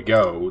lower we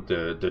go,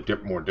 the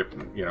more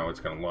different, you know, it's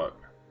going to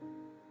look.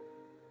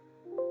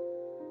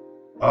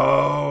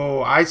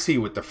 Oh, I see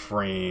what the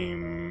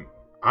frame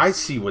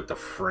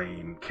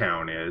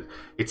count is.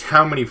 It's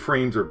how many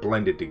frames are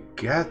blended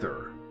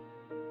together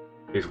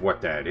is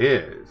what that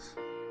is.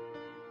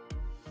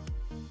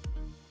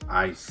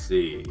 I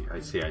see.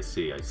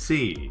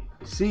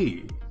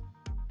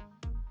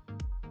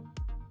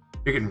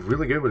 You're getting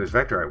really good with this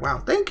vector art. Wow,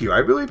 thank you. I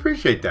really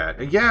appreciate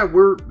that. Yeah,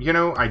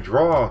 I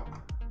draw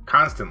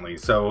constantly,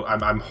 so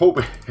I'm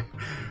hoping,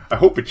 I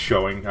hope it's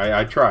showing.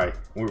 I try.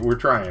 We're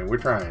trying.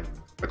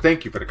 But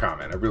thank you for the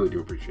comment. I really do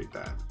appreciate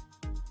that.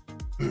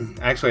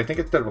 Actually, I think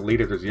instead of a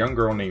leader, there's a young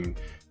girl named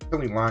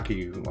Billy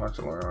Lockey who locks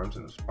alarms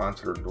and is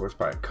sponsored or endorsed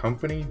by a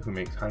company who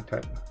makes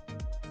high-tech.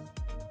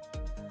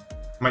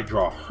 Might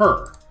draw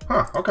her.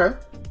 Huh, okay.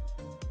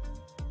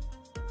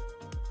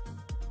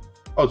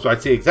 Oh, so I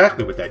see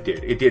exactly what that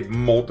did. It did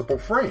multiple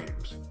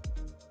frames.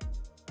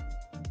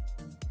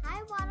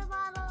 Hi, water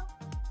bottle.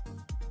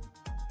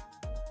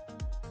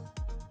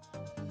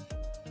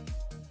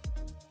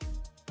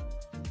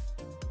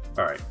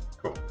 Alright,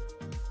 cool.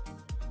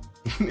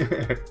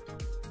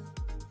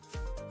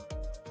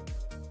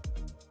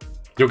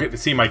 You'll get to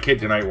see my kid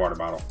tonight, water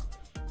bottle.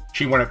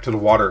 She went up to the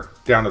water,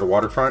 down to the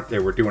waterfront. They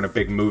were doing a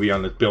big movie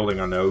on this building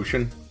on the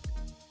ocean.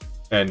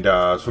 And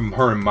so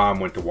her and mom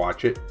went to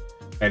watch it.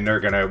 And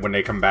they're gonna, when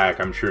they come back,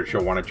 I'm sure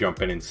she'll want to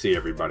jump in and see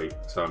everybody.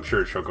 So I'm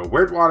sure she'll go,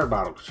 "Where's water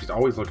bottle?" She's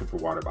always looking for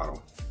water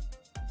bottle.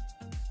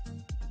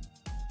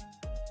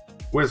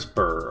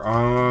 Whisper.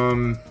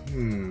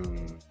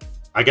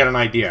 I got an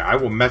idea. I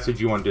will message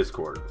you on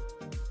Discord.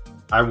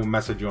 I will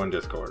message you on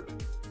Discord.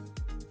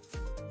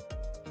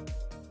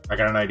 I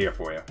got an idea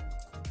for you.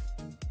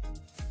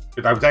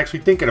 Because I was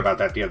actually thinking about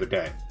that the other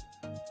day.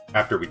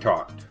 After we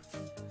talked.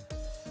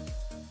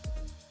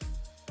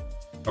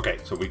 Okay,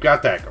 so we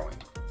got that going.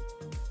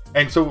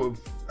 And so,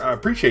 I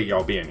appreciate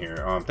y'all being here.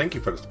 Thank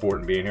you for the support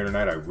and being here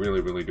tonight. I really,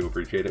 really do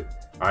appreciate it.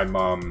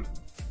 I'm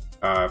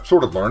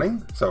sort of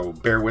learning, so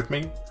bear with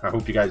me. I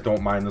hope you guys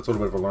don't mind this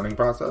little bit of a learning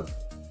process.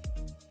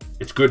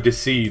 It's good to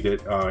see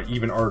that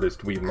even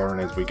artists, we learn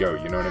as we go,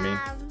 you know what I mean?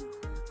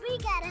 We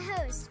got a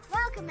host.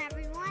 Welcome,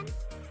 everyone.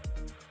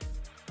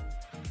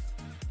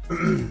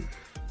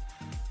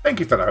 Thank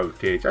you for the host,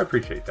 TH. I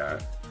appreciate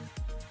that.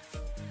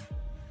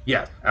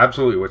 Yes,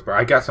 absolutely, Whisper.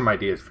 I got some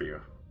ideas for you.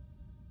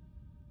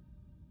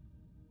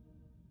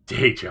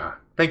 Deja.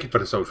 Thank you for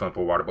the social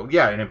info, water bottle.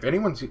 Yeah, and if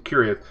anyone's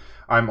curious,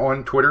 I'm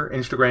on Twitter,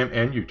 Instagram,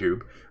 and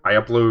YouTube. I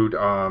upload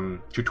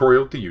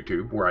tutorials to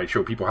YouTube where I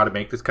show people how to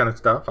make this kind of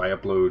stuff. I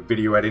upload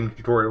video editing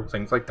tutorials,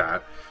 things like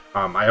that.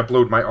 I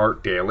upload my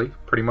art daily,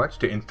 pretty much,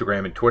 to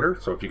Instagram and Twitter.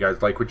 So if you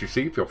guys like what you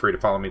see, feel free to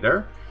follow me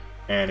there.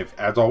 And if,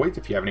 as always,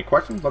 if you have any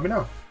questions, let me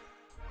know.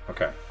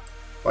 Okay,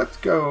 let's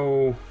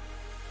go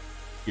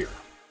here.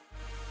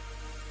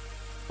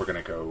 We're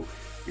gonna go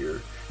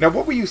here. Now,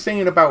 what were you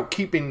saying about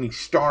keeping the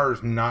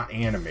stars not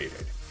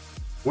animated?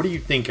 What are you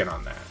thinking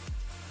on that?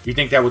 You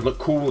think that would look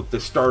cool if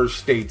the stars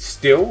stayed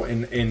still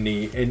and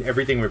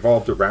everything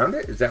revolved around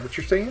it? Is that what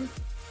you're saying?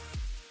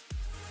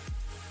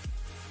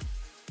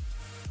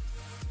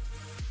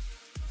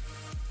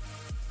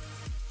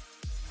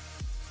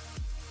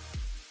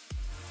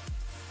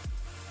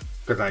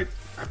 Because I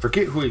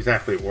forget who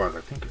exactly it was.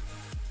 I think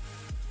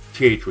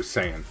TH was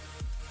saying.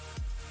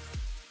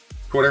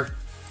 Twitter?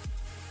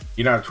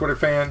 You not a Twitter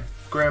fan,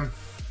 Grim?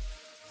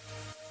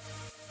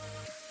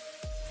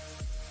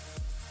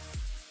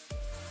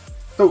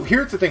 So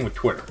here's the thing with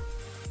Twitter.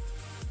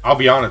 I'll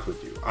be honest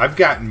with you. I've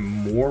gotten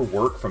more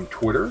work from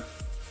Twitter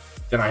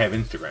than I have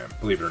Instagram,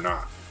 believe it or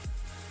not.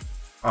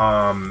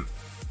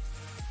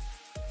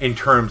 In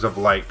terms of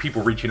like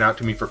people reaching out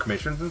to me for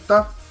commissions and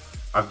stuff,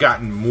 I've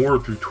gotten more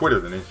through Twitter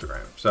than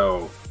Instagram.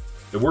 So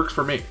it works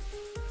for me.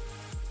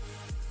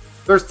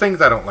 There's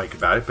things I don't like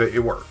about it, but it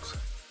works.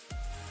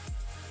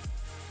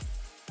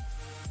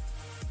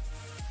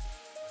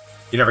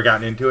 You never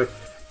gotten into it?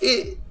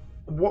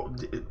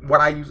 What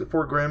I use it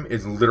for, Grim,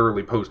 is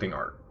literally posting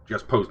art.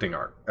 Just posting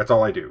art. That's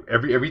all I do.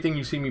 Everything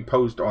you see me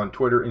post on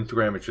Twitter,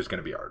 Instagram, it's just going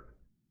to be art.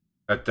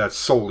 That's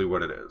solely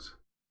what it is.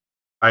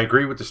 I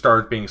agree with the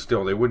stars being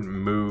still. They wouldn't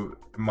move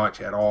much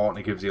at all, and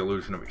it gives the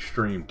illusion of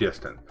extreme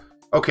distance.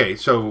 Okay,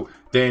 so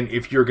then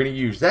if you're going to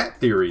use that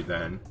theory,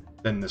 then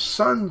the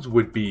suns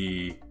would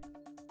be...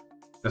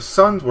 The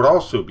suns would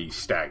also be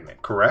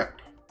stagnant,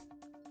 correct?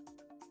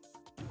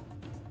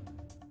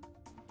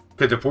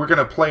 Because if we're going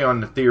to play on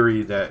the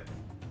theory that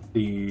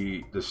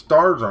the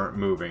stars aren't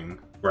moving,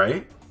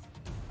 right?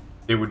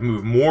 They would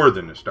move more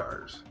than the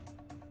stars.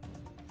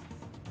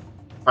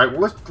 Alright,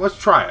 well, let's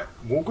try it.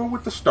 We'll go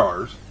with the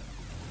stars.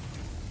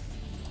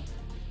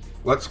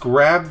 Let's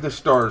grab the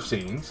star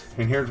scenes,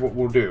 and here's what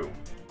we'll do.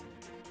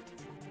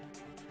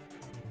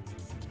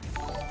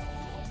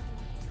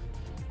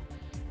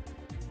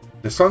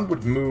 The sun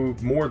would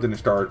move more than the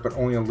stars, but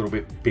only a little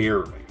bit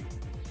barely.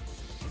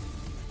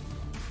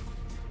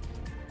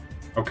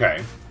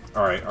 Okay.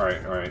 Alright.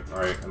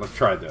 Let's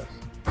try this.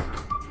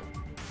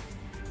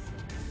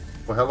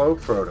 Well, hello,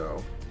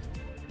 Frodo.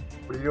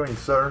 What are you doing,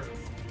 sir?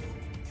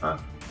 Huh?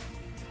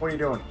 What are you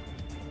doing?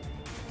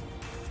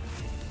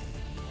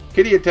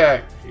 Kitty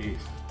attack! Jeez.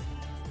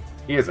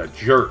 He is a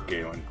jerk,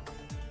 Galen.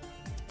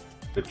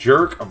 The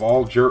jerk of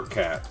all jerk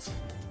cats.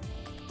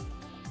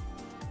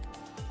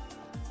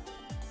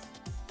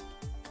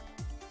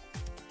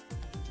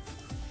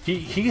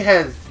 He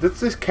has...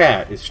 This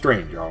cat is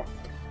strange, y'all.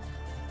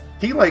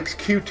 He likes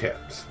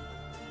Q-tips.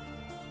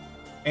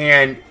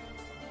 And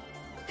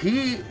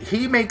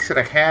he makes it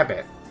a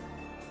habit.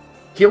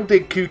 He'll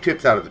dig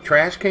Q-tips out of the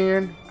trash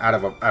can, out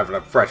of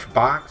a fresh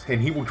box, and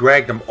he will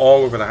drag them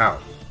all over the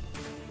house.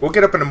 We'll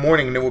get up in the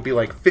morning and it will be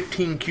like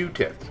 15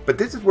 Q-tips. But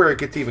this is where it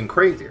gets even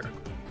crazier.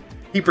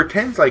 He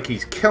pretends like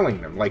he's killing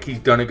them, like he's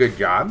done a good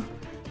job.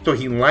 So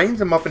he lines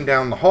them up and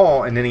down the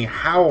hall, and then he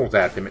howls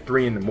at them at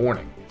 3 in the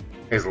morning.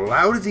 As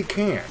loud as he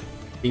can.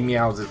 He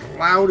meows as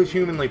loud as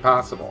humanly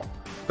possible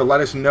to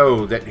let us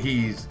know that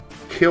he's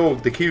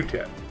killed the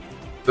Q-tip.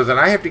 So then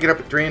I have to get up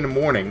at 3 in the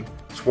morning,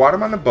 swat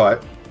him on the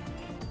butt,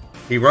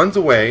 he runs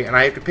away, and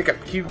I have to pick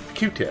up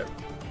Q-tip.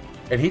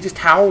 And he just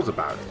howls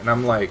about it. And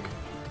I'm like...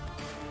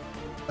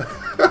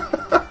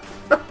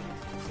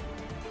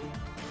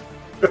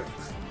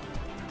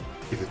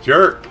 He's a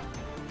jerk.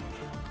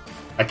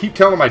 I keep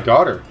telling my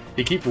daughter,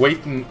 he keeps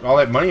wasting all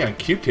that money on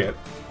Q-tip.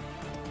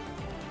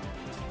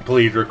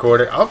 Please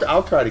record it.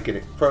 I'll try to get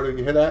it. Frodo,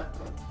 you hear that?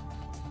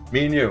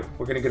 Me and you,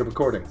 we're gonna get a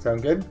recording.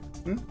 Sound good?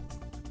 Hmm?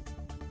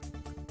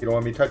 You don't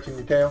want me touching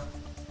your tail?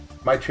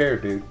 My chair,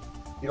 dude.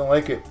 You don't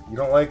like it. You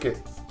don't like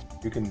it.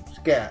 You can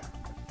scat.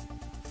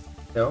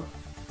 No?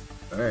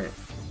 Alright.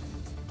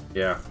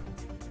 Yeah.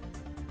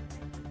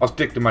 I'll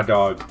stick to my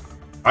dog.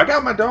 I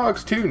got my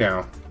dogs too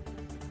now.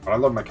 But I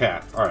love my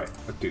cats. Alright,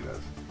 let's do this.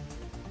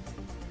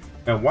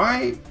 Now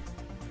why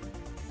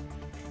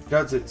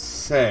does it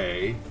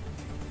say...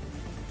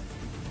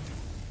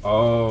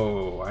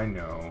 Oh, I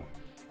know.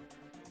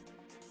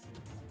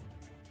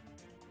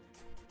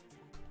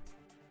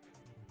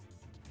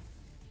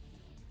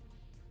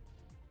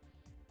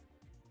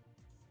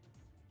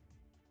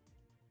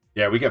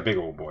 Yeah, we got big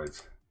old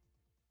boys.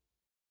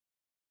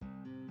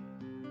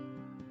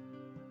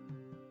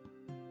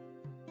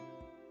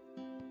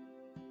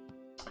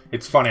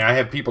 It's funny, I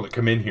have people that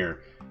come in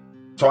here.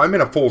 So I'm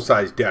in a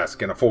full-size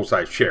desk and a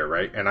full-size chair,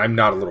 right? And I'm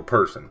not a little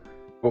person.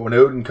 But when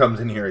Odin comes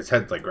in here, his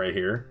head's like right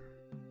here.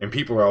 And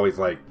people are always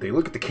like, they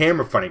look at the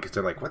camera funny because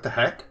they're like, what the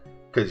heck?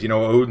 Because, you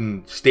know,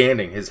 Odin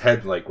standing, his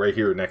head's like right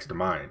here next to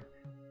mine.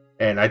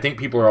 And I think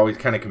people are always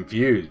kind of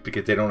confused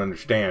because they don't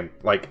understand.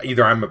 Like,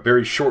 either I'm a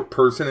very short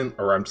person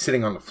or I'm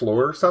sitting on the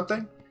floor or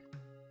something.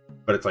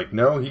 But it's like,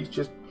 no, he's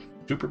just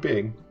super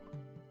big.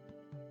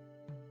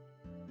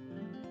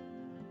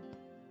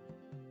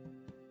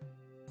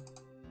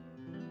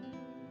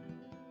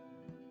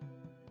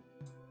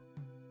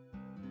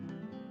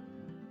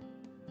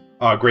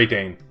 Great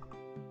Dane.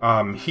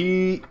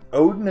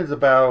 Odin is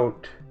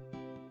about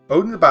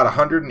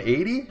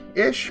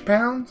 180-ish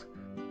pounds.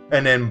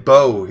 And then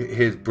Bo,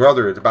 his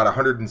brother, is about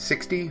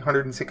 160,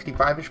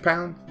 165-ish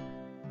pounds.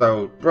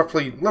 So,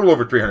 roughly, a little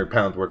over 300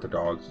 pounds worth of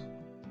dogs.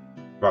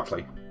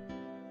 Roughly.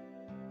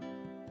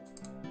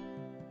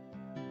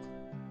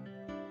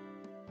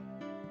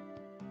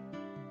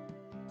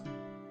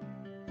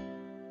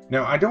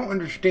 Now, I don't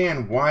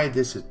understand why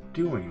this is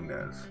doing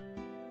this.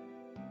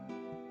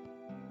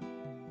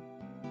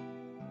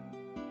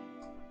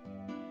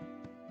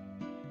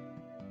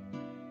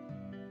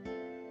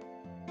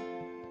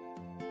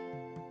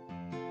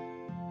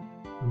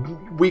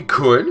 We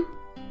could.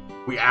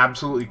 We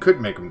absolutely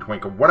could make them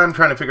twinkle. What I'm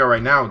trying to figure out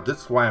right now,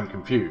 this is why I'm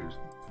confused.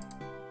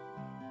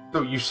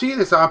 So you see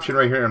this option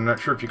right here, I'm not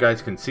sure if you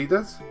guys can see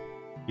this.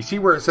 You see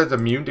where it says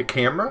immune to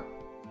camera?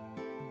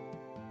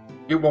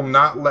 It will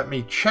not let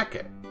me check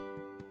it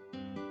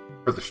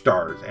for the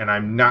stars, and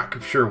I'm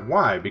not sure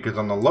why, because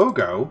on the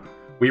logo,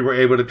 we were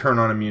able to turn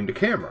on immune to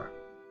camera.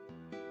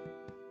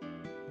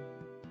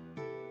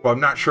 Well, I'm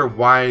not sure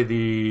why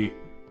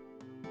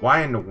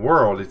in the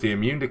world is the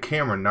immune to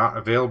camera not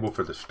available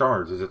for the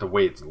stars? Is it the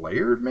way it's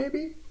layered,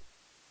 maybe?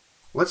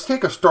 Let's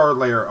take a star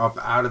layer up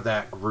out of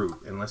that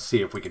group, and let's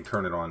see if we can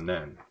turn it on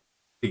then.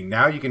 See,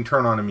 now you can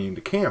turn on immune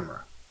to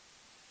camera.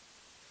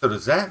 So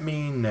does that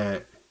mean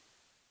that...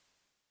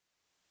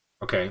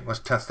 Okay, let's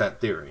test that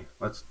theory.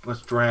 Let's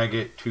drag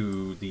it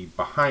to the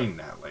behind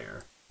that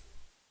layer.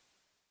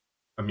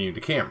 Immune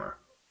to camera.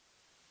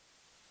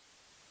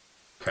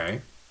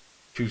 Okay.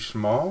 Too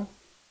small?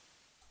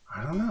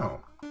 I don't know.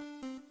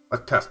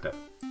 Let's test it.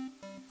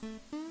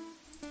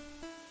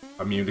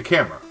 Immune to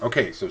camera.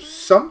 Okay, so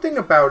something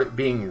about it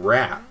being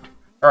wrapped.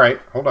 Alright,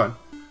 hold on.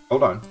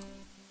 Hold on.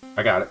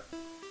 I got it.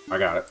 I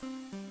got it.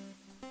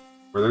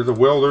 Where there's a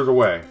will, there's a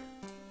way.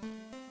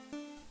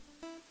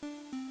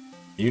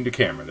 Immune to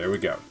camera. There we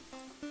go.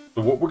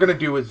 So what we're going to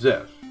do is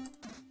this.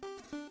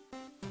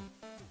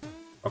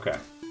 Okay.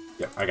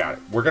 Yep, I got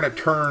it. We're going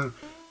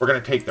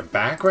to take the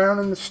background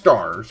and the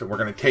stars, and we're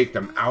going to take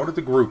them out of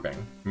the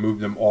grouping, move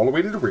them all the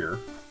way to the rear.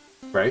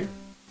 Right?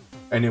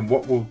 And then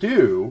what we'll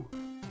do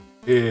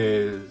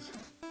is...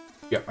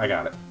 Yep, I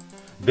got it.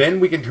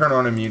 Then we can turn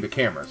on immune to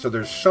camera. So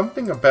there's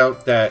something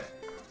about that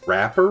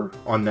wrapper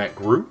on that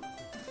group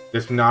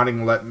that's not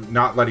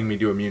letting me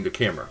do immune to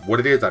camera.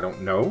 What it is, I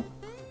don't know.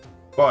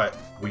 But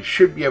we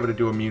should be able to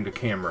do immune to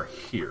camera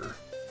here.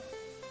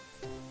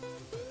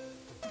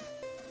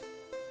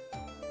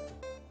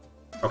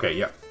 Okay,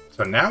 yep.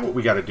 So now what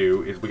we got to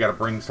do is we got to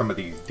bring some of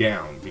these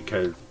down,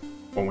 because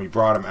when we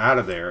brought them out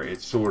of there, it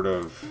sort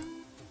of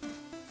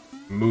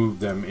move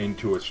them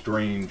into a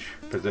strange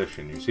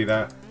position. You see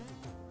that?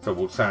 So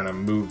we'll kind of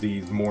move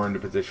these more into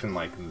position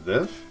like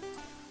this.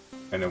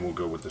 And then we'll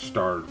go with the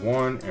stars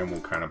 1, and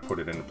we'll kind of put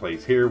it into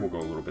place here. We'll go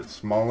a little bit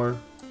smaller.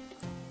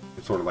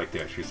 It's sort of like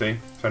this, you see?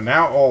 So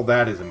now all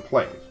that is in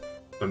place.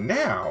 So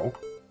now,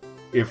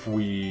 if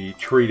we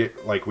treat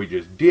it like we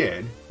just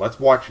did, let's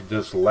watch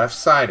this left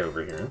side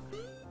over here.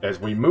 As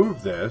we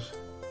move this,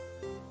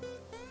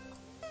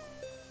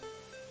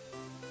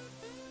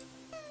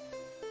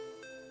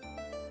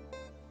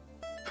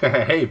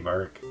 hey,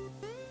 Merc.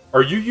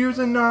 Are you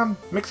using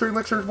Mixer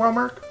Elixir as well,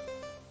 Merc?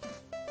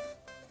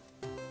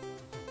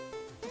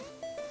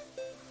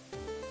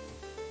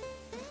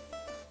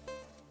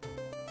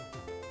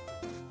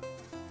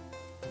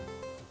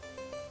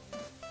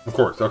 Of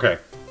course, okay.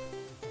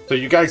 So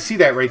you guys see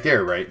that right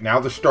there, right? Now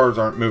the stars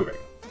aren't moving,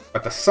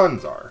 but the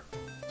suns are.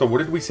 So what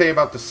did we say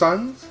about the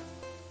suns?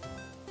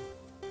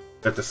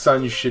 That the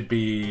suns should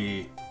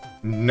be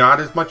not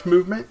as much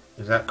movement?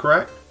 Is that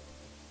correct?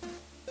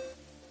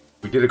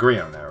 We did agree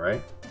on that,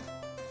 right?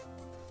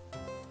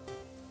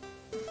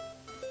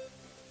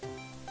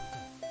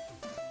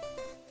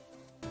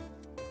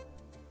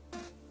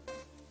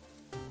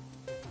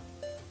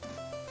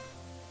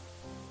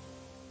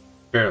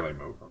 Barely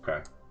move,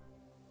 okay.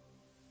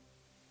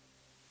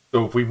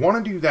 So if we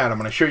want to do that, I'm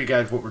going to show you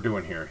guys what we're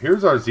doing here.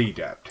 Here's our Z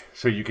depth,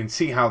 so you can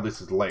see how this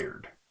is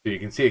layered. So you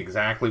can see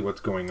exactly what's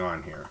going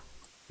on here.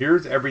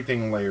 Here's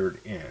everything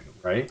layered in,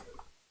 right?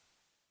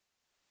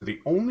 The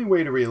only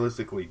way to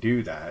realistically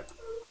do that,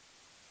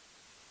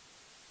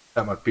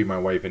 that must be my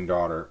wife and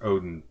daughter,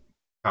 Odin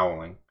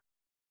howling,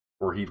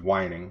 or he's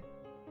whining.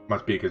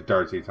 Must be because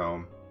Darcy's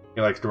home.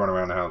 He likes to run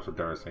around the house with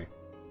Darcy.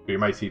 So you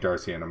might see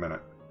Darcy in a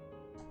minute.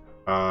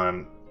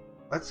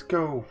 Let's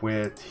go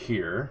with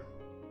here.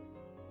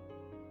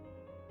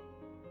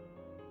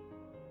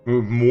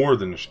 Move more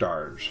than the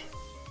stars.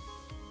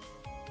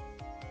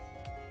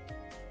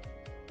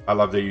 I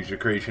love they used your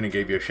creation and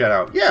gave you a shout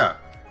out. Yeah.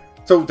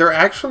 So they're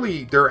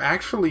actually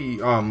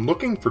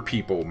looking for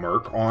people,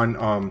 Merc,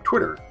 on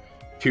Twitter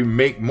to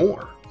make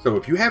more. So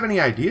if you have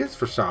any ideas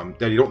for some,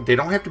 they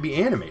don't have to be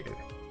animated.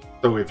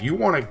 So if you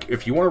want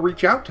to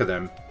reach out to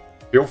them,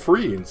 feel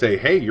free and say,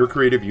 hey, you're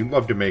creative, you'd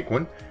love to make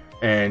one,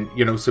 and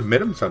submit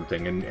them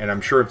something. And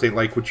I'm sure if they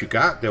like what you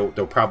got, they'll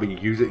probably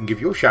use it and give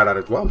you a shout out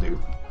as well, dude.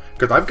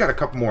 Because I've got a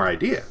couple more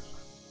ideas.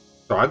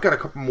 So I've got a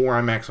couple more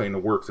I'm actually in the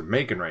works of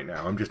making right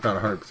now. I'm just not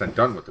 100%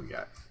 done with them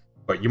yet.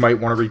 But you might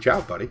want to reach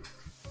out, buddy.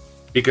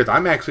 Because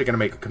I'm actually going to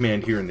make a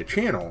command here in the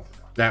channel.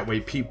 That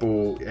way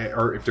people,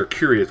 or if they're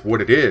curious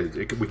what it is,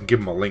 we can give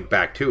them a link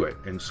back to it.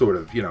 And sort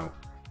of,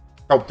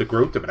 help the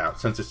growth of it out.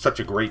 Since it's such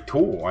a great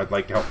tool, I'd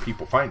like to help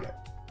people find it.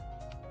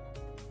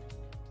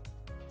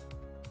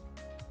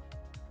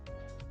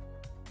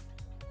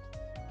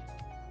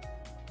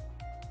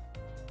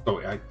 So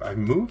I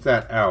moved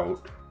that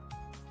out.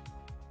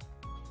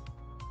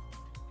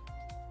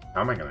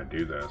 How am I going to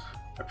do this?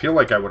 I feel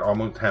like I would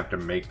almost have to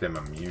make them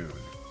immune.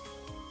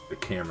 The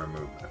camera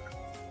movement.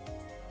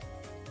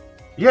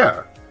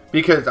 Yeah,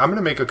 because I'm going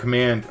to make a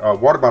command.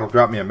 Water Bottle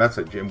dropped me a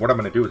message, and what I'm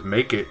going to do is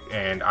make it,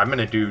 and I'm going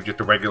to do just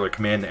a regular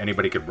command that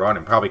anybody could run,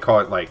 and probably call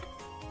it like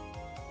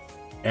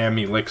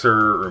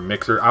Elixir or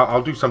Mixer.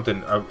 I'll do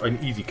something, an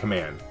easy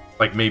command,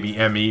 like maybe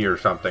ME or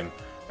something.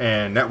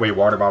 And that way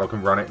Water Bottle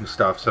can run it and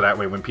stuff, so that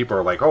way when people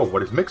are like, oh,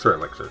 what is Mixer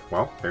Elixir?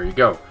 Well, there you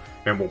go.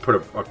 And we'll put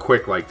a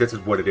quick, like, this is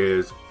what it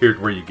is, here's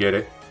where you get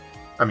it.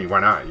 I mean, why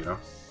not,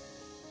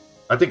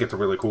 I think it's a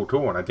really cool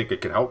tool, and I think it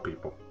can help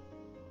people.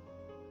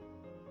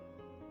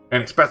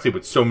 And especially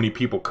with so many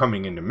people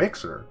coming into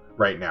Mixer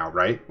right now,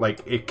 right?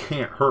 Like, it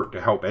can't hurt to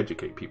help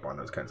educate people on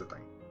those kinds of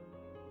things.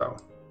 So,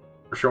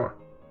 for sure.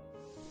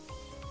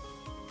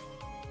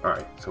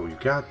 Alright, so we've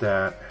got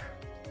that.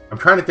 I'm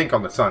trying to think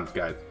on the suns,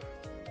 guys.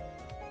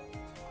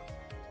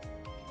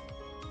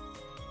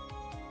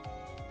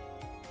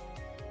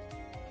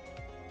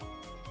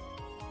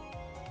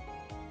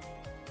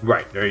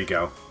 Right, there you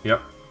go.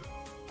 Yep.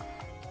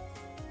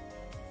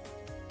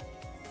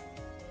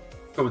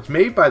 So it's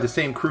made by the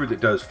same crew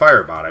that does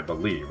Firebot, I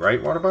believe, right,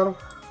 Water Bottle?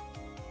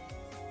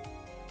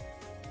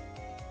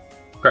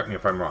 Correct me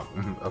if I'm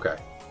wrong. Okay.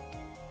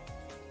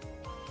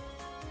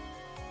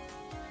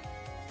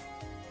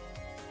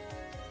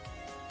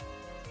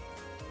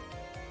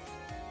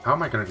 How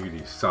am I going to do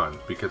these suns?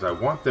 Because I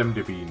want them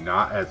to be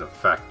not as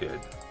affected.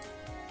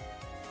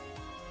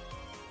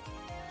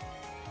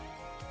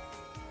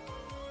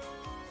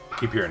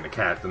 Keep hearing the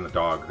cats and the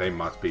dog. They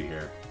must be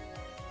here.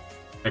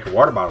 Make a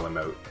Water Bottle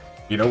emote.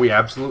 We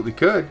absolutely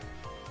could.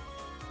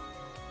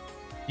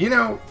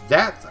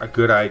 That's a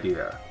good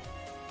idea.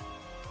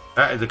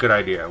 That is a good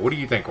idea. What do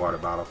you think, Water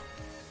Bottle?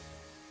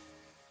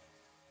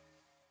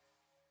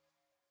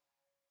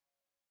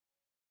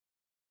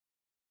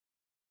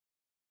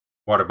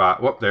 Water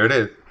Bottle. Whoop, there it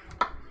is.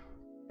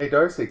 Hey,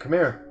 Darcy, come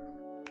here.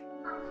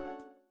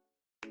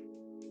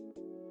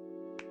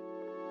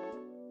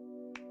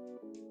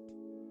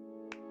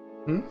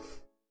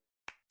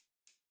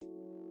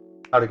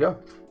 How'd it go?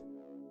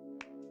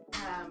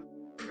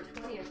 For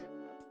 20th.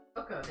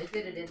 Okay, they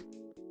did it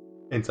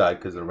inside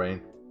because of the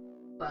rain.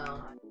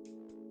 Well,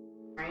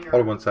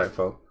 Hold on one sec,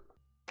 folks.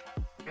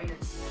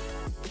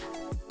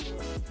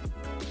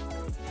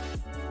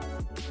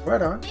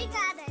 Right on. We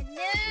got a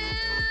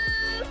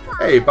new phone.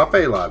 Hey,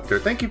 Buffet Lobster,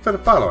 thank you for the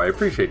follow. I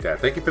appreciate that.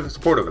 Thank you for the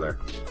support over there.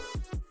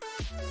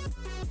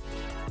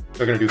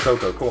 They're gonna do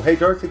Coco. Cool. Hey,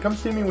 Darcy, come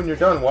see me when you're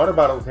done. Water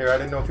bottle's here. I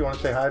didn't know if you want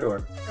to say hi to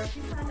her. She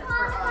signed up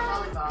for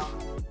volleyball.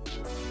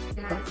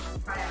 Can I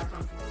try out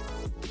something?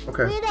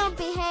 Okay. We don't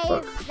behave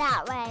Look.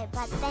 that way,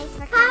 but thanks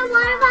for coming. Hi,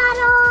 water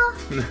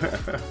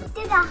bottle.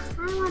 Do that.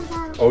 Hi, water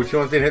bottle. Oh, she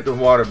wants to hit the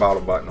water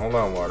bottle button. Hold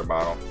on, water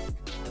bottle.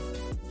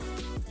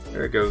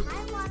 There it goes.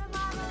 Hi, water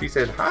bottle. She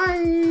said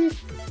hi.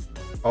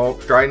 Oh,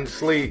 trying to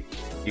sleep.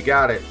 You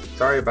got it.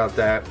 Sorry about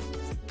that.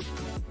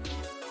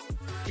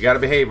 You gotta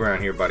behave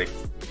around here, buddy.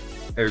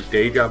 There's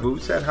Deja Vu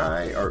said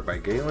hi. Art by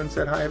Galen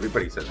said hi.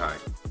 Everybody said hi.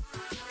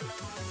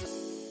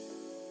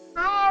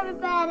 Hi,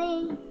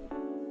 everybody.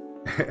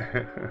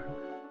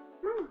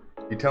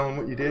 You tell them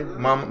what you did?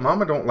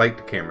 Mama don't like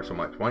the camera so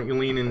much. Why don't you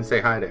lean in and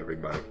say hi to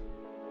everybody?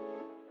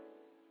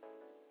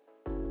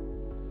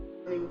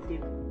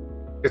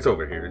 It's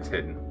over here. It's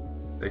hidden.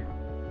 See?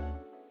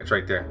 It's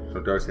right there.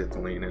 So Darcy has to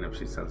lean in if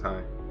she says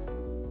hi.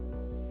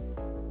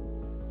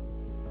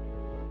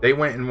 They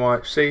went and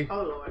watched. See?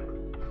 Oh, Lord.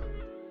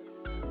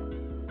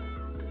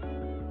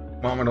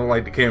 Mama don't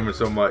like the camera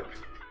so much.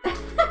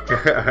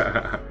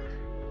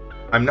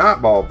 I'm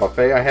not bald,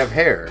 Buffet. I have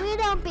hair. We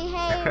don't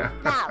behave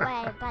that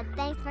way, but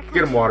thanks for coming.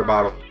 Get him water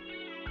bottle.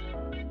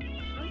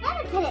 I'm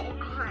gonna put it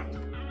on.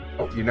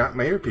 Oh, you knocked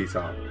my earpiece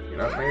off. You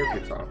knocked my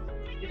earpiece off.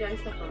 You're doing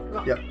stuff on. Come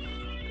on. Yep.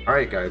 All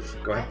right, guys.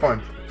 Go have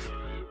fun.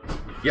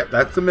 Yep,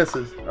 that's the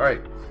missus. All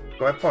right.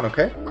 Go have fun,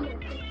 okay?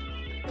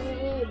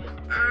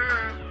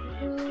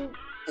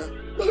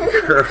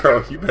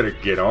 Girl, you better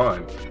get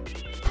on.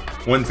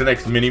 When's the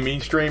next mini-me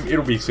stream?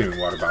 It'll be soon,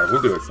 water bottle.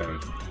 We'll do it soon.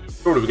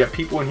 So, do we got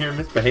people in here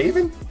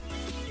misbehaving?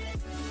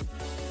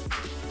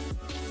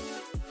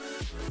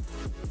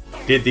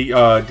 Did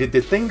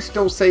the thing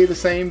still say the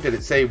same? Did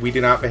it say we do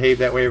not behave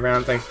that way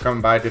around? Thanks for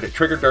coming by. Did it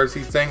trigger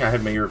Darcy's thing? I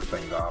had my ear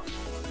things off.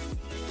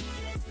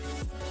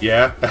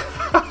 Yeah?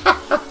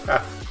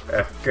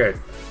 Good.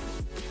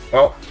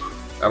 Well,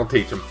 that'll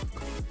teach them.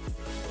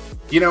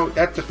 You know,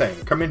 that's the thing.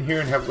 Come in here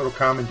and have a little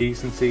common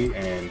decency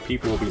and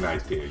people will be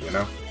nice to you, you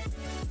know?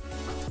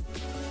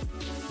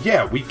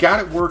 Yeah, we got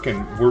it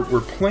working.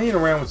 We're playing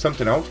around with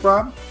something else,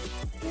 Rob.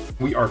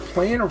 We are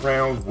playing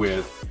around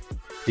with...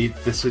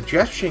 The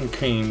suggestion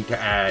came to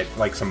add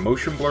like some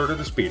motion blur to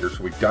the speeder,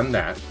 so we've done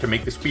that. To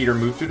make the speeder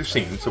move through the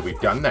scene, so we've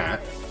done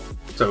that.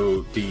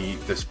 So the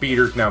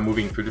speeder's now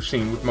moving through the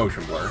scene with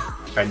motion blur.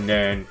 And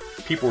then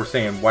people were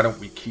saying, why don't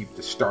we keep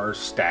the stars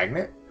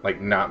stagnant?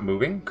 Like not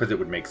moving, because it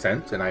would make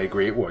sense, and I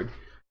agree it would.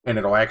 And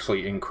it'll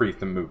actually increase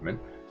the movement.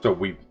 So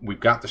we've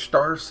got the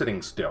stars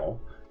sitting still,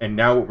 and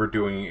now what we're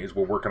doing is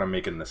we're working on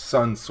making the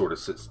sun sort of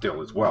sit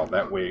still as well.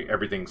 That way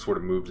everything sort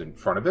of moves in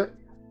front of it,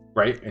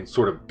 right? And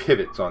sort of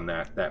pivots on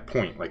that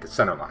point, like a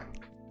center line.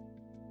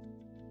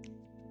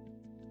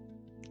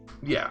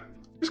 Yeah,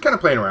 just kind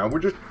of playing around. We're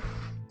just,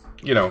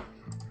 you know,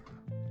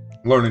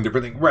 learning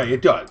different things. Right,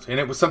 it does. And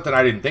it was something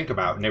I didn't think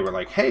about. And they were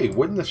like, hey,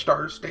 wouldn't the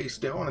stars stay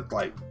still? And it's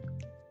like,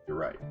 you're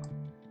right.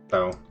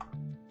 So,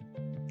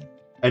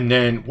 and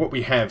then what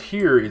we have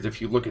here is if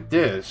you look at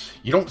this,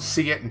 you don't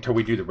see it until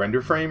we do the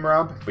render frame,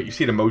 Rob, but you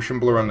see the motion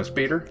blur on the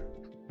speeder?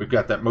 We've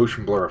got that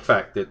motion blur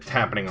effect that's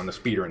happening on the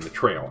speeder in the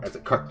trail as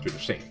it cuts through the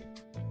scene.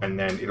 And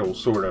then it'll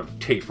sort of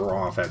taper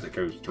off as it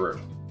goes through.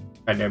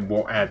 And then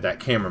we'll add that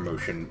camera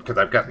motion, because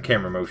I've got the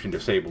camera motion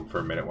disabled for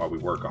a minute while we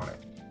work on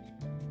it.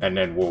 And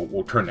then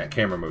we'll turn that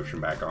camera motion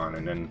back on,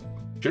 and then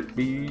should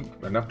be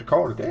enough to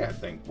call it a day, I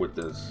think, with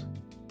this.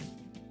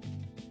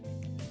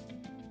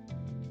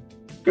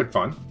 Good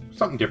fun.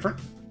 Something different.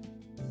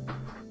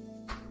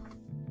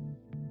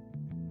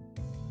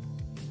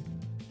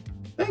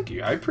 Thank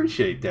you. I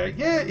appreciate that.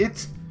 Yeah,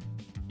 it's,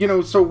 you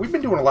know, so we've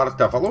been doing a lot of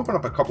stuff. I'll open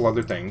up a couple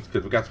other things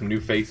because we've got some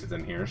new faces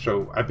in here.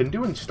 So I've been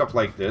doing stuff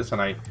like this,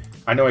 and I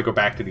know I go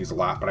back to these a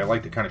lot, but I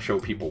like to kind of show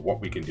people what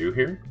we can do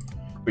here.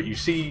 But you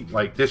see,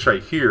 like this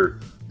right here,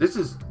 this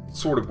is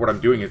sort of what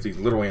I'm doing is these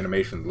little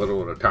animations,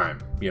 little at a time.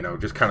 You know,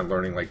 just kind of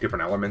learning like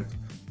different elements,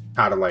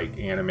 how to like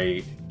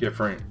animate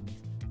different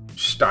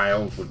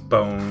styles with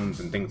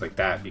bones and things like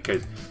that,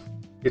 because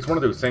it's one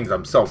of those things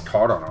I'm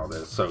self-taught on all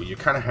this, so you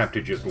kind of have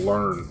to just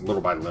learn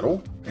little by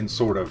little and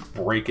sort of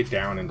break it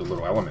down into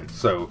little elements.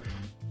 So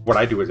what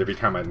I do is every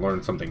time I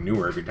learn something new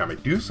or every time I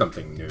do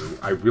something new,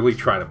 I really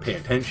try to pay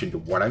attention to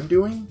what I'm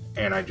doing,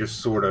 and I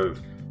just sort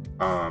of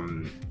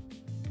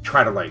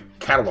try to like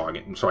catalog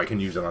it and so I can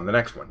use it on the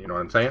next one. You know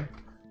what I'm saying?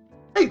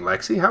 Hey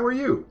Lexi, how are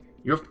you?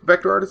 You a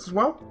vector artist as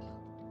well?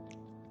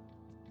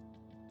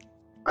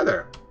 Hi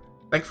there.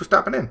 Thanks for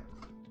stopping in.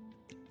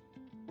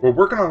 We're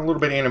working on a little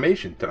bit of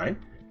animation tonight.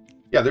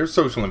 Yeah, there's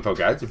social info,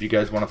 guys. If you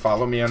guys want to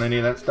follow me on any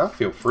of that stuff,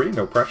 feel free,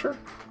 no pressure.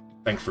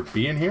 Thanks for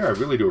being here. I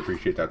really do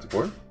appreciate that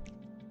support.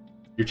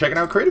 You're checking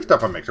out creative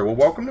stuff on Mixer. Well,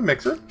 welcome to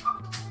Mixer.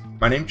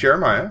 My name's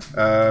Jeremiah.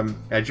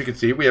 As you can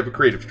see, we have a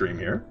creative stream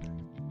here.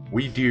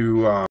 We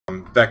do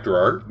vector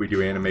art, we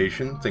do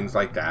animation, things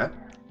like that.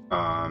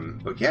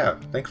 But yeah,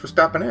 thanks for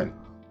stopping in.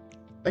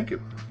 Thank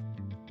you.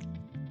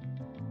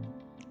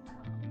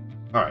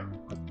 Alright,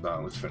 let's So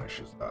let's finish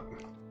this up.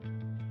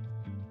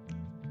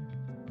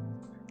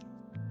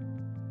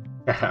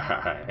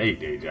 Hey,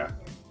 Deja.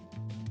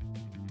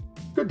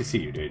 Good to see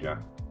you, Deja.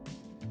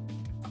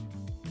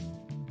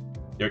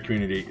 Your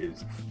community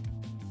is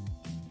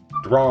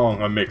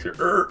strong on Mixer.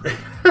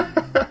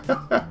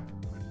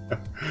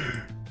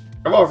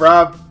 Come on,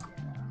 Rob.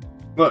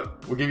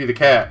 Look, we'll give you the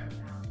cat.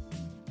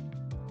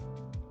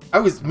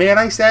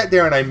 I sat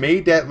there and I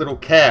made that little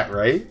cat,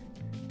 right?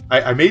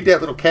 I made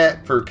that little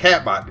cat for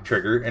Catbot to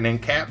trigger, and then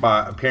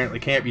Catbot apparently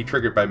can't be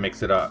triggered by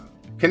Mix It Up.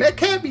 Can that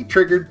cat be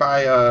triggered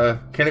by,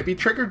 can it be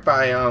triggered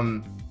by,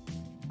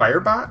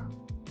 Firebot?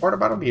 Water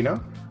Bottle, do you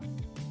know?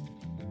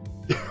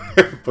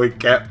 Play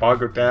cat,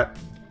 Bongo Tat.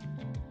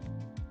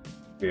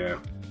 Yeah.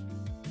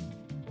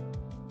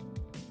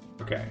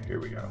 Okay, here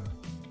we go.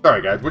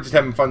 Sorry guys, we're just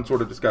having fun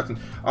sort of discussing.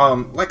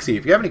 Lexi,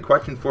 if you have any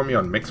questions for me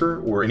on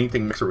Mixer or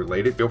anything Mixer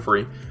related, feel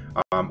free.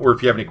 Or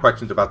if you have any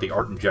questions about the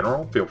art in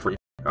general, feel free.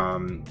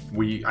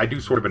 I do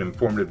sort of an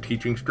informative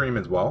teaching stream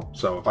as well,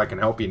 so if I can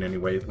help you in any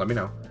way, let me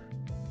know.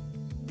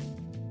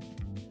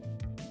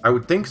 I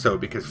would think so,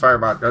 because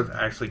Firebot does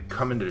actually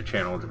come into the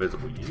channel as a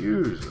visible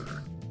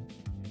user.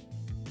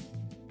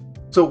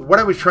 So what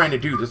I was trying to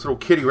do, this little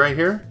kitty right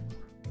here,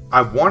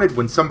 I wanted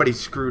when somebody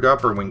screwed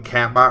up or when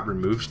Catbot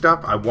removed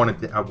stuff, I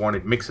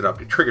wanted Mix It Up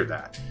to trigger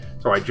that.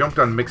 So I jumped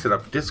on Mix It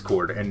Up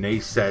Discord, and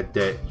they said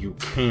that you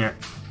can't,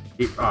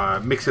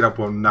 Mix It Up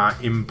will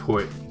not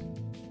input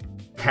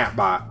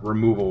Catbot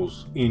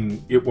removals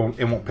in, it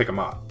won't pick them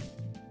up.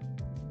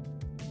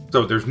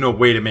 So there's no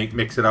way to make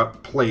Mix It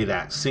Up play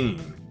that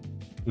scene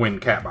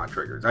when Catbot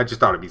triggers. I just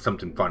thought it'd be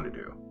something fun to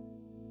do,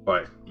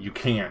 but you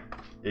can't.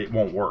 It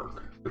won't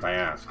work if I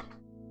ask.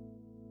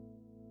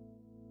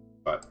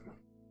 But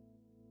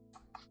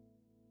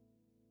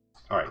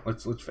all right,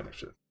 let's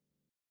finish it.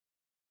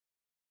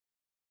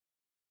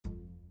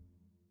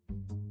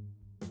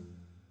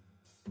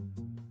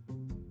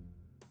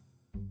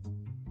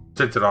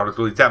 Since it auto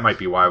deletes, that might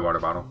be why, Water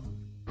Bottle.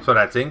 So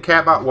that's in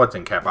Catbot. What's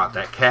in Catbot?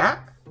 That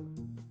cat?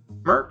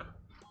 Merc?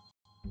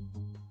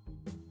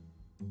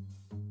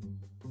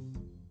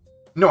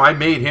 No, I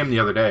made him the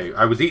other day.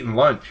 I was eating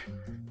lunch,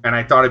 and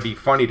I thought it'd be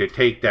funny to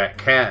take that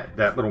cat,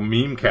 that little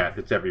meme cat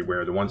that's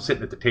everywhere, the one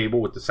sitting at the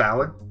table with the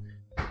salad.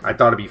 I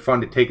thought it'd be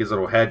fun to take his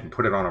little head and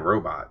put it on a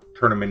robot,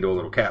 turn him into a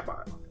little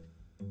Catbot.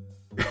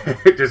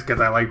 Just because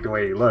I like the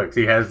way he looks.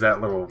 He has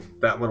that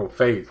little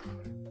face.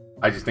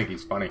 I just think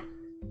he's funny.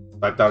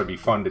 I thought it'd be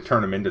fun to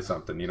turn him into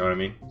something, you know what I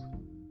mean?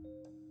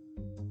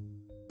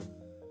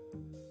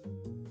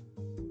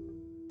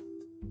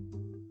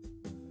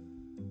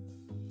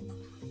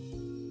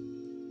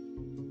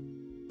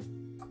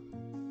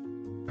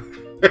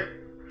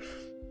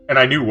 And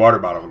I knew Water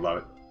Bottle would love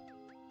it.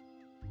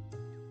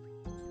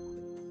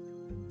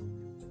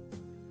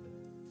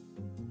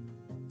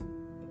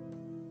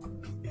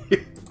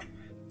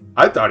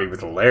 I thought he was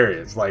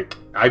hilarious. Like,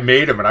 I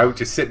made him and I was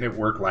just sitting at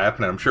work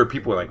laughing, and I'm sure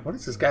people were like, what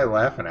is this guy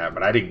laughing at?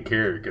 But I didn't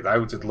care, because I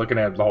was just looking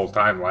at him the whole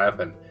time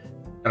laughing.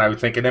 And I was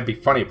thinking it'd be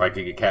funny if I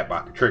could get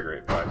Catbot to trigger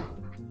it, but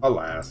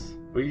alas,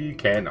 we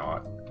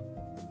cannot.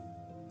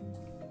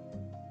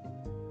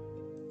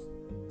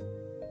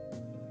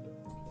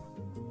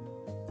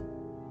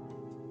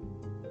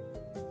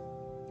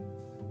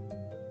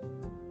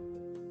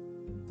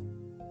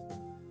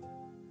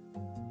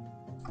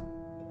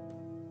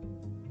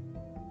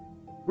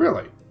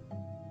 Really?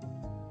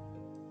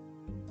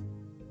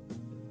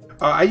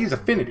 I use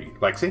Affinity,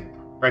 Lexi,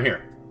 right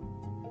here.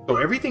 So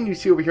everything you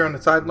see over here on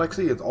the side,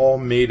 Lexi, is all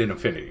made in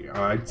Affinity.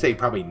 I'd say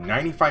probably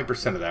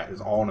 95% of that is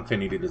all in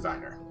Affinity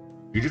Designer.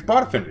 You just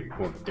bought Affinity.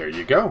 Well, there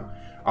you go.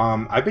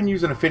 I've been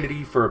using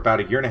Affinity for about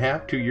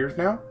 1.5 2 years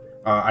now.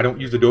 I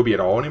don't use Adobe at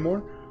all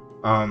anymore.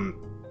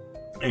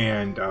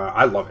 And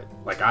I love it.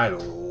 Like, I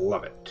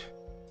love it.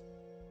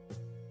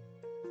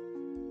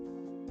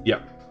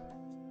 Yep.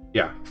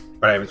 Yeah.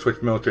 But I haven't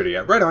switched military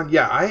yet. Right on.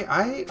 Yeah,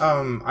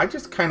 I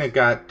just kind of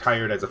got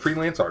tired as a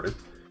freelance artist.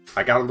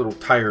 I got a little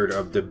tired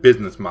of the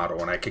business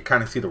model, and I could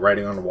kind of see the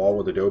writing on the wall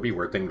with Adobe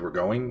where things were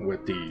going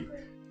with the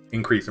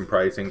increase in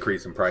price,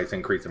 increase in price,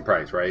 increase in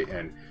price, right?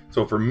 And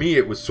so for me,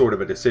 it was sort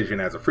of a decision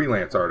as a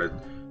freelance artist.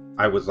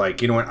 I was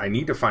like, you know what? I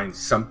need to find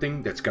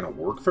something that's going to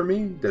work for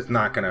me, that's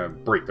not going to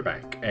break the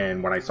bank.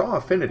 And when I saw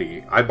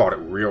Affinity, I bought it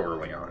real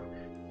early on.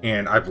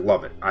 And I've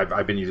loved it.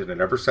 I've been using it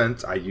ever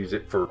since. I use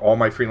it for all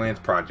my freelance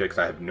projects.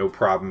 I have no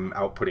problem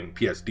outputting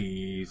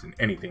PSDs and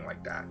anything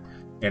like that.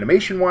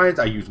 Animation-wise,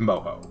 I use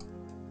Moho.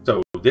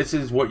 So this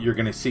is what you're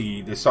going to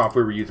see. This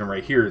software we're using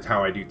right here is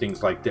how I do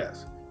things like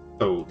this.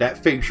 So that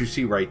face you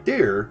see right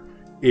there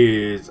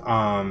is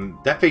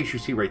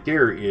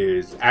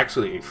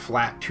actually a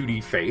flat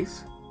 2D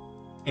face,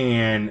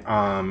 and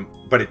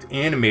but it's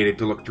animated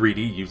to look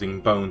 3D using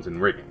bones and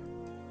rigging.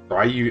 So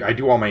I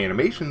do all my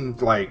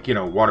animations, like, you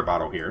know, Water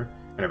Bottle here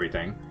and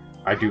everything.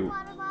 I do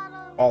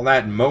all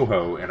that in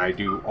Moho, and I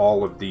do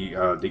all of the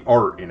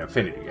art in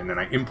Affinity, and then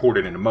I import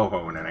it into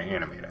Moho, and then I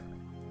animate it.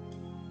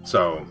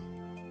 So,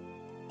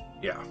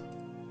 yeah.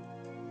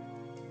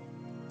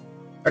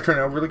 That turned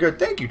out really good.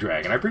 Thank you,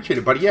 Dragon. I appreciate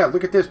it, buddy. Yeah,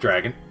 look at this,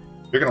 Dragon.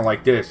 You're gonna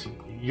like this.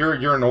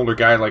 You're an older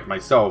guy like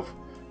myself.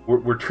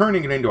 We're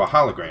turning it into a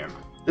hologram.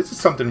 This is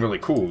something really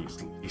cool.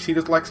 You see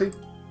this, Lexi?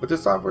 With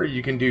this software,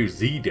 you can do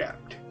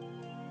Z-depth.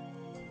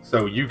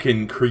 So you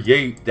can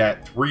create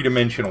that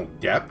three-dimensional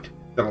depth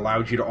that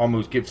allows you to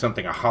almost give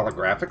something a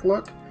holographic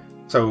look.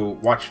 So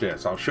watch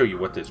this. I'll show you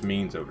what this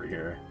means over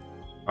here.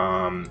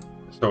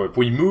 So if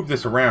we move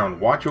this around,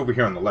 watch over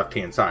here on the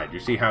left-hand side. You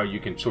see how you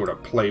can sort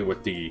of play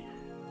with the...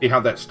 See how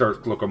that starts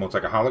to look almost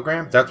like a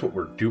hologram? That's what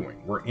we're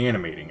doing. We're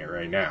animating it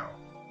right now.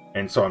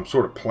 And so I'm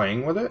sort of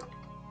playing with it.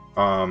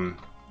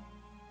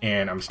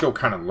 And I'm still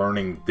kind of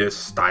learning this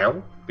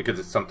style because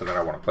it's something that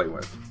I want to play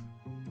with.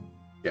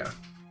 Yeah.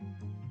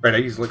 Right, I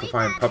use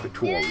Liquify and Puppet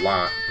Tool a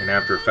lot in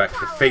After Effects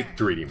to fake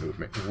 3D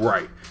movement.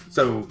 Right.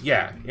 So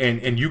yeah,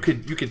 and you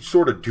could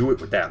sort of do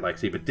it with that,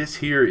 Lexi, but this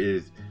here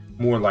is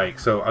more like,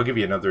 so I'll give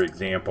you another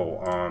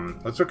example.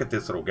 Let's look at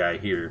this little guy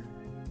here.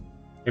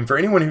 And for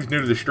anyone who's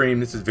new to the stream,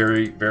 this is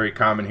very, very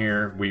common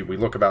here. We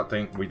look at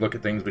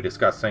things, we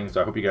discuss things,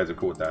 so I hope you guys are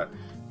cool with that.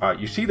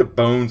 You see the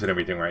bones and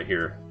everything right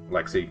here,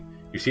 Lexi.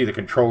 You see the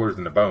controllers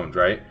and the bones,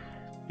 right?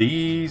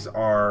 These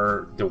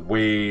are the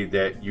way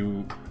that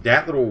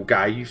that little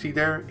guy you see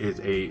there is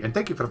and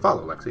thank you for the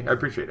follow, Lexi, I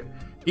appreciate it.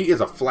 He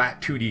is a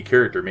flat 2D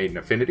character made in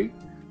Affinity,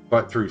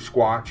 but through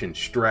squash and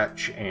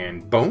stretch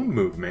and bone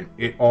movement,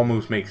 it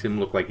almost makes him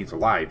look like he's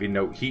alive, even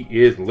though he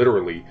is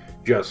literally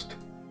just,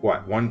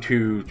 what, 1,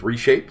 2, 3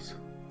 shapes?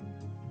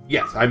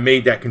 Yes, I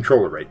made that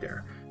controller right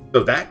there.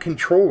 So that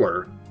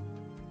controller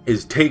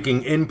is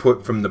taking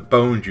input from the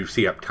bones you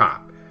see up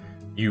top.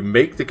 You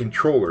make the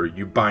controller,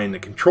 you bind the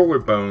controller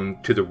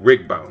bone to the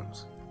rig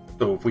bones.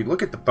 So if we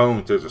look at the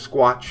bones, there's a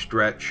squat,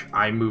 stretch,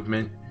 eye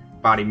movement,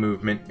 body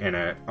movement, and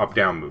a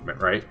up-down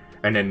movement, right?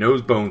 And then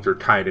those bones are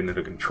tied into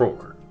the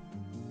controller.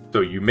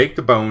 So you make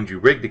the bones, you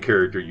rig the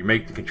character, you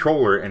make the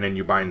controller, and then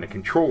you bind the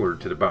controller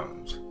to the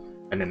bones.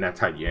 And then that's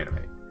how you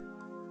animate.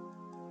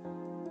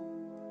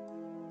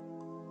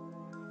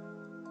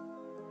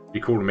 Be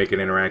cool to make it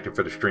interactive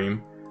for the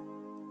stream.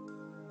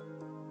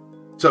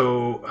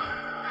 So...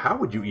 how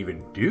would you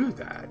even do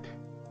that?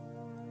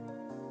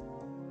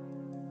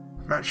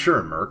 I'm not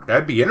sure, Merc.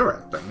 That'd be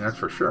interesting, that's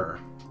for sure.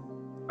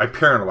 I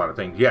parent a lot of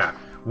things. Yeah,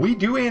 we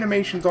do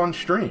animations on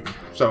stream.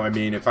 So, I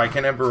mean, if I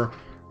can ever,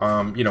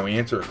 you know,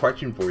 answer a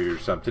question for you or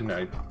something,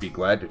 I'd be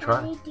glad to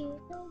try.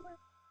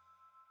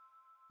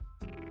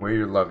 Where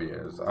your Lovey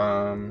is?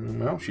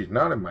 No, she's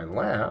not in my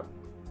lap.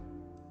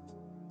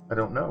 I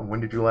don't know. When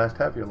did you last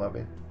have your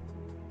Lovey?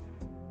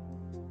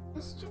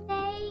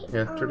 Yesterday.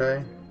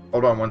 Yesterday?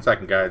 Hold on 1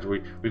 second, guys.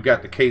 We've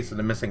got the case of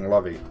the missing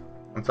Lovey.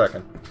 1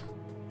 second.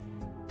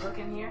 Look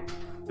in here.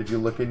 Did you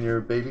look in your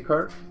baby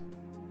cart?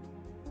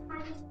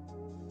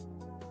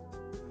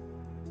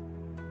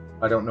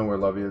 I don't know where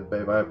Lovey is,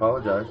 babe. I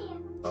apologize.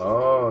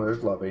 Oh,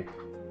 there's Lovey.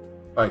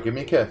 Alright, give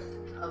me a kiss.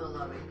 Other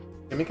Lovey.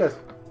 Give me a kiss.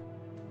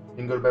 You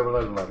can go to bed with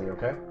Lovey,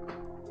 okay?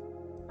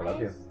 I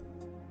love you.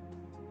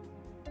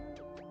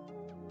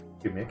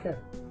 Give me a kiss.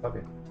 Love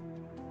you.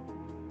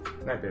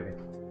 Good night, baby.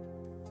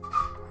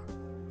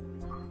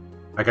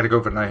 I gotta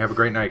go for the night. Have a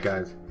great night,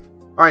 guys.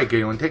 Alright,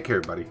 Galen, take care,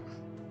 buddy.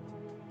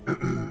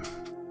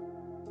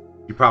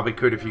 You probably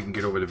could if you can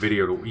get over the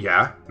video to...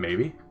 Yeah,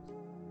 maybe.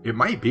 It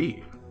might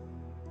be.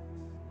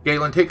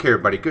 Galen, take care,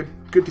 buddy.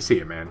 Good to see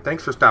you, man.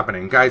 Thanks for stopping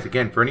in. Guys,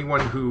 again, for anyone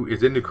who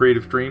is into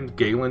creative streams,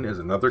 Galen is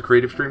another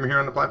creative streamer here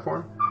on the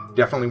platform.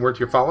 Definitely worth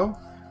your follow.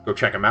 Go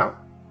check him out.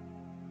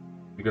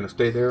 You gonna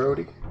stay there,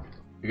 Odie?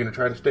 You gonna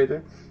try to stay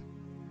there?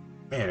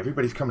 Man,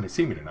 everybody's coming to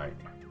see me tonight.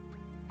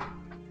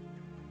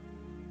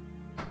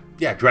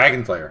 Yeah,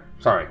 Dragon Slayer.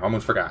 Sorry,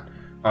 almost forgot.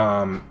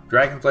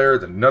 Dragon Slayer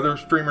is another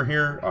streamer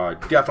here.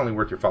 Definitely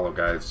worth your follow,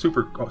 guys.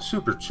 Super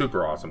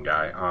awesome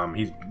guy.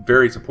 He's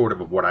very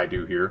supportive of what I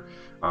do here.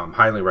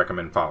 Highly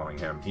recommend following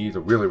him. He's a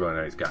really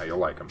nice guy. You'll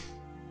like him.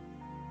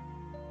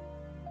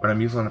 When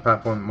I'm using on the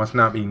platform, must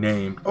not be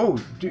named. Oh,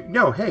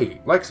 no,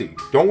 hey, Lexi,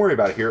 don't worry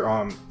about it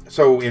here.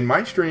 So in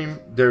my stream,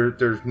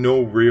 there's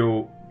no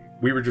real...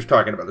 We were just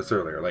talking about this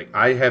earlier. Like,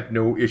 I have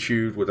no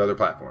issues with other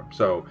platforms.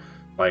 So...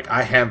 like,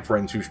 I have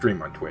friends who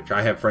stream on Twitch.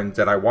 I have friends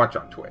that I watch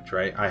on Twitch,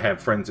 right? I have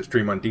friends that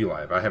stream on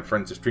DLive. I have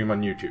friends that stream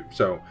on YouTube.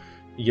 So,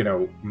 you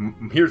know,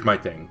 here's my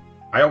thing.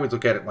 I always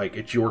look at it like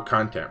it's your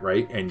content,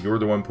 right? And you're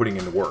the one putting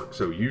in the work.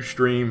 So you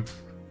stream...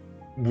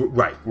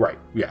 Right,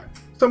 yeah.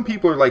 Some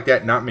people are like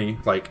that, not me.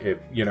 Like, if,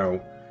 you know,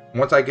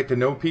 once I get to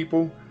know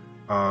people...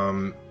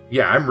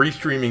 yeah, I'm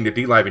restreaming to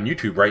DLive and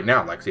YouTube right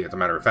now, Lexi, as a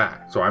matter of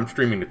fact. So I'm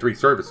streaming to 3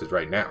 services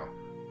right now.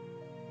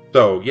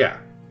 So, yeah.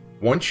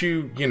 Once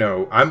you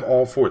know, I'm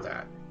all for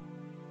that.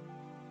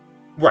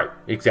 Right,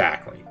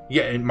 exactly.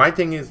 Yeah, and my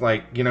thing is,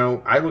 like, you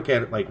know, I look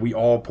at it like we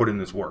all put in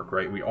this work,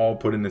 right? We all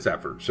put in this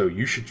effort. So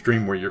you should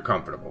stream where you're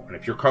comfortable. And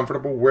if you're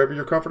comfortable wherever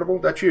you're comfortable,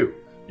 that's you.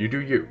 You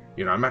do you.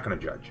 You know, I'm not going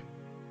to judge.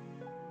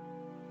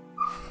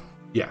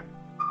 Yeah.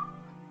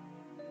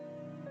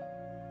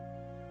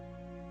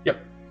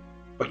 Yep.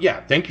 But yeah,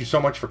 thank you so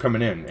much for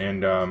coming in.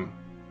 And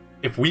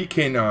if we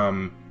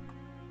can...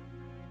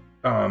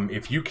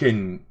 if you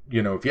can,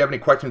 you know, if you have any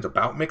questions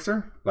about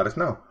Mixer, let us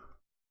know.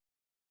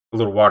 A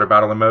little water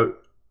bottle emote.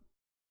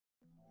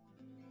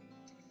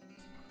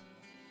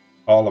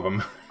 All of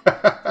them.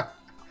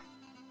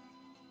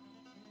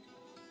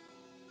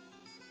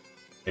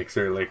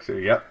 Mixer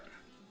Elixir, yep.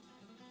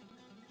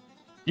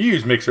 You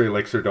use Mixer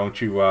Elixir, don't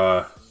you,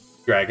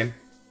 Dragon?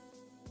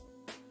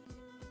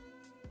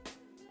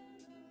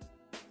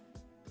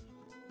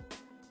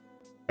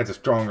 Has a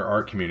stronger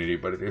art community,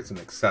 but it isn't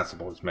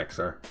accessible as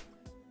Mixer.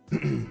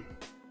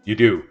 You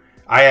do.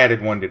 I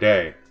added one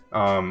today.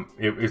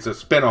 It's a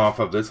spin-off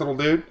of this little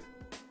dude.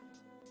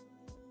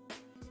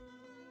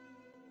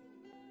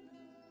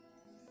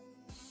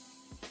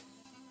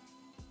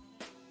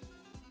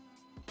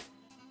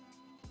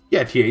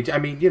 Yeah, TH. I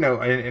mean, you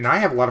know, and I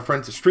have a lot of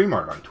friends that stream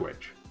art on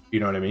Twitch. You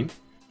know what I mean?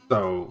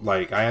 So,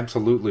 like, I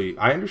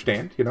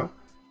understand, you know?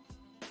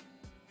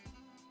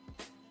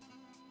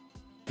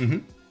 Mm-hmm.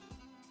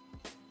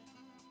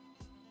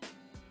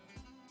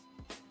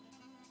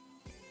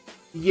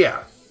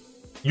 Yeah.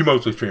 You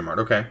mostly stream art,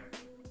 okay.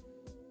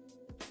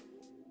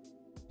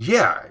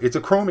 Yeah, it's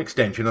a Chrome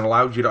extension that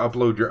allows you to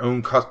upload your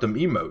own custom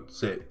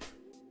emotes.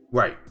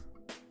 Right.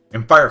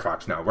 In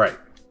Firefox now, right.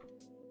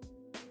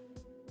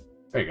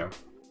 There you go.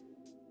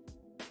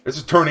 This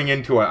is turning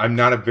into I'm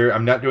not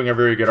doing a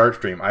very good art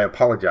stream. I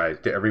apologize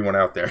to everyone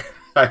out there.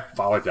 I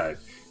apologize.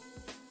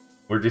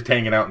 We're just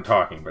hanging out and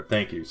talking, but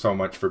thank you so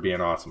much for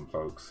being awesome,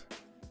 folks.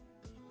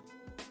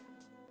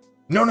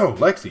 No,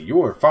 Lexi,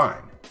 you are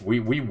fine.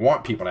 We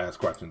want people to ask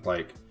questions.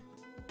 Like,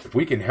 if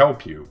we can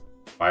help you,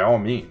 by all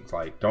means,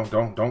 like,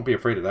 don't be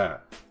afraid of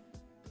that.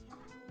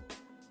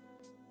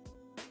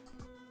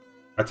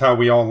 That's how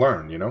we all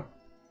learn, you know?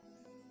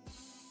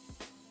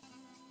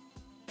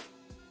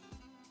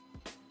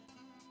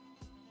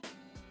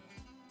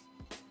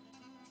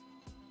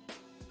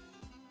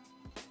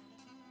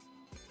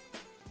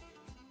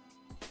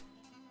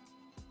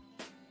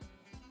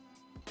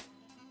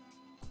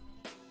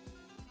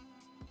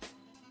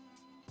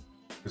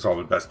 It's all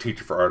the best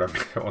teacher for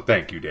art. Well,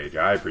 thank you,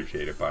 Deja. I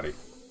appreciate it, buddy.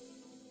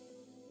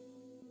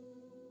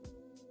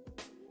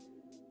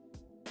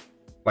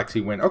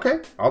 Lexi went, okay,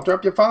 I'll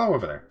drop you a follow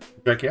over there.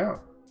 Check you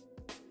out.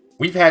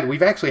 We've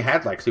actually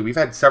had Lexi. We've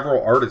had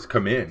several artists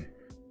come in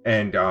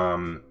and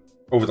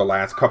over the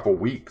last couple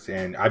weeks,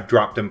 and I've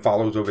dropped them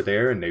follows over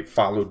there, and they've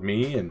followed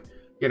me, and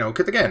you know,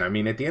 because again, I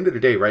mean, at the end of the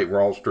day, right,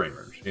 we're all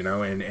streamers, you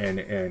know, and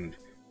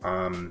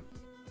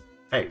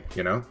hey,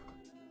 you know.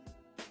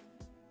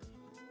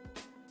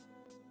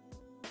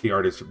 The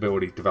artist's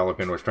ability to develop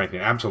into a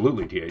strengthening.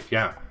 Absolutely, TH,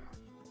 yeah.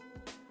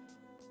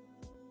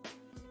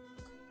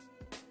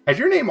 Has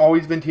your name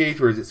always been TH,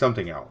 or is it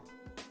something else?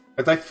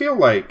 Because I feel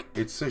like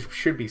it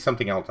should be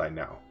something else I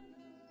know.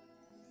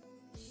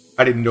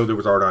 I didn't know there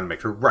was art on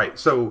Mixer. Right,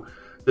 so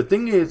the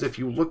thing is, if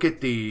you look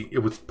at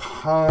it was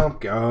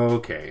Pumpkin.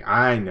 Okay,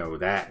 I know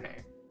that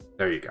name.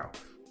 There you go.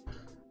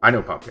 I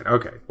know Pumpkin.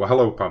 Okay, well,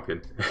 hello,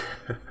 Pumpkin.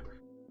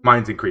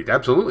 Mine's increased.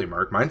 Absolutely,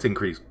 Mark. Mine's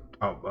increased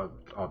a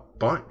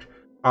bunch.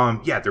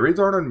 Yeah, there is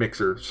art on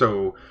Mixer.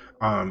 So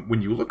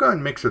when you look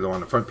on Mixer, though,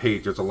 on the front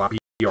page, there's a lot of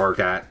PR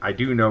that I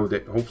do know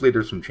that hopefully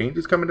there's some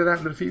changes coming to that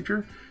in the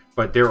future.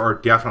 But there are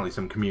definitely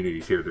some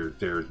communities here.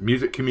 There's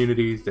music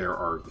communities. There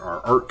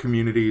are art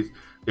communities.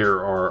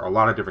 There are a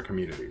lot of different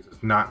communities.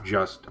 It's not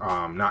just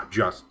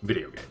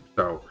video games.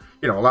 So,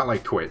 you know, a lot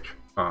like Twitch.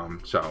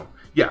 So,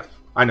 yes,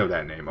 I know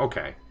that name.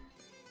 Okay.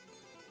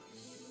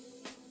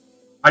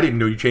 I didn't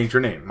know you changed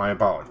your name. My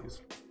apologies.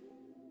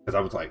 Because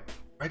I was like,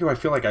 why do I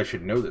feel like I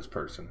should know this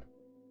person?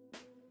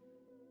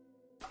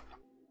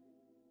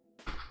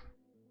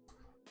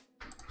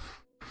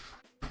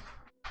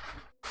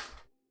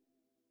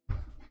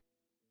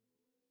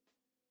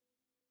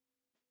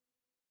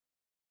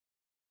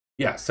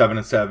 Yeah, 7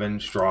 and 7,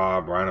 Straw,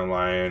 Rhino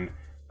Lion.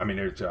 I mean,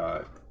 there's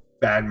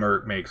Bad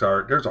Merc makes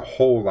art. There's a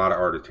whole lot of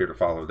artists here to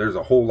follow. There's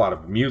a whole lot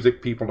of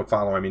music people to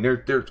follow. I mean,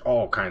 there's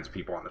all kinds of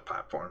people on the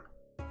platform.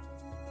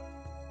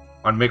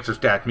 On Mixer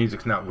Stats,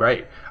 music's not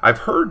right. I've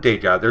heard,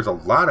 Deja, there's a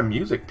lot of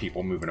music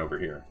people moving over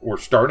here. Or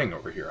starting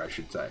over here, I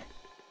should say.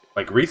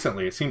 Like,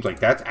 recently, it seems like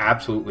that's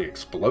absolutely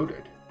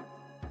exploded.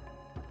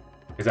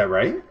 Is that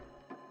right?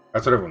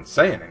 That's what everyone's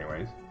saying,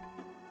 anyways.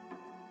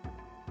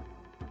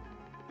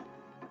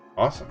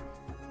 Awesome.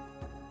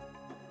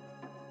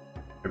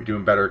 Are we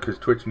doing better because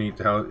Twitch needs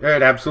help? Yeah,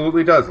 it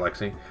absolutely does,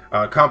 Lexi.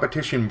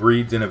 Competition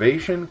breeds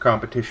innovation.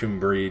 Competition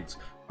breeds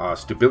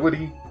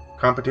stability.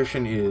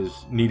 Competition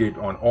is needed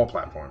on all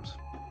platforms.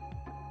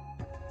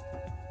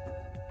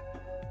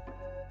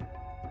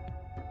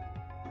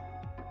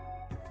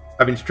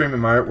 I've been streaming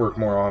my artwork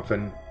more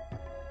often.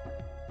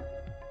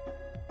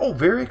 Oh,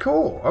 very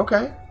cool.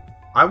 Okay.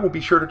 I will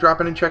be sure to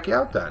drop in and check you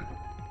out then.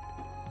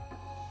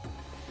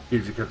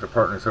 Usually because the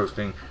partner's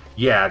hosting.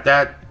 Yeah,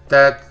 that's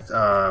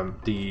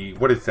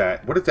what is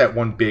that? What is that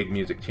one big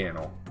music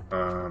channel?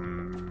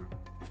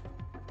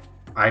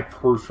 I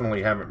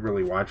personally haven't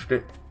really watched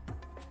it.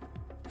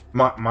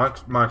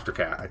 Monster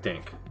Cat, I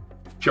think.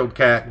 Chilled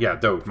Cat, yeah,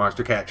 those.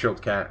 Monster Cat,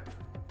 Chilled Cat.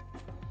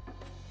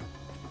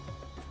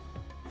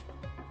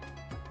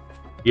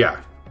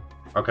 Yeah.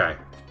 Okay.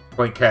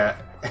 Blank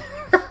Cat.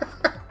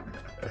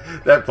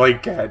 That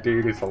Blank Cat,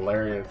 dude, is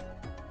hilarious.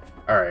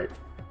 Alright.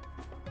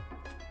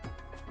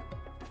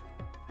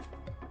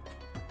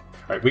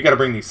 Alright, we gotta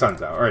bring these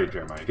suns out. Alright,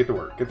 Jeremiah, get to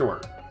work, get to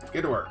work,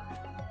 get to work.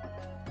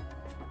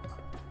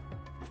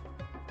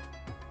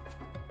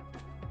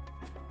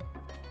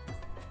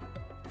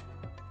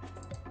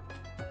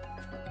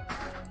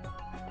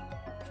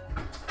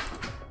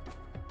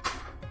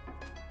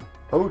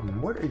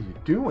 Odin, what are you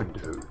doing,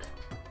 dude?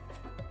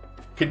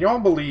 Can y'all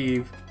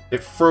believe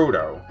that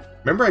Frodo...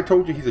 Remember I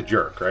told you he's a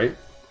jerk, right?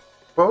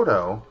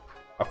 Frodo,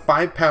 a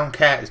 5-pound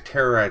cat, is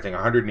terrorizing a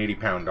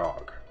 180-pound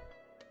dog.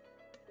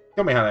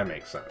 Tell me how that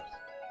makes sense.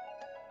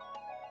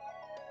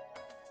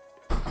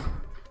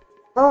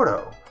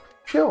 Frodo,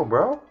 chill,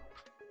 bro.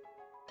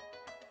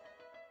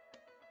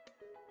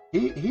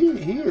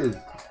 He's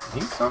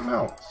something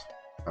else.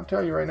 I'll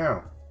tell you right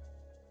now.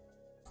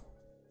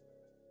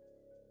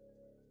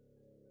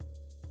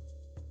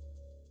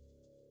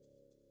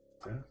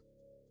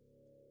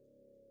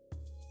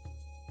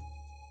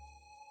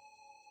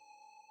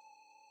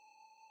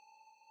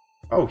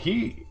 Oh,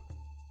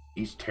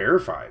 he's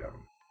terrified of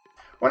him.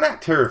 Well,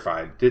 not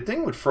terrified. The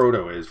thing with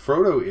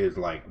Frodo is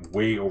like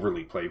way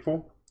overly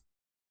playful.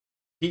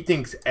 He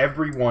thinks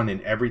everyone and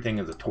everything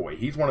is a toy.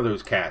 He's one of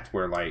those cats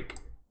where like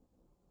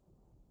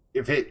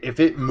if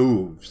it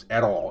moves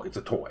at all, it's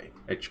a toy.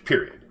 It's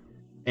period.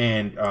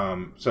 And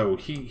so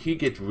he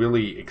gets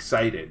really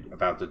excited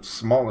about the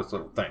smallest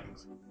little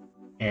things.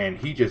 And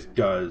he just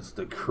does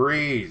the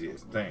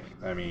craziest things.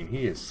 I mean,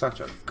 he is such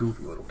a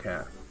goofy little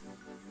cat.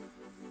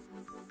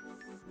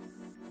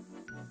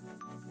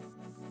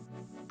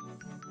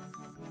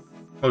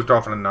 Most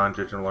often a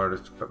non-digital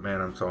artist, but man,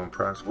 I'm so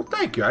impressed. Well,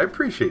 thank you. I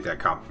appreciate that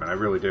compliment. I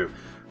really do.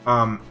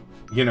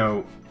 You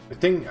know, the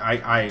thing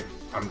I'm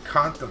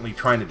constantly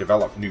trying to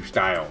develop new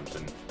styles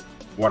and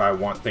what I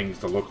want things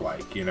to look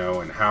like, you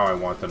know, and how I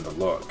want them to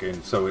look.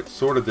 And so it's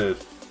sort of the,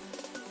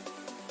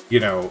 you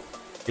know,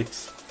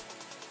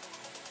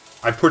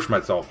 I push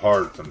myself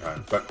hard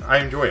sometimes, but I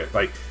enjoy it.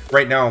 Like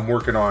right now I'm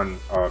working on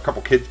a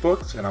couple kids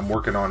books and I'm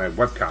working on a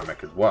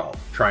webcomic as well,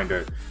 trying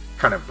to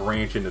kind of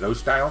branch into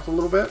those styles a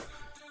little bit.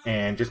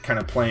 And just kind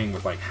of playing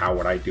with like how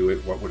would I do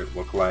it, what would it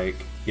look like,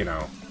 you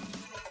know,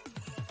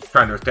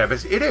 trying to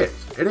establish it is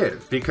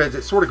because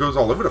it sort of goes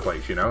all over the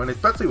place, you know, and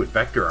especially with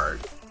vector art,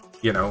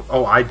 you know.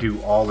 Oh, I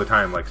do all the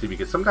time, Lexi,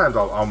 because sometimes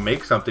I'll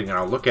make something and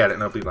I'll look at it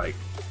and I'll be like,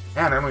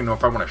 man, I don't even know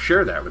if I want to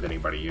share that with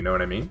anybody, you know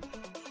what I mean?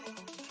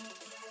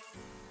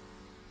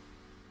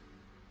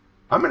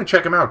 I'm gonna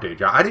check him out,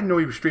 Deja. I didn't know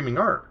he was streaming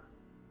art,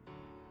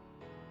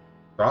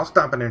 so I'll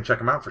stop in there and check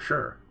him out for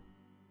sure.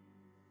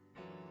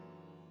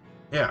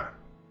 Yeah.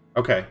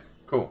 Okay,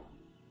 cool.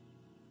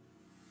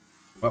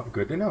 Well,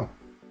 good to know.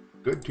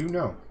 Good to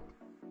know.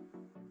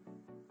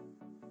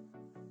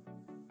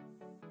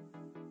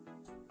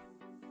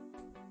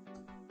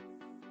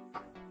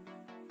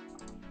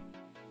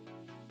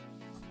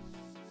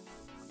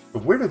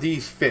 But where do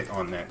these fit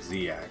on that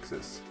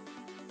Z-axis?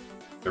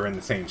 They're in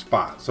the same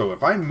spot. So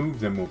if I move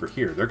them over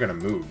here, they're going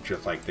to move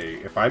just like they...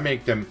 If I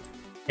make them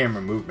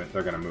camera movement,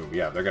 they're going to move.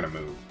 Yeah, they're going to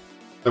move.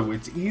 So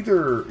it's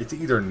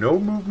either no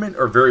movement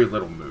or very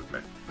little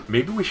movement.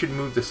 Maybe we should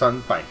move the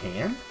suns by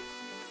hand?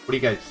 What do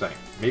you guys think?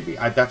 Maybe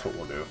that's what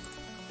we'll do.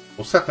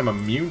 We'll set them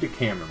immune to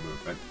camera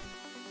movement.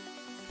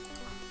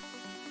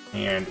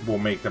 And we'll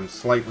make them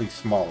slightly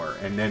smaller.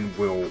 And then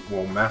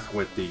we'll mess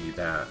with the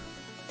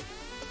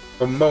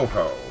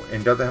Moho.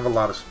 And doesn't have a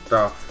lot of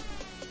stuff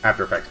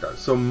After Effects does.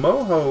 So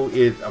Moho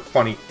is a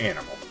funny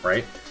animal,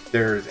 right?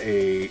 There's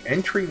a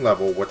entry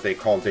level, what they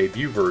call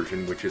debut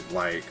version, which is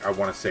like, I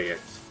want to say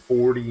it's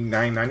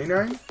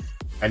 $49.99.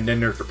 And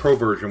then there's the pro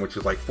version, which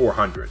is like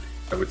 $400.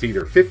 So it's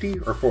either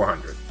 $50 or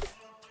 $400.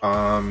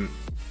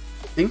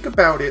 Think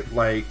about it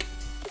like,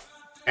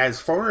 as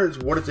far as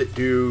what does it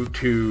do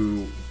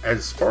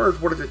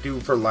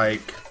for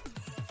like,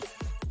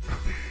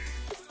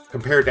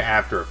 compared to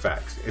After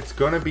Effects, it's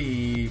gonna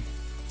be,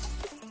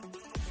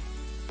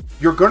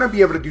 you're gonna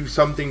be able to do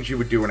some things you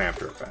would do in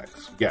After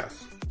Effects,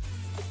 yes.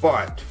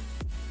 But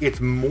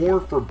it's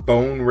more for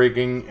bone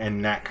rigging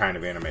and that kind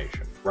of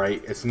animation,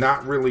 right? It's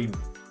not really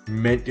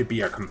meant to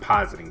be a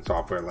compositing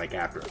software like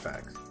After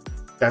Effects.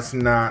 That's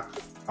not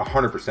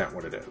 100%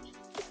 what it is.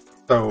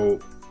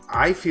 So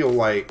I feel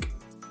like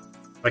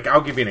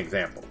I'll give you an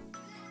example.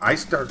 I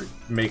started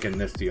making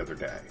this the other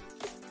day.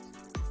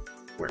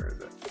 Where is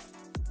it?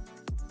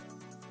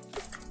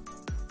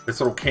 This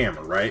little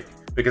camera, right?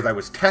 Because I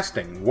was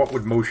testing what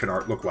would motion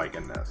art look like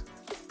in this.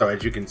 So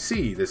as you can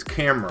see, this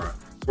camera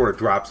sort of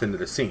drops into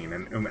the scene,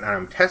 and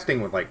I'm testing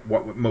with like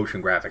what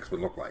motion graphics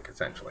would look like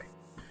essentially.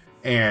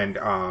 And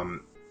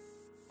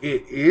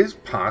it is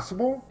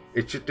possible.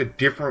 It's just a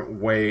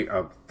different way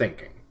of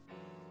thinking.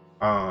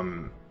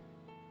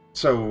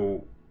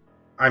 So,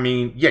 I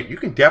mean, yeah, you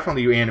can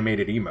definitely do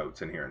animated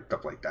emotes in here and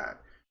stuff like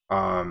that.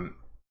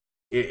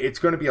 It's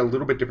going to be a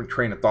little bit different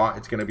train of thought.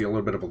 It's going to be a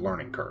little bit of a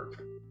learning curve.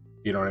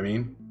 You know what I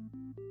mean?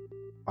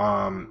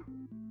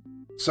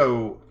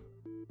 So,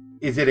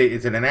 is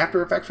it an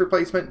After Effects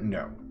replacement?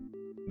 No.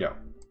 No.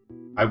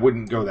 I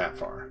wouldn't go that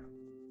far.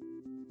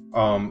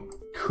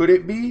 Could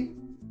it be?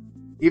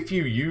 If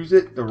you use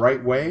it the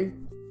right way,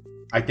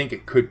 I think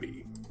it could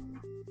be.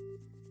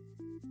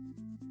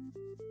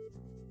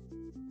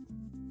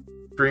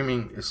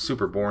 streaming is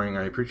super boring.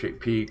 I appreciate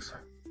peaks.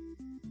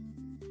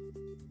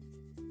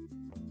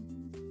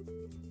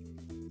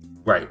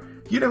 Right.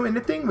 You know, and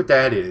the thing with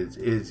that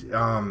is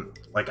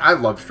like, I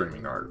love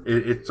streaming art.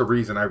 It's the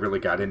reason I really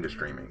got into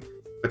streaming.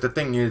 But the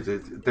thing is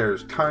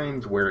there's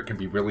times where it can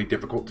be really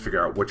difficult to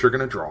figure out what you're going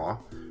to draw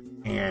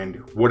and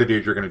what it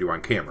is you're going to do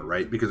on camera,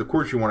 right? Because of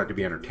course you want it to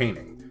be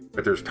entertaining,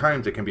 but there's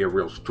times it can be a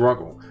real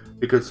struggle,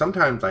 because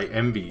sometimes I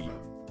envy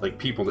like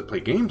people that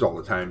play games all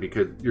the time,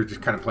 because you're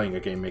just kind of playing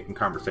a game, making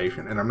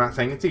conversation. And I'm not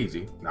saying it's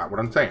easy, not what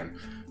I'm saying,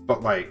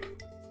 but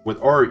like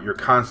with art, you're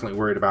constantly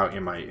worried about,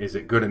 is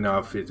it good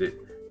enough? Is it,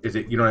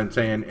 you know what I'm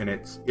saying? And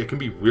it can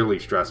be really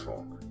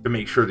stressful to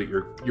make sure that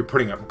you're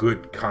putting up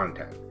good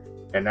content.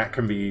 And that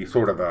can be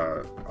sort of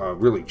a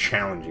really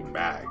challenging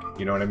bag.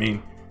 You know what I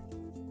mean?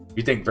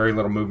 You think very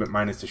little movement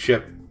minus the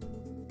ship.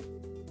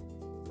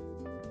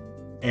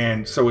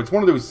 And so it's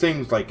one of those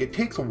things, like, it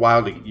takes a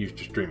while to get used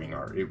to streaming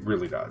art. It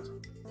really does.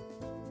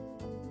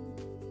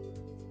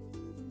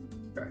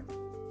 Okay.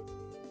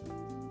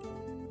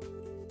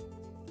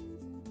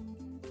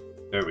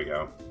 There we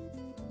go.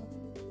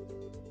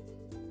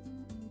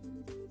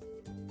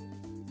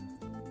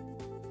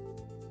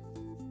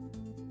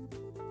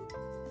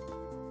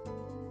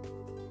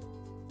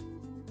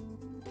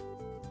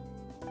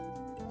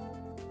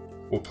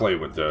 We'll play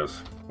with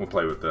this.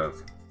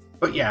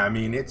 But yeah, I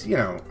mean, it's,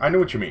 I know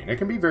what you mean. It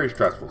can be very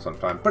stressful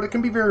sometimes, but it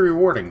can be very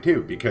rewarding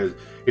too, because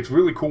it's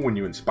really cool when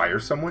you inspire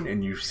someone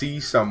and you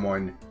see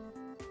someone,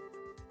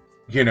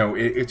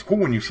 it's cool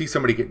when you see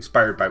somebody get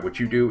inspired by what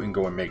you do and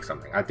go and make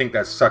something. I think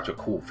that's such a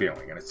cool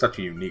feeling, and it's such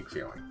a unique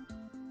feeling.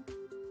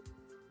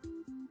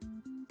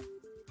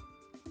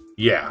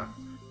 Yeah.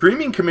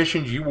 Streaming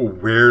commissions, you will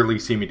rarely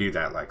see me do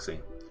that, Lexi.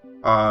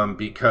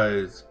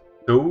 Because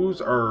those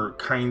are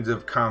kinds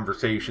of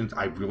conversations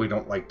I really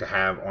don't like to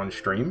have on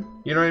stream.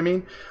 You know what I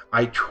mean?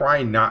 I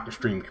try not to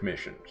stream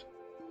commissions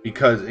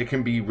because it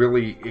can be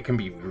really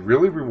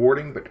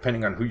rewarding, but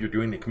depending on who you're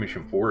doing the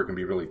commission for, it can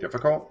be really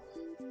difficult.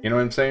 You know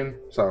what I'm saying?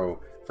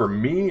 So for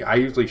me, I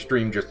usually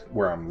stream just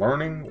where I'm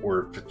learning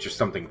or if it's just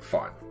something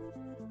fun.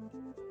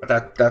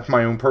 But that's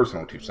my own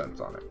personal 2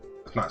 cents on it.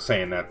 I'm not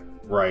saying that's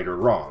right or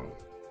wrong.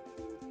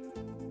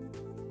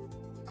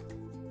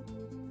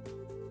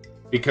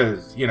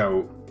 Because,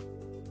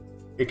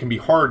 it can be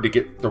hard to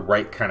get the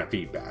right kind of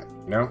feedback,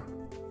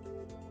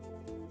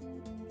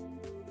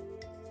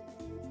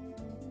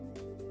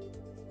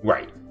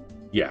 Right.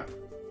 Yeah.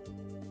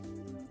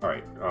 All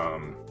right.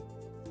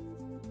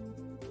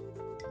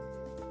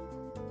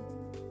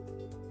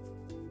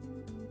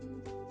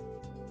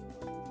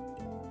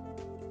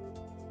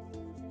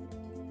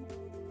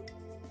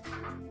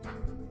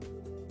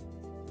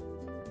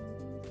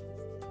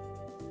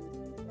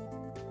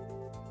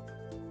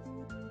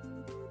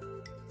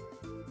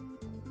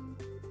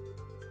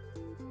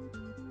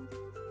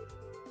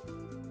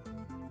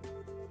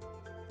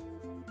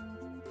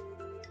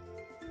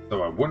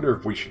 So I wonder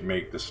if we should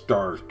make the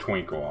stars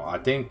twinkle. I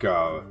think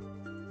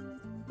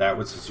that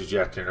was a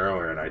suggestion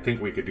earlier, and I think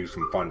we could do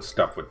some fun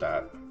stuff with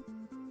that.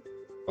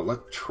 But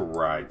let's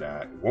try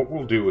that. What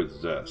we'll do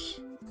is this.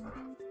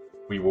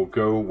 We will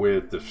go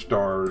with the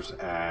stars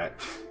at...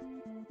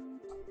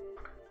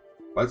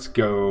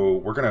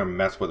 we're going to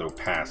mess with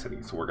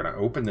opacity. So we're going to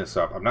open this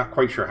up. I'm not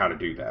quite sure how to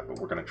do that, but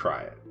we're going to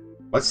try it.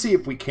 Let's see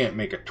if we can't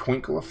make a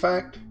twinkle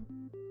effect.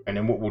 And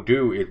then what we'll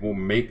do is we'll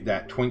make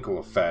that twinkle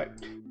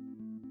effect...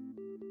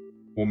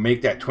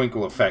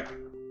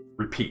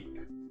 repeat.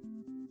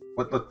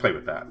 Let's play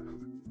with that.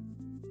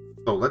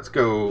 So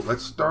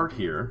let's start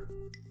here,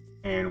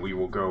 and we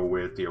will go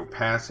with the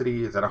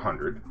opacity is at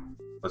 100.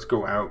 Let's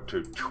go out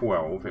to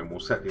 12, and we'll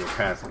set the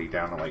opacity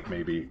down to like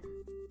maybe...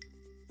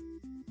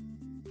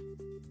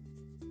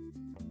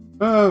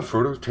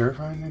 Frodo's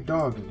terrifying the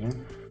dog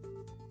again.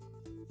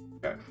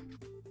 Okay.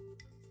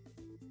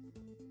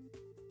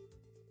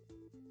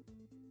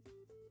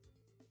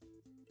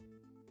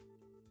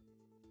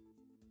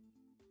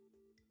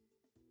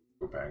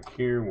 Go back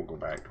here, we'll go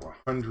back to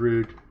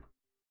 100.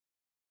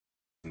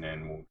 And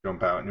then we'll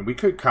jump out. And we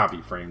could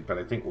copy frames, but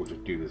I think we'll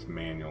just do this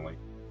manually.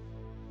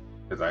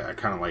 Because I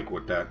kind of like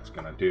what that's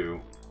going to do.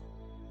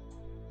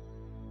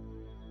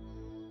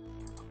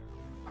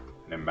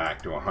 And then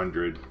back to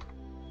 100.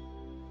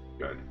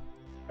 Good.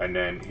 And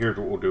then here's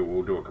what we'll do.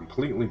 We'll do a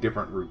completely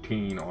different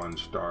routine on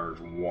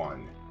stars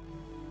 1.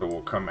 So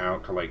we'll come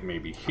out to like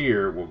maybe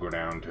here. We'll go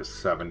down to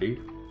 70.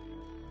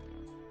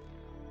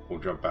 We'll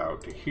jump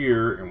out to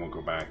here and we'll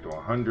go back to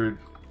 100.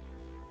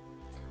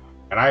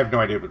 And I have no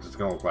idea what this is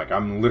going to look like.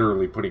 I'm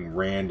literally putting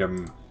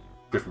random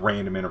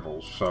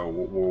intervals. So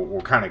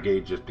we'll kind of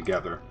gauge this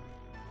together.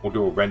 We'll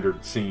do a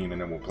rendered scene and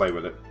then we'll play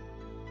with it.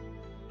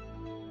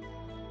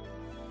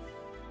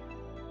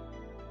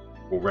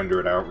 We'll render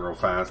it out real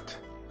fast.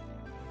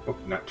 Oh,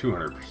 not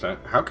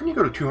 200%. How can you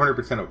go to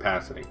 200%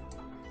 opacity?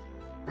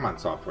 Come on,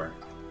 software.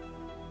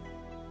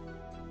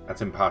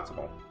 That's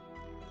impossible.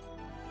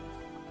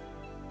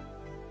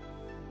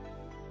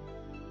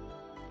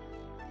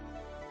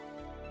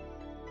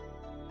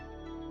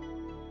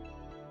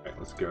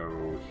 Let's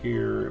go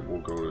here.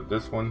 We'll go to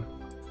this one.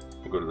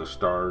 We'll go to the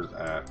stars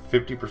at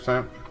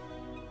 50%.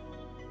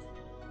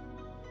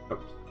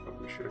 Oops,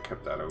 we should have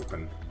kept that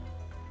open.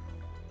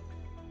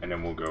 And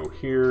then we'll go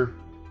here.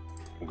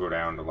 We'll go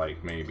down to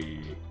like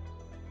maybe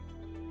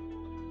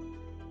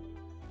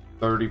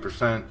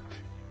 30%.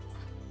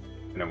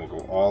 And then we'll go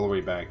all the way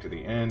back to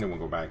the end and we'll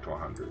go back to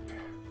 100.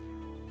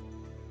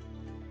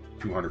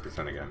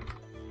 200% again.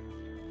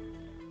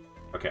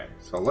 Okay,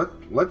 so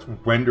let's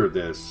render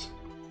this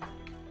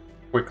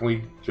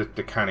quickly just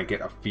to kind of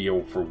get a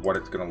feel for what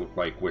it's going to look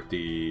like with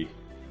the...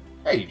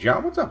 Hey,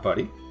 John, what's up,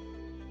 buddy?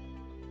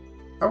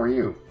 How are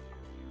you?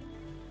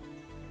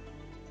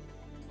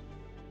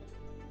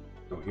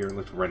 So here,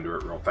 let's render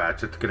it real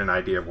fast just to get an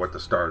idea of what the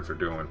stars are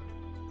doing.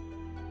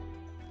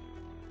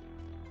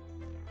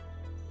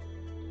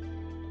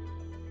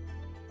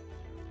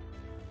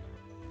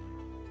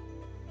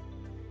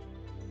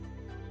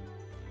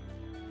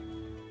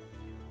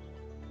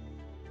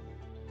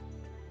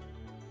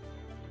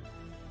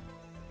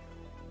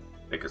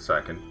 Take a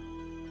second.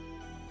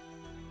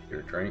 Get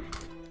a drink.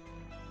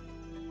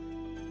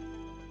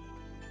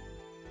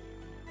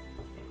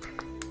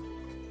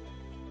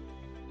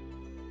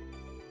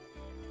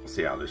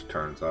 See how this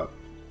turns up.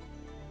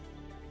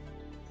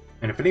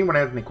 And if anyone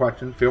has any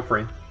questions, feel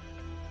free.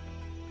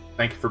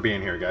 Thank you for being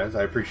here, guys.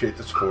 I appreciate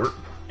the support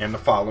and the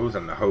follows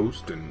and the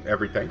host and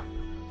everything.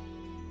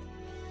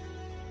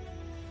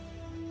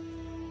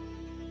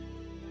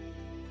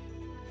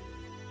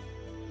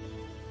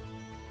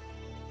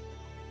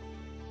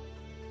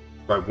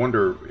 I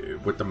wonder,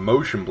 with the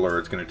motion blur,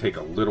 it's going to take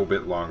a little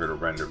bit longer to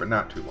render, but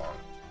not too long.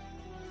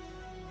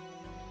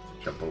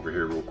 Jump over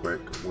here real quick.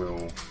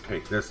 We'll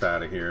take this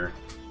out of here.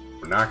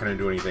 We're not going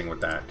to do anything with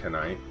that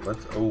tonight.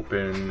 Let's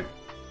open...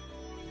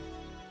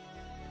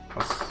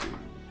 Let's see.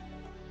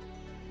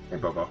 Hey,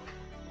 Bubba. What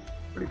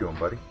are you doing,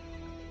 buddy?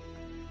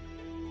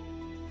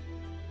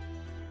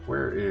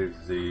 Where is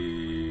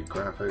the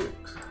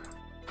graphics?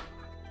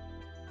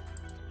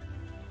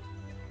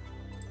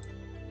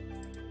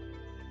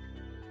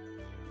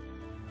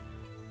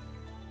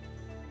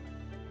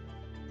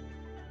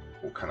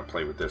 We'll kind of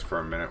play with this for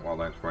a minute while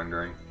that's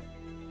rendering.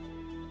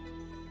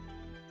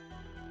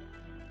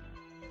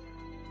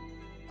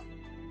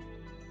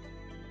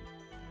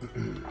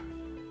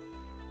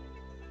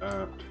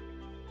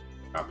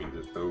 Copy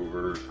this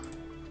over.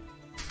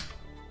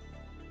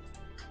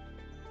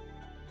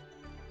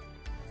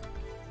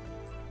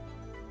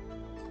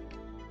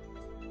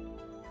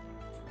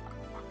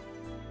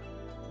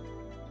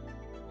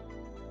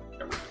 Yeah,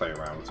 we'll play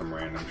around with some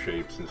random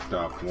shapes and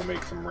stuff. We'll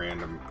make some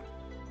random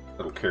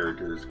little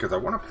characters because I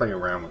want to play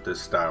around with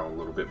this style a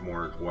little bit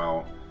more as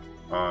well.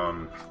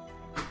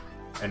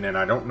 And then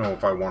I don't know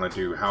if I want to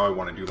do how I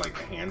want to do like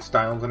the hand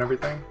styles and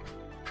everything,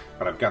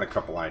 but I've got a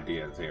couple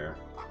ideas here.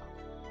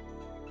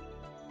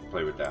 We'll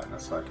play with that in a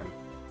second.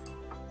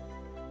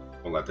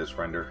 We'll let this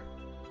render,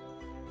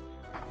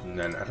 and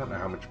then I don't know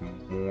how much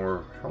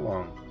more. How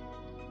long?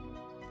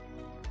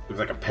 It was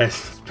like a pet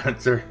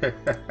dispenser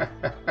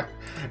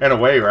in a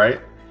way,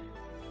 right?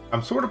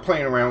 I'm sort of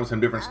playing around with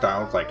some different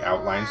styles, like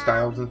outline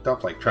styles and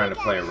stuff, like trying to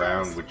play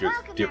around with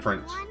just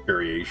different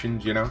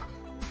variations, you know?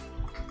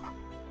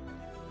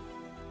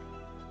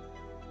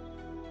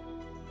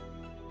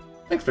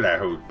 Thanks for that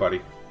host,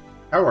 buddy.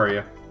 How are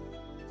you?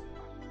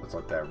 Let's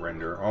let that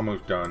render.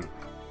 Almost done.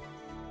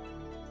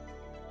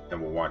 Then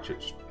we'll watch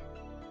it.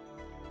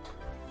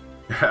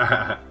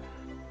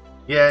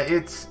 Yeah,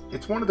 it's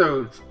one of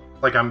those,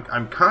 like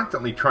I'm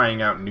constantly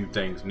trying out new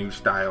things, new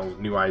styles,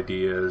 new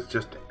ideas,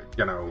 just,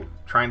 you know,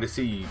 trying to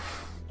see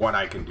what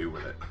I can do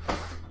with it.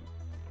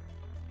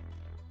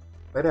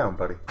 Lay down,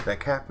 buddy. That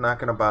cat's not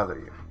going to bother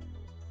you.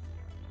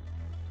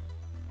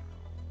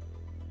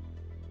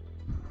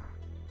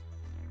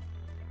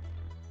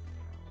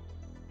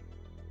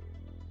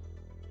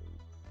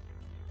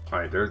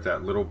 Alright, there's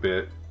that little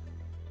bit.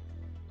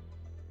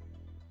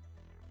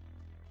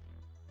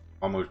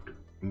 Almost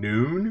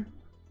noon?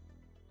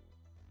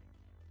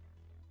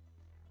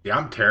 Yeah,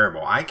 I'm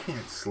terrible. I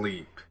can't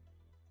sleep.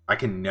 I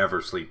can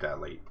never sleep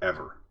that late,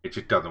 ever. It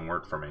just doesn't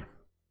work for me.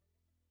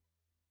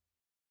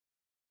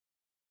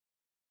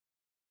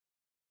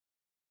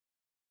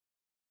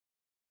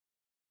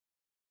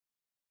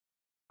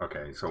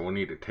 Okay, so we'll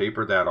need to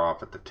taper that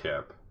off at the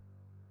tip.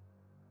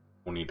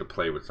 We'll need to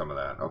play with some of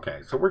that.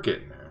 Okay, so we're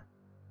getting there.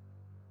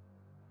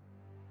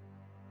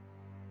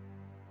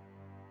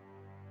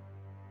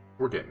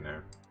 We're getting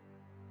there.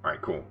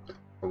 Alright, cool.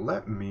 Well,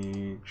 let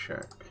me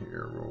check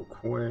here real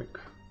quick.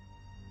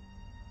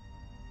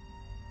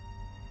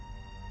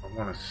 I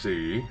want to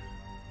see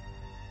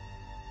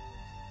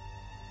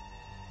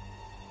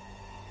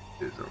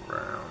is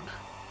around,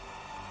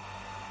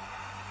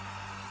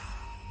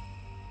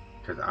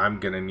 because I'm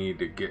gonna need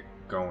to get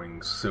going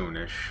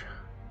soonish.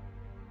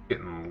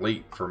 Getting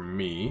late for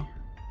me.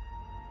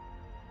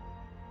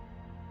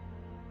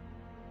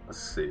 Let's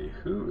see,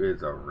 who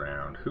is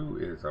around? Who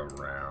is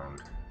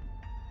around?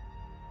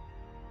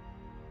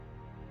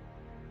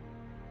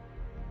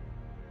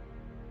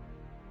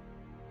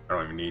 I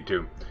don't even need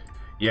to.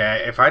 Yeah,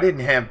 if I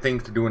didn't have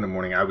things to do in the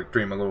morning, I would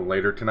stream a little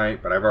later tonight,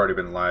 but I've already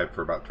been live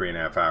for about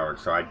 3.5 hours,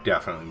 so I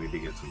definitely need to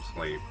get some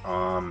sleep.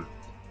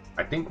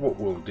 I think what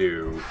we'll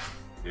do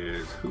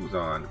is, who's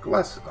on?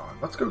 Gless is on.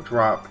 Let's go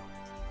drop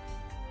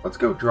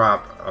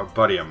a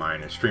buddy of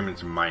mine is streaming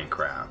some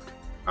Minecraft.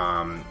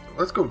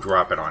 Let's go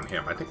drop it on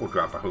him. I think we'll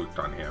drop a host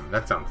on him.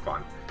 That sounds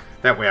fun.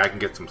 That way I can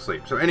get some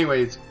sleep. So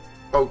anyways,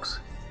 folks,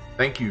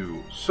 thank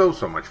you so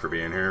much for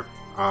being here.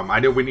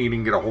 I know we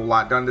didn't get a whole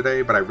lot done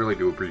today, but I really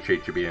do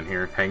appreciate you being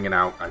here, hanging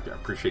out. I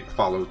appreciate the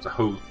follows, the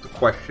hosts, the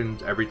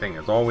questions, everything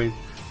as always.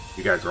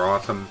 You guys are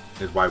awesome,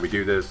 is why we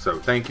do this, so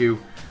thank you.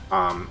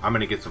 I'm going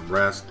to get some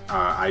rest.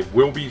 I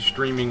will be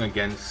streaming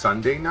again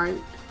Sunday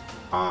night.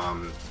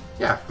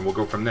 Yeah, and we'll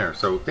go from there.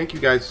 So thank you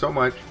guys so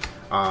much.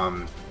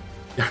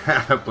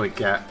 Blink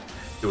Cat,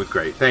 it was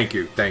great. Thank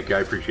you. I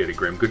appreciate it,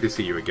 Grim. Good to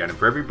see you again. And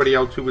for everybody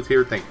else who was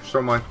here, thank you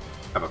so much.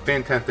 Have a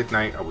fantastic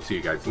night. I will see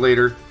you guys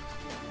later.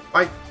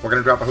 Bye. We're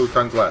going to drop a host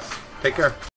on Gless. Take care.